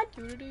can.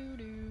 Do do do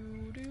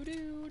do do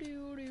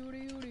do do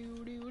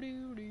do do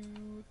do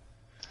do.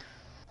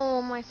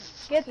 Oh my.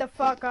 Get the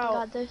fuck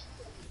out. God,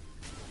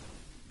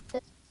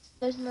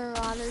 there's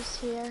marauders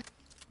here.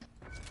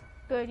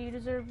 Good, you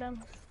deserve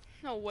them.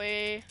 No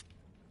way.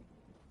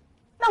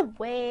 No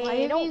way. Why are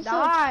you Don't being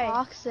die. so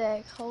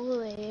toxic?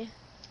 Holy.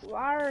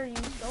 Why are you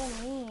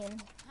so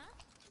mean?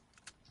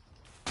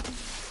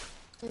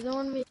 You don't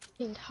want to be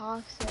being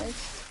toxic.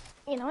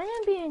 You know, I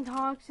am being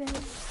toxic.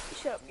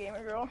 Shut up,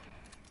 gamer girl.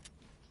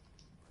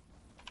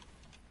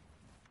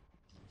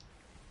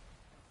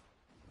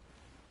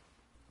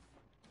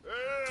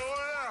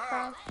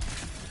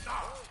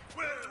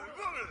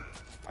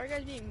 Why are you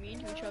guys being mean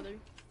to each other?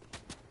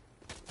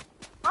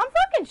 I'm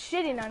fucking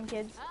shitting on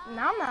kids.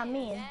 Now I'm not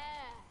mean.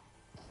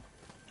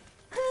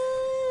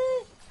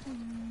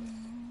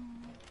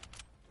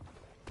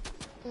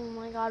 Oh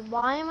my god,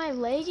 why am I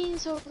lagging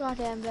so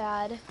goddamn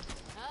bad?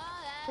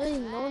 Really,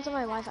 no one's on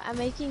my Wi-Fi. I'm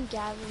making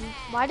Gavin.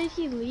 Why did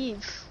he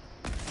leave?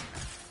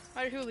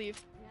 Why did who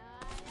leave?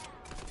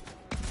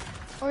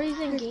 Or he's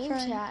in game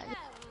chat.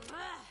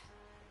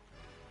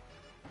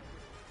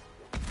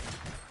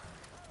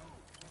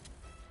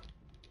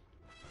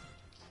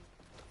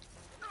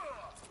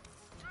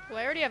 Well,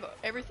 I already have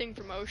everything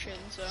from Ocean,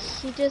 so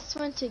He just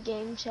went to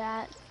game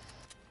chat.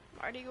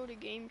 why'd he go to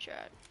game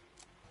chat?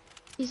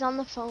 He's on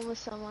the phone with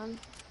someone.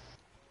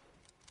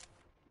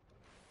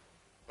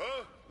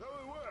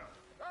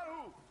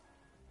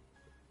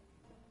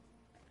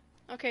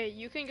 Okay,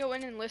 you can go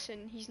in and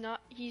listen.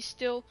 He's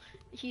still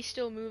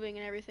moving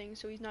and everything,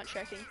 so he's not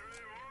checking.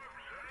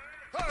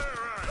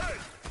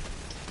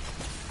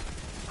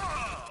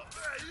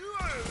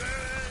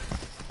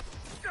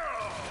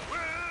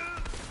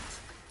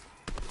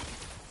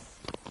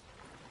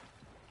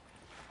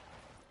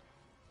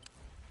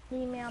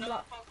 Email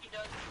block.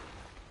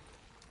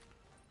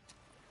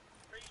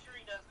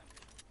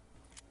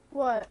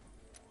 What?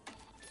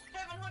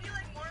 Kevin, who do you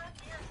like more,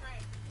 me or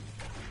Trey?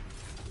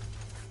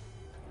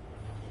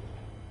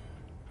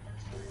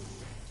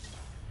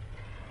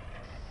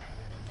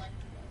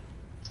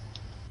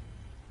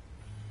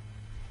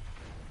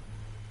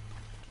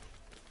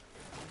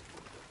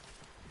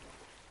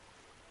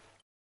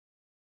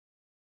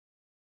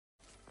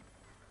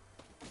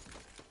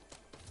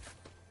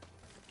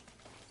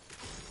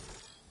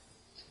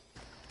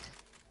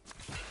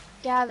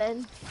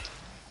 Gavin,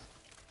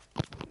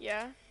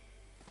 Yeah?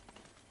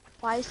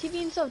 why is he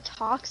being so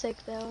toxic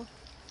though?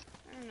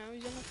 I don't know,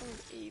 he's on the phone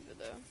with Ava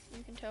though.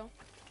 You can tell.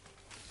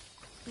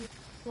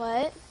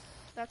 What?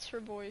 That's her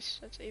voice.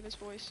 That's Ava's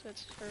voice.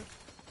 That's her.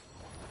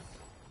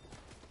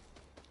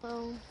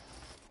 Oh.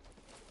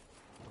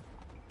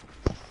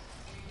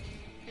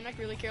 And I could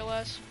really care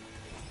less.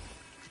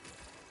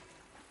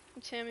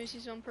 Tammy's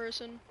his own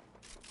person.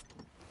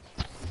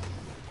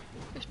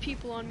 There's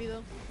people on me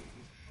though.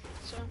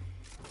 So.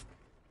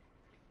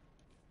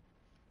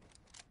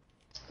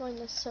 Going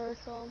to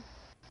circle.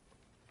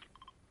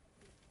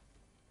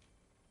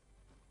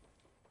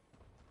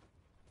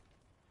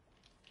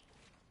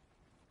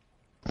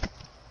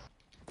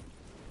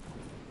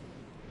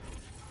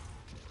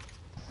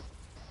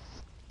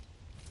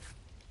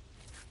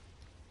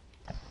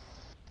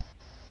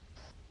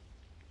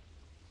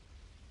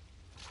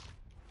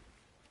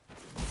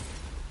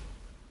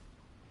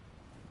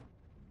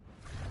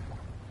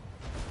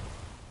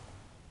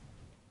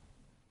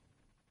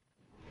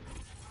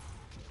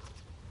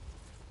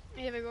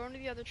 Ava, go into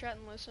the other chat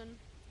and listen.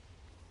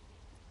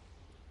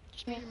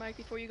 Just mute your mic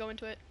before you go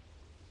into it.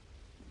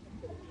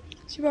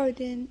 She probably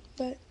didn't,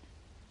 but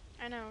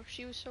I know,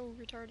 she was so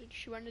retarded.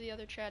 She went to the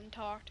other chat and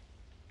talked.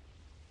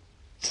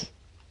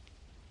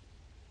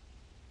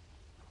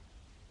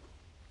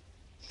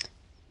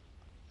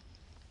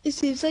 it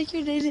seems like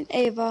you're dating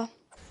Ava.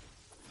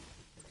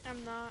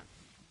 I'm not.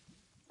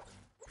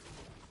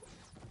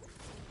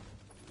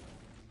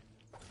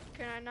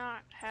 Can I not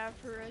have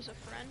her as a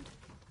friend?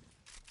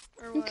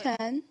 Or You what?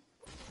 can.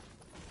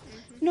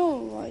 Mhm.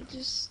 No, I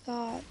just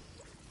thought.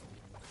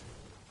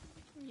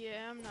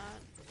 Yeah, I'm not.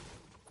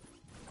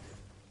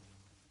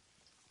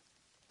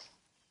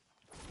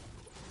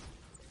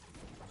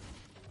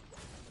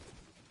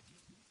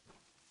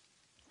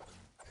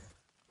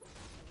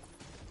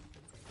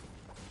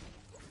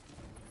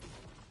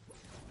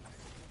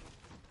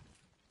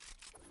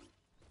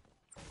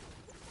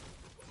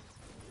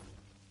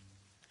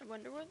 I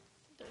wonder what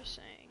they're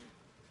saying.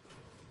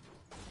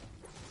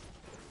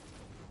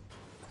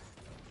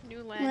 New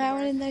landmark. When I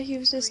went in there, he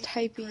was just 3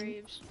 typing.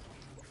 Graves.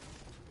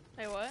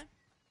 Hey, what?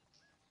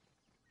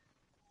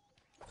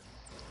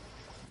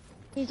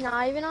 He's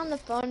not even on the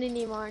phone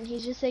anymore and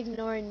he's just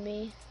ignoring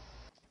me.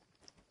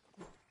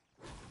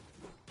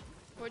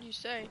 What'd you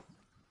say?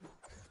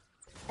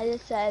 I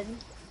just said,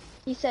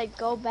 he said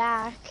go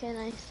back and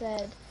I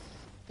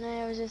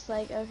was just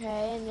like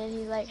okay, and then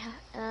he's like,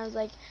 and I was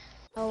like,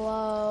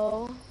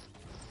 hello.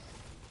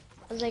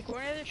 I was like, Go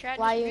into the chat,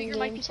 why just are mute you your in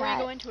mic game before you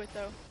chat? go into it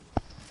though.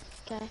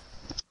 Okay.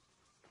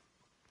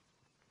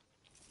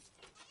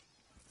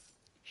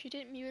 She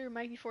didn't mute her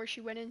mic before she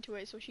went into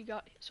it, so he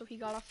got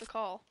off the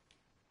call.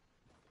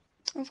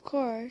 Of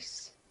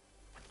course.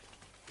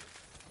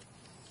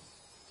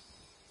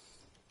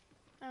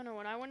 I don't know,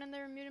 when I went in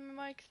there and muted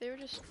my mic, they were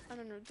just, I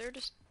don't know, they're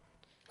just,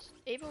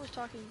 Ava was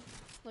talking,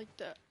 like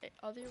the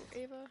other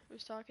Ava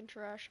was talking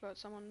trash about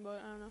someone,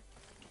 but I don't know.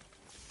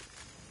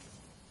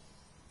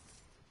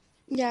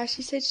 Yeah,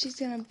 she said she's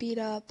gonna beat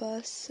up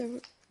us, or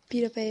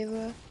beat up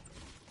Ava.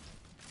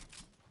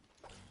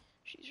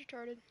 She's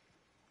retarded.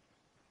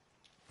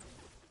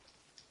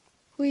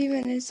 Who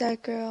even is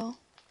that girl?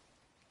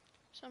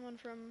 Someone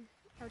from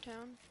our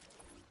town.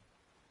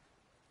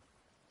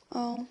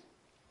 Oh.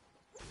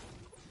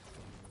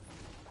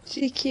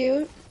 She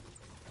cute?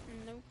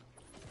 Nope.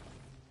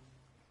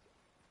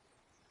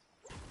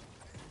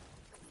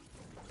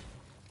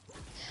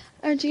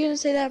 Aren't you gonna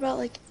say that about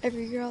like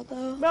every girl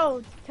though?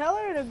 Bro, tell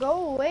her to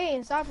go away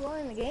and stop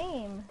running the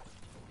game.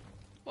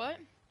 What?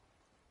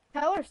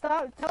 Tell her to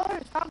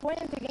stop going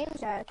into game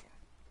chat.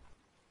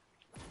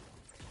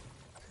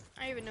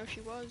 I didn't even know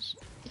she was.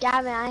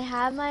 Gavin, I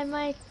have my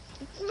mic.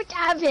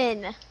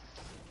 Gavin!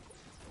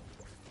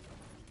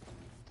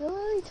 You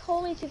literally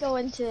told me to go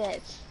into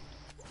it.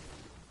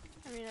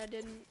 I mean, I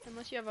didn't,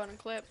 unless you have it on a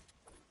clip,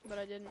 but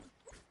I didn't.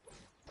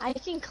 I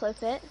can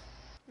clip it.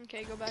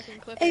 Okay, go back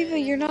and clip it. Ava,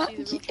 And you're then we'll not. see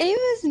the real truth.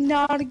 Ava's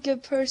not a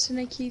good person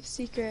to keep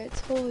secrets.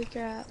 Holy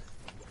crap.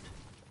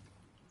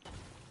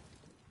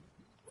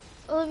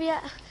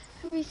 Olivia,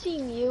 have we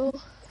seen you?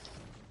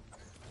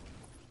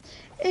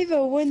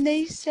 Ava, when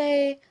they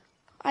say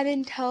I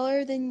didn't tell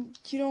her, then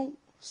you don't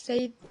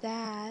say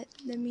that.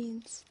 That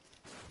means.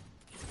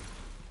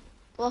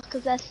 Well,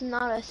 'cause that's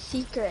not a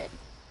secret.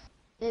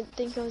 I didn't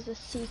think it was a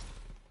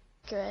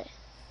secret.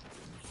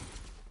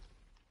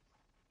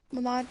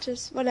 Well, not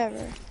just.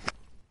 Whatever.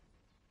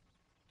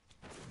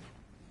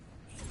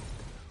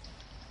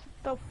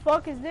 The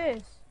fuck is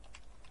this?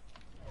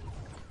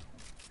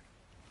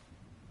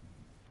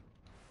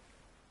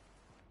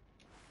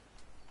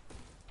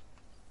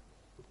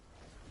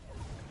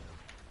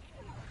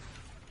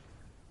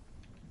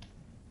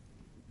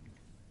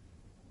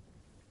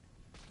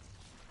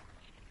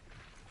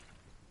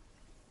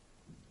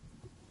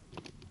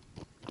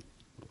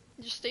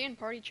 Just stay in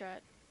party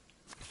chat.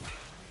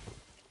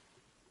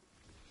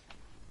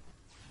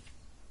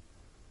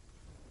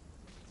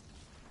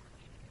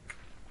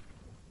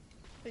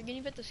 Are you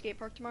gonna be at the skate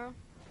park tomorrow?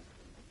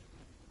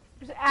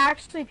 There's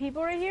actually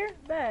people right here?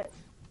 Bet.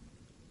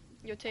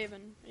 Yo,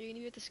 Taven, are you gonna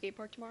be at the skate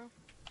park tomorrow?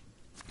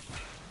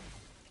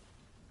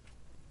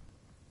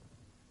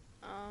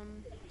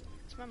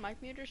 Is my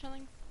mic muted or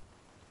something?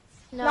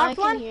 No, Knocked I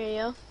can one?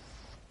 hear you.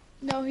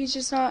 No, he's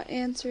just not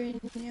answering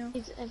you.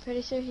 I'm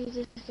pretty sure he's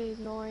just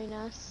ignoring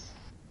us.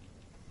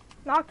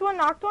 Knocked one,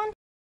 knocked one.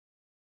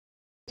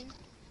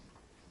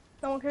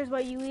 No one cares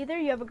about you either.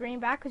 You have a green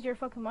back because you're a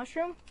fucking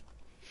mushroom.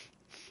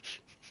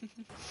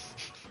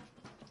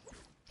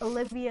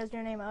 Olivia is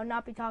your name. I would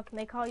not be talking.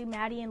 They call you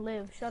Maddie and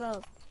Liv. Shut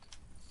up.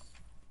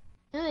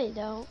 No, they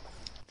don't.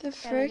 The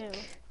Yeah, they do.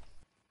 frick?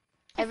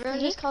 Everyone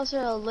just calls her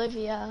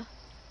Olivia.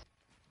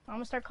 I'm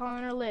gonna start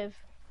calling her Liv.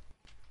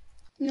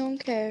 No one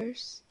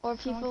cares. Or No one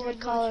people cares would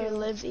call about her you.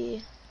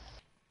 Libby.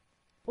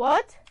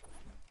 What?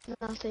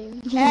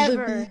 Nothing.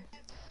 Ever.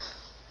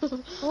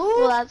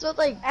 Well, that's what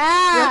like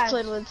Ass.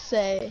 Brooklyn would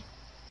say.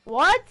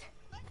 What?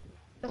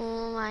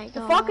 Oh my god.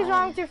 The fuck is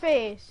wrong with your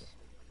face?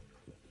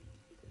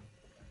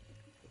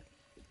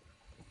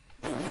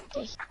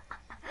 Okay.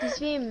 He's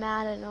being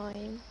mad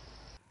annoying.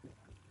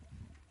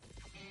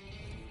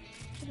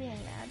 You're being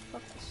mad.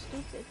 Fucking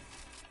stupid.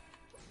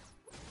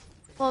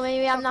 Well,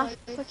 maybe I'm not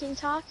Fuck. fucking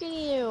talking to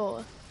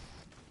you.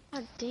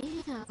 God damn.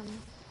 How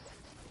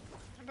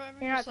about everyone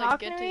You're not just, like,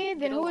 talking get to me? get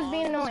Then who was along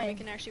being so we annoying?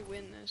 can actually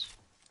win this.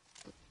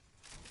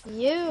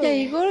 You. Yeah,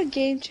 you go to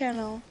game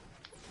channel.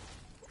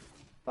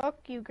 Fuck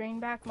you,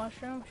 greenback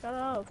mushroom. Shut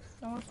up.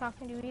 No one's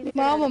talking to you either.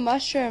 Mama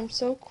mushroom,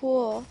 so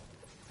cool.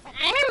 I'm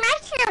a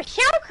mushroom.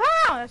 So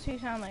cool. That's what you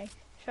sound like.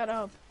 Shut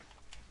up.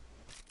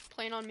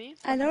 Playing on me?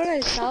 I know what I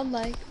sound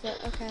like, but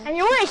okay. I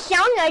know what I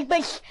sound like,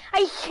 but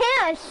I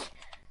can't.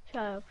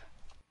 Shut up.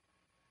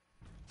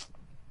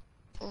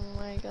 Oh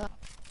my god.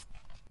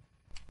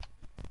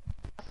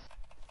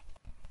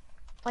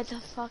 What the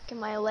fuck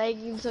am I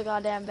lagging so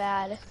goddamn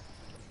bad?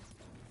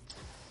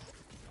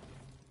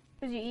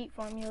 Cause you eat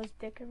formula's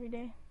dick every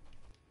day.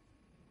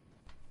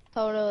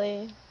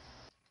 Totally.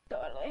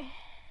 Totally.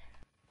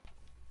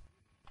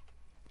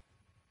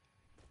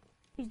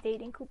 He's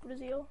dating Cooper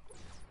Zeal.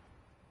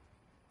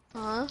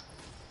 Huh?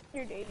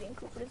 You're dating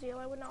Cooper Zeal.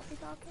 I would not be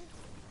talking.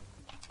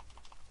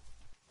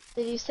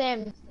 Did you say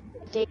I'm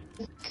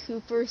dating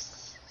Cooper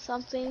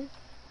something?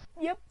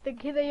 Yep, the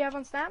kid that you have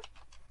on Snap.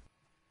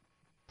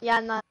 Yeah,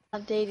 I'm not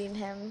dating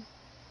him.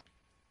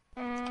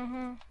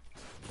 Mm-hmm.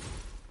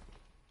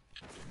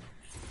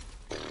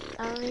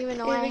 I don't even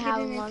know why I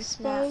have him on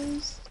Snap.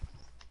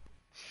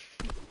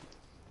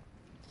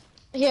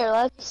 Here,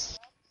 let's...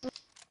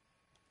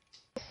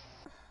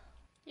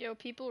 Yo,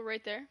 people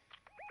right there.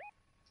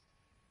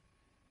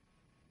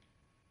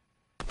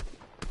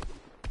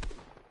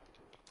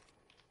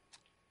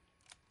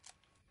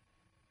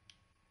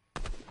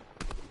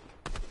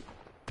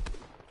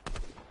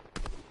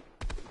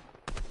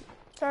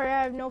 Sorry,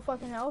 I have no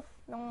fucking health.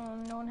 No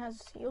one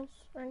has heals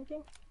or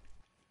anything.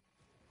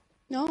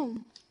 No.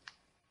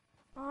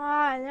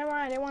 Ah, never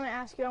mind. I didn't want to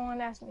ask you. I wanted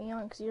to ask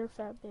Neon because you're a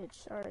fat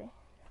bitch. Sorry.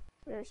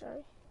 Very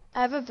sorry.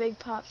 I have a big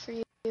pot for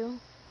you.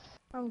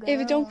 I'm good.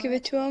 Ava, I don't want give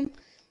it to him.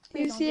 Please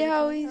You don't see give it to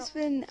how him. he's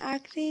been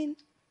acting?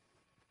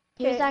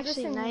 He was Okay,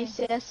 actually listen. nice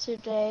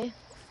yesterday.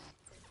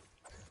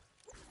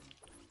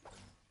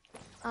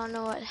 I don't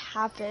know what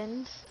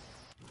happened.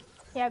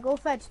 Yeah, go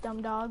fetch,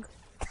 dumb dog.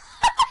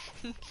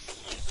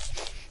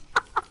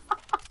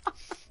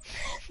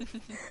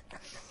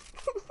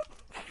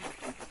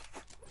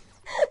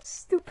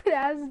 Stupid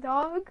ass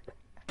dog.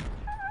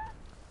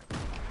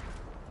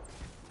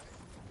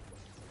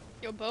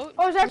 Yo, boat?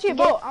 Oh, it's actually a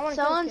boat. I want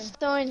to kill Someone's this kid.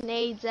 throwing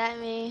nades at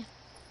me.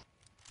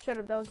 Shut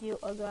up, that was you,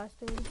 ugly ass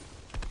dude.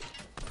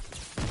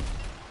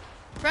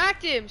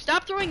 Cracked him!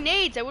 Stop throwing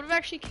nades! I would have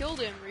actually killed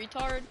him,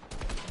 retard.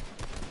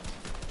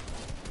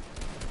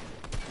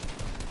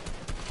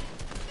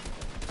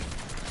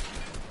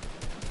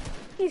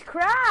 He's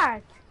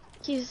cracked.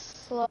 He's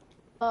slow.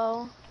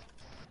 Ah!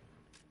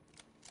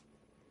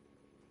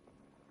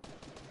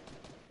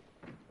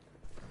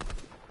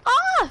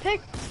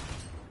 pick.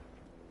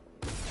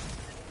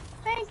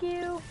 Thank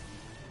you.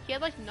 He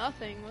had like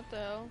nothing. What the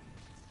hell?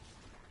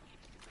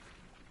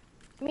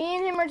 Me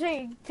and him are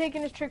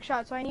taking his trick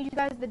shot, so I need you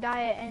guys to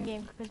die at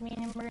endgame because me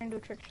and him are gonna do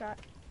a trick shot.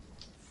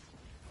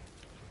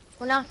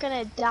 We're not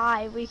gonna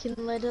die. We can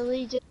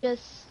literally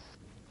just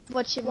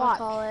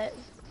call it.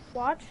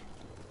 Watch.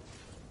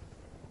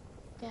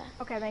 Yeah.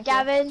 Okay, thank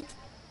you.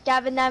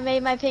 Gavin, that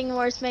made my ping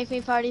worse. Make me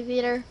party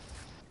leader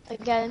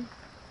again.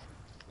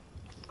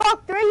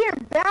 Fuck, they're right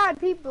here. Bad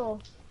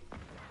people.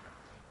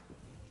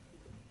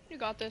 You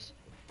got this.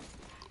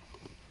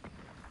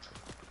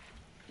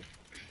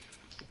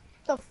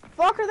 The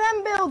fuck are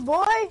them build,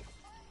 boy?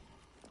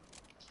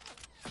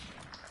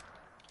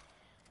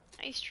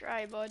 Nice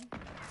try, bud.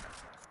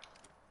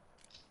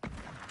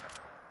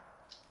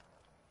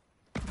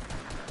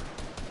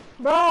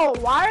 Bro,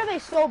 why are they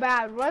so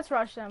bad? Let's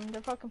rush them.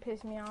 They're fucking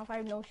pissing me off. I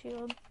have no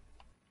shield.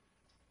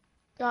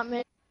 Got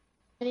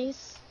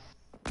minis?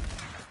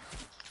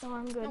 Oh,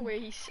 I'm good. No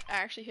way he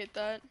actually hit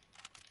that.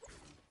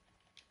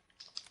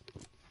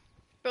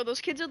 Bro,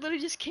 those kids are literally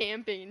just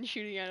camping and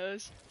shooting at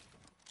us.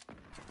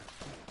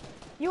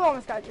 You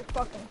almost got your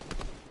fucking.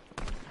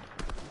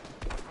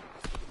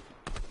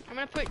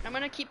 I'm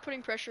gonna keep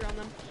putting pressure on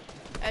them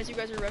as you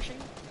guys are rushing.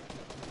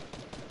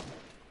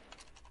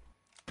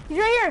 He's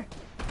right here.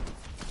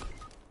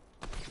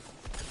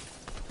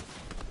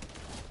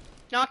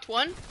 Knocked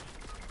one.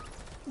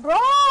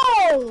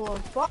 Bro!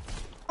 Fuck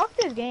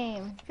this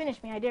game.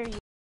 Finish me, I dare you,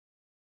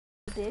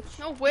 bitch.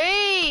 No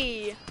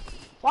way!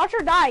 Watch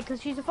her die,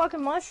 because she's a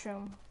fucking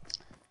mushroom.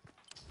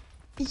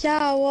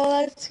 Yeah,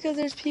 well, that's because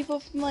there's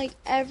people from, like,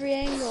 every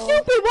angle.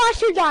 Stupid!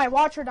 Watch her die.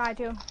 Watch her die,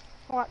 too.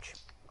 Watch.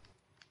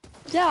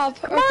 Yeah,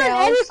 Come okay, on,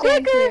 I'll Eddie,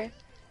 stand quicker. here.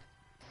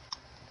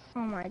 Oh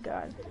my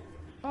god.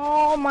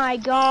 Oh my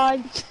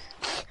god.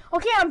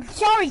 Okay, I'm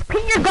sorry.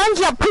 Pick your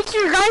guns up. Pick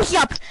your guns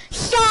up.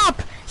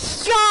 Stop.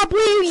 Stop.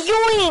 What are you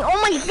doing? Oh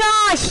my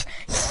gosh.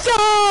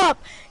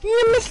 Stop.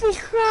 You missed me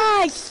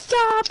cry.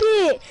 Stop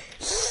it.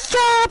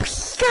 Stop.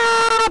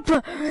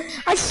 Stop.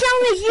 I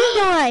sound like you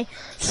die.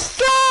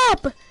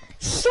 Stop.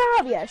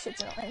 Stop. Yeah,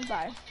 shit's annoying.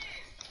 Bye.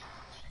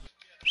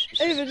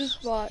 Even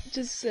just bought,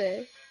 just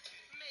say.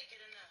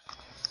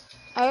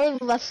 I would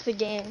have left the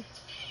game.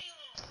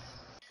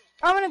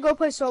 I'm gonna go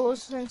play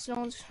solos since no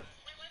one's.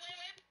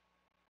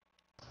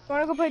 You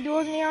wanna go play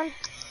duos, Neon?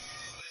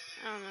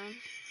 I don't know.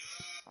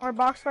 Or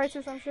box fights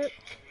or some shit?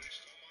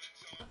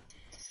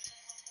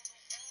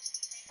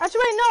 Actually,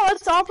 wait, no,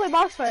 let's all play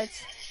box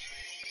fights.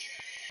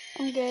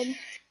 I'm good.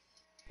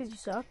 Cause you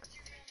suck.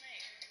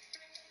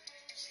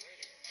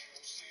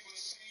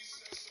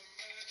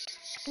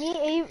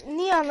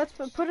 Neon, let's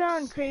put it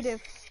on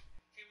creative.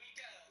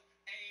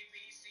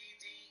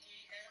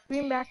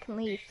 Greenback can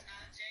leave.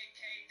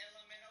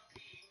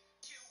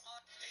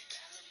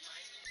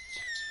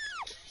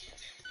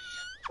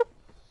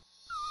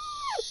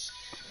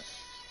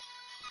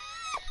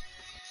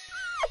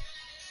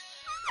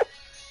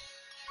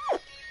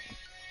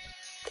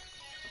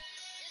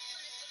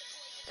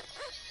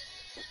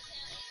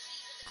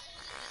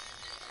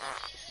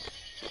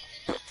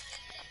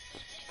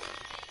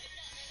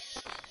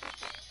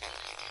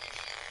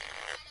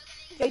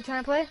 Okay, you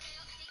trying to play?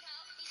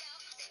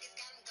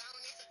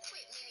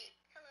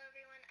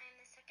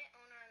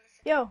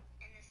 Yo.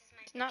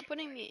 It's not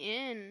putting me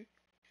in.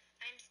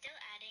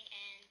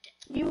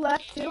 You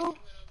left too?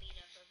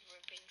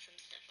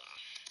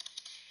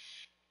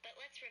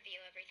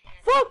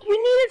 Fuck, you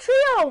need a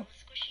trio!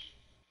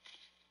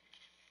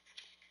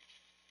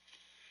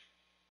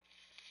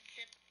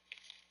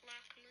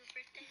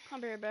 I'll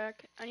be right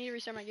back. I need to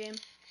restart my game.